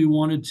round if we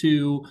wanted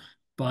to,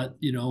 but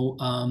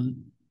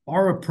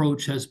our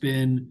approach has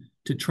been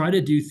to try to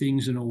do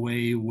things in a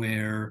way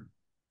where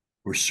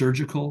we're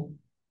surgical.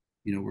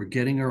 We're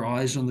getting our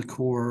eyes on the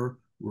core.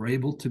 We're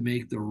able to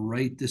make the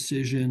right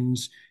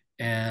decisions.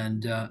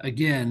 And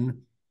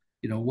again,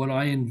 what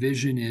I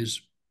envision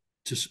is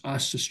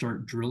us to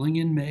start drilling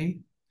in May,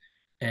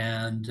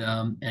 and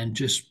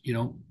just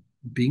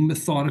being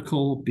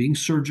methodical, being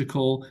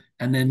surgical,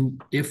 and then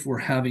if we're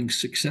having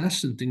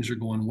success and things are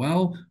going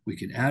well, we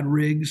can add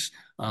rigs.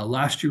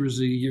 Last year was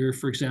a year,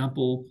 for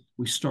example,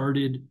 we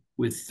started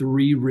with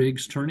 3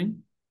 rigs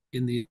turning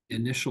in the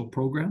initial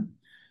program.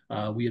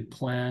 We had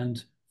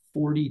planned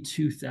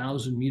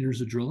 42,000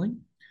 meters of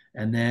drilling,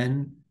 and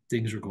then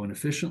things were going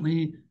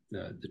efficiently.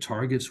 The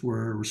targets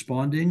were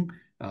responding,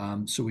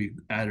 so we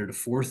added a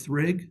 4th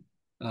rig,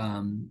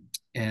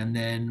 and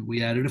then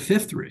we added a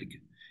 5th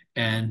rig.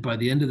 And by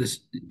the end of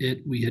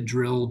we had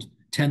drilled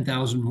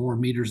 10,000 more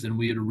meters than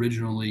we had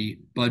originally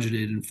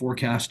budgeted and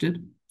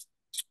forecasted.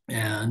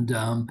 And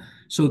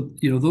so,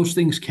 those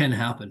things can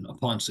happen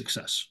upon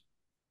success.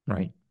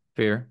 Right.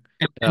 Fair.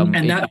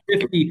 And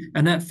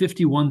that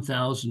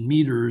 51,000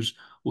 meters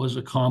was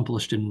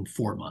accomplished in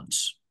 4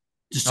 months,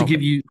 just to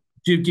give you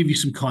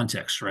some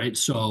context, right?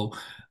 So,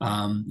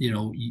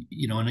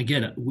 and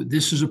again,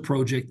 this is a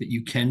project that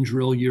you can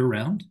drill year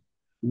round.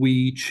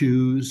 We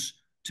choose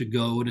to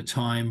go at a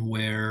time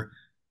where,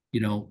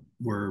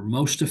 we're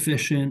most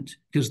efficient,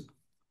 because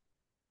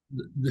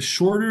the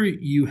shorter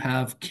you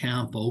have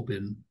camp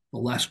open, the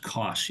less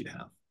costs you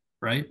have,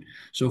 right?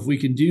 So if we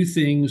can do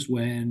things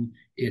when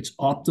it's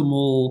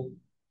optimal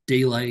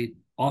daylight,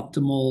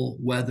 optimal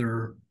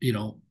weather,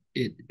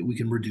 we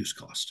can reduce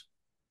cost.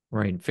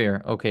 Right,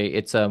 fair. Okay,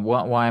 it's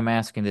why I'm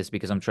asking this,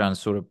 because I'm trying to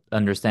sort of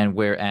understand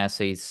where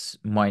assays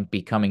might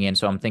be coming in.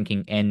 So I'm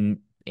thinking end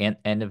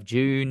of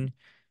June,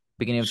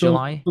 beginning of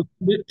July.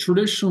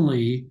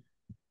 Traditionally,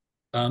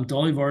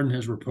 Dolly Varden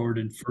has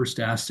reported first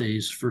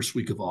assays first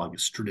week of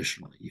August.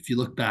 Traditionally, if you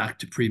look back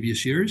to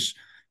previous years,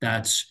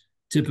 that's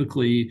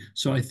typically.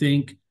 So I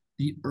think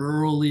the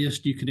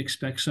earliest you can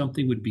expect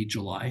something would be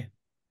July.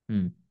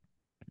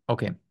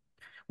 Okay,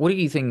 what do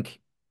you think?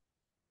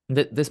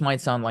 This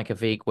might sound like a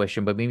vague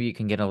question, but maybe you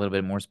can get a little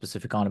bit more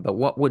specific on it. But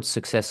what would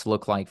success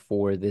look like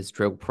for this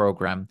drill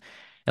program?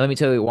 And let me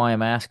tell you why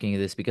I'm asking you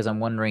this, because I'm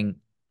wondering,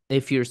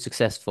 if you're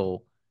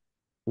successful,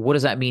 what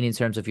does that mean in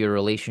terms of your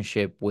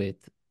relationship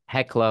with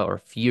Hecla or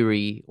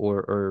Fury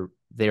or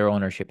their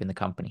ownership in the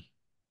company?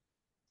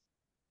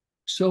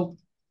 So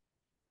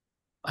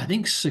I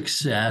think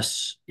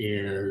success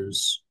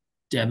is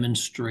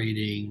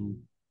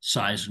demonstrating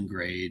size and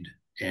grade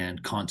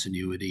and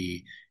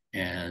continuity.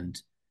 And,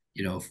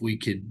 if we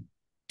could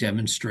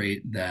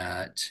demonstrate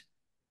that,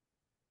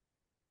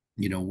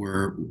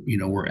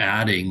 we're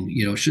adding,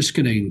 it's just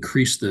going to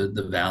increase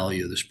the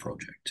value of this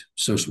project.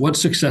 So what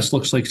success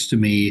looks like to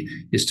me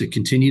is to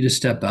continue to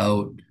step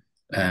out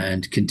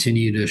and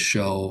continue to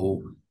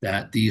show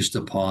that these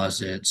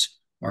deposits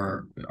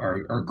are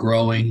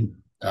growing.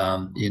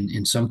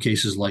 In some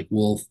cases, like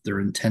Wolf, they're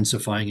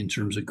intensifying in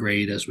terms of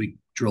grade as we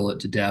drill it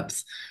to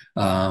depth.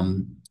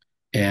 And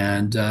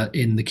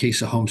in the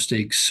case of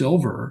Homestake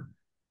Silver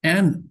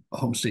and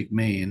Homestake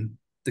Main,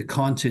 the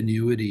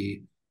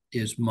continuity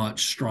is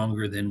much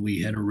stronger than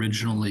we had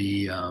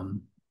originally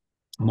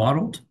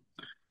modeled.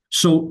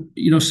 So,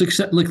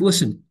 success, like,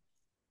 listen,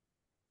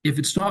 if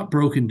it's not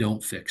broken,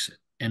 don't fix it.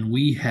 And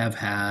we have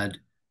had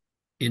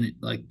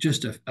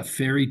just a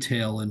fairy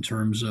tale in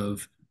terms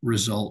of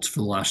results for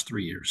the last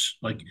 3 years.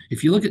 Like,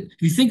 if you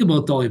think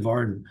about Dolly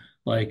Varden,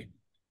 like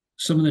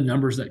some of the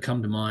numbers that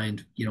come to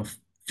mind,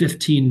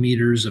 15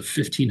 meters of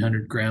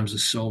 1,500 grams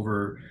of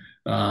silver,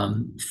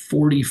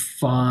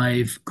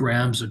 45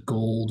 grams of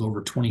gold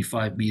over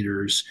 25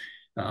 meters.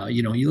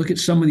 You look at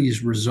some of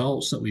these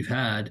results that we've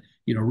had,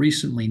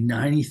 recently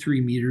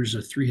 93 meters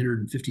of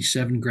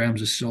 357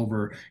 grams of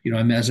silver,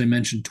 as I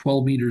mentioned,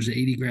 12 meters,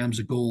 80 grams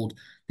of gold.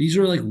 These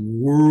are like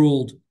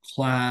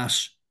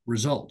world-class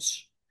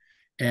results.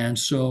 And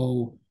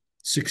so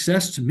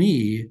success to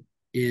me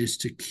is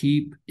to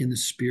keep in the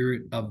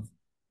spirit of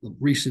the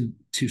recent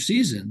 2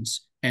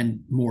 seasons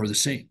and more of the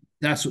same.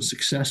 That's what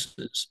success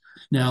is.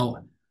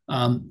 Now,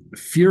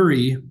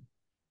 Fury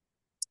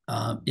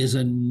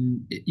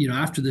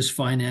after this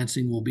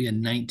financing will be a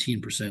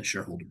 19%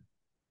 shareholder.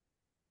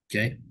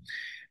 Okay.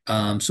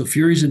 So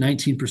Fury's a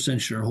 19%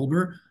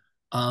 shareholder.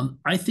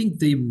 I think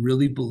they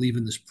really believe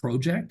in this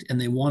project and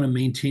they want to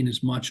maintain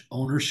as much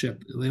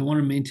ownership. They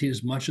want to maintain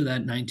as much of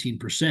that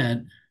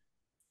 19%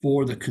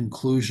 for the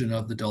conclusion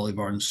of the Dolly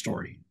Varden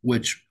story,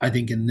 which I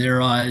think in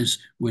their eyes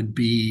would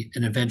be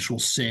an eventual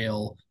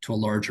sale to a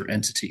larger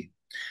entity.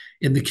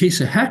 In the case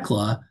of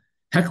Hecla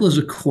is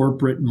a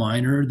corporate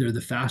miner. They're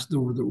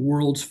the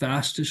world's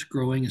fastest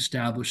growing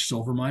established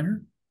silver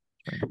miner.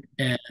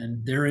 Right.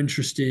 And they're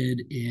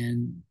interested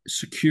in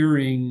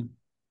securing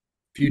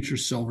future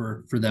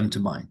silver for them to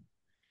mine.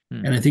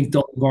 And I think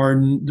Dolly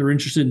Varden, they're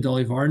interested in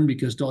Dolly Varden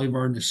because Dolly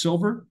Varden is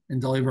silver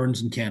and Dolly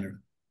Varden's in Canada,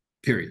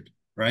 period.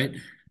 Right.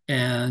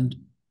 And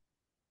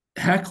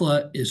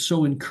Hecla is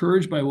so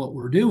encouraged by what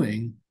we're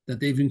doing that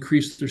they've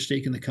increased their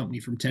stake in the company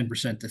from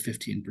 10% to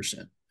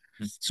 15%.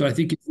 So I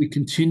think if we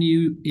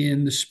continue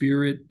in the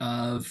spirit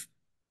of,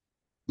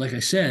 like I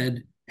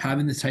said,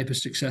 having the type of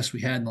success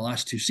we had in the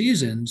last 2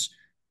 seasons,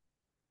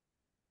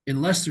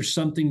 unless there's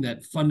something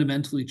that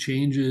fundamentally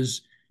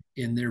changes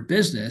in their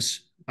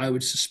business, I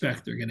would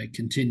suspect they're going to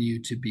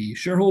continue to be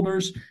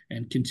shareholders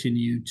and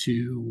continue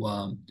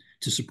to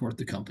support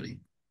the company.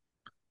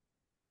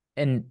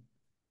 And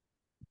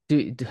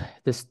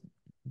this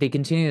they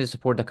continue to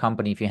support the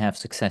company if you have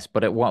success,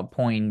 but at what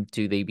point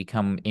do they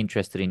become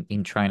interested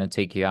in trying to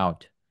take you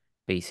out,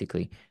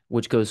 basically?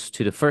 Which goes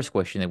to the first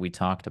question that we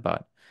talked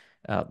about.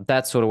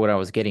 That's sort of what I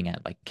was getting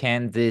at. Like,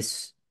 can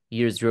this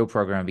year's drill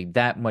program be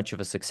that much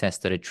of a success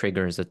that it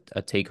triggers a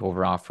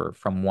takeover offer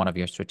from one of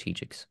your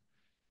strategics?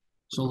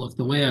 So look,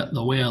 the way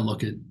I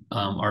look at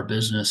our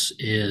business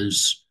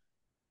is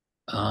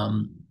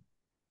um,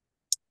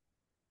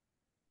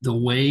 the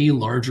way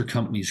larger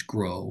companies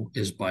grow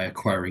is by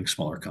acquiring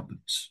smaller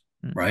companies,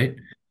 right?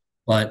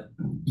 But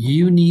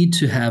you need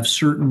to have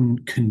certain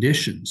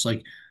conditions.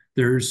 Like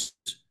there's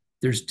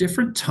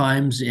different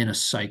times in a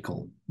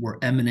cycle where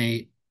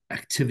M&A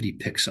activity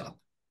picks up.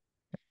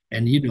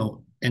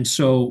 And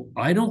so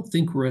I don't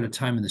think we're at a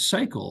time in the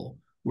cycle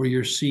where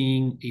you're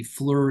seeing a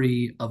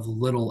flurry of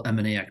little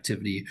M&A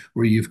activity,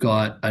 where you've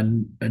got a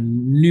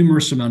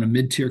numerous amount of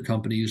mid-tier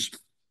companies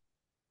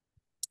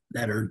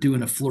that are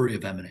doing a flurry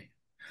of M&A.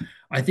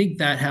 I think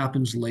that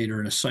happens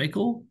later in a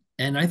cycle.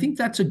 And I think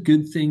that's a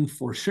good thing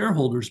for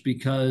shareholders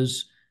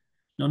because,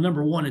 now,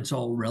 number one, it's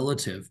all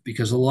relative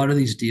because a lot of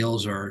these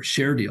deals are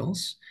share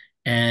deals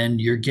and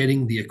you're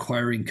getting the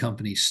acquiring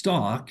company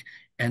stock.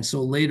 And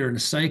so later in a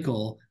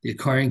cycle, the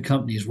acquiring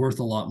company is worth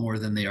a lot more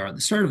than they are at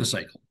the start of a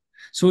cycle.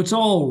 So it's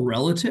all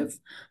relative.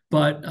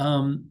 But,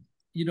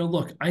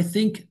 look, I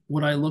think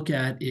what I look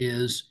at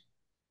is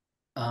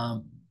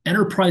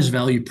enterprise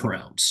value per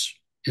ounce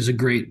is a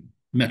great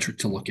metric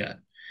to look at.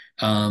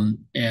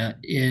 When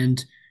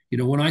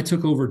I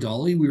took over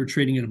Dolly, we were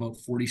trading at about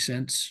 40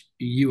 cents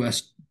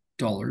US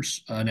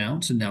dollars an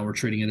ounce, and now we're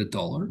trading at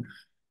 $1.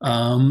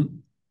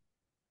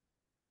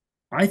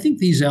 I think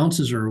these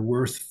ounces are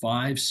worth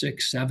 $5,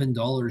 $6, $7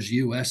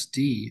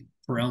 USD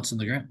per ounce in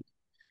the ground.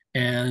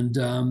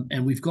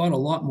 And we've got a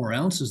lot more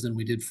ounces than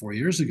we did 4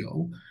 years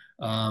ago.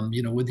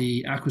 With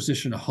the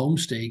acquisition of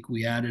Homestake,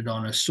 we added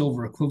on a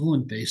silver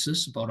equivalent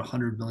basis about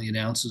 100 million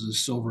ounces of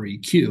silver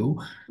EQ.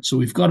 So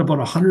we've got about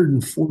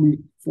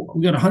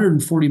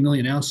 140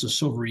 million ounces of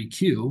silver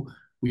EQ.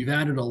 We've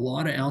added a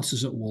lot of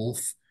ounces at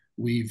Wolf.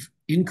 We've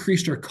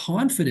increased our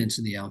confidence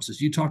in the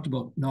ounces. You talked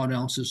about not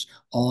ounces,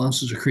 all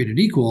ounces are created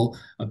equal.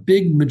 A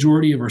big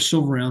majority of our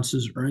silver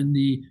ounces are in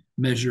the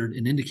measured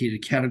and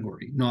indicated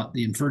category, not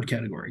the inferred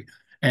category.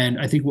 And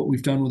I think what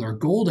we've done with our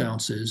gold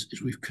ounces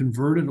is we've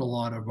converted a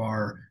lot of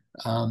our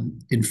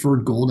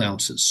inferred gold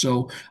ounces.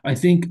 So I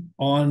think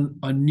on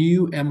a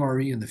new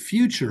MRE in the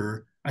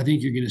future, I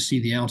think you're going to see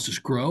the ounces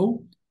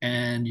grow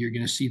and you're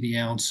going to see the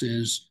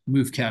ounces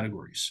move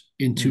categories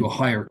into a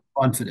higher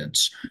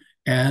confidence.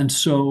 And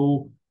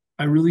so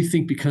I really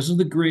think because of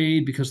the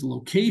grade, because of the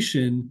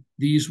location,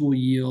 these will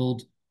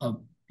yield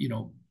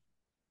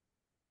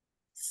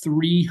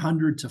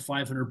 300 to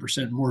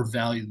 500% more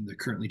value than they're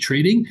currently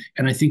trading.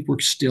 And I think we're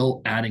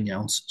still adding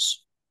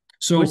ounces.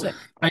 So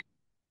I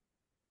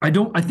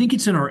think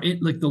it's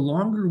the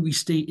longer we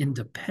stay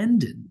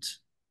independent,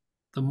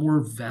 the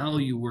more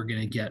value we're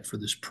going to get for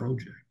this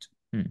project.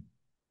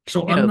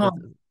 So I'm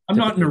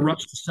not in a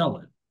rush to sell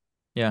it.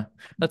 Yeah,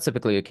 that's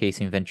typically a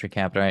case in venture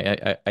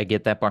capital. I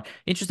get that part.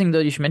 Interesting though,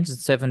 you mentioned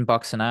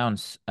 $7 an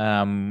ounce.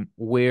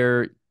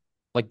 Where,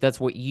 like,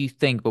 that's what you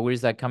think, but where's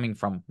that coming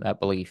from,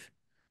 that belief?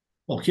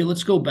 Okay,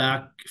 let's go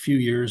back a few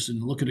years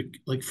and look at it.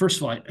 Like, first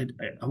of all, I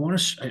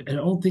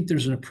don't think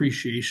there's an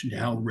appreciation to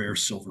how rare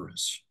silver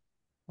is.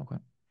 Okay.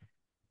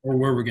 Or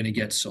where we're going to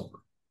get silver.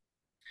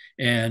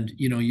 And,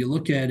 you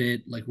look at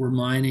it, like we're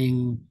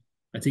mining,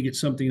 I think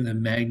it's something in the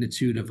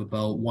magnitude of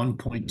about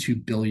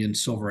 1.2 billion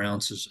silver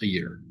ounces a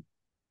year.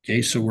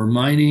 Okay, so we're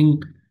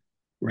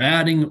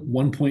adding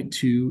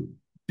 1.2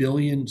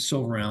 billion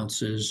silver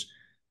ounces.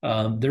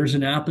 There's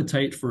an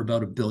appetite for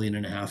about 1.5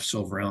 billion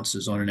silver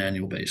ounces on an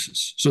annual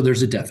basis. So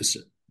there's a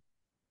deficit.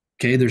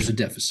 Okay, there's a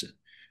deficit.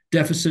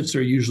 Deficits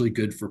are usually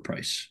good for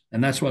price.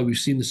 And that's why we've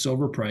seen the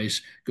silver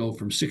price go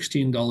from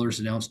 $16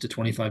 an ounce to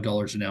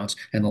 $25 an ounce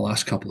in the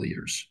last couple of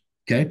years.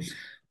 Okay.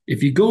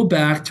 If you go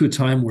back to a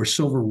time where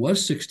silver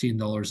was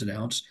 $16 an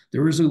ounce,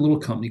 there was a little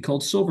company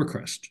called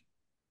Silvercrest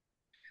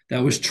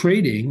that was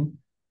trading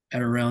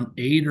at around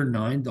 $8 or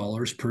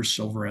 $9 per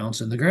silver ounce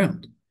in the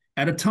ground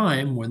at a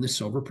time when the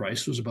silver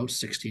price was about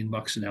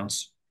 $16 an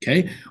ounce.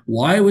 Okay.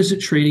 Why was it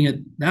trading at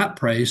that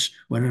price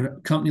when a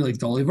company like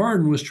Dolly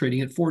Varden was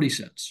trading at 40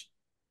 cents?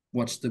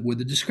 What's with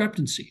the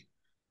discrepancy?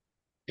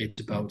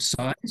 It's about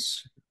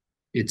size.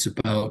 It's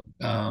about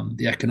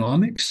the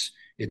economics.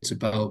 It's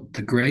about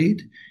the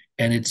grade.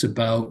 And it's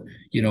about,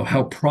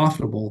 how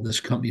profitable this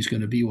company is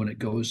going to be when it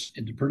goes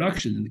into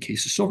production in the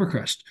case of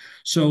Silvercrest.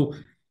 So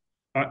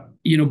But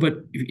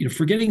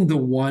forgetting the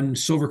one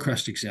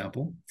Silvercrest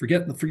example,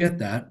 forget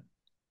that.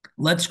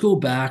 Let's go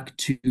back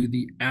to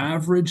the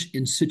average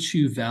in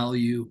situ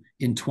value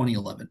in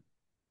 2011.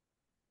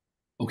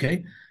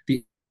 Okay,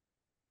 the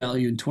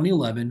value in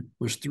 2011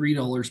 was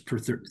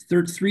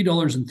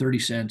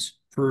 $3.30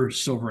 per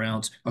silver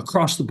ounce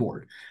across the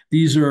board.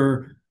 These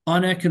are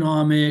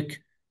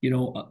uneconomic,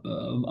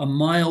 a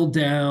mile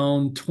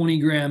down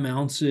 20-gram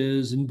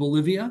ounces in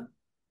Bolivia.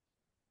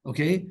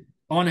 Okay,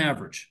 on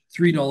average,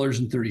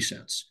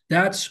 $3.30.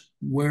 That's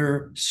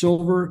where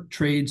silver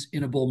trades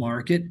in a bull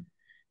market.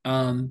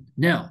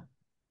 Now,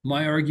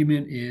 my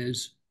argument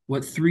is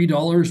what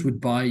 $3 would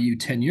buy you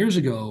 10 years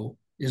ago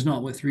is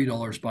not what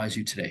 $3 buys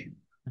you today.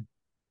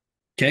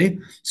 Okay,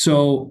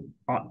 so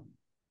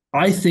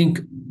I think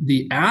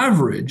the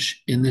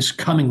average in this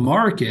coming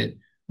market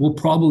will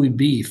probably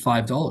be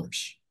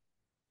 $5.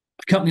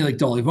 A company like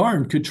Dolly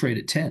Varden could trade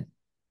at 10.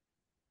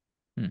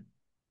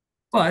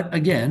 But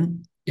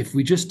again, if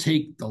we just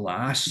take the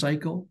last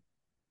cycle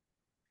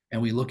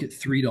and we look at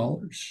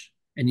 $3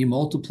 and you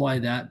multiply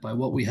that by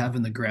what we have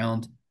in the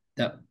ground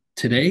that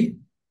today,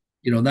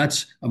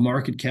 that's a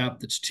market cap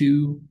that's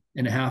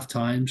 2.5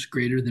 times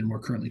greater than we're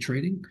currently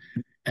trading.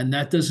 And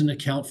that doesn't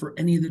account for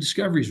any of the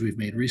discoveries we've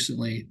made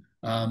recently,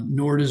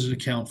 nor does it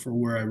account for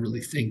where I really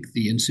think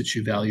the in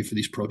situ value for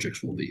these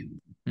projects will be.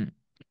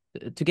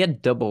 To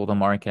get double the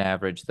market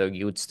average, though,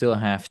 you would still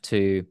have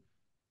to,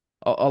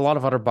 a lot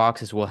of other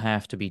boxes will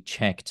have to be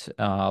checked,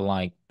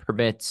 like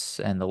permits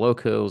and the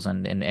locals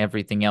and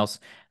everything else.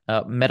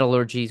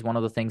 Metallurgy is one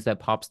of the things that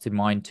pops to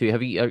mind too.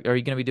 Are you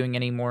going to be doing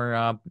any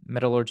more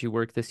metallurgy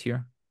work this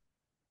year?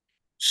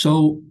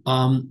 So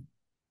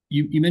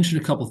you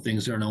mentioned a couple of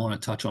things there, and I want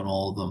to touch on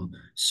all of them.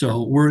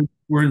 So we're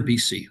in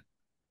BC.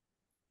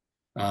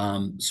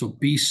 So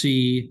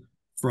BC,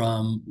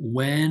 from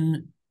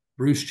when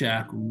Bruce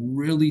Jack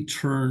really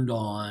turned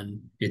on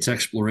its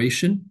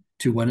exploration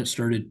to when it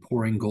started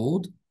pouring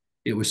gold,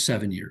 it was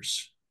 7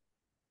 years.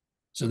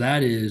 So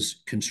that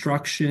is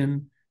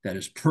construction, that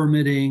is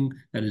permitting,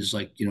 that is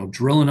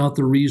drilling out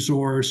the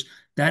resource,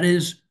 that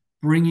is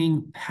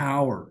bringing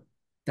power.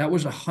 That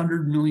was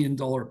 $100 million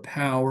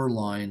power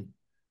line,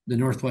 the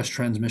Northwest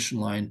Transmission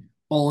Line,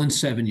 all in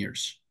 7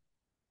 years.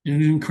 It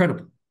was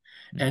incredible.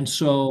 And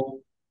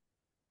so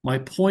my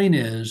point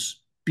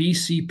is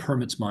BC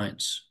permits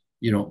mines.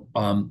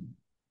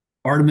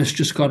 Artemis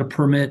just got a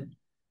permit.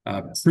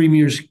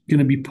 Premier's going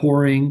to be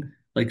pouring.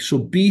 So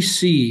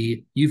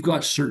BC, you've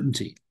got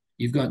certainty.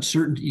 You've got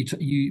certainty.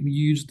 You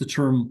use the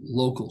term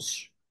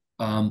locals.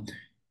 Our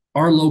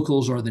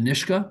locals are the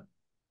Nishka.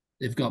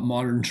 They've got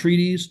modern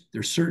treaties.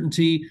 There's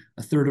certainty,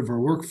 a third of our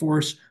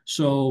workforce.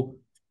 So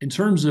in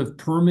terms of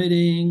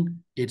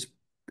permitting, it's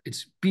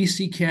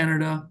BC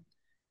Canada.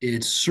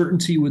 It's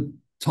certainty with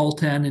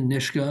Taltan and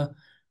Nishka.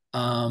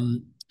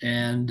 And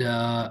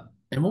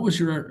what was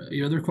your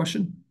other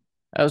question?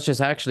 I was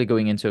just actually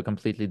going into a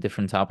completely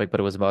different topic, but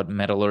it was about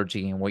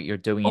metallurgy and what you're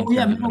doing in Oh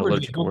yeah, terms of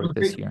metallurgy. metallurgical work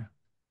this year.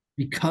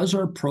 Because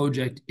our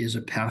project is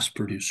a past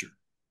producer,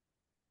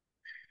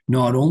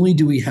 not only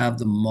do we have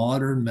the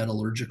modern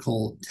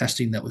metallurgical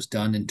testing that was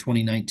done in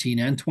 2019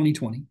 and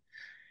 2020,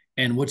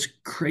 and what's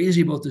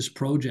crazy about this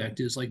project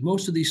is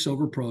most of these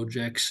silver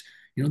projects,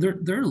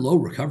 they're low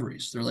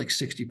recoveries. They're like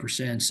 60%,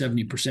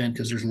 70%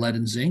 because there's lead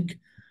and zinc.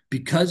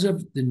 Because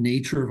of the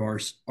nature of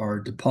our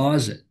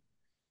deposit,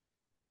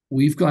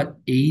 we've got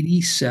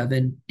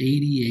 87,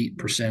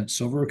 88%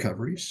 silver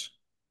recoveries.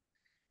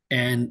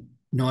 And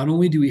not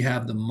only do we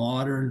have the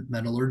modern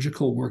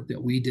metallurgical work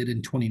that we did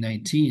in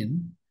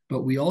 2019,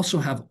 but we also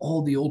have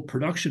all the old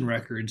production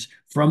records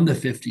from the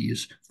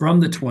 50s, from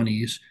the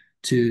 20s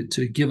to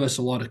give us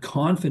a lot of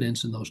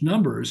confidence in those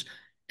numbers.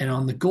 And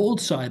on the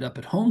gold side up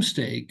at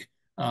Homestake,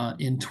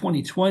 in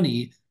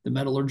 2020, the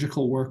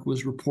metallurgical work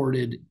was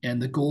reported and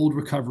the gold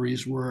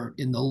recoveries were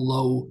in the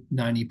low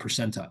 90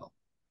 percentile.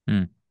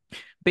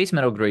 Base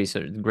metal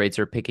grades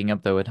are picking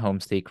up though at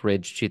Homestake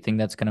Ridge. Do you think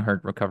that's going to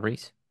hurt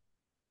recoveries?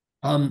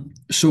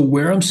 So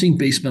where I'm seeing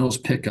base metals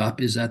pick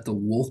up is at the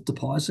Wolf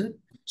deposit.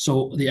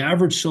 So the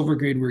average silver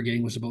grade we're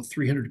getting was about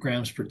 300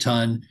 grams per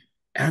ton.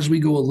 As we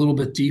go a little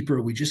bit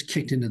deeper, we just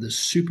kicked into the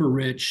super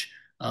rich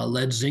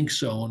lead zinc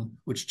zone,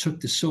 which took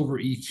the silver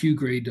EQ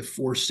grade to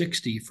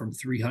 460 from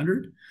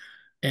 300.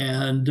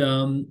 And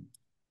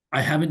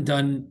I haven't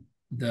done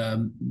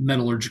the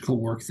metallurgical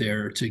work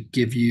there to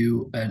give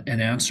you an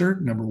answer,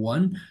 number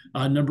one.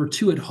 Number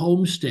two, at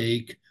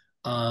Homestake,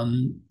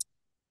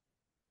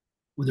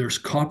 there's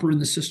copper in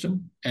the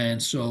system.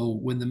 And so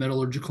when the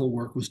metallurgical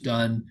work was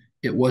done,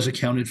 it was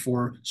accounted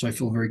for. So I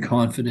feel very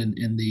confident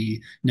in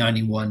the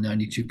 91,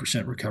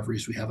 92%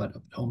 recoveries we have at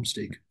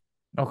Homestake.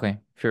 Okay,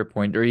 fair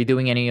point. Are you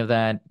doing any of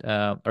that?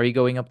 Are you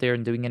going up there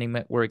and doing any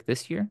work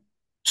this year?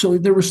 So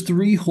there was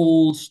 3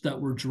 holes that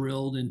were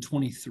drilled in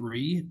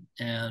 23,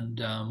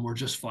 and we're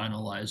just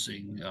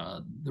finalizing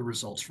the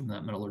results from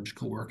that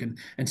metallurgical work.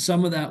 And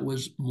some of that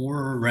was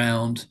more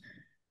around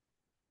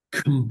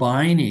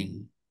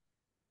combining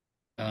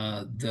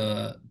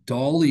the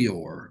Dolly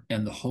ore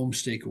and the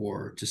Homestake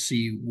ore to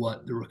see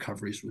what the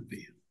recoveries would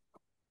be.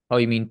 Oh,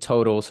 you mean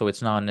total, so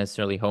it's not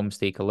necessarily home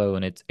stake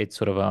alone. It's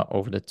sort of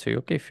over the two.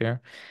 Okay,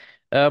 fair.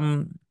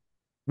 Um,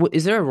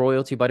 is there a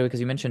royalty, by the way,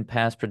 because you mentioned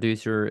past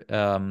producer,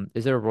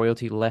 is there a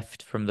royalty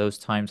left from those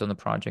times on the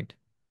project?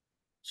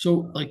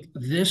 So, like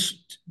this,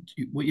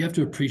 what you have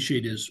to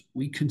appreciate is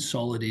we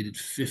consolidated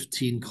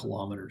 15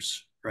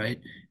 kilometers, right?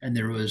 And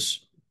there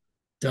was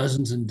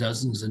dozens and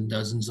dozens and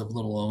dozens of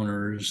little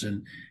owners,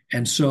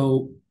 and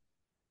so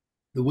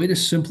the way to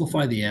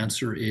simplify the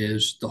answer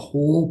is the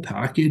whole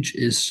package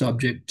is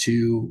subject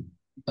to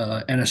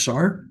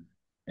NSR,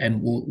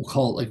 and we'll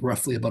call it like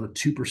roughly about a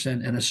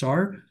 2%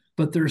 NSR.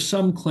 But there are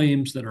some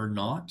claims that are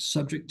not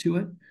subject to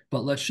it.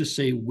 But let's just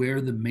say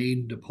where the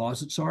main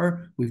deposits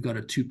are, we've got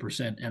a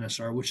 2%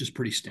 NSR, which is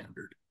pretty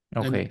standard.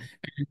 And Okay.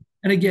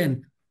 and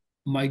again,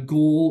 my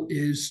goal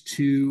is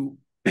to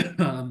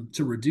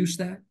reduce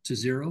that to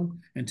zero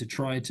and to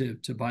try to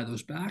buy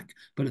those back.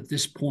 But at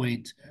this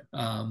point,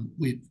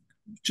 we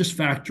just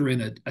factor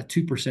in a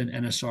 2%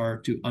 NSR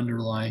to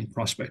underlying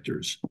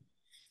prospectors.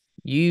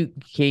 You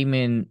came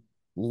in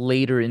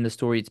later in the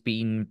story. It's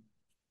been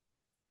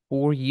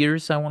 4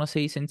 years, I want to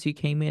say, since you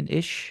came in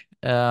ish.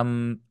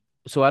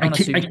 So I I don't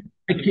came, assume.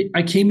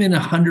 I came in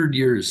 100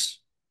 years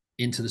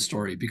into the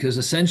story because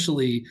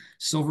essentially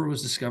silver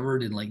was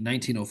discovered in like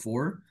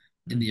 1904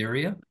 in Mm, the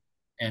area,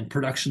 and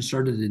production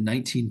started in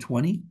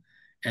 1920,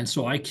 and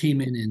so I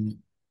came in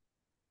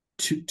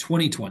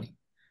 2020.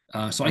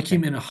 So I okay.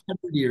 came in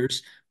 100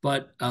 years,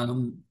 but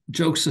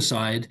jokes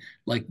aside,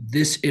 like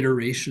this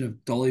iteration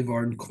of Dolly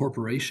Varden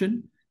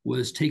Corporation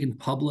was taken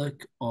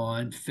public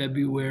on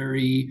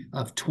February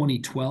of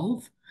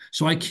 2012.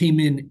 So I came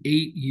in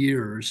 8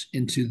 years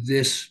into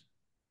this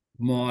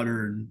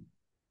modern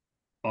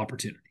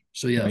opportunity.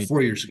 So yeah, Right.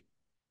 4 years ago.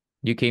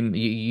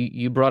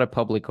 You brought it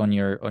public on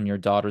your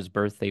daughter's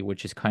birthday,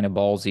 which is kind of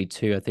ballsy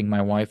too. I think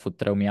my wife would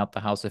throw me out the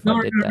house if I No,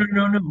 no, did no, that.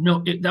 no,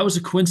 no, no. That was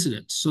a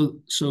coincidence.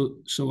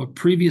 So a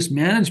previous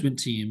management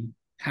team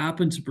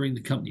happened to bring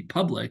the company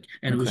public,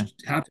 and it Okay. was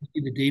happened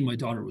to be the day my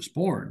daughter was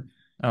born.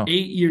 Oh.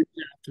 8 years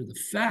after the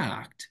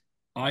fact,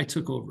 I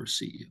took over as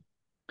CEO.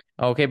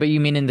 Okay, but you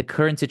mean in the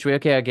current situation?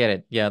 Okay, I get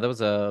it. Yeah, that was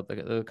a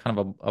kind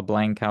of a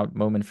blank out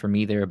moment for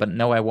me there. But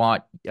no, I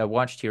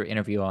watched your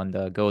interview on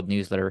the Gold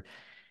Newsletter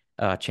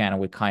channel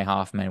with Kai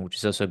Hoffman, which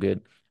is also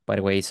good, by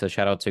the way. So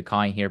shout out to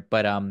Kai here.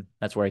 But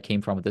that's where I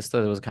came from with this.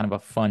 So it was kind of a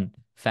fun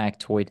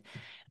factoid.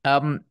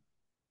 Um,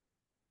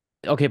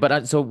 okay,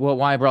 but so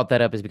why I brought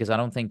that up is because I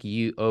don't think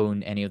you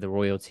own any of the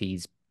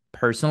royalties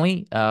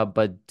personally.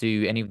 But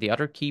do any of the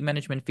other key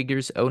management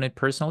figures own it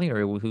personally,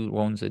 or who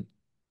owns it?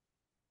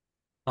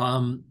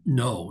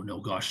 No, no,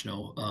 gosh,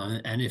 no.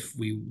 And if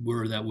we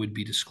were, that would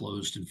be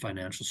disclosed in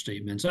financial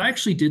statements. I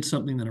actually did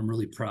something that I'm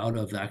really proud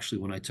of, actually,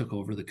 when I took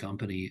over the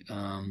company.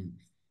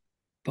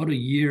 About a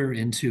year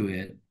into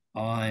it,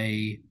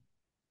 I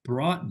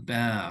brought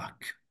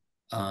back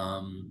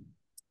um,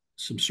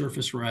 some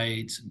surface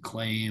rights and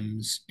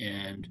claims,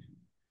 and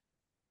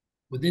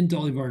within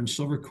Dolly Varden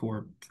Silver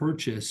Corp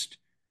purchased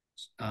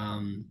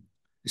um,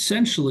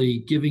 essentially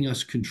giving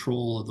us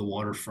control of the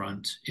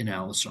waterfront in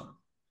Alisar.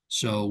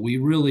 So we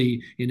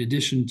really, in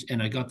addition,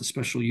 and I got the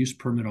special use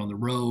permit on the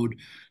road.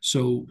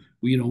 So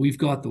we've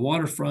got the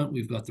waterfront,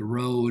 we've got the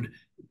road.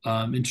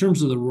 In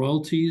terms of the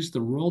royalties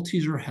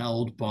are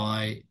held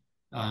by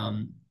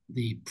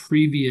the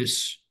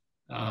previous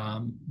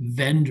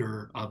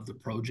vendor of the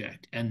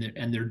project, and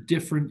they're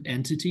different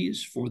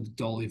entities for the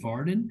Dolly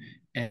Varden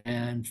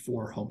and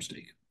for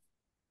Homestake.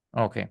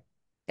 Okay.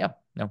 Yeah,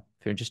 no,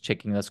 if you're just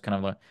checking, that's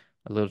kind of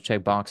a little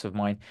check box of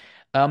mine.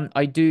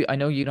 I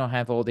know you don't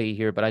have all day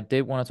here, but I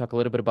did want to talk a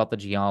little bit about the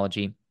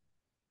geology,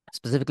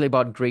 specifically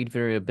about grade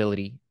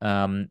variability.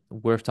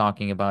 Worth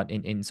talking about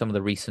in some of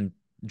the recent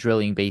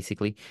drilling,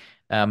 basically.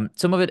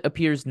 Some of it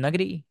appears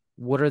nuggety.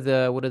 What are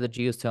the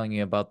geos telling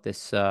you about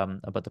this,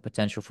 about the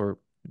potential for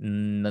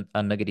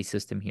a nuggety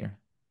system here?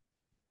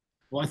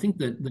 Well, I think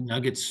that the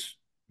Nuggets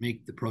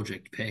make the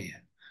project pay.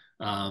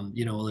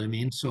 You know what I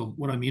mean? So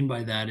what I mean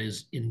by that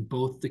is in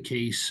both the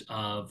case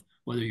of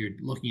whether you're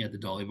looking at the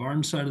Dolly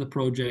Varden side of the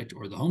project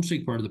or the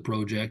homestake part of the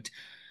project,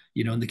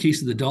 in the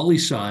case of the Dolly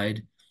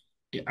side,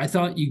 I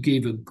thought you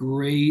gave a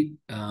great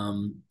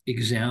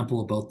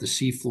example about the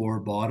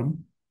seafloor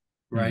bottom,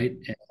 Hmm. right?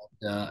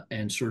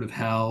 And sort of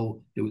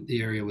how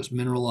the area was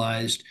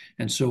mineralized.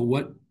 And so,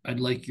 what I'd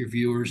like your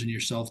viewers and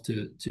yourself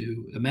to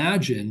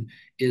imagine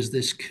is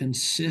this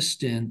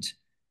consistent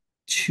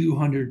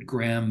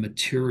 200-gram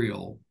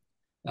material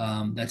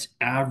that's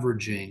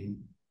averaging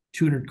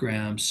 200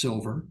 grams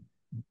silver,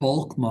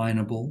 bulk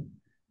mineable,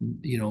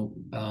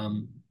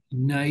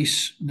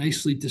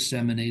 nicely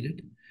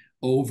disseminated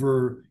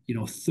over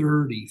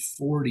 30,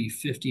 40,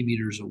 50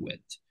 meters of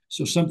width.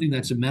 So something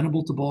that's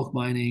amenable to bulk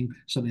mining,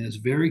 something that's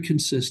very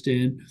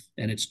consistent,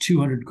 and it's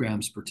 200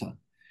 grams per ton.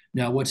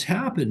 Now, what's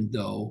happened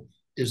though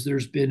is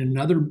there's been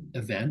another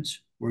event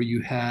where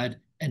you had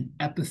an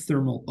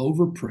epithermal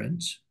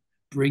overprint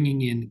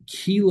bringing in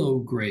kilo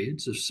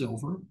grades of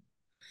silver.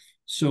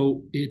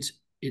 So it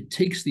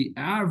takes the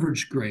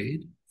average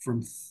grade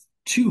from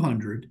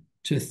 200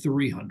 to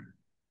 300.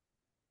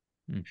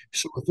 Mm.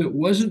 So if it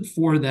wasn't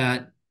for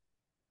that,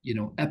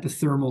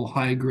 epithermal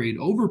high grade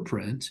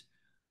overprint,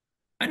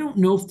 I don't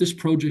know if this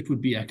project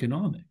would be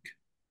economic,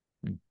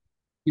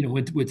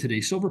 Mm. with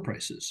today's silver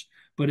prices.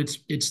 But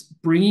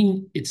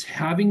it's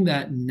having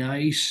that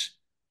nice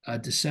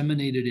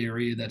disseminated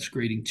area that's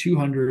grading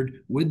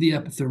 200 with the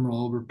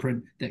epithermal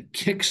overprint that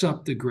kicks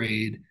up the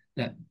grade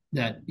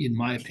that in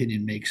my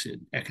opinion makes it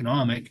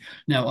economic.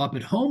 Now up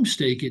at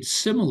Homestake, it's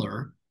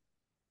similar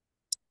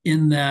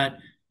in that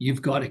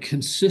you've got a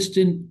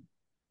consistent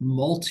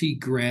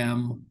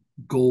multi-gram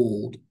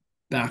gold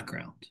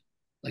background,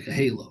 like a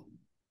halo.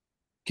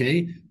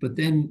 Okay, but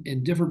then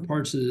in different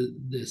parts of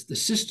the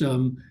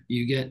system,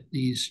 you get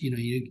these,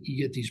 you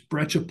get these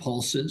breccia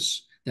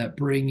pulses that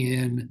bring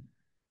in,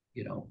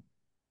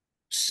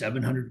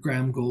 700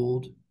 gram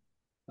gold,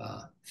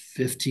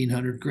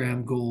 1500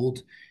 gram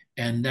gold,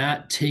 and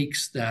that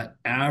takes that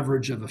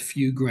average of a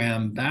few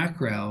gram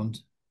background,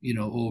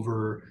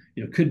 over,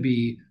 could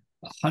be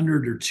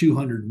 100 or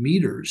 200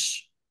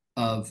 meters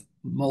of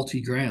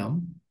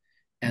multi-gram,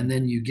 and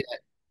then you get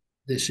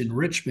this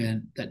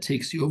enrichment that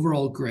takes the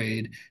overall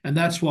grade. And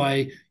that's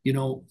why,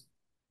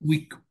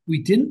 we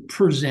didn't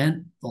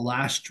present the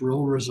last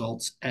drill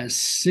results as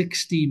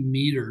 60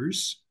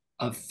 meters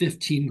of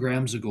 15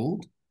 grams of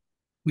gold.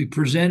 We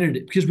presented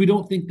it because we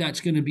don't think that's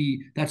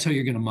how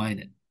you're going to mine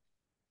it.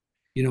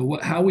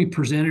 How we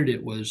presented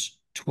it was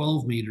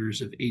 12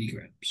 meters of 80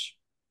 grams.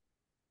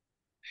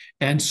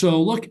 And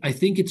so, look, I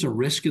think it's a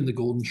risk in the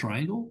Golden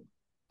Triangle.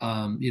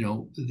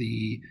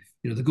 The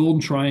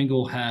Golden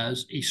Triangle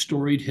has a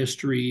storied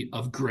history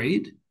of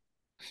grade,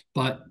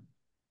 but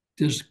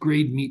does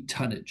grade meet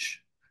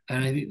tonnage?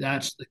 And I think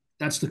that's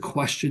the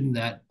question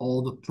that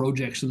all the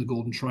projects in the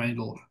Golden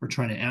Triangle are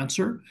trying to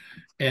answer,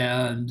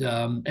 and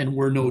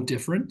we're no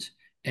different.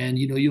 And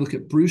you look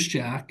at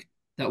Brucejack.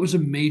 That was a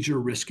major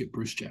risk at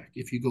Brucejack.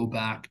 If you go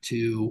back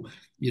to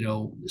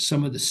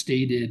some of the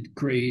stated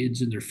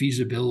grades and their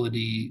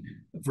feasibility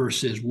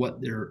versus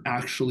what they're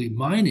actually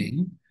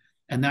mining,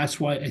 and that's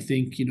why I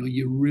think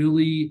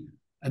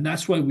and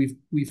that's why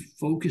we've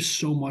focused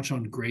so much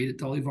on grade at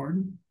Dolly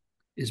Varden,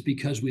 is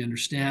because we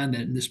understand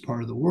that in this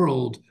part of the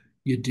world,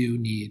 you do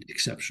need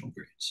exceptional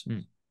grades.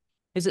 Mm.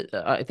 Is it?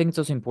 I think it's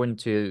also important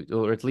to,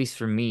 or at least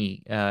for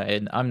me,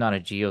 and I'm not a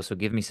geo, so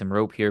give me some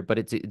rope here. But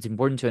it's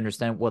important to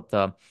understand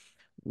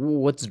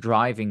what's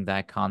driving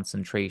that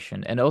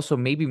concentration, and also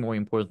maybe more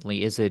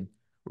importantly, is it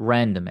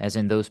random? As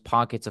in those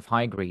pockets of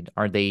high grade,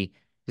 is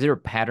there a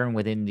pattern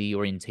within the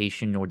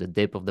orientation or the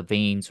dip of the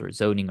veins, or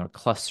zoning, or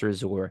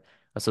clusters, or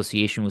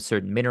association with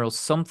certain minerals,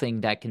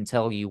 something that can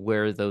tell you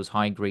where those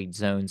high grade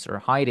zones are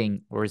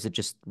hiding, or is it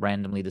just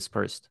randomly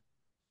dispersed?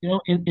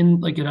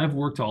 And I've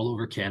worked all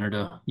over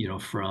Canada,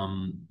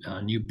 from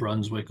New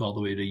Brunswick all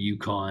the way to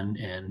Yukon,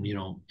 and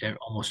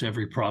almost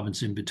every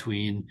province in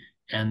between.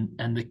 And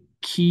the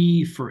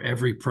key for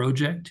every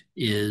project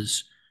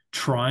is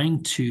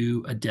trying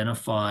to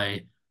identify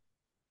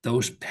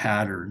those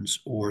patterns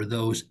or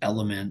those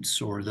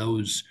elements or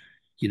those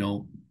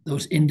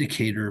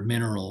indicator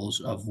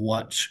minerals of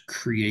what's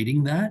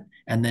creating that,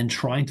 and then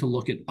trying to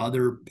look at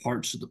other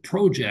parts of the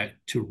project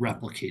to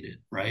replicate it,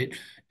 right?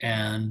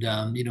 And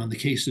in the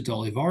case of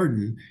Dolly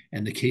Varden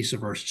and the case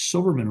of our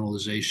silver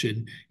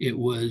mineralization, it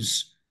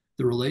was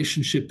the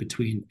relationship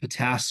between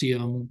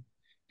potassium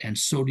and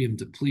sodium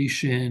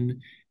depletion,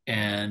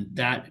 and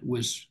that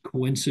was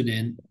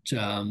coincident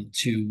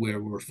to where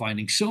we're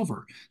finding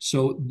silver.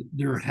 So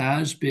there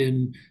has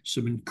been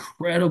some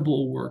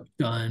incredible work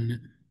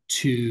done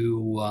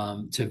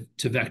to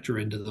vector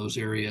into those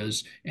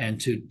areas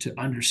and to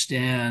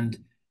understand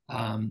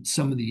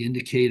some of the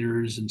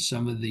indicators and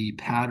some of the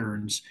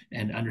patterns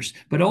and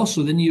understand. But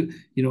also, then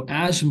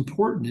as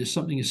important is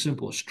something as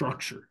simple as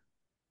structure.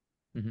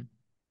 Mm-hmm.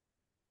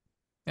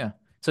 Yeah.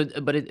 So,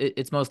 but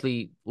it's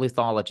mostly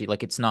lithology,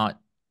 like it's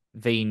not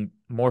vein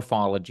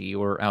morphology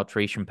or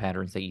alteration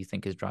patterns that you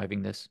think is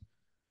driving this.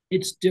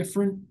 It's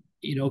different,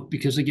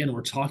 because again,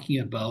 we're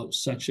talking about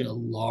such a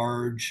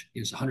large,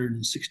 is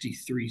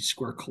 163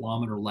 square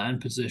kilometer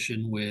land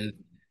position with,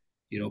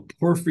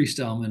 porphyry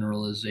style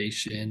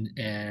mineralization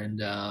and,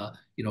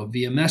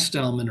 VMS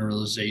style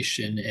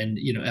mineralization. And,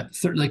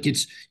 like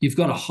you've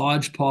got a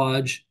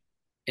hodgepodge.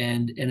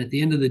 And at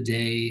the end of the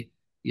day,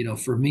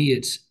 for me,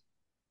 it's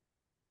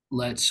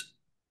let's,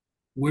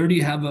 where do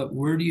you have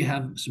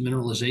some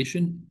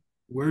mineralization?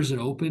 Where is it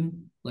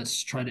open?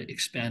 Let's try to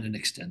expand and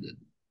extend it.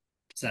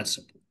 It's that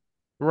simple.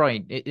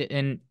 Right.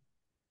 And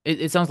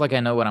it sounds like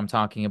I know what I'm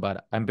talking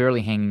about. I'm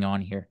barely hanging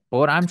on here. But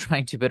what I'm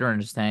trying to better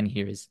understand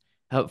here is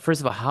first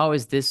of all, how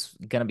is this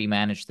going to be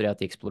managed throughout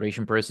the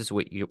exploration process,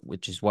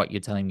 which is what you're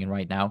telling me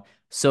right now,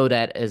 so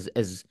that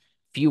as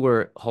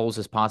fewer holes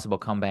as possible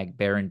come back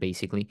barren,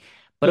 basically,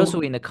 but So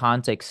also in the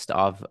context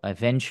of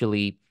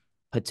eventually,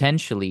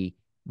 potentially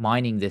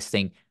mining this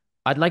thing.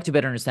 I'd like to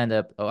better understand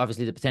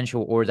obviously the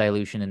potential ore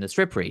dilution and the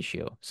strip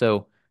ratio.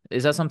 So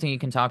is that something you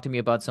can talk to me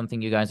about,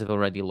 something you guys have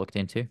already looked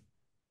into?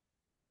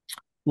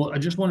 Well, I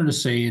just wanted to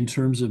say, in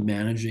terms of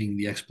managing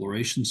the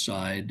exploration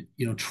side,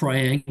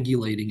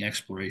 triangulating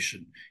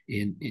exploration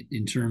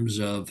in terms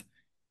of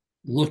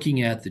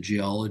looking at the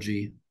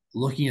geology,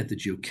 looking at the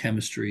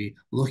geochemistry,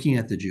 looking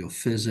at the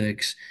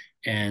geophysics,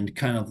 and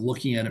kind of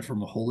looking at it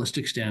from a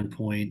holistic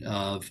standpoint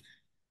of,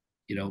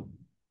 you know,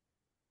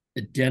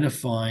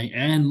 identifying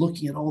and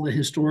looking at all the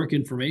historic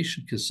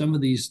information, because some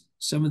of these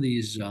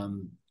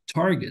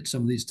targets,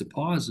 some of these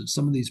deposits,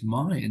 some of these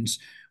mines,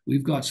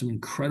 we've got some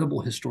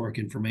incredible historic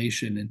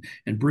information,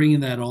 and bringing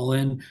that all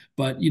in.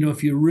 But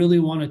if you really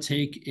want to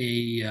take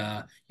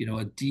a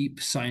deep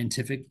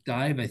scientific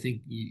dive, I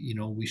think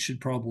we should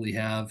probably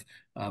have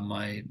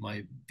my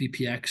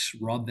VPX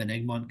Rob Van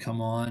Egmont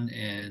come on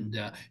and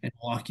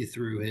walk you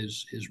through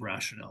his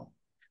rationale.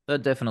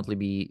 That'd definitely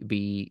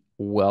be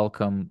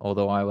welcome.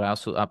 Although I would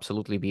also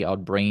absolutely be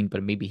outbrained,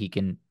 but maybe he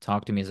can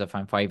talk to me as if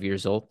I'm 5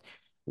 years old.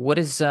 What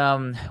is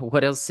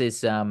what else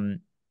is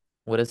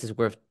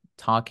worth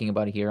talking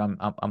about here?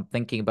 I'm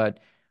thinking about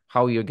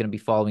how you're going to be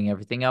following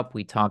everything up.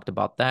 We talked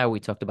about that. We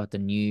talked about the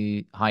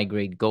new high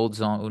grade gold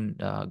zone,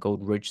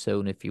 gold rich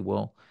zone, if you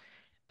will.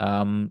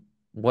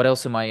 What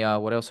else am I?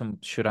 What else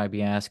should I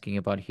be asking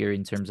about here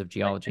in terms of I, I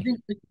geology?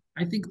 think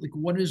I think like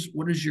what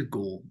is your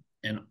goal?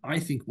 And I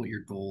think what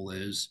your goal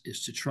is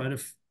to try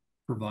to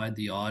provide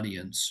the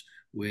audience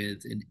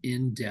with an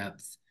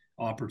in-depth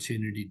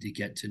opportunity to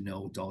get to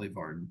know Dolly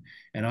Varden.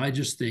 And I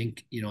just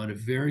think, at a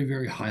very,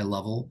 very high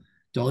level,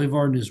 Dolly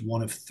Varden is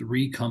one of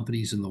three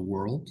companies in the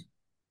world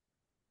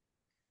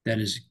that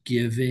is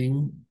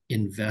giving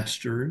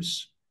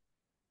investors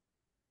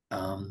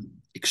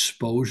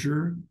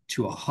exposure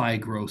to a high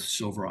growth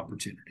silver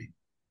opportunity.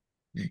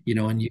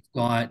 And you've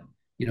got,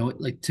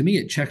 like, to me,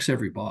 it checks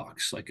every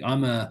box. Like,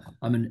 I'm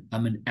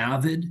an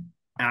avid,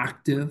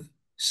 active,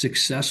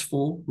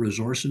 successful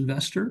resource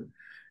investor.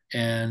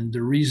 And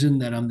the reason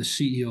that I'm the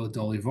CEO of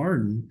Dolly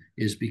Varden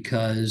is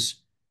because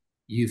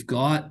you've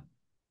got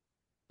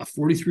a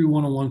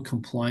 43101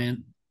 compliant,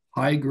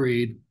 high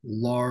grade,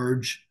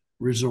 large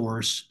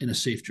resource in a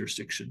safe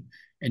jurisdiction.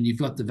 And you've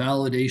got the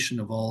validation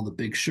of all the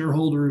big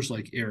shareholders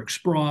like Eric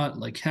Sprott,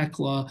 like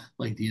Hecla,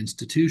 like the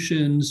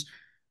institutions.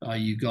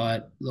 You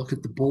got, look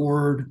at the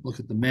board, look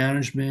at the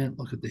management,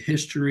 look at the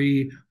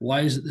history.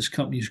 Why is it this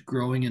company is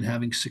growing and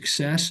having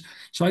success?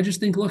 So I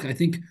just think, look, I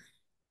think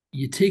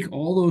you take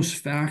all those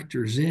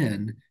factors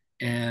in,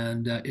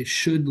 and it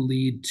should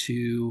lead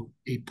to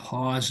a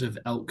positive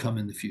outcome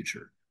in the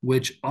future,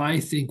 which I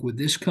think with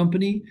this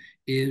company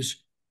is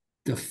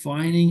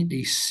defining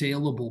a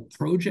saleable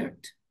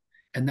project,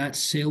 and that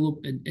sale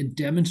and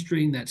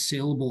demonstrating that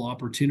saleable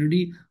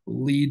opportunity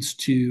leads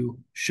to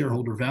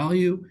shareholder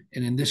value.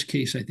 And in this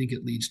case, I think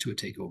it leads to a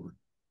takeover.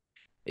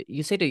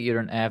 You say that you're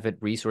an avid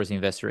resource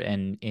investor,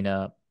 and in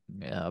a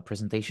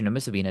presentation, it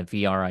must have been a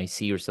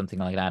VRIC or something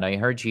like that. I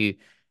heard you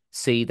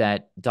say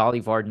that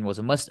Dolly Varden was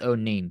a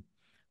must-own name.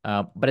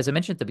 But as I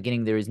mentioned at the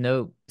beginning, there is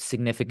no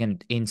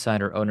significant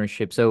insider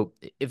ownership. So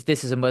if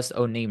this is a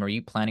must-own name, are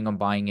you planning on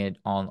buying it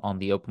on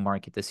the open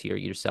market this year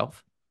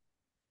yourself?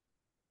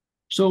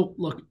 So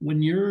look,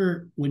 when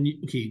you're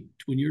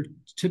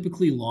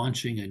typically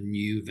launching a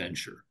new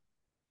venture,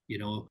 you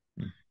know,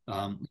 Mm.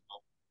 um,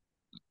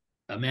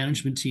 a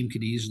management team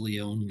could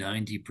easily own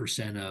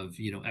 90% of,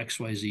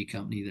 XYZ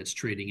company that's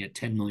trading at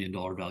 $10 million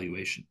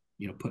valuation.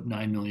 Put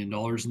 $9 million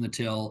in the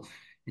till,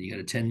 and you got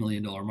a $10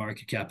 million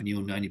market cap, and you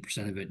own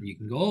 90% of it. And you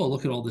can go, oh,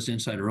 look at all this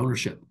insider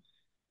ownership.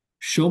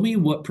 Show me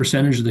what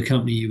percentage of the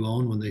company you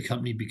own when the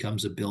company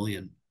becomes a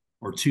billion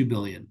or 2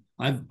 billion.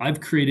 I've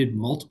created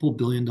multiple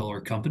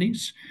billion-dollar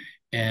companies,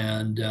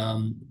 and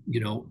I'm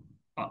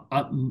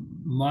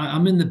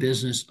in the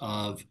business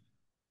of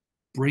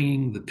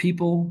bringing the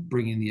people,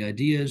 bringing the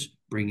ideas,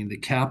 bringing the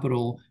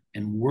capital,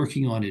 and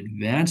working on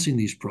advancing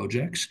these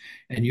projects.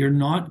 And you're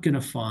not going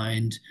to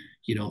find,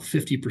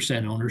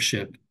 50%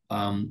 ownership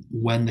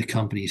when the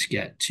companies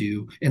get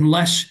to,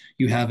 unless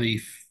you have a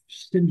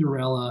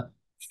Cinderella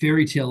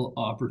fairy tale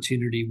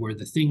opportunity where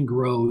the thing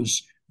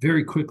grows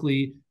very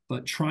quickly.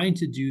 But trying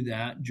to do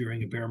that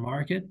during a bear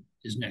market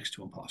is next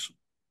to impossible.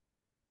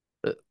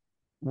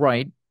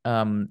 Right.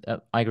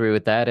 I agree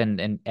with that,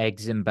 and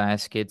eggs in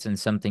baskets and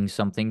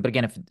something. But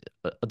again, if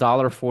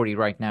 $1.40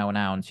 right now an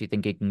ounce, you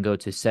think it can go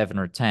to 7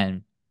 or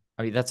 10?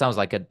 I mean, that sounds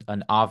like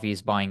an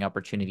obvious buying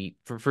opportunity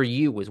for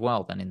you as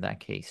well. Then in that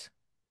case,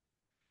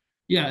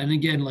 Yeah, and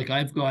again, like,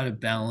 I've got to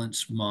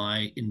balance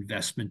my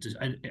investment.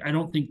 I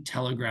don't think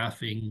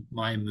telegraphing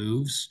my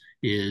moves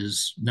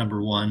is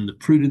number one, the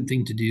prudent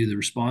thing to do, the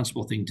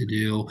responsible thing to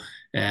do,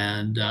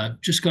 and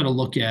just got to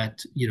look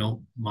at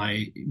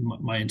my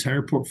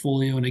entire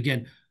portfolio. And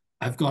again,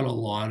 I've got a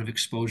lot of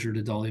exposure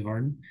to Dolly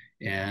Varden,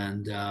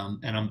 and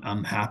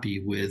I'm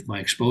happy with my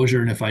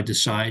exposure. And if I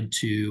decide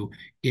to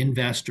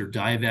invest or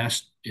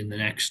divest in the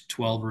next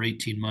 12 or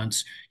 18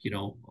 months,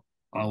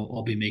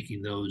 I'll be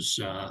making those,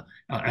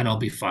 and I'll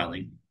be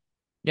filing.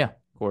 yeah,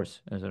 of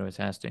course, as it always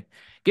has to.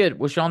 Good.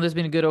 Well, Sean, there's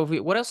been a good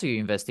overview. What else are you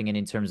investing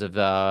in terms of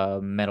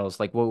metals?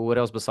 Like, what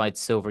else besides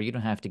silver? You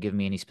don't have to give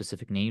me any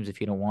specific names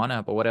if you don't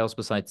wanna, but what else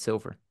besides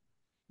silver?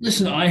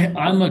 Listen,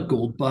 I'm a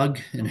gold bug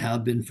and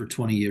have been for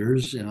 20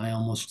 years, and I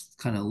almost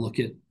kind of look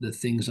at the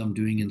things I'm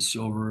doing in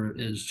silver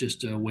as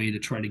just a way to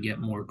try to get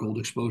more gold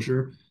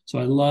exposure. So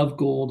I love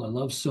gold, I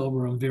love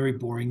silver. I'm very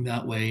boring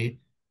that way.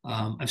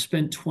 I've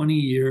spent 20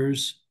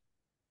 years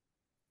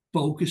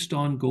focused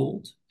on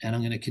gold, and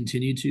I'm going to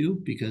continue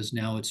to because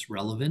now it's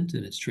relevant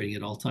and it's trading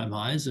at all-time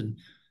highs. And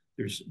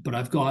but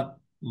I've got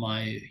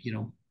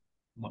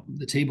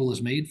the table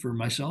is made for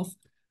myself.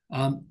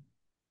 Um,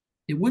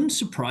 it wouldn't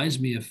surprise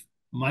me if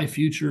my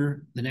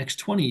future, the next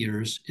 20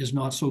 years, is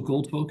not so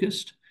gold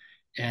focused.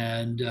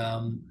 And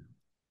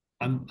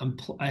I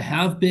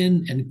have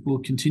been and will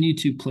continue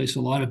to place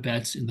a lot of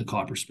bets in the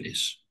copper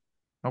space.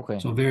 Okay.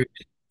 So very,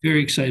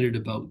 very excited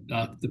about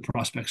the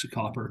prospects of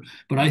copper.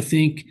 But I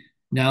think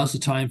now's the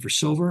time for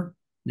silver.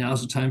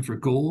 Now's the time for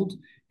gold.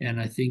 And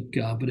I think,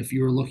 but if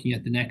you were looking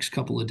at the next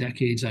couple of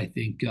decades, I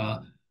think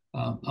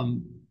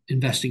I'm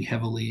investing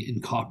heavily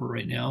in copper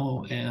right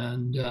now.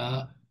 And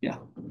yeah.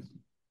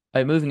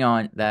 Moving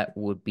on, that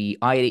would be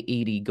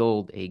i-80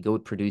 Gold, a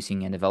gold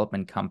producing and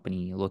development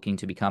company looking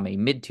to become a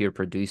mid-tier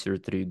producer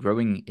through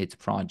growing its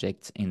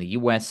projects in the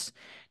US,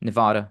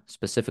 Nevada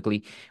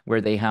specifically,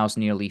 where they house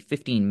nearly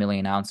 15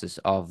 million ounces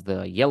of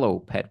the yellow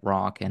pet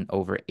rock and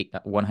over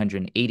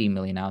 180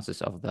 million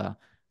ounces of the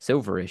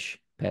silverish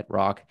pet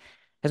rock,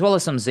 as well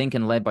as some zinc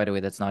and lead, by the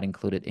way, that's not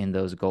included in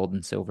those gold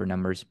and silver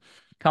numbers.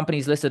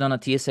 Companies listed on the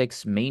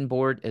TSX main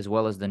board as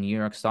well as the New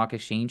York Stock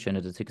Exchange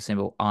under the ticker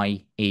symbol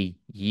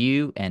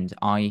IAU and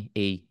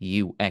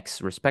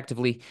IAUX,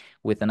 respectively,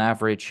 with an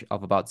average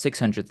of about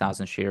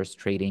 600,000 shares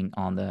trading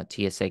on the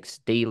TSX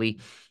daily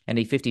and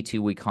a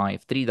 52-week high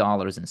of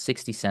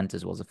 $3.60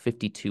 as well as a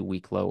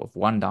 52-week low of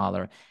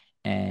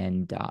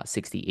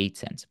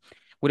 $1.68.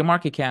 With a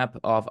market cap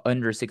of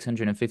under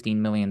 $615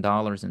 million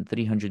and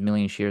 300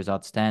 million shares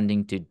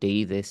outstanding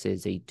today, this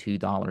is a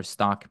 $2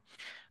 stock.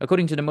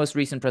 According to the most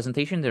recent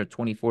presentation, there are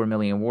 24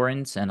 million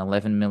warrants and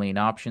 11 million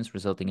options,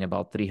 resulting in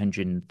about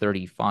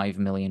 335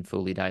 million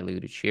fully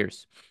diluted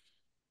shares.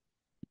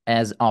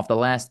 As of the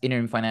last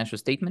interim financial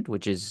statement,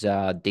 which is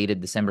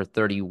dated December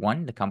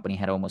 31, the company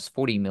had almost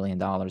 $40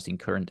 million in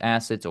current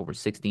assets, over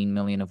 16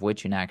 million of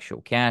which in actual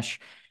cash,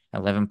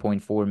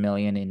 11.4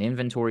 million in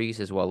inventories,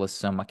 as well as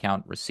some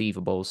account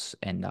receivables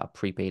and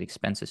prepaid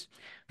expenses.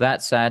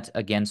 That sat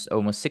against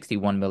almost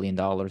 $61 million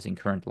in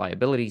current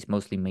liabilities,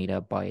 mostly made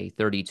up by a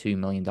 $32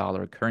 million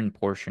current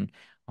portion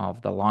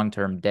of the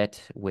long-term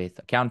debt, with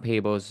account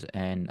payables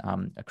and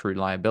accrued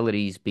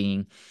liabilities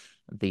being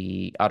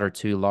the other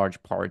two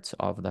large parts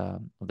of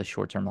the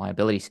short-term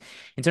liabilities.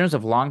 In terms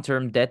of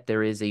long-term debt,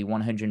 there is a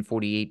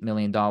 $148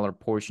 million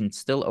portion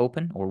still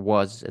open, or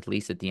was at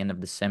least at the end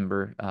of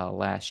December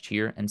last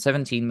year, and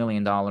 $17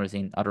 million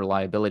in other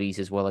liabilities,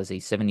 as well as a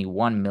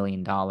 $71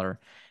 million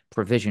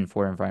provision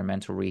for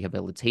environmental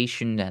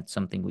rehabilitation. That's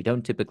something we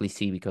don't typically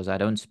see because I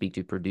don't speak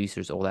to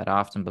producers all that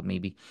often, but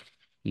maybe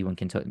Ewan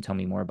can tell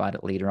me more about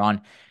it later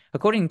on.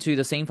 According to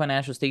the same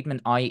financial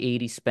statement,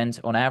 i-80 spent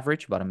on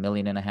average about $1.5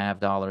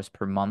 million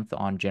per month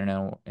on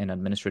general and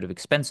administrative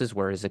expenses,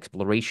 whereas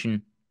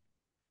exploration,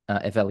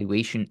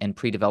 evaluation, and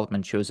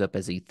pre-development shows up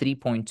as a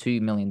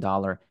 $3.2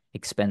 million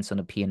expense on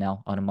a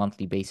P&L on a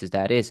monthly basis.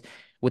 That is,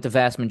 with the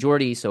vast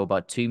majority, so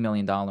about $2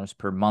 million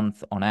per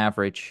month on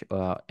average,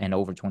 and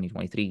over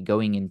 2023,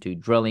 going into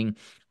drilling,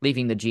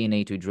 leaving the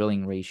G&A to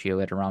drilling ratio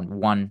at around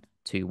 1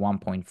 to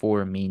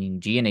 1.4,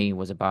 meaning G&A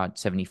was about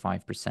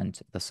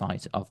 75% the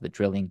size of the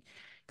drilling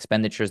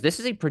expenditures. This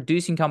is a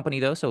producing company,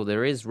 though, so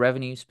there is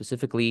revenue,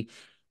 specifically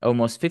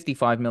almost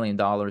 $55 million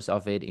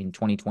of it in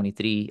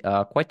 2023.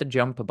 Quite the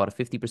jump, about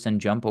a 50%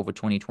 jump over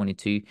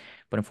 2022.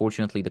 But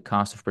unfortunately, the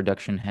cost of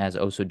production has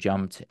also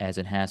jumped, as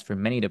it has for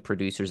many of the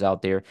producers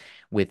out there.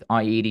 With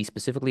i-80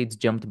 specifically, it's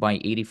jumped by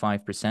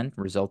 85%,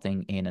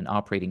 resulting in an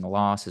operating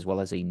loss as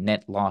well as a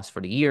net loss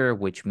for the year,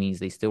 which means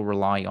they still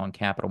rely on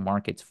capital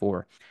markets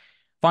for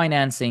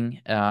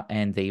financing,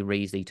 and they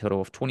raised a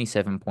total of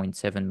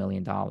 $27.7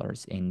 million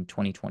in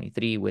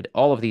 2023, with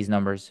all of these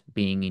numbers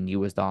being in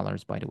US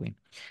dollars, by the way.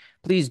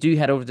 Please do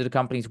head over to the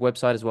company's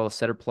website as well as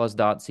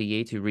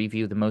setterplus.ca to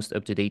review the most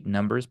up-to-date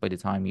numbers by the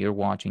time you're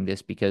watching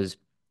this, because,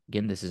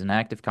 again, this is an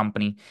active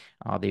company.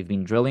 They've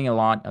been drilling a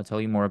lot. I'll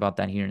tell you more about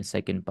that here in a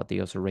second, but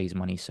they also raise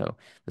money, so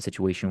the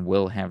situation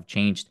will have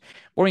changed.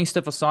 Boring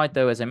stuff aside,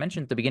 though, as I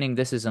mentioned at the beginning,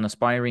 this is an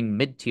aspiring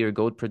mid-tier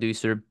gold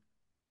producer.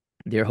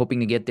 They're hoping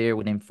to get there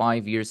within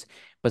 5 years,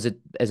 but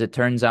as it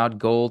turns out,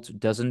 gold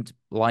doesn't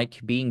like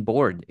being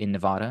bored in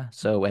Nevada.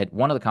 So at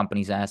one of the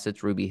company's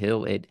assets, Ruby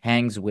Hill, it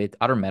hangs with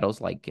other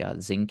metals like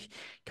zinc,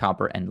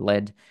 copper, and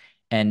lead.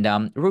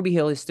 And Ruby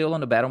Hill is still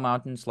on the Battle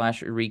Mountain /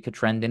 Eureka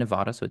trend in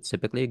Nevada, so it's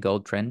typically a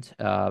gold trend.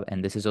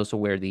 And this is also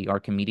where the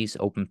Archimedes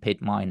open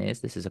pit mine is.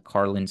 This is a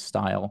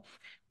Carlin-style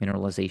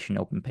mineralization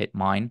open pit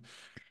mine.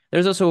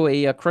 There's also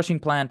a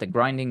crushing plant, a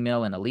grinding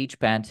mill, and a leach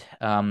pad,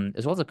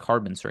 as well as a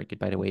carbon circuit,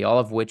 by the way, all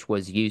of which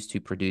was used to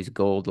produce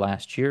gold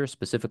last year,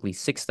 specifically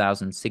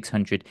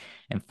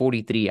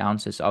 6,643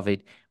 ounces of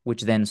it,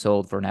 which then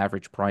sold for an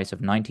average price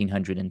of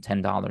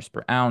 $1,910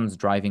 per ounce,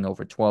 driving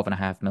over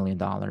 $12.5 million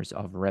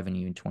of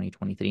revenue in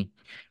 2023.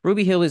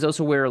 Ruby Hill is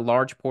also where a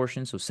large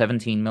portion, so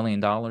 $17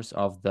 million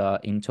of the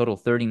in total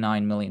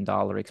 $39 million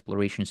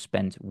exploration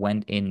spent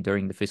went in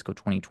during the fiscal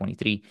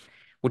 2023,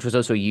 which was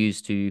also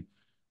used to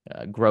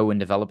grow and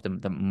develop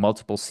the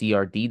multiple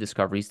CRD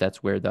discoveries.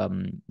 That's where the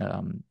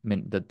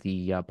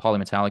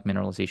polymetallic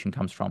mineralization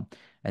comes from,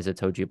 as I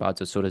told you about.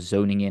 So sort of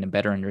zoning in and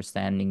better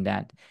understanding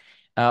that.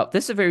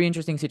 This is a very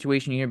interesting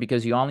situation here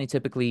because you only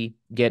typically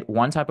get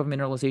one type of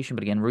mineralization,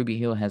 but again, Ruby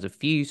Hill has a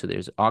few. So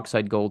there's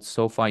oxide gold,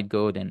 sulfide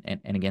gold,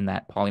 and again,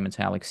 that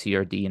polymetallic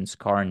CRD and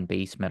skarn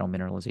base metal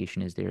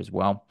mineralization is there as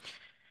well.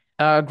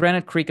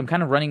 Granite Creek, I'm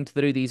kind of running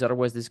through these,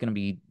 otherwise this is going to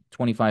be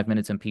 25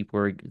 minutes and people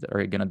are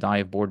going to die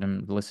of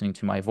boredom listening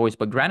to my voice.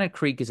 But Granite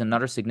Creek is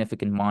another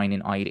significant mine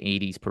in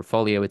i-80's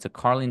portfolio. It's a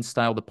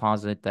Carlin-style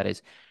deposit that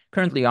is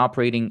currently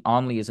operating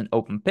only as an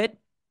open pit,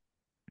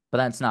 but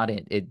that's not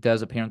it. It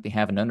does apparently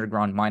have an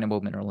underground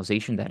mineable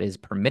mineralization that is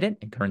permitted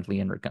and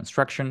currently under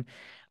construction.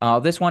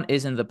 This one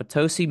is in the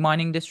Potosi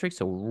mining district,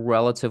 so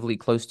relatively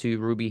close to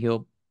Ruby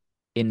Hill,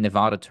 in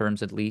Nevada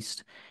terms at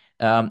least.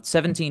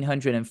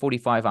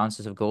 1,745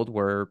 ounces of gold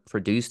were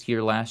produced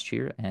here last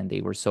year, and they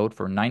were sold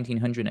for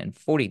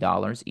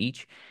 $1,940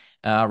 each,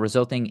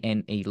 resulting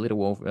in a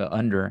little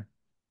under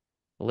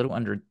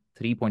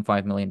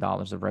 $3.5 million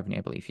of revenue,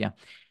 I believe. Yeah.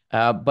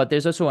 But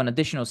there's also an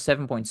additional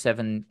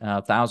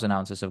 7.7 thousand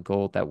ounces of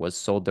gold that was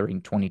sold during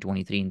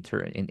 2023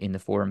 in the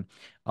form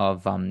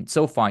of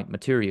sulfide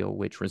material,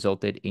 which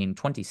resulted in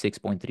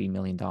 $26.3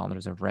 million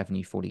of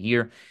revenue for the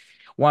year.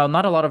 While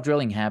not a lot of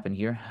drilling happened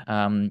here,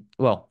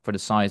 well, for the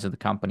size of the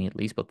company at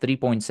least, but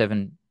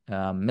 $3.7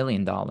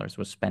 million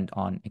was spent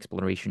on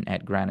exploration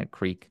at Granite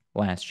Creek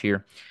last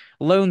year.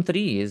 Lone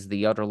 3 is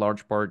the other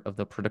large part of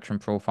the production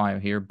profile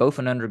here, both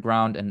an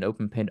underground and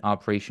open pit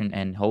operation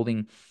and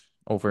holding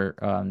over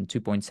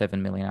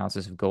 2.7 million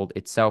ounces of gold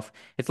itself.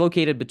 It's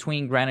located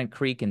between Granite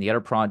Creek and the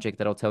other project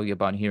that I'll tell you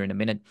about here in a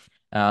minute.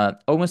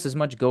 Almost as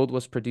much gold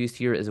was produced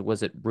here as it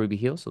was at Ruby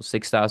Hill, so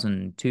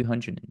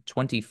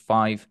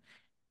 6,225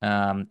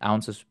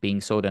 ounces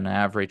being sold at an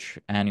average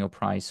annual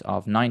price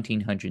of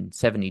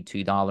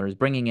 $1,972,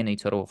 bringing in a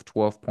total of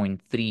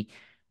 $12.3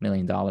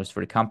 million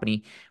for the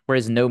company,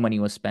 whereas no money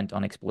was spent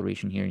on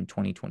exploration here in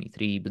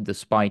 2023, but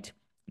despite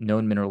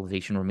known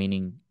mineralization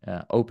remaining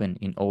open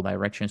in all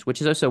directions, which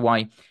is also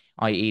why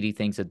i-80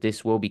 thinks that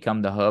this will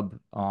become the hub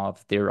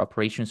of their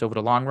operations over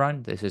the long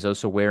run. This is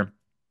also where,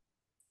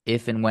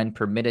 if and when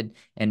permitted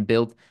and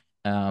built,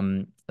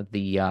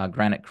 the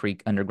Granite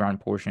Creek underground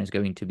portion is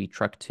going to be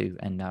trucked to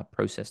and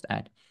processed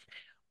at.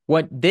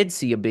 What did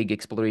see a big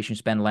exploration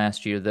spend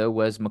last year, though,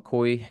 was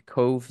McCoy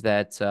Cove.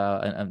 That's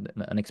an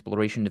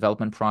exploration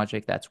development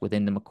project that's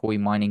within the McCoy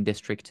mining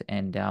district,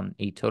 and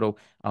a total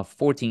of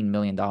 $14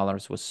 million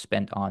was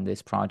spent on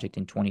this project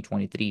in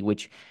 2023,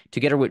 which,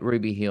 together with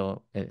Ruby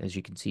Hill, as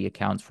you can see,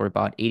 accounts for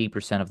about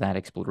 80% of that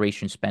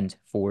exploration spent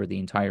for the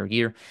entire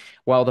year,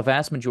 while the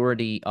vast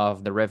majority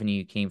of the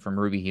revenue came from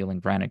Ruby Hill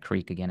and Granite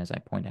Creek, again, as I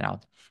pointed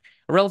out.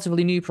 A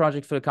relatively new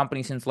project for the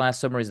company since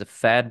last summer is the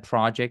FAD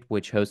project,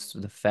 which hosts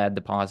the FAD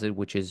deposit,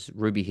 which is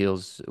Ruby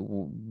Hill's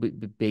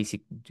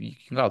basic, you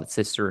can call it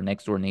sister or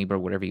next door neighbor,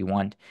 whatever you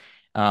want.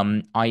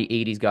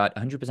 i-80's got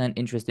 100%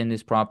 interest in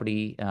this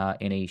property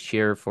in a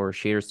share for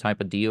shares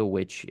type of deal,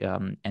 which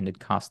ended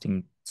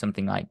costing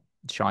something like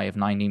shy of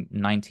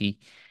 $90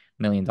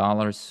 million,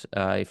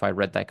 if I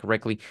read that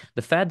correctly.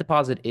 The FAD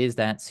deposit is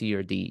that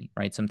CRD,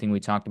 right? Something we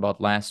talked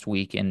about last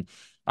week, and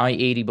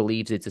i-80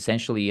 believes it's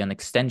essentially an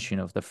extension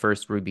of the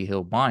first Ruby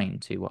Hill mine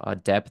to a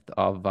depth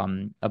of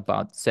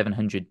about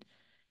 700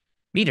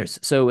 meters.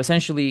 So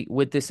essentially,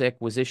 with this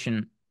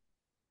acquisition,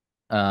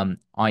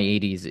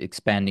 i-80 is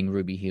expanding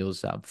Ruby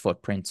Hill's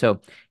footprint.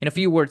 So in a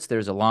few words,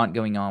 there's a lot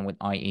going on with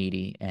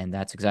i-80, and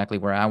that's exactly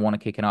where I want to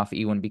kick it off,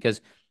 Ewan,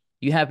 because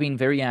you have been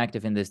very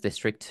active in this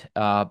district,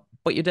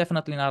 but you're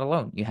definitely not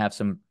alone. You have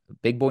some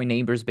big boy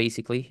neighbors,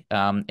 basically,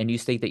 and you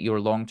state that your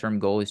long-term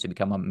goal is to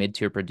become a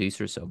mid-tier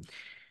producer, so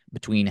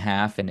between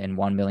half and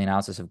 1 million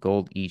ounces of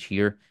gold each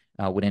year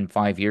within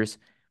 5 years.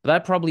 But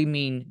that probably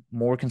mean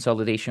more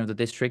consolidation of the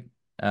district,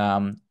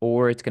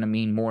 or it's going to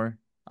mean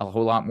a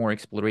whole lot more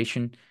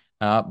exploration,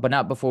 but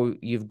not before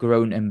you've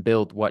grown and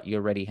built what you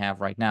already have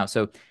right now.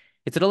 So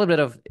it's a little bit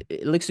of,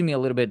 it looks to me a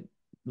little bit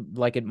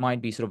like it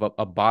might be sort of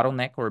a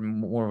bottleneck or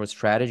more of a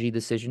strategy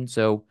decision.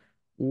 So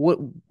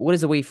what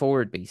is the way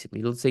forward,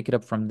 basically? Let's take it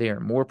up from there.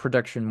 More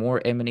production,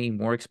 more M&A,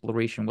 more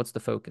exploration. What's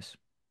the focus?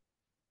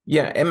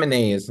 Yeah,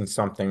 M&A isn't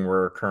something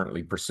we're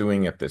currently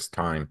pursuing at this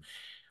time.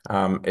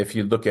 If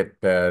you look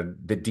at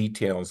the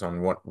details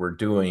on what we're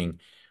doing,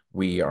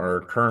 we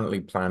are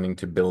currently planning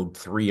to build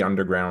 3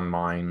 underground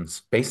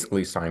mines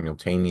basically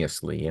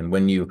simultaneously. And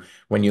when you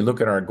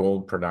look at our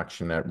gold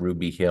production at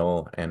Ruby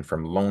Hill and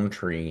from Lone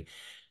Tree,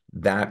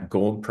 that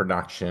gold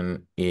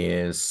production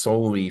is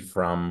solely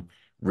from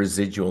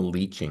residual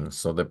leaching.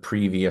 So the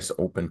previous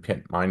open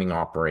pit mining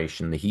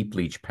operation, the heap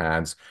leach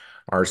pads,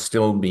 are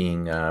still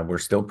being, we're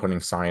still putting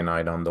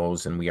cyanide on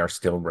those, and we are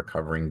still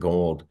recovering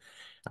gold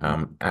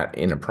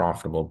in a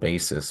profitable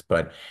basis.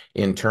 But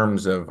in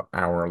terms of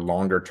our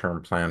longer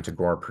term plan to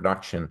grow our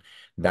production,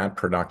 that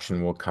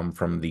production will come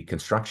from the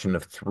construction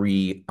of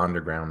 3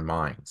 underground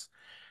mines.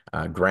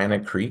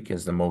 Granite Creek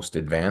is the most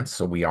advanced,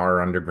 so we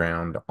are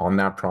underground on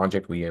that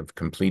project. We have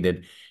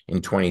completed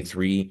in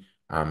 23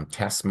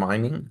 test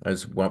mining,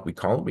 is what we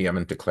call it. We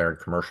haven't declared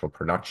commercial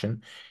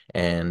production,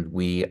 and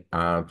we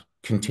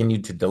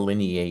continue to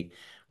delineate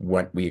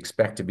what we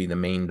expect to be the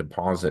main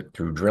deposit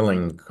through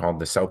drilling called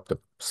the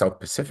South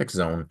Pacific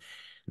Zone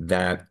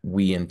that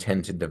we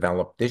intend to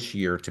develop this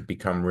year to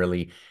become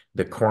really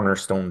the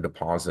cornerstone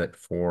deposit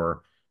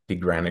for the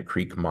Granite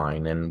Creek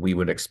mine. And we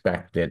would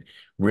expect that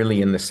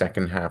really in the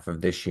second half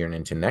of this year and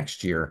into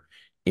next year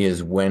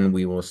is when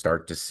we will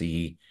start to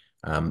see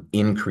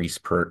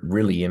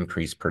really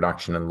increased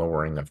production and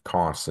lowering of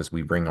costs as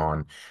we bring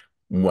on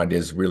what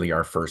is really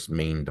our first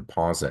main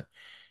deposit.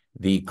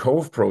 The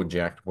Cove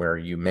project, where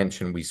you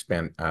mentioned we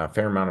spent a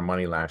fair amount of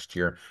money last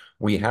year,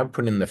 we have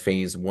put in the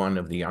phase 1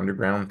 of the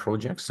underground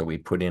project. So we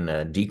put in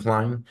a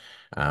decline,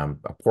 a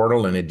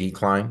portal and a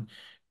decline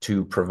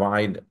to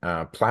provide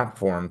a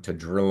platform to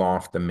drill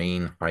off the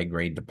main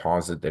high-grade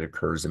deposit that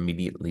occurs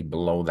immediately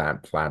below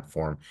that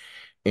platform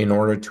in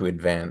order to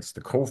advance the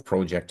Cove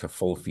project to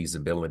full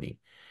feasibility.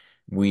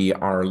 We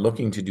are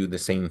looking to do the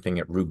same thing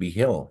at Ruby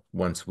Hill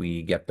once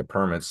we get the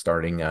permits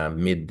starting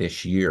mid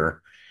this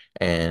year.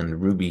 And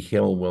Ruby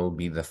Hill will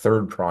be the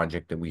 3rd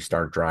project that we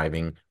start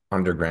driving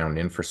underground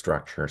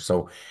infrastructure.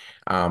 So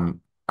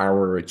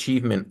our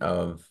achievement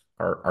of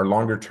our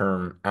longer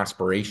term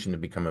aspiration to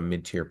become a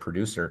mid-tier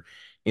producer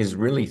is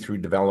really through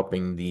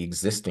developing the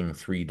existing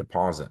 3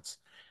 deposits.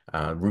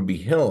 Ruby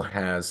Hill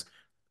has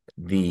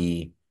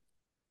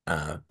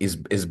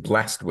is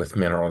blessed with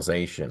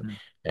mineralization.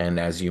 And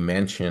as you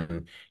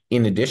mentioned,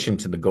 in addition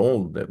to the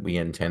gold that we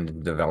intend to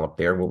develop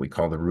there, what we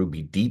call the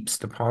Ruby Deeps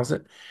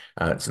deposit,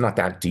 it's not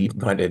that deep,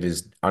 but it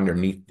is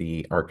underneath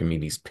the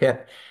Archimedes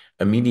pit.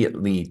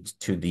 Immediately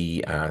to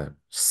the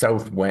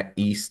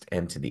southwest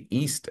and to the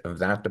east of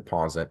that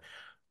deposit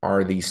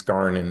are the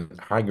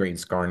high-grade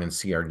skarn and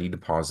CRD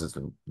deposits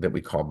that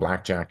we call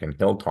Blackjack and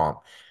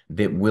Hilltop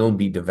that will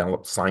be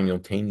developed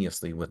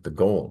simultaneously with the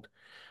gold.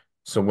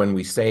 So when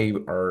we say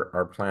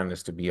our plan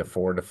is to be a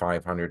 400,000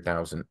 to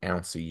 500,000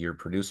 ounce a year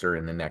producer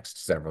in the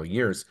next several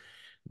years,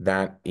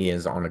 that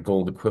is on a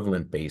gold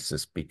equivalent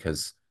basis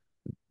because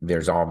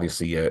there's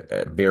obviously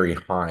a very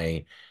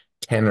high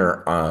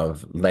tenor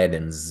of lead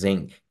and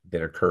zinc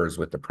that occurs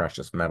with the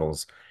precious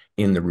metals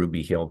in the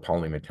Ruby Hill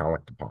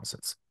polymetallic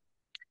deposits.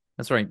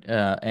 That's right.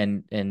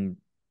 And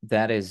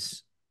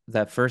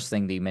that first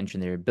thing that you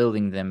mentioned there,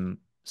 building them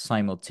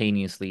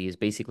simultaneously, is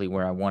basically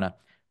where I want to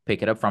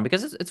pick it up from,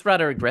 because it's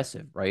rather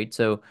aggressive, right?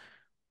 So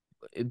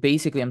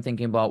basically I'm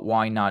thinking about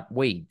why not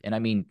wait? And I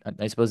mean,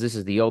 I suppose this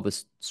is the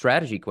oldest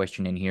strategy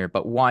question in here,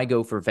 but why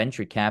go for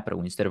venture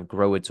capital instead of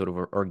grow it sort of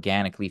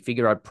organically,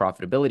 figure out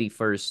profitability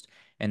first,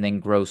 and then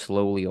grow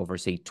slowly over,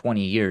 say,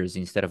 20 years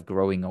instead of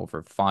growing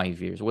over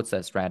 5 years? What's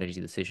that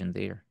strategy decision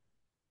there?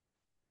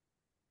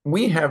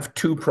 We have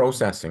 2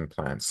 processing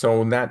plants,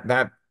 so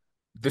that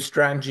the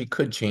strategy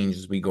could change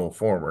as we go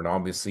forward.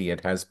 Obviously, it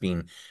has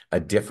been a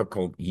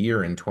difficult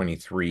year in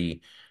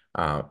 23,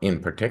 in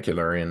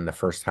particular in the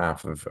first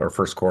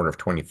quarter of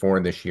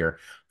 24 this year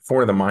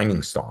for the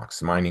mining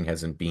stocks. Mining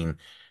hasn't been,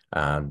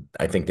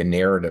 I think the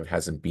narrative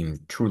hasn't been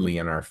truly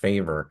in our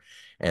favor,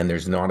 and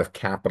there's not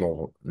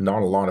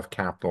a lot of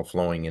capital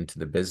flowing into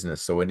the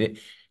business. So it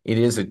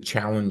is a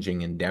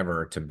challenging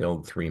endeavor to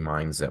build 3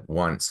 mines at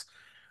once.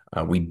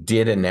 We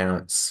did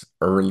announce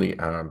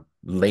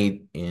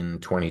late in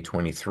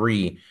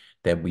 2023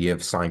 that we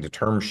have signed a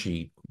term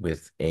sheet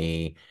with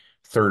a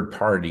third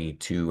party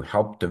to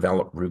help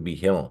develop Ruby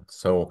Hill.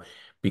 So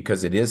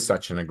because it is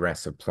such an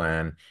aggressive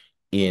plan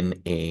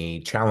in a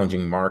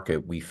challenging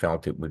market, we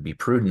felt it would be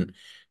prudent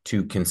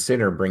to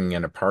consider bringing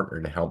in a partner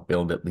to help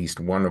build at least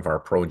one of our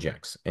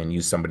projects and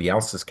use somebody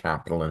else's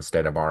capital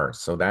instead of ours.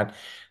 So that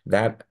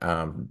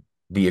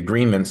the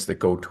agreements that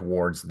go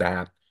towards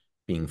that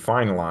being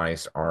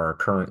finalized are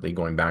currently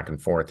going back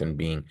and forth and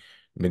being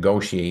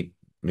negotiated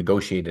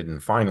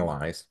and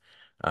finalized.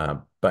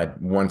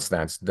 But once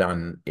that's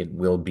done, it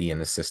will be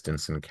an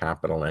assistance in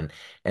capital.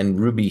 And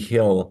Ruby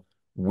Hill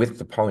with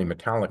the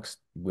polymetallics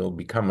will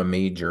become a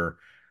major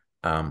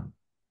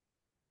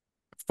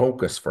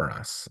focus for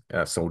us,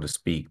 so to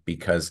speak,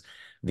 because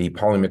the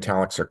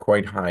polymetallics are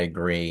quite high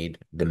grade.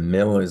 The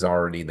mill is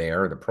already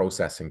there, the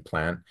processing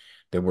plant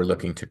that we're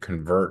looking to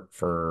convert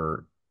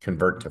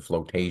to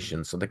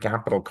flotation. So the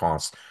capital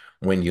cost,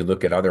 when you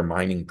look at other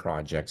mining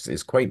projects,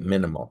 is quite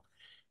minimal.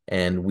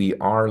 And we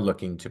are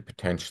looking to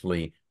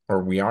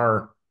we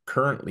are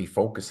currently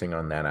focusing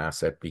on that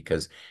asset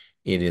because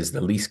it is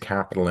the least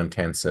capital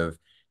intensive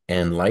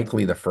and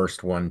likely the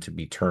first one to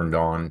be turned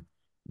on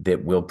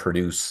that will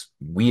produce,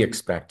 we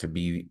expect to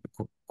be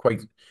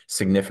quite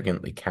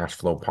significantly cash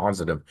flow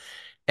positive.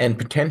 And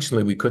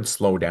potentially we could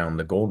slow down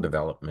the gold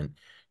development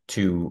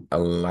to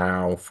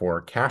allow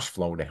for cash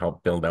flow to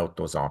help build out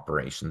those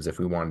operations if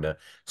we wanted to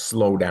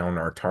slow down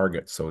our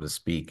target, so to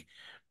speak.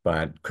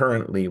 But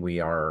currently we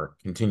are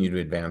continue to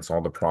advance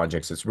all the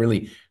projects. It's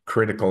really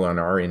critical in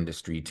our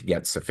industry to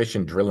get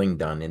sufficient drilling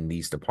done in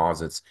these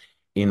deposits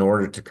in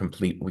order to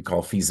complete what we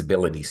call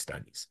feasibility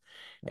studies.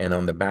 And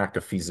on the back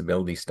of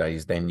feasibility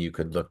studies, then you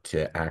could look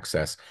to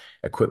access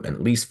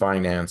equipment lease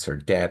finance or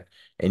debt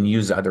and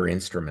use other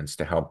instruments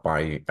to help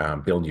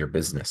build your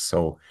business.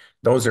 So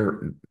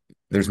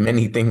there's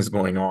many things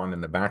going on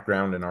in the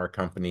background in our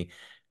company,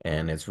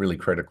 and it's really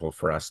critical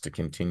for us to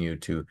continue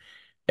to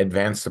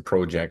advance the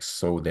projects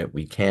so that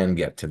we can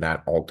get to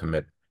that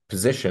ultimate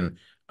position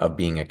of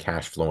being a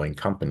cash flowing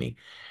company.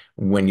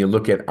 When you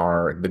look at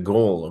the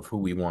goal of who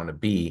we want to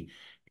be,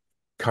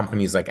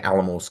 companies like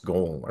Alamos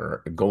Gold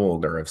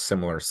are of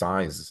similar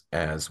size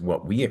as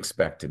what we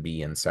expect to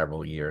be in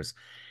several years.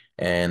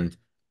 And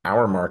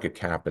our market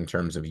cap in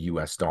terms of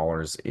US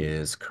dollars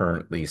is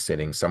currently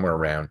sitting somewhere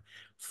around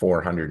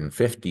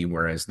 450,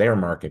 whereas their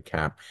market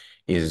cap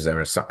is,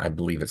 I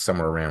believe it's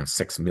somewhere around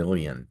 6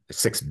 billion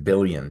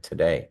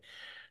today.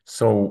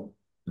 So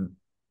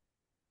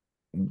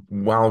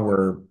while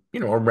we're,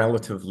 a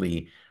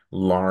relatively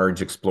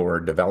large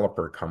explorer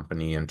developer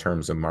company in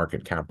terms of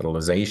market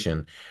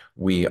capitalization,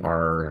 we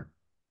are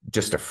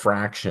just a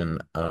fraction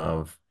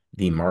of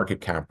the market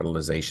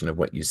capitalization of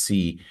what you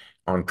see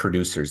on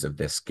producers of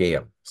this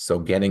scale. So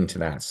getting to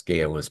that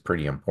scale is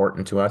pretty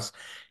important to us.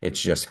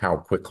 It's just how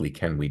quickly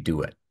can we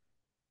do it?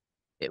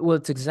 Well,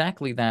 it's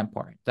exactly that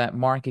part, that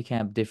market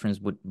cap difference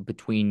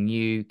between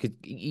you, because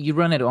you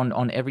run it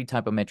on every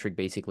type of metric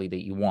basically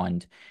that you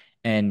want.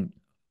 And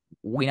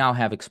we now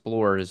have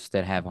explorers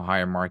that have a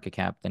higher market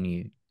cap than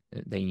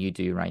you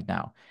do right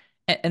now.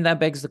 And that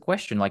begs the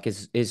question, like,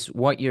 is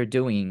what you're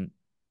doing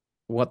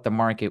what the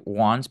market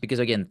wants? Because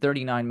again,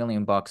 39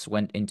 million bucks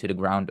went into the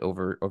ground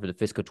over the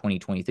fiscal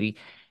 2023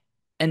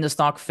 and the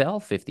stock fell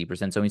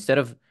 50%. So instead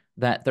of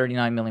that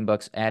 39 million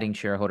bucks adding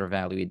shareholder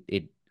value,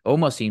 it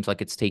almost seems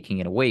like it's taking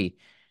it away.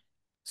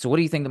 So what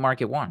do you think the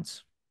market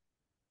wants?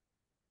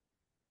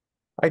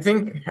 I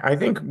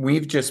think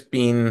we've just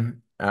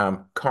been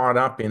caught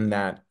up in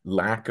that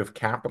lack of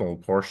capital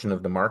portion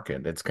of the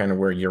market. It's kind of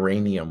where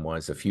uranium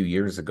was a few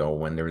years ago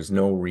when there was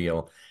no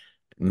real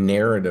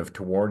narrative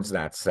towards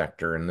that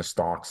sector and the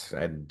stocks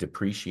had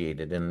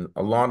depreciated. And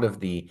a lot of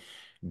the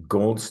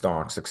gold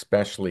stocks,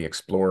 especially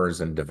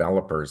explorers and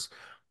developers,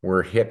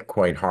 were hit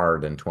quite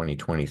hard in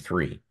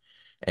 2023.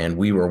 And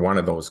we were one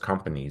of those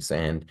companies.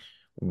 And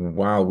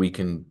while we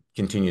can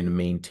continue to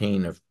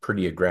maintain a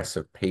pretty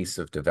aggressive pace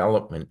of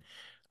development,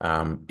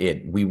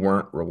 we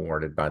weren't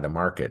rewarded by the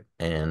market.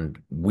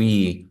 And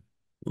we,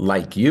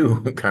 like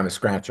you, kind of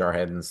scratch our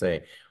head and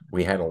say,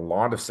 we had a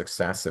lot of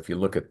success. If you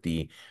look at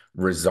the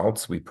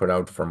results we put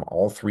out from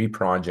all three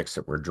projects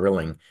that we're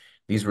drilling,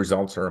 these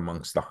results are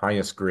amongst the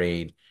highest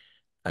grade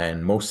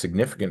and most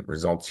significant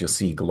results you'll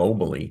see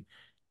globally.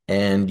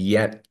 And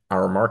yet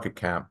our market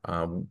cap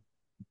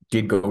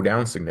did go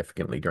down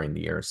significantly during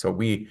the year. So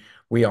we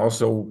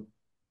also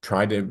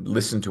try to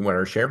listen to what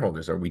our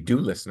shareholders are. We do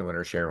listen to what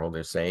our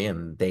shareholders say,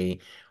 and they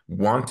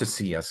want to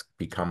see us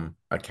become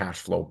a cash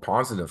flow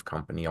positive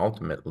company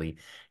ultimately.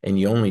 And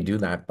you only do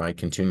that by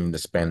continuing to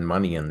spend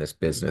money in this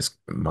business.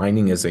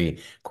 Mining is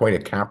quite a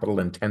capital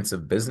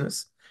intensive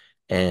business,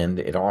 and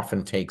it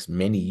often takes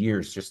many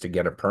years just to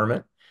get a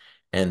permit.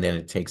 And then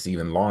it takes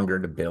even longer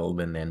to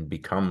build and then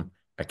become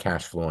a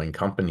cash flowing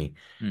company.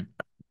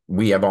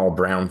 We have all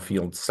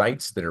brownfield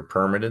sites that are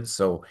permitted,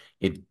 so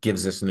it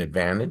gives us an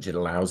advantage. It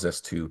allows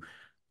us to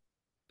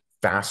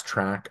fast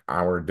track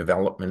our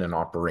development and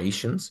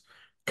operations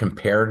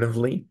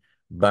comparatively.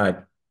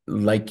 But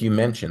like you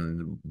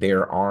mentioned,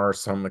 there are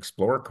some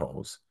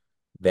explorers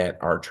that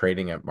are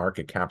trading at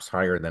market caps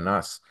higher than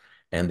us,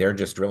 and they're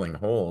just drilling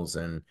holes,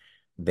 and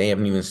they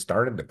haven't even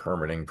started the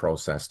permitting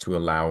process to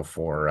allow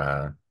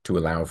for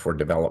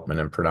development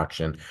and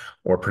production,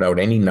 or put out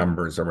any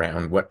numbers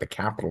around what the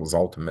capital is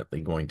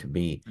ultimately going to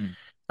be.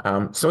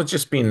 So it's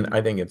just been,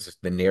 I think it's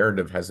the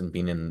narrative hasn't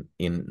been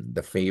in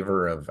the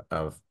favor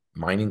of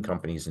mining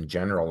companies in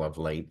general of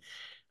late,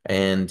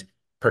 and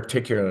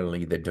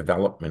particularly the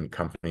development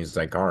companies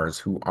like ours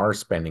who are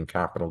spending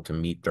capital to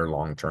meet their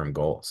long-term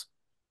goals.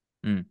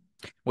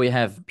 We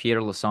have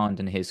Pierre Lassonde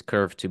and his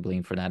curve to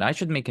blame for that. I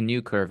should make a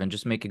new curve and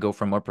just make it go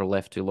from upper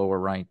left to lower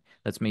right.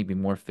 That's maybe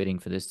more fitting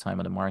for this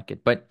time of the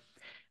market. But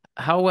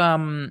how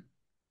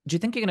do you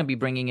think you're going to be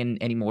bringing in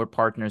any more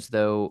partners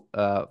though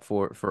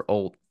for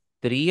all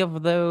three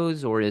of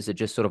those, or is it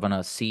just sort of on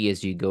a see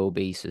as you go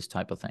basis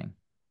type of thing?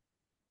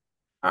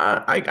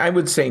 I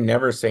would say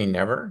never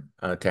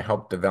to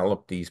help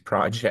develop these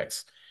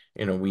projects.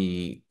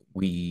 We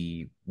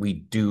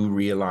do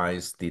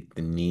realize the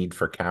need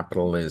for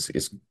capital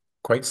is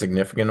quite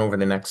significant over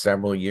the next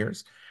several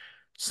years.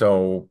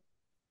 So,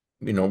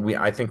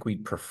 I think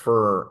we'd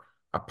prefer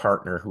a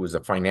partner who is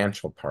a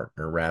financial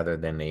partner rather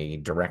than a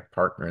direct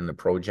partner in the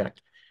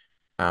project.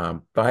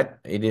 But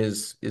it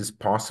is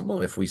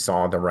possible if we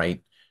saw the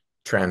right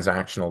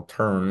transactional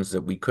terms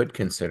that we could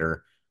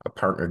consider a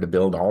partner to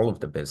build all of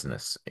the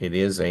business.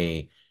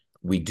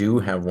 We do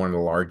have one of the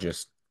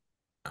largest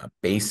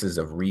bases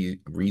of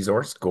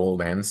resource,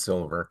 gold and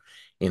silver,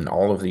 in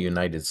all of the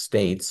United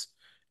States.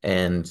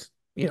 And,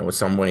 in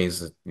some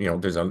ways,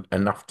 there's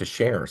enough to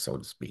share, so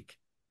to speak.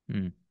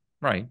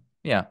 Right.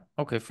 Yeah.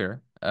 Okay,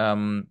 fair.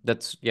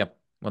 That's, yeah,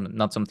 well,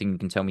 not something you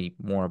can tell me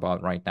more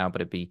about right now,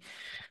 but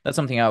that's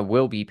something I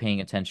will be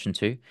paying attention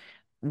to.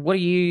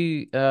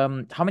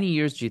 How many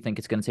years do you think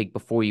it's going to take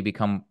before you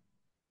become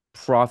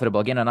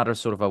profitable? Again, another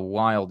sort of a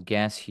wild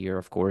guess here,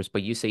 of course,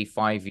 but you say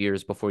 5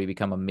 years before you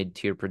become a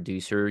mid-tier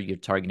producer. You're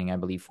targeting, I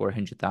believe,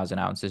 400,000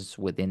 ounces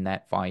within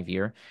that 5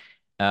 year.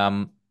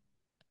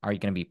 Are you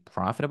going to be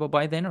profitable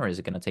by then, or is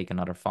it going to take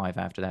another 5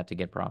 after that to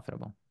get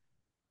profitable?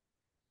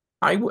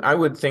 I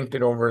would think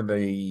that over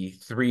the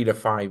 3 to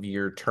 5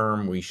 year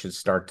term, we should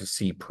start to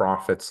see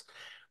profits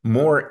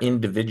more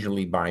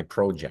individually by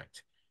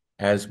project.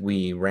 As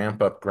we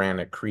ramp up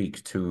Granite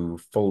Creek to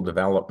full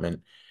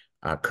development,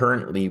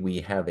 currently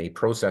we have a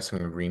processing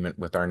agreement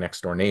with our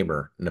next door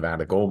neighbor,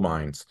 Nevada Gold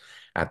Mines,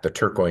 at the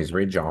Turquoise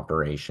Ridge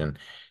operation.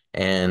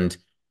 And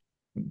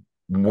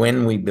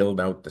when we build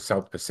out the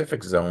South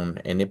Pacific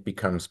zone and it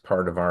becomes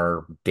part of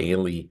our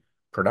daily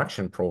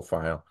production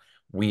profile,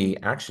 we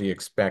actually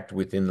expect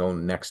within the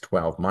next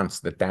 12 months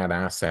that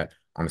asset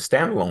on a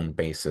standalone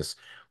basis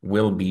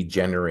will be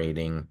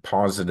generating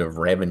positive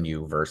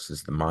revenue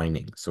versus the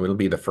mining. So it'll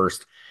be the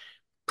first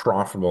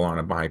profitable on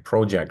a by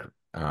project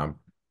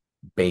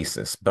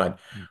basis. But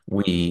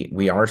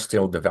we are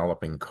still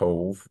developing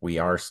Cove, we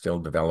are still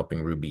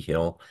developing Ruby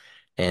Hill,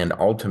 and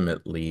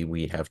ultimately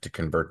we have to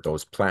convert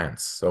those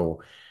plants.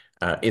 So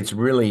it's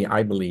really,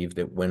 I believe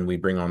that when we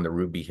bring on the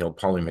Ruby Hill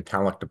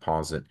polymetallic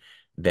deposit,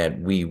 that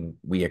we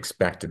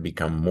expect to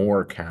become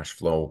more cash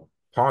flow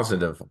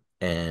positive.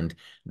 And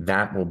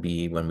that will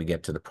be when we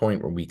get to the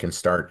point where we can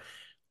start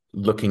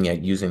looking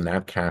at using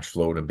that cash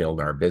flow to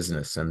build our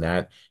business. And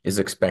that is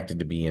expected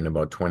to be in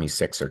about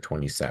 26 or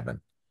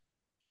 27.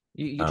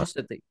 You just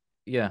said that,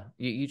 yeah,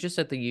 you just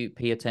said that you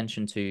pay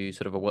attention to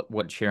sort of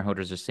what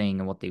shareholders are saying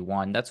and what they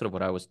want. That's sort of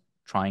what I was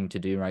trying to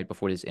do right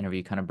before this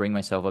interview, kind of bring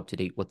myself up to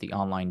date with the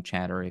online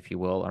chatter, if you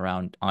will,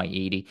 around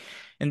i-80.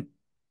 And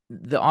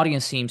the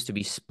audience seems to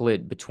be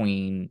split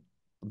between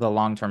the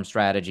long-term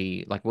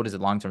strategy, like what is the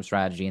long-term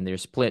strategy, and they're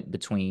split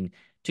between,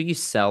 do you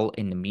sell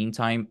in the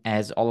meantime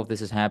as all of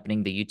this is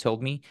happening that you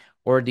told me,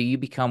 or do you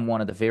become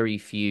one of the very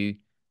few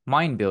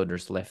mine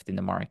builders left in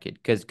the market?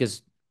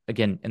 Because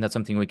again, and that's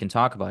something we can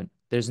talk about,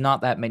 there's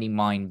not that many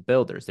mine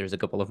builders. There's a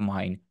couple of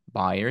mine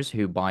buyers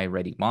who buy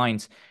ready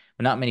mines,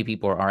 but not many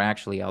people are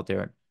actually out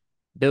there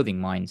building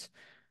mines.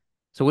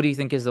 So what do you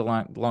think is the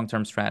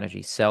long-term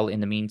strategy? Sell in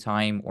the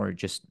meantime, or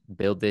just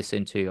build this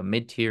into a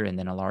mid-tier and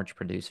then a large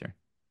producer?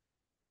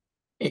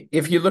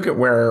 If you look at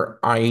where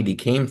i-80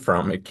 came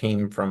from, it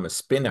came from a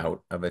spin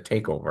out of a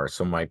takeover.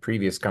 So my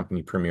previous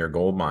company, Premier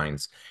Gold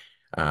Mines,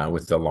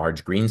 with the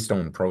large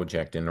Greenstone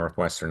project in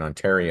northwestern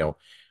Ontario,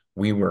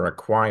 we were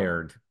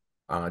acquired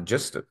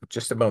just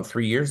about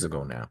 3 years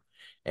ago now.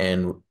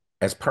 And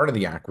as part of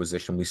the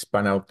acquisition, we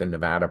spun out the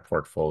Nevada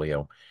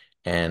portfolio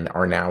and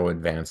are now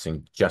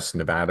advancing just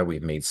Nevada.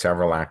 We've made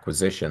several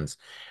acquisitions.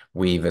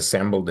 We've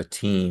assembled a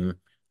team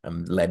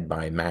led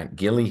by Matt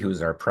Gilley,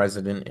 who's our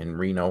president in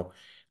Reno,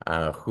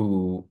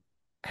 who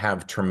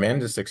have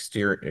tremendous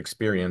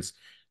experience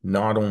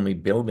not only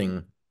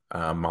building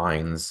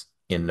mines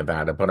in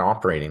Nevada, but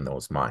operating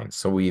those mines.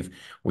 So we've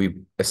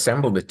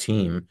assembled a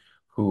team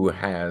who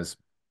has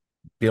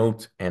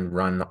built and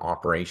run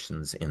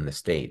operations in the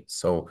state.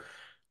 So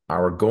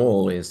our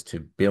goal is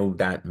to build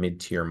that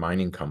mid-tier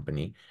mining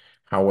company.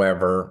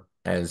 However,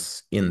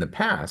 as in the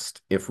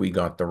past, if we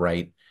got the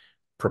right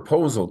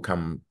proposal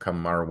come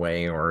our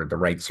way or the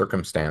right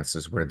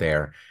circumstances were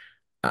there,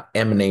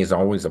 M&A is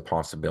always a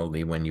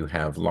possibility when you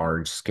have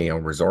large scale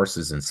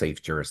resources in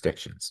safe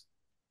jurisdictions.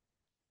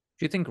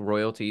 Do you think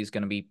royalty is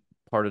going to be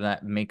part of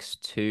that mix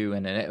too?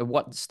 And at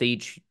what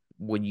stage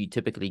would you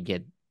typically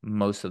get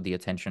most of the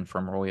attention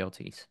from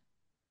royalties?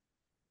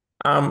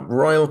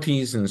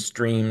 Royalties and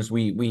streams,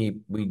 we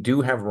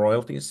do have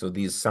royalties. So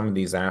some of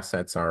these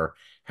assets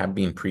have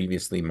been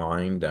previously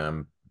mined.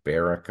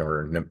 Barrick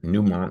or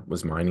Newmont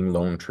was mining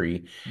Lone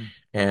Tree,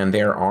 and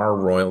there are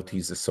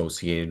royalties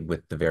associated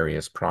with the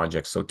various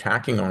projects. So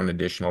tacking on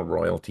additional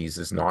royalties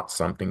is not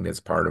something that's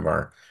part of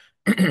our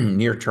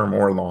near-term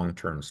or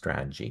long-term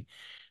strategy.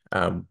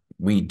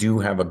 We do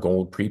have a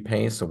gold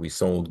prepay, so we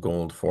sold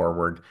gold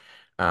forward.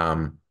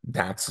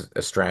 That's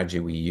a strategy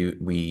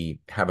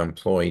we have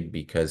employed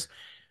because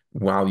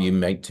while you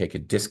might take a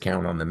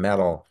discount on the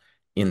metal,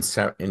 in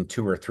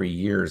 2 or 3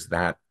 years,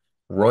 that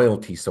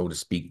royalty, so to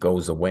speak,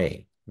 goes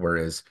away.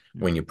 Whereas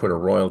when you put a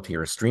royalty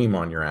or a stream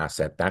on your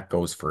asset, that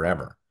goes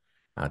forever.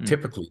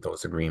 Typically,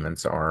 those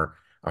agreements are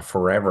a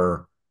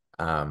forever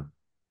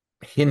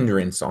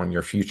hindrance on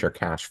your future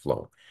cash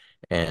flow.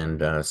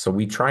 And so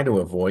we try to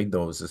avoid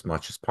those as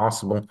much as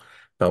possible,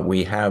 but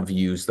we have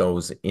used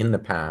those in the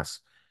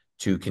past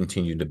to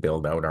continue to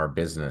build out our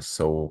business.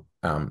 So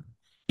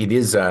it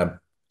is a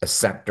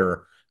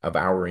sector of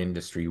our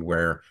industry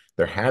where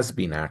there has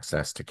been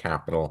access to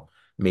capital,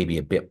 maybe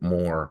a bit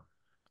more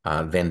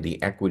than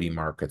the equity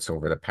markets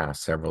over the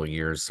past several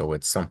years. So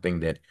it's something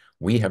that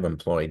we have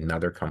employed and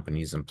other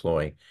companies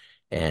employ,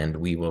 and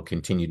we will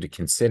continue to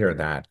consider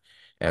that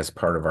as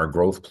part of our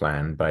growth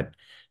plan, but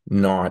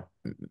not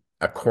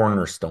a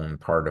cornerstone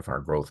part of our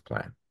growth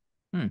plan.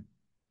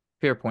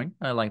 Fair point.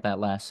 I like that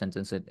last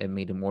sentence. It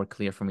made it more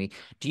clear for me.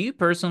 Do you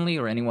personally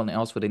or anyone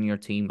else within your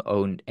team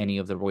own any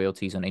of the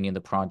royalties on any of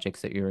the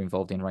projects that you're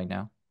involved in right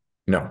now?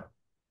 No.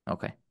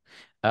 Okay.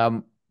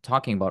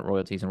 Talking about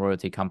royalties and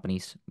royalty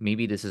companies,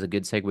 maybe this is a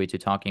good segue to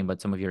talking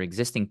about some of your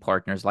existing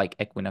partners like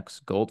Equinox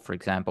Gold, for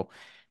example.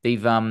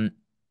 They've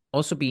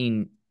also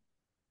been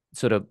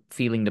sort of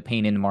feeling the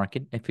pain in the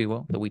market, if you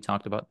will, that we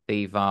talked about.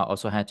 They've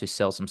also had to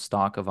sell some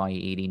stock of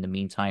i-80 in the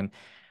meantime.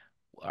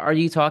 Are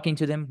you talking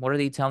to them? What are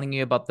they telling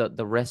you about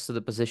the rest of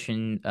the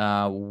position?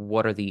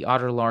 What are the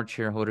other large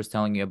shareholders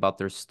telling you about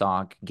their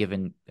stock,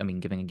 given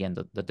again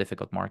the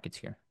difficult markets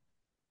here?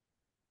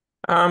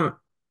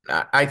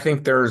 I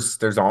think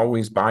there's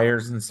always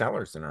buyers and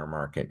sellers in our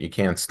market. You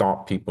can't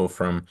stop people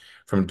from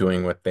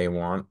doing what they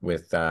want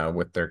with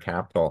their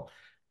capital.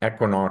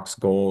 Equinox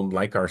Gold,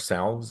 like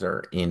ourselves,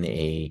 are in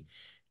a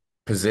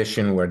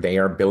position where they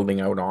are building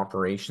out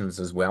operations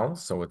as well.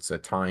 So it's a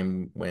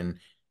time when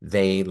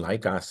they,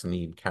 like us,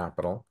 need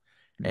capital.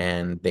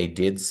 And they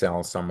did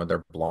sell some of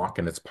their block,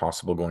 and it's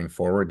possible going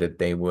forward that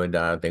they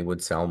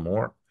would sell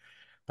more.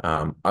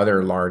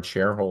 Other large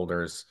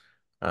shareholders,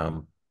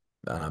 um,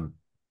 um,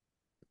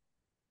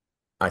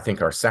 I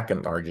think our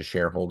second largest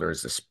shareholder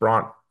is the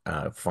Sprott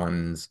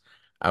funds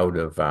out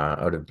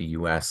of the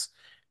US,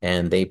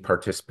 and they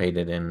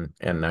participated in,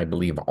 and I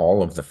believe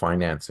all of the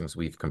financings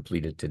we've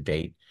completed to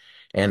date.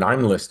 And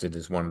I'm listed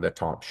as one of the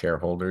top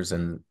shareholders,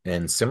 and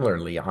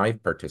similarly,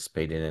 I've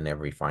participated in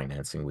every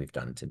financing we've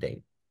done to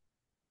date.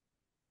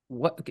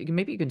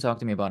 Maybe you can talk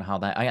to me about how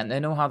that I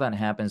know how that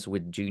happens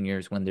with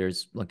juniors when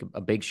there's like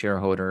a big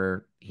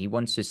shareholder, he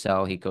wants to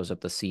sell, he goes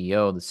up to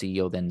CEO, the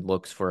CEO then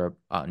looks for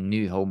a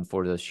new home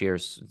for the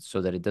shares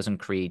so that it doesn't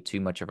create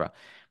too much of a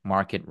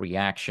market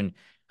reaction.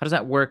 How does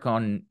that work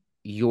on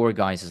your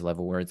guys'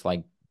 level where it's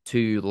like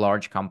two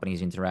large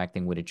companies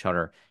interacting with each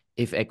other?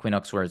 If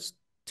Equinox were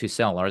to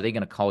sell, are they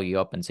going to call you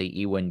up and say,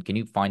 Ewan, can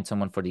you find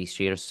someone for these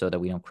shares so that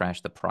we don't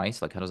crash the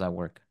price? Like, how does that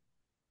work?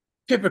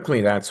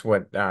 Typically, that's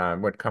what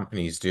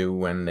companies do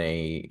when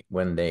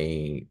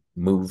they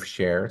move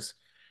shares.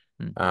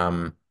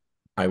 Hmm.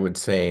 I would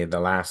say the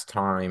last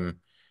time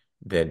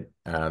that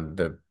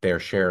their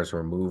shares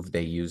were moved,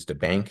 they used a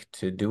bank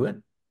to do it.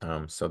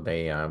 So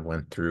they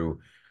went through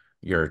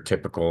your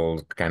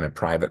typical kind of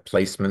private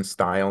placement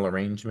style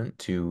arrangement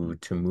to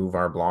move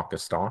our block of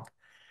stock.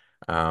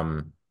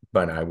 Um,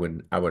 but I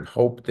would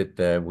hope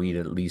that we'd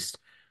at least,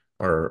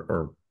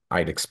 or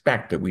I'd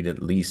expect that we'd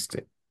at least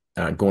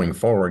going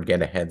forward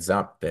get a heads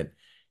up that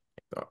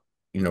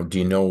do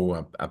you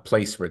know a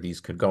place where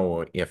these could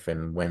go if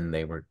and when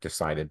they were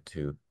decided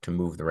to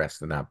move the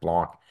rest of that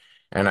block?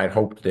 And I'd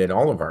hope that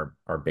all of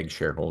our big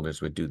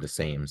shareholders would do the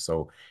same.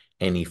 So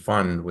any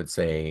fund would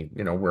say,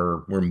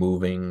 we're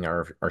moving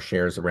our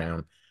shares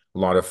around. A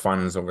lot of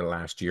funds over the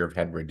last year have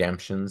had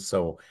redemptions.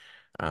 So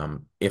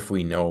if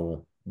we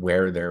know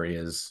where there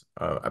is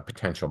a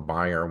potential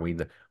buyer,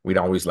 we'd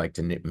always like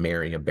to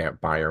marry a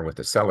buyer with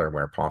a seller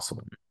where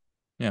possible.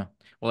 Yeah.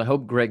 Well, I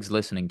hope Greg's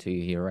listening to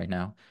you here right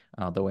now,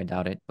 though I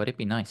doubt it, but it'd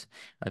be nice.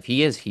 If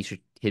he is, he should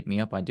hit me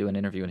up. I'd do an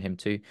interview with him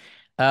too.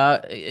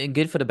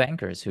 Good for the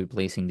bankers who are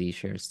placing these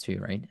shares too,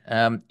 right?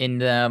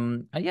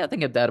 Yeah, I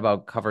think that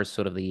about covers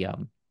sort of the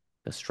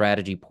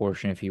strategy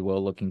portion, if you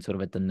will, looking sort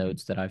of at the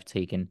notes that I've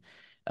taken.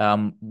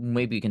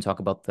 Maybe you can talk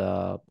about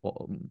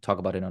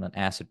it on an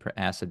asset per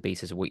asset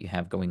basis of what you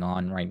have going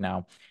on right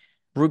now.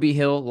 Ruby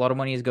Hill, a lot of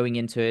money is going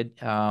into it.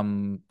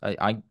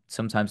 I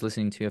sometimes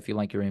listening to you, I feel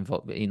like you're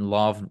in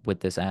love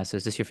with this asset.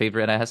 Is this your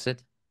favorite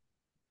asset?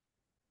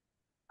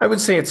 I would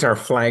say it's our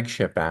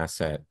flagship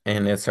asset,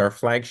 and it's our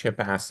flagship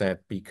asset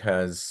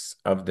because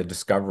of the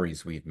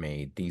discoveries we've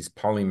made. These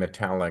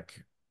polymetallic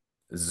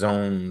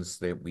zones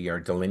that we are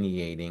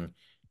delineating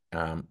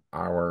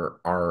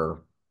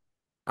are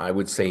I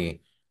would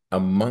say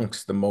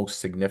amongst the most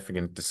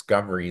significant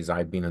discoveries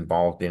I've been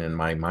involved in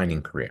my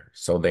mining career.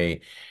 So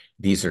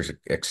these are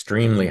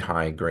extremely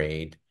high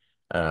grade,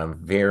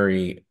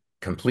 very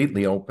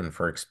completely open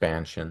for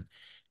expansion,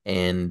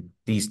 and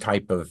these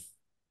type of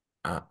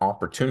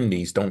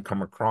opportunities don't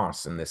come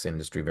across in this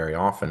industry very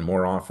often.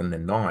 More often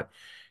than not,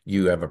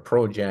 you have a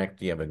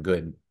project, you have a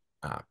good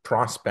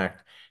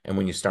prospect, and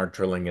when you start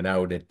drilling it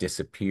out, it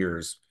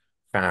disappears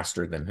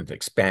faster than it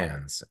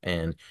expands.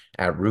 And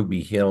at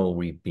Ruby Hill,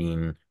 we've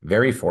been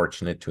very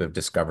fortunate to have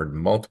discovered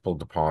multiple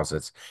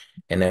deposits.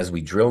 And as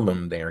we drill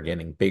them, they are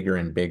getting bigger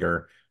and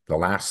bigger. The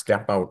last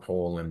step out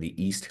hole in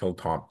the East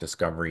Hilltop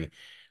discovery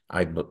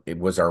it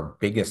was our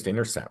biggest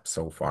intercept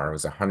so far. It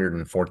was a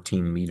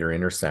 114-meter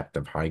intercept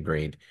of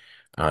high-grade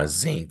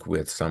zinc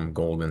with some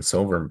gold and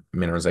silver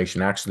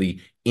mineralization,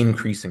 actually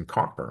increasing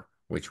copper,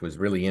 which was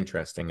really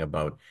interesting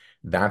about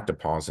that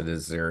deposit,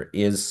 is there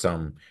is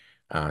some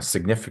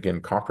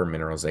significant copper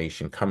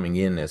mineralization coming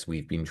in as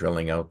we've been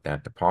drilling out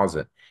that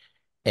deposit.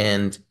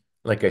 And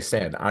like I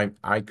said,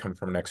 I come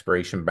from an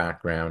exploration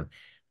background,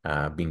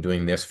 been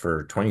doing this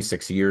for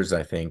 26 years,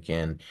 I think,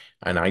 and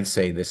I'd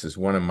say this is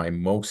one of my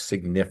most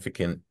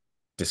significant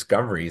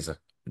discoveries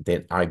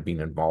that I've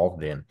been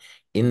involved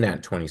in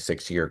that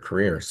 26-year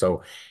career.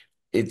 So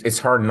it's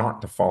hard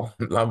not to fall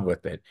in love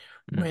with it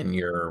when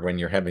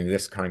you're having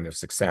this kind of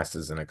success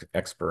as an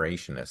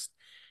explorationist.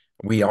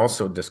 We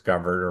also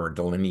discovered or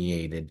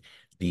delineated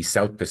the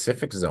South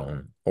Pacific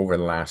zone over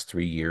the last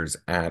 3 years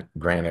at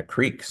Granite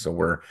Creek.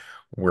 So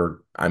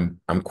I'm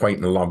quite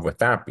in love with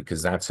that,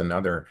 because that's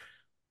another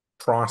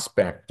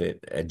prospect that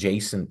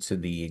adjacent to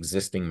the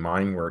existing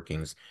mine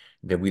workings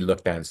that we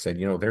looked at and said,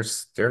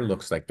 there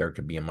looks like there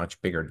could be a much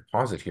bigger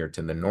deposit here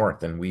to the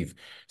north. And we've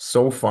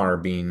so far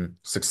been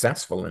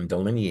successful in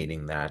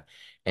delineating that.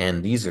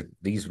 And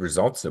these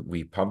results that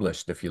we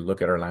published, if you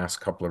look at our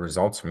last couple of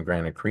results from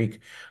Granite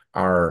Creek,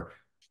 are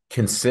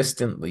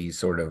consistently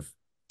sort of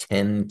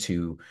 10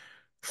 to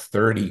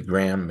 30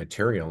 gram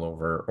material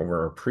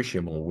over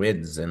appreciable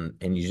widths. And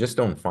you just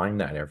don't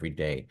find that every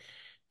day.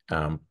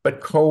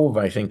 But Cove,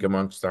 I think,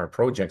 amongst our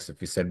projects,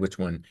 if you said which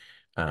one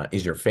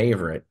is your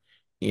favorite,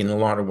 in a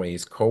lot of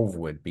ways, Cove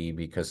would be,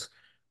 because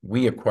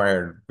we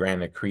acquired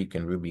Granite Creek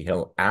and Ruby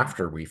Hill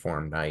after we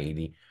formed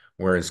i-80,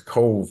 whereas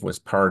Cove was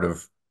part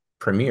of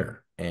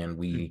Premier, and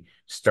we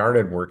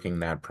started working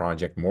that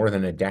project more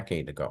than a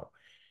decade ago.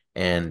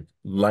 And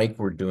like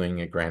we're doing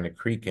at Granite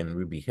Creek and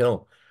Ruby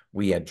Hill,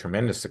 we had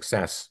tremendous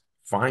success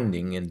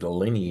finding and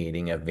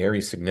delineating a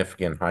very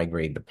significant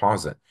high-grade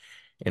deposit.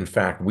 In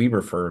fact, we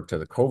refer to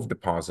the Cove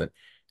deposit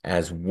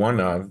as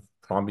one of,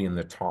 probably in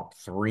the top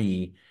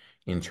 3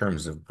 in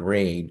terms of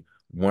grade,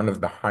 one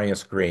of the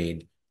highest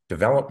grade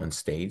development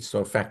stage. So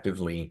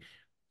effectively,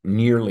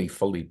 nearly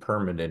fully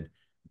permitted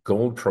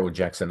gold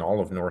projects in all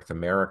of North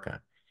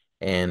America.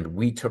 And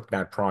we took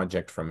that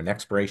project from an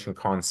exploration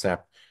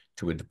concept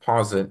to a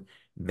deposit,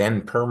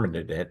 then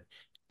permitted it.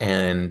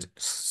 And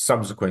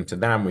subsequent to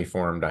that, we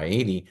formed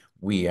i-80.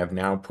 We have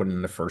now put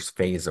in the first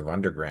phase of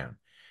underground.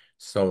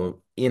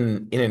 So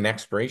in an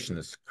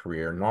explorationist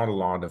career, not a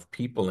lot of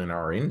people in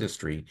our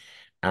industry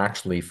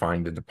actually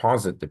find a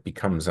deposit that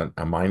becomes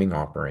a mining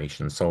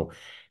operation. So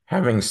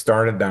having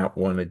started that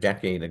one a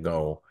decade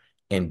ago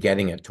and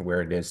getting it to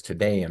where it is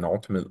today, and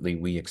ultimately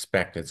we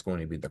expect it's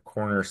going to be the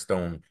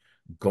cornerstone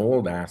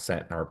gold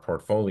asset in our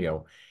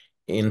portfolio.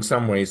 In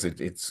some ways,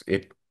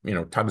 it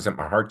tugs at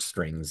my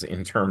heartstrings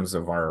in terms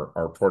of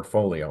our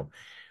portfolio.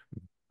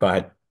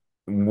 But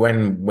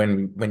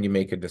when you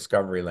make a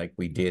discovery like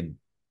we did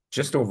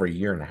just over a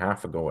year and a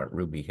half ago at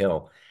Ruby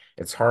Hill,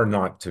 it's hard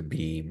not to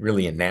be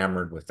really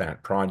enamored with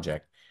that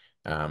project,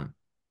 at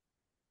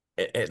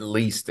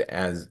least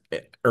as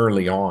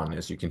early on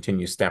as you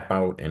continue to step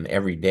out, and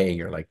every day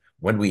you're like,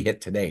 when we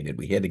hit today, did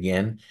we hit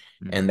again?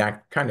 And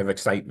that kind of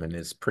excitement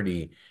is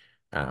pretty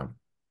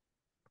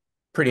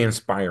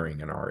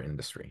inspiring in our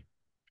industry.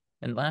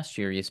 And last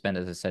year you spent,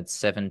 as I said,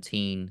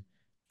 17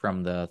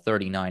 from the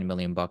 39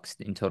 million bucks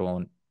in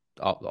total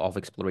of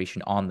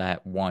exploration on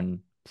that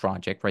one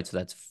project, right? So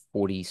that's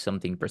 40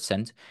 something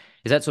percent.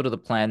 Is that sort of the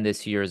plan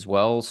this year as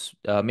well?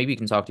 Maybe you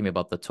can talk to me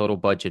about the total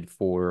budget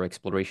for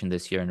exploration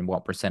this year and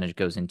what percentage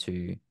goes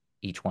into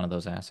each one of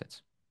those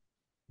assets.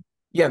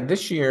 Yeah,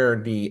 this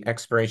year the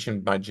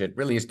exploration budget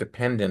really is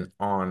dependent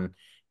on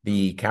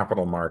the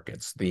capital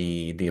markets,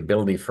 the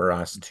ability for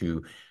us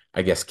to,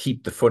 I guess,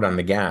 keep the foot on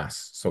the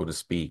gas, so to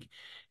speak.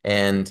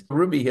 And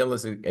Ruby Hill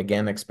is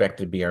again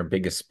expected to be our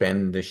biggest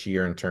spend this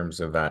year in terms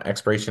of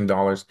exploration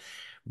dollars.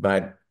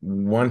 But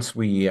once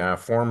we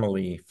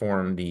formally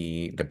form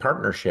the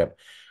partnership,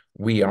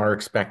 we are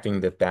expecting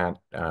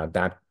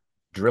that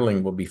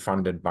drilling will be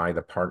funded by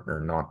the partner,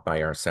 not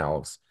by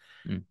ourselves.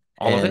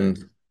 All of it?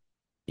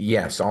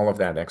 Yes, all of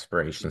that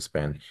exploration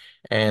spend.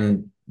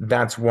 And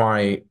that's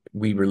why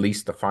we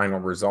released the final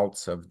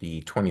results of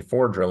the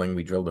 24 drilling.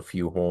 We drilled a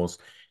few holes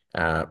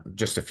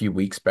just a few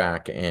weeks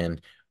back. And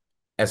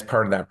as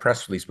part of that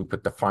press release, we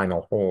put the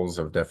final holes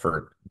of the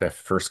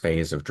first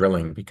phase of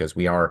drilling, because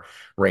we are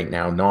right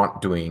now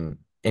not doing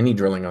any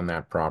drilling on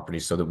that property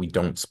so that we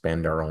don't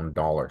spend our own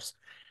dollars,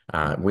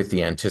 with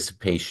the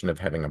anticipation of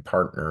having a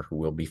partner who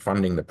will be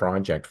funding the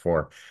project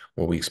for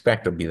what we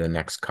expect will be the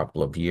next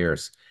couple of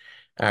years.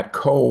 At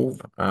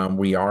Cove,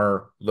 we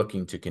are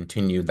looking to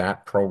continue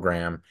that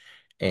program,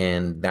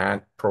 and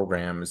that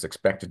program is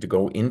expected to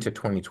go into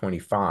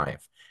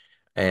 2025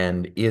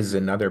 and is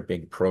another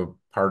big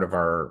part of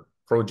our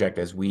project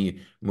as we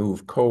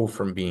move Cove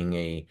from being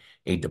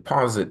a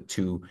deposit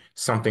to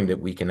something that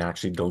we can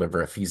actually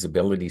deliver a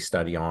feasibility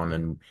study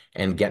on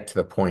and get to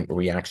the point where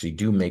we actually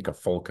do make a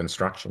full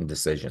construction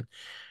decision.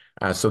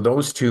 So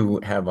those two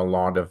have a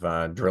lot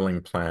of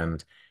drilling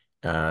planned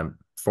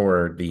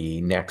for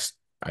the next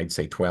I'd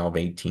say 12,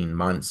 18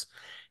 months.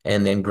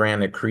 And then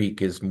Granite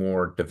Creek is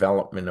more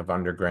development of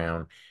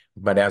underground.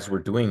 But as we're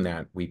doing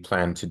that, we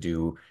plan to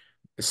do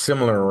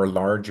similar or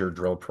larger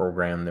drill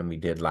program than we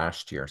did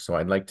last year. So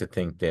I'd like to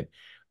think that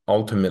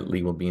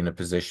ultimately we'll be in a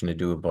position to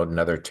do about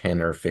another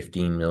 10 or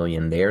 15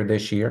 million there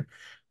this year,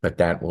 but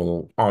that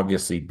will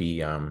obviously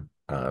be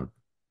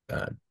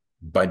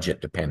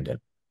budget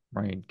dependent.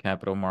 Right,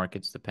 capital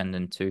markets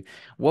dependent too.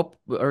 What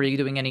are you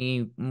doing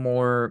any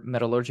more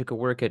metallurgical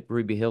work at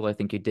Ruby Hill? I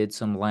think you did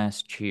some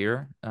last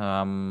year.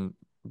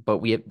 But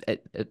we have,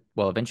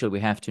 well, eventually we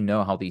have to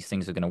know how these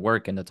things are going to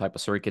work and the type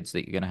of circuits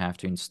that you're going to have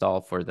to install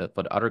for the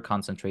other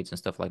concentrates and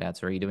stuff like that.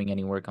 So are you doing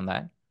any work on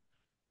that?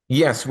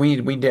 Yes, we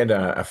did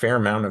a fair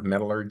amount of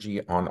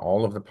metallurgy on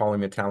all of the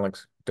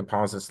polymetallic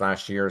deposits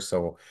last year.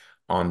 So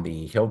on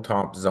the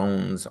hilltop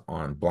zones,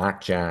 on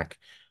Blackjack,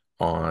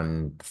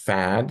 on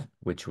FAD,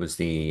 which was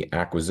the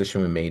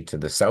acquisition we made to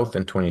the south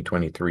in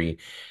 2023.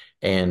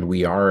 And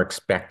we are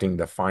expecting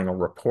the final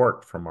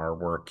report from our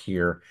work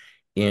here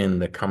in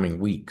the coming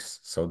weeks.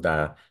 So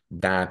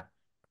that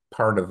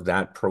part of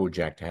that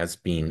project has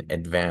been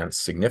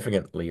advanced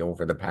significantly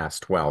over the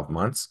past 12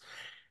 months.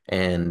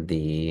 And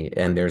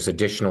there's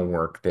additional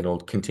work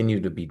that'll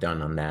continue to be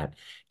done on that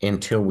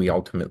until we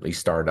ultimately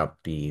start up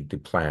the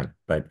plant.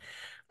 But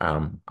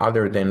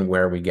other than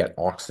where we get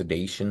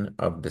oxidation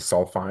of the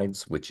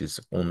sulfides, which is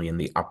only in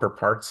the upper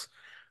parts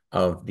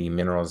of the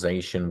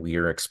mineralization, we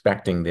are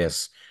expecting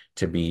this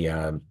to be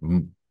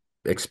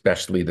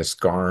especially the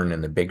skarn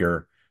and the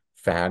bigger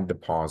FAD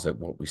deposit,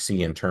 what we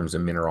see in terms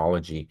of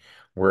mineralogy,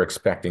 we're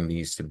expecting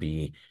these to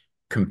be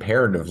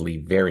comparatively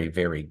very,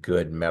 very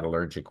good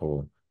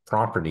metallurgical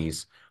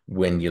properties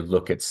when you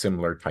look at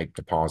similar type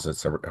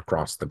deposits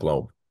across the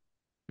globe.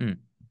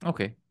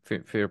 Okay,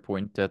 fair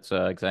point. That's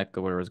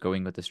exactly where I was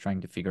going with this,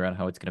 trying to figure out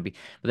how it's going to be.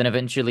 But then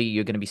eventually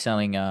you're going to be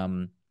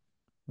selling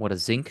what, a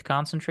zinc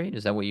concentrate?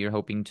 Is that what you're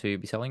hoping to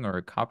be selling, or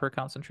a copper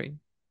concentrate?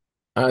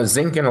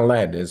 Zinc and a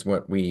lead is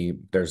what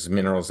there's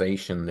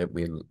mineralization that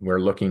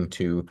we're looking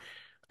to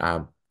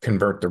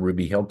convert the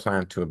Ruby Hill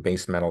plant to a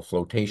base metal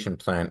flotation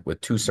plant with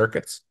two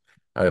circuits,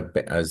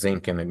 a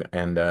zinc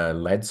and a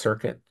lead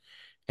circuit,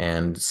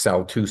 and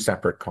sell two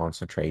separate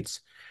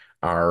concentrates.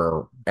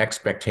 Our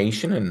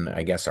expectation, and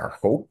I guess our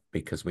hope,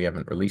 because we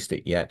haven't released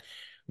it yet,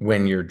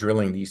 when you're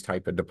drilling these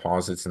type of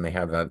deposits and they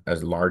have a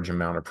large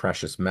amount of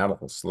precious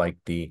metals like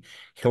the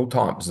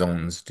hilltop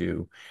zones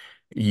do,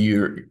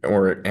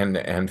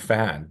 and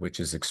FAD, which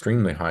is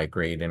extremely high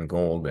grade in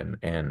gold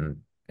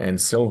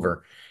and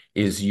silver,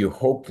 is you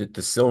hope that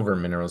the silver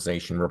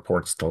mineralization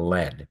reports to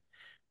lead,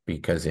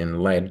 because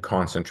in lead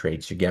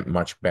concentrates you get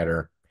much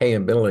better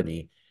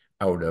payability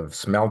out of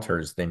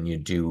smelters than you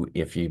do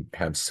if you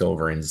have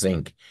silver and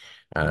zinc.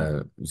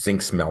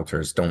 Zinc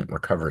smelters don't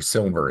recover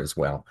silver as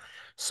well.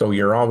 So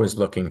you're always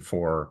looking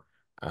for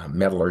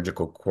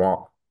metallurgical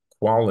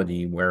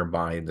quality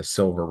whereby the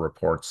silver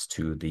reports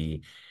to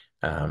the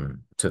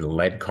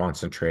lead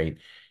concentrate.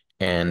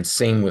 And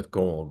same with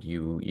gold.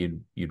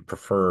 You'd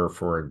prefer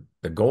for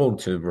the gold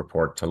to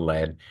report to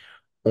lead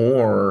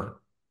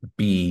or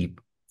be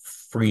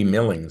free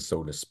milling,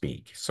 so to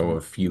speak. So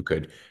if you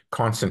could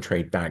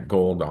concentrate that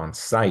gold on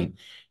site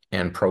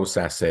and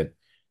process it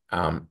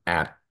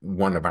at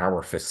one of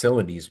our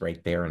facilities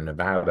right there in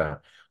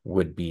Nevada,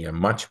 would be a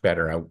much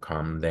better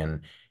outcome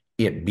than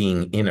it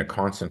being in a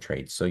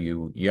concentrate. So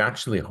you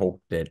actually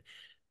hope that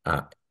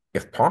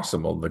if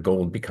possible, the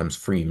gold becomes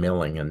free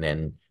milling, and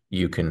then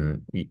you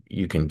can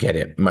get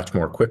it much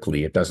more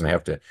quickly. It doesn't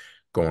have to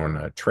go on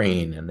a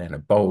train and then a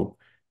boat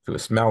to a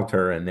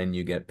smelter, and then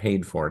you get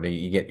paid for it.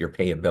 You get your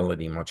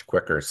payability much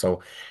quicker.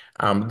 So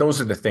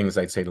those are the things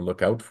I'd say to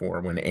look out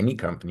for when any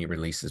company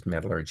releases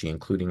metallurgy,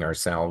 including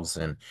ourselves.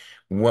 And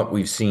what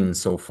we've seen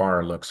so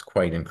far looks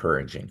quite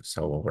encouraging.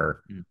 So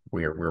we're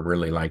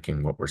really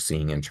liking what we're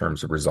seeing in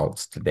terms of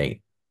results to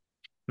date.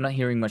 I'm not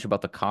hearing much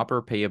about the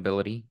copper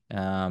payability.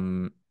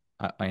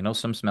 I know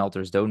some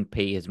smelters don't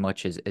pay as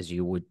much as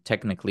you would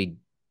technically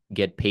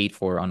get paid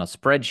for on a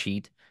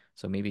spreadsheet.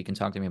 So maybe you can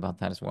talk to me about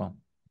that as well.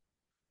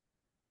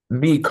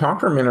 The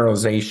copper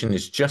mineralization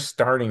is just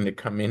starting to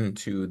come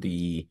into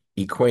the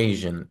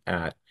equation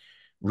at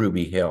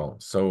Ruby Hill.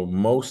 So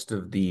most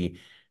of the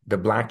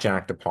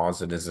Blackjack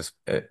deposit is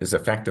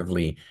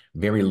effectively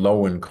very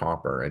low in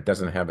copper. It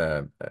doesn't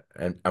have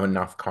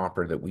enough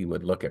copper that we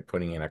would look at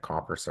putting in a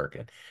copper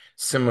circuit.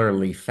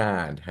 Similarly,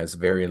 FAD has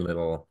very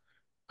little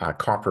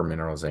copper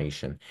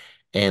mineralization.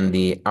 And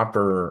the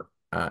upper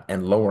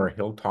and lower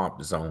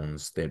hilltop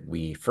zones that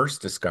we first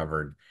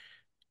discovered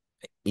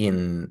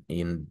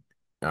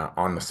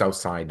on the south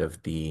side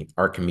of the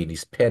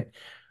Archimedes pit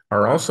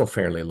are also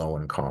fairly low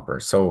in copper.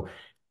 So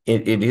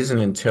it isn't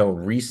until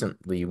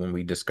recently when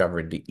we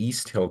discovered the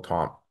East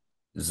Hilltop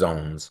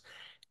zones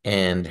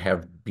and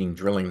have been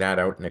drilling that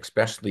out, and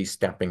especially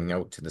stepping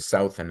out to the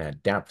south and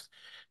at depth,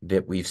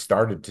 that we've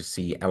started to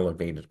see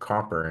elevated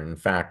copper. In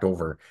fact,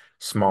 over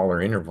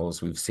smaller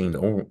intervals, we've seen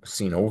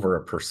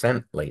over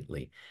 1%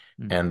 lately.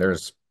 And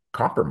there's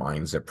copper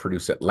mines that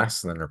produce at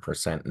less than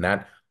 1%, and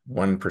that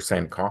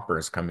 1% copper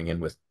is coming in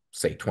with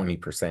say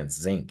 20%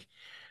 zinc.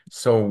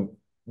 So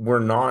we're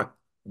not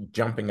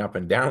jumping up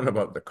and down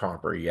about the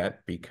copper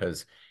yet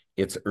because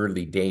it's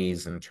early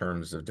days in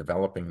terms of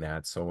developing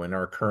that. So in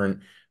our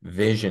current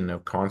vision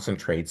of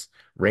concentrates,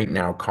 right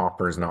now,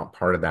 copper is not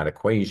part of that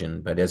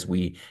equation. But as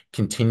we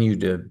continue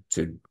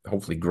to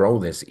hopefully grow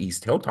this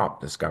East Hilltop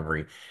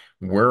discovery,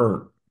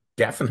 we're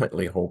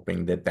definitely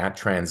hoping that that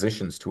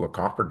transitions to a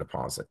copper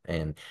deposit.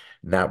 And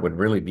that would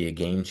really be a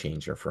game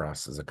changer for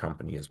us as a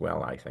company as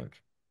well, I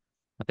think.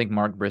 I think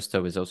Mark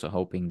Bristow is also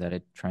hoping that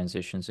it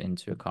transitions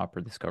into a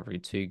copper discovery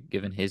too,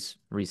 given his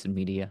recent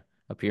media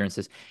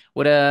appearances.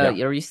 What Yeah.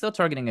 are you still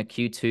targeting a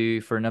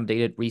Q2 for an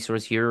updated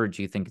resource here, or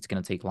do you think it's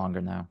going to take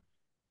longer now?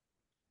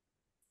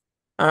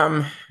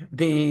 Um,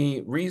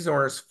 the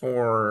resource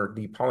for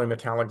the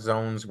polymetallic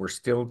zones, we're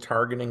still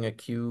targeting a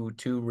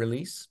Q2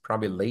 release,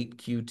 probably late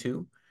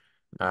Q2.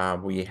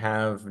 We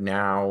have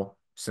now,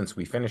 since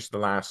we finished the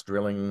last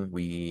drilling,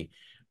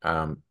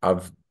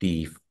 of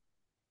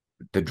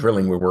the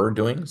drilling we were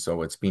doing,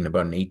 so it's been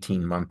about an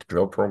 18-month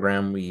drill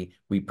program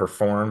we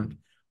performed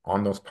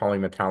on those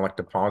polymetallic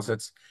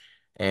deposits,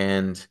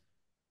 and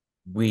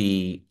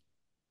we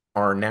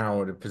are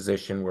now at a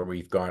position where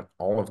we've got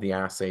all of the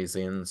assays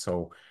in.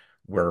 So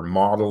we're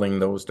modeling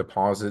those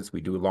deposits.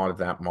 We do a lot of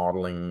that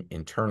modeling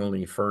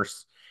internally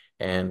first,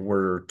 and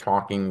we're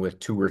talking with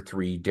 2 or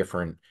 3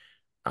 different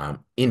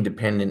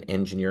independent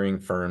engineering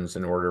firms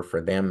in order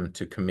for them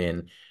to come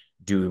in,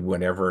 do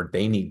whatever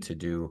they need to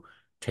do,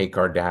 take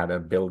our data,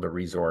 build a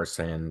resource,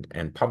 and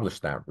publish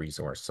that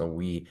resource. So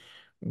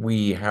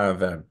we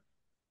have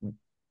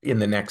in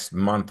the next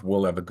month,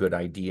 we'll have a good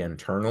idea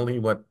internally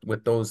what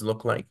those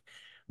look like,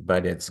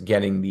 but it's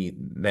getting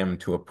them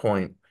to a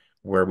point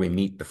where we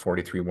meet the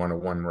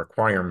 43-101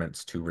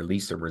 requirements to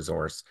release a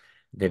resource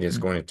that is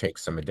going to take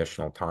some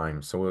additional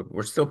time. So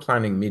we're still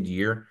planning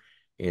mid-year,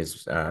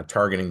 is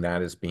targeting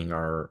that as being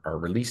our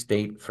release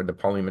date for the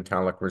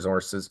polymetallic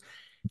resources.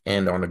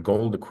 And on a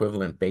gold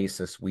equivalent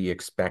basis, we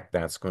expect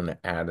that's going to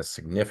add a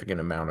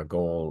significant amount of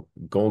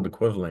gold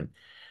equivalent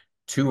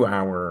to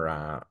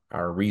our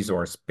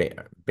resource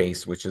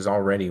base, which is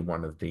already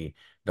one of the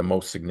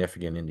most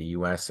significant in the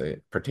U.S.,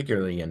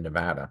 particularly in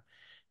Nevada.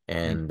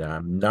 And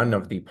none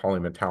of the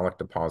polymetallic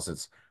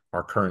deposits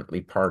are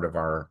currently part of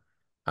our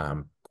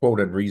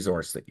quoted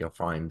resource that you'll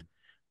find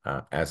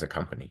as a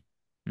company.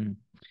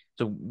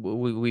 So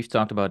we've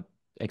talked about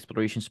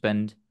exploration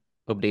spend,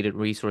 updated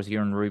resource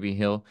here in Ruby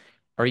Hill.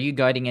 Are you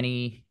guiding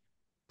any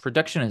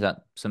production? Is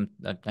that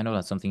I know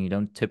that's something you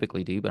don't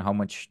typically do, but how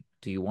much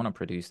do you want to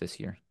produce this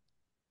year?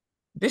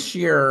 This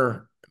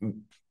year,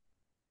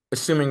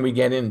 assuming we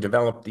get in,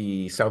 develop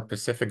the South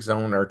Pacific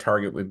zone, our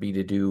target would be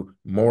to do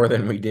more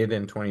than we did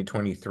in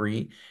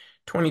 2023.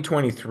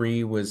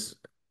 2023 was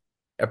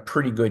a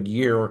pretty good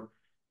year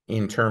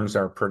in terms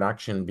of our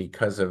production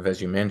because of,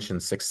 as you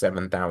mentioned,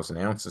 7,000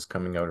 ounces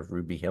coming out of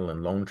Ruby Hill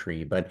and Lone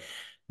Tree. But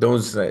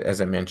those,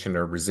 as I mentioned,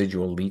 are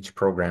residual leach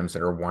programs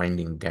that are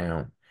winding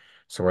down.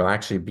 So we'll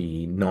actually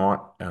be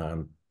not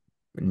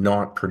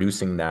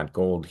producing that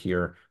gold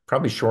here,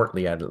 probably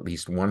shortly at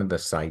least one of the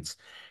sites,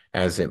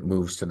 as it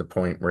moves to the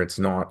point where it's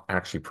not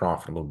actually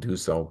profitable to do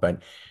so.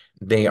 But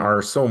they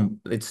are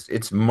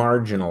it's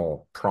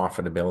marginal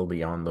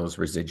profitability on those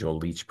residual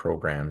leach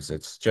programs.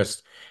 It's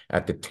just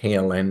at the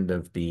tail end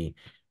of the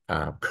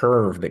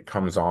curve that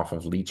comes off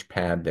of leach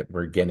pad that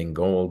we're getting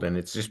gold, and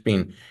it's just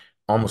been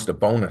almost a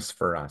bonus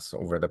for us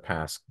over the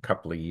past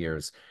couple of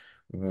years.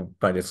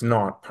 But it's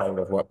not part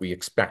of what we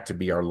expect to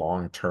be our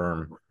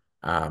long-term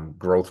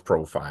growth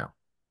profile.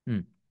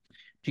 Do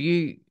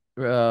you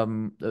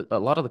a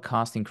lot of the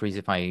cost increase,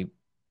 if I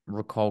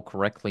recall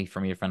correctly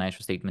from your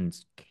financial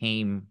statements,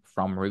 came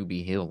from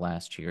Ruby Hill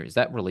last year. Is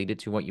that related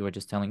to what you were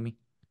just telling me?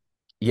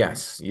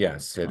 Yes,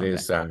 it Okay.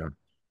 is.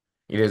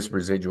 It is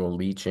residual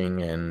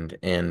leaching,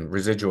 and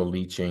residual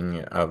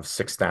leaching of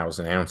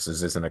 6,000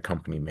 ounces isn't a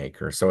company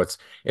maker. So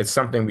it's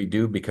something we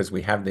do because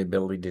we have the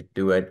ability to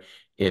do it.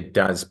 It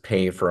does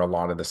pay for a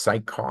lot of the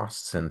site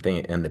costs and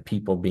the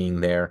people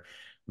being there,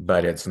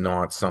 but it's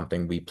not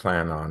something we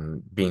plan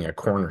on being a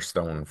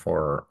cornerstone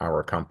for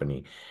our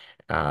company.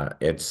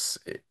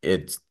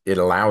 It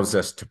allows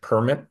us to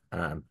permit,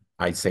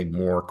 I'd say,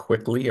 more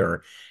quickly,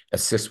 or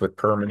assist with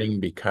permitting,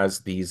 because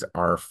these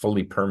are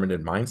fully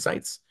permitted mine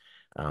sites.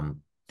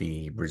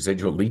 The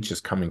residual leach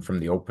is coming from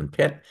the open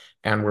pit,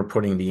 and we're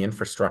putting the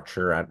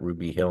infrastructure at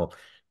Ruby Hill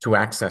to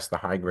access the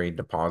high-grade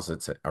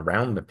deposits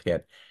around the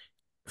pit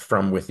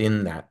from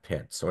within that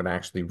pit. So it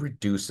actually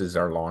reduces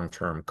our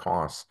long-term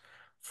costs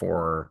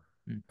for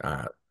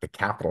the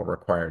capital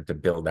required to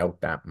build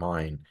out that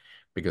mine,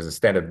 because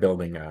instead of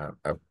building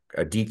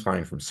a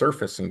decline from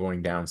surface and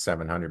going down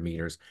 700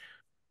 meters,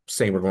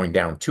 say we're going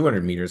down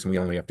 200 meters and we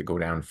only have to go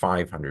down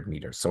 500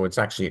 meters. So it's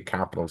actually a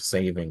capital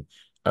saving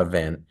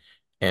event.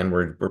 And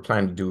we're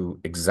planning to do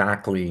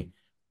exactly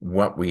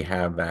what we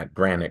have at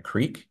Granite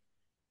Creek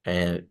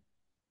and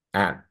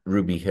at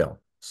Ruby Hill.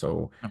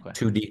 So Okay.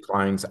 2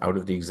 declines out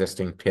of the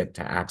existing pit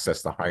to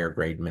access the higher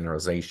grade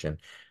mineralization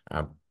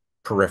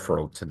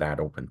peripheral to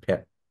that open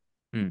pit.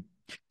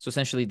 So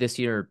essentially this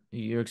year,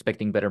 you're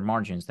expecting better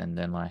margins than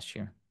last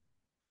year.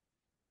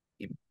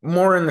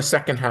 More in the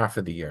second half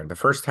of the year. The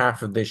first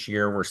half of this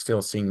year, we're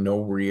still seeing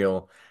no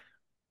real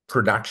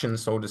production,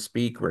 so to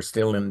speak. We're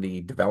still in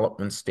the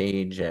development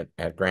stage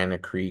at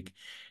Granite Creek.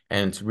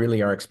 And it's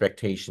really our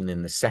expectation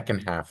in the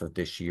second half of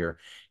this year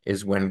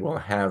is when we'll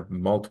have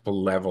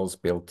multiple levels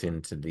built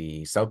into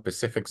the South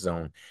Pacific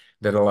zone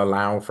that'll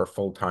allow for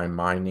full-time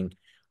mining.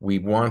 We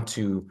want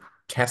to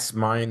test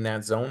mine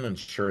that zone,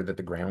 ensure that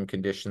the ground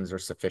conditions are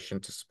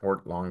sufficient to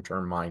support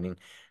long-term mining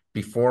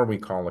before we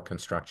call a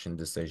construction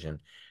decision.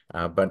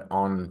 But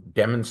on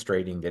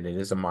demonstrating that it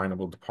is a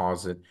mineable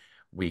deposit,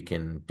 we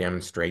can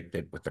demonstrate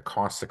that with the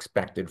costs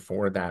expected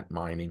for that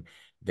mining,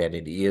 that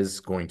it is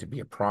going to be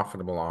a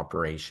profitable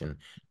operation.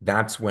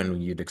 That's when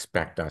you'd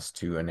expect us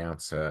to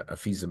announce a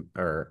feasible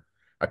or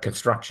a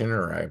construction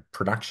or a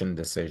production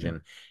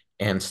decision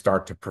and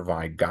start to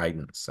provide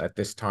guidance. At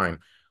this time,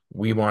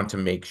 we want to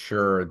make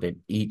sure that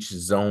each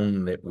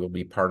zone that will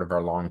be part of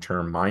our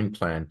long-term mine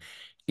plan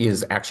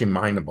is actually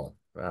mineable.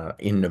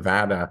 In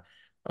Nevada,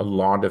 a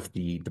lot of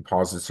the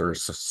deposits are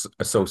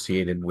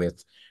associated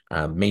with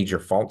major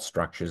fault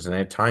structures, and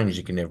at times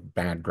you can have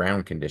bad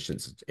ground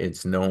conditions.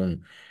 It's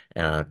known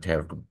to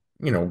have,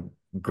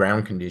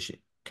 ground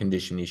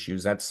condition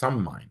issues at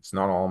some mines,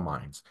 not all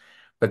mines,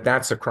 but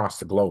that's across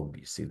the globe.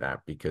 You see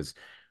that because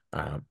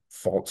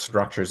fault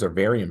structures are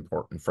very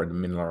important for the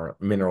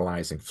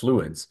mineralizing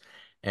fluids,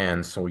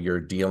 and so you're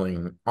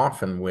dealing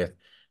often with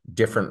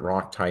different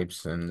rock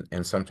types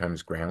and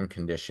sometimes ground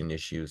condition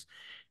issues.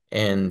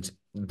 And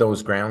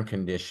those ground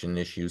condition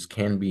issues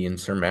can be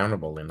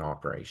insurmountable in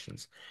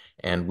operations.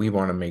 And we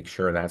want to make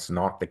sure that's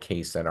not the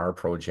case at our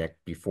project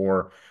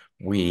before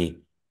we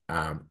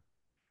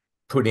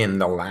put in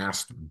the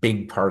last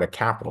big part of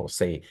capital,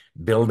 say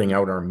building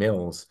out our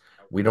mills.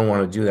 We don't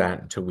want to do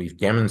that until we've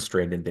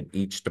demonstrated that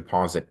each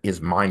deposit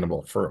is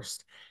mineable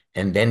first.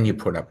 And then you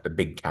put up the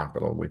big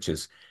capital, which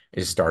is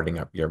starting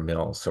up your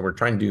mills. So we're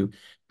trying to do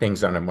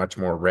things on a much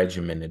more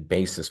regimented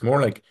basis,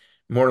 more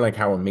like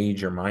how a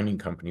major mining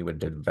company would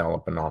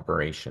develop an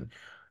operation.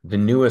 The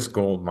newest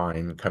gold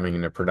mine coming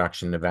into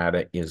production in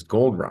Nevada is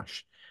Gold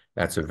Rush.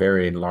 That's a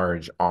very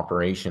large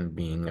operation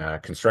being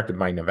constructed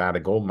by Nevada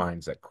Gold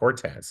Mines at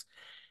Cortez.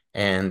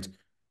 And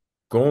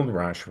Gold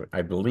Rush,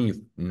 I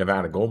believe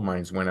Nevada Gold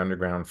Mines went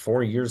underground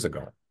 4 years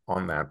ago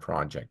on that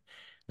project.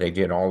 They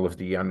did all of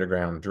the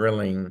underground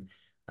drilling.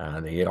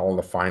 They did all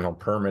the final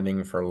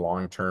permitting for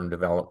long-term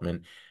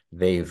development.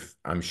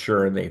 I'm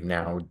sure they've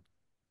now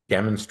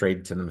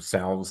demonstrated to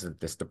themselves that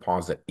this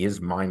deposit is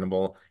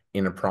mineable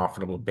in a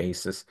profitable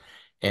basis.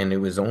 And it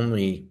was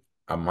only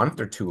a month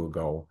or two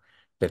ago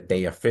that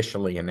they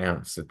officially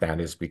announced that that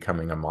is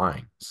becoming a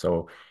mine.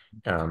 So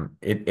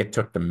it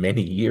took them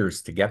many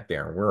years to get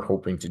there. We're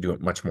hoping to do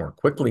it much more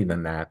quickly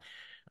than that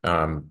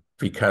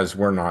because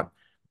we're not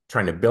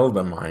trying to build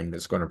a mine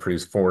that's going to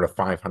produce 400,000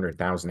 to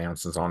 500,000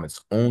 ounces on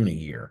its own a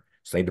year.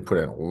 So they had to put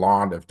in a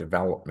lot of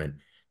development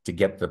to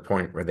get to the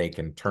point where they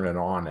can turn it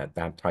on at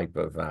that type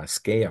of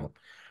scale.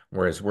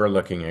 Whereas we're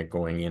looking at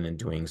going in and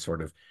doing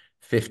sort of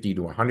 50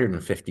 to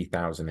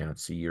 150,000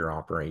 ounce a year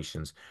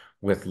operations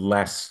with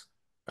less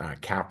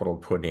capital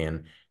put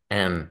in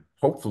and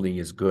hopefully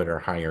as good or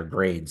higher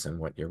grades than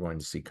what you're going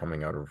to see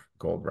coming out of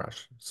Gold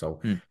Rush.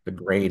 So the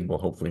grade will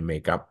hopefully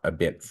make up a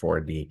bit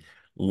for the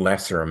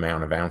lesser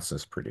amount of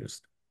ounces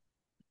produced.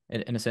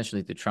 And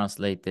essentially, to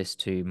translate this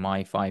to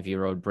my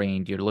 5-year-old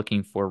brain, you're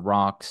looking for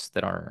rocks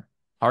that are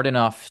hard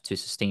enough to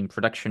sustain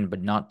production,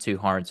 but not too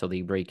hard so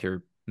they break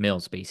your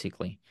mills,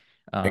 basically.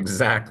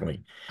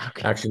 Exactly.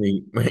 Okay.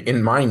 Actually,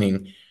 in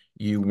mining,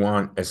 you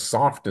want as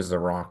soft as the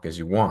rock as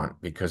you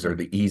want because they're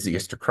the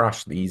easiest to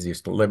crush, the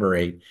easiest to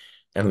liberate,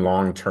 and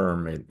long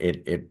term,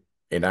 it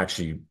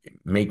actually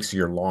makes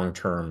your long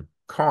term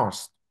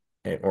cost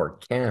or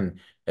can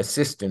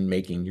assist in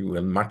making you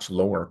a much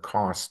lower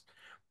cost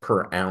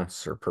per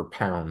ounce or per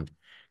pound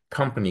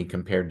company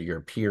compared to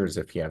your peers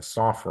if you have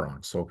soft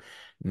rock. So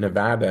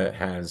Nevada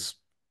has,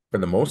 for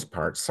the most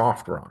part,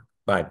 soft rock,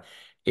 but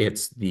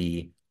it's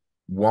the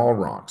wall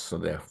rocks, so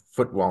the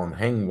footwall and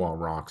hanging wall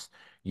rocks,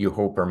 you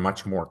hope are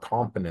much more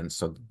competent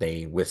so that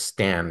they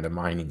withstand a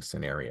mining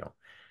scenario.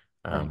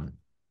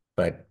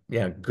 But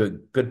yeah,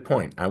 good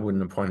point. I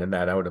wouldn't have pointed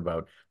that out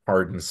about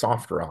hard and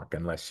soft rock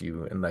unless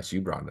you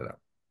brought it up.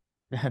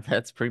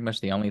 That's pretty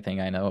much the only thing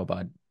I know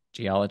about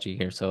geology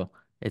here, so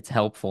it's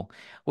helpful.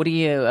 What do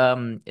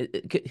you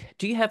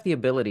do you have the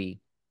ability?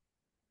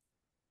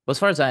 Well, as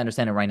far as I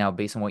understand it right now,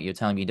 based on what you're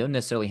telling me, you don't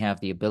necessarily have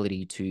the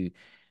ability to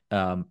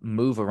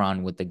move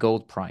around with the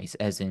gold price,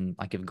 as in,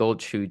 like, if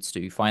gold shoots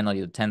to finally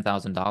the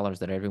 $10,000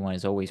 that everyone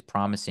is always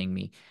promising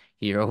me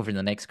here over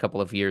the next couple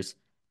of years,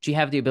 do you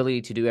have the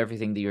ability to do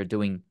everything that you're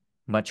doing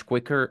much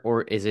quicker,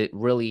 or is it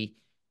really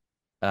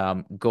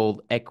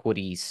gold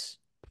equities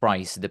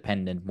price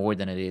dependent more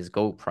than it is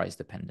gold price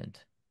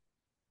dependent?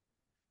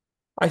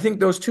 I think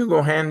those two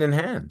go hand in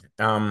hand.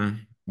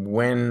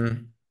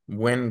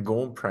 When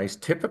gold price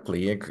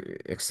typically,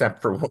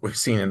 except for what we've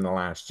seen in the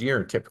last year,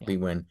 Yeah. typically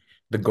when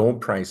the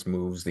gold price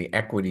moves, the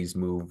equities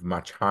move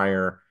much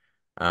higher.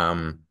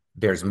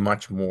 There's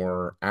much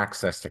more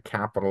access to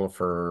capital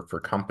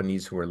for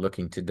companies who are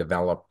looking to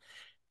develop.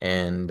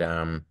 And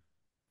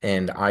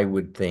I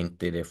would think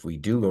that if we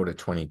do go to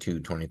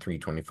 22, 23,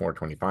 24,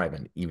 25,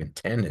 and even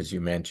 10, as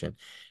you mentioned,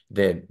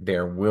 that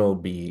there will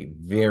be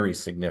very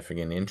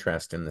significant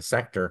interest in the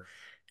sector,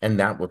 and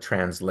that will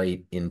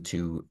translate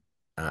into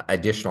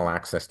additional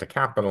access to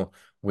capital,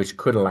 which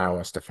could allow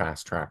us to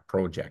fast track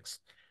projects.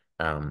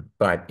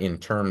 But in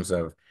terms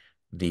of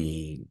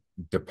the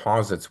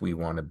deposits we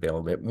want to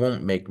build, it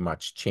won't make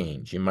much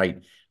change. You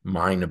might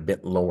mine a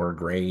bit lower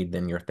grade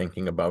than you're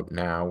thinking about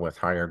now with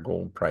higher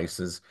gold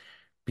prices,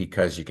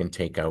 because you can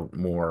take out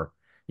more,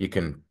 you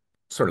can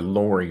sort of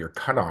lower your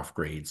cutoff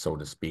grade, so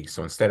to speak.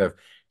 So instead of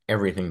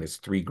everything that's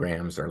 3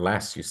 grams or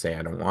less, you say,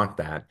 I don't want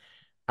that.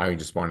 I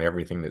just want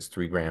everything that's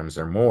 3 grams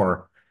or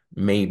more.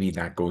 Maybe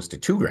that goes to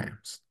 2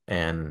 grams.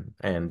 And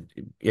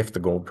if the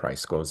gold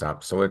price goes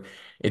up. So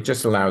it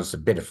just allows a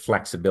bit of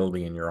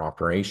flexibility in your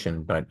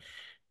operation, but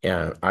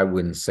I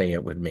wouldn't say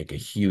it would make a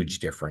huge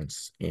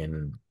difference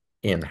in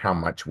how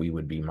much we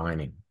would be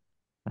mining.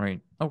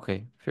 Right.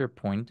 Okay. Fair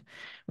point.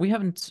 We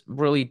haven't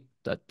really.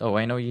 Oh,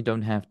 I know you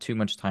don't have too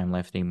much time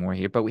left anymore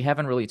here, but we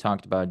haven't really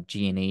talked about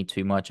G&A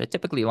too much. I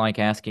typically like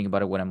asking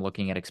about it when I'm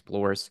looking at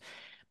explorers,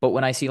 but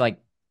when I see like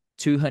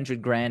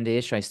 200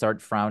 grand-ish, I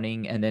start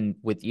frowning. And then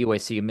with you, I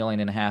see 1.5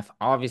 million.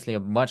 Obviously, a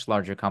much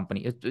larger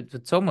company.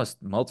 It's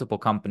almost multiple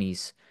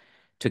companies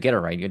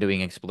together, right? You're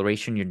doing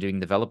exploration, you're doing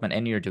development,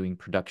 and you're doing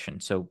production.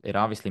 So it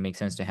obviously makes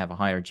sense to have a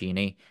higher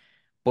G&A.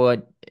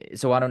 But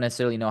so I don't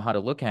necessarily know how to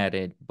look at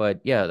it.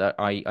 But yeah,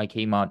 I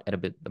came out at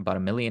about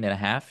 1.5 million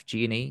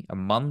G&A a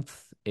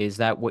month. Is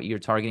that what you're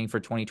targeting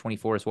for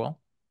 2024 as well?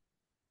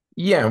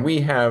 Yeah,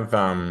 we have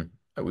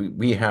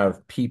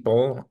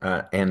people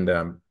and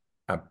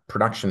a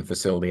production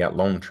facility at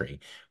Lone Tree.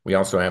 We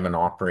also have an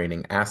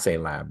operating assay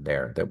lab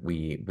there that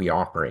we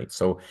operate.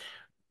 So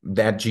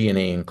that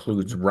G&A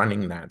includes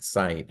running that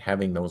site,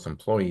 having those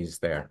employees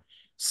there.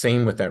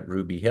 Same with that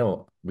Ruby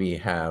Hill.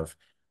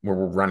 Where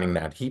we're running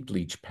that heap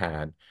leach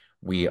pad.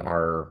 We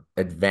are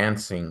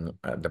advancing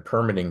the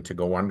permitting to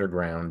go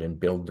underground and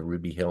build the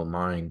Ruby Hill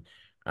mine,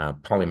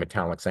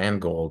 polymetallics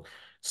and gold.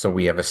 So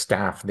we have a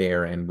staff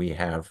there, and we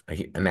have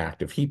an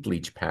active heap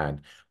leach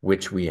pad,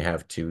 which we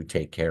have to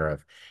take care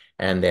of.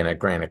 And then at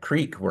Granite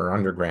Creek, we're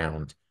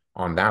underground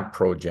on that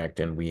project,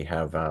 and we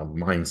have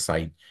mine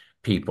site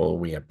people,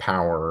 we have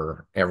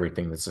power,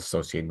 everything that's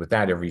associated with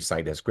that. Every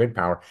site has grid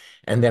power.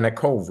 And then at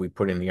Cove, we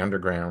put in the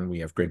underground, we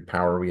have grid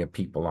power, we have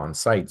people on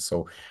site.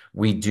 So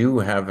we do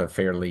have a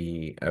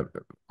fairly,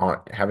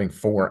 having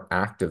 4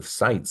 active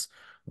sites,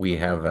 we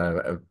have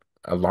a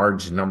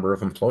large number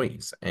of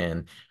employees.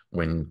 And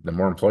when the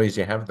more employees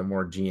you have, the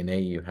more G&A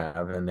you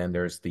have. And then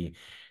there's the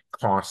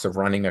costs of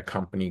running a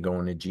company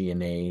going to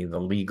G&A, the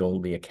legal,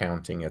 the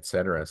accounting, et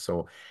cetera.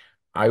 So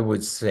I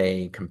would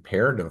say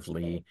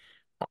comparatively,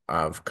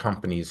 of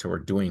companies who are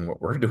doing what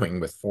we're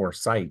doing with 4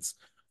 sites,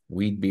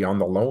 we'd be on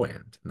the low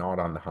end, not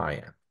on the high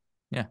end.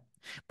 Yeah.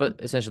 But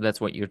essentially, that's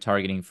what you're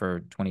targeting for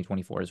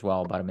 2024 as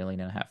well, about 1.5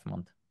 million a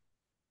month.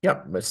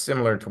 Yep, but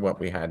similar to what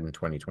we had in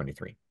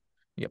 2023.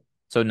 Yep.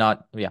 So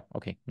not, yeah,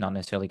 okay, not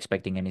necessarily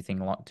expecting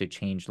anything to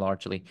change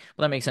largely.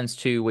 Well, that makes sense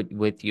too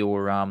with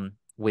your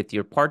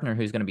partner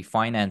who's going to be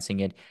financing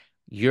it.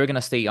 You're going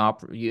to stay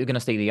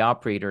the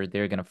operator.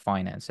 They're going to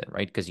finance it,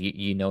 right? Because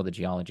you know the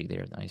geology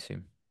there, I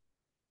assume.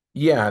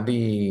 Yeah,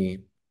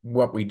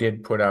 what we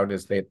did put out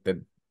is that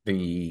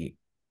the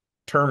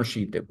term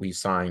sheet that we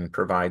signed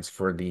provides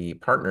for the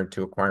partner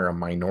to acquire a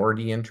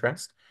minority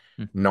interest,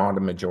 not a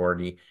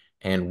majority,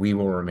 and we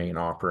will remain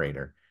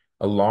operator.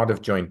 A lot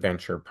of joint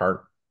venture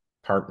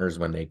partners,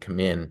 when they come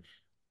in,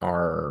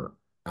 will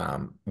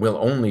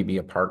only be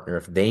a partner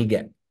if they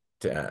get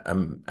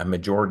a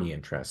majority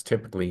interest.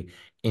 Typically,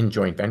 in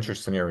joint venture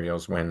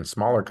scenarios, when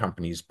smaller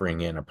companies bring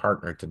in a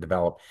partner to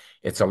develop,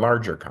 it's a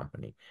larger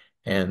company,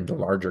 and the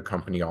larger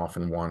company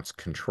often wants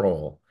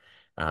control.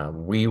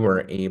 We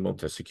were able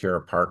to secure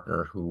a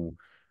partner who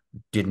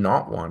did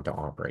not want to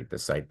operate the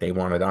site. They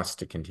wanted us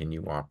to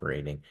continue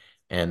operating.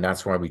 And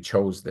that's why we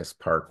chose this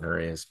partner,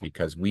 is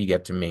because we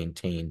get to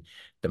maintain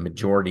the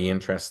majority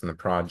interest in the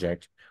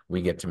project.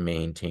 We get to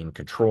maintain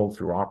control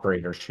through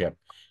operatorship.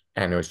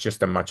 And it was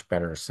just a much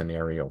better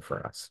scenario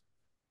for us.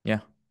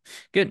 Yeah.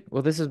 Good.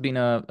 Well, this has been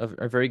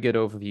a very good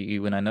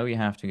overview, and I know you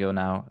have to go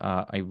now.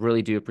 I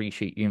really do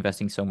appreciate you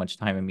investing so much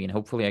time in me, and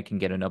hopefully I can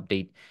get an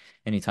update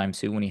anytime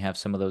soon when you have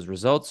some of those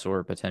results,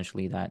 or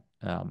potentially that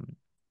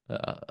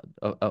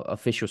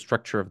official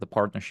structure of the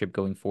partnership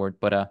going forward.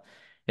 But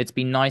it's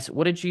been nice.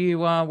 What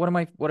am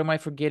I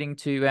forgetting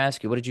to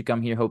ask you? What did you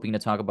come here hoping to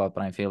talk about,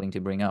 but I'm failing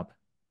to bring up?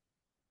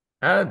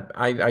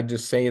 I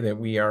just say that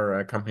we are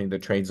a company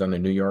that trades on the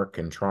New York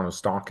and Toronto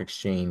Stock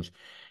Exchange.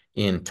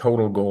 In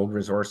total gold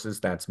resources,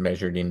 that's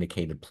measured,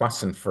 indicated,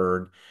 plus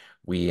inferred,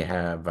 we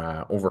have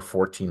over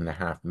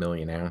 14.5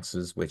 million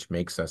ounces, which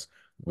makes us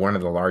one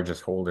of the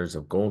largest holders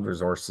of gold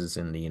resources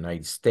in the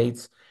United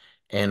States.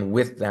 And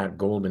with that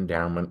gold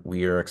endowment,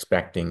 we are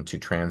expecting to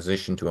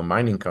transition to a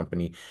mining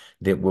company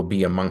that will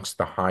be amongst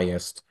the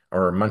highest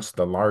or amongst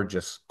the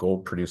largest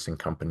gold producing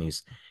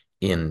companies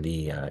in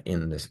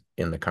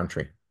the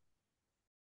country.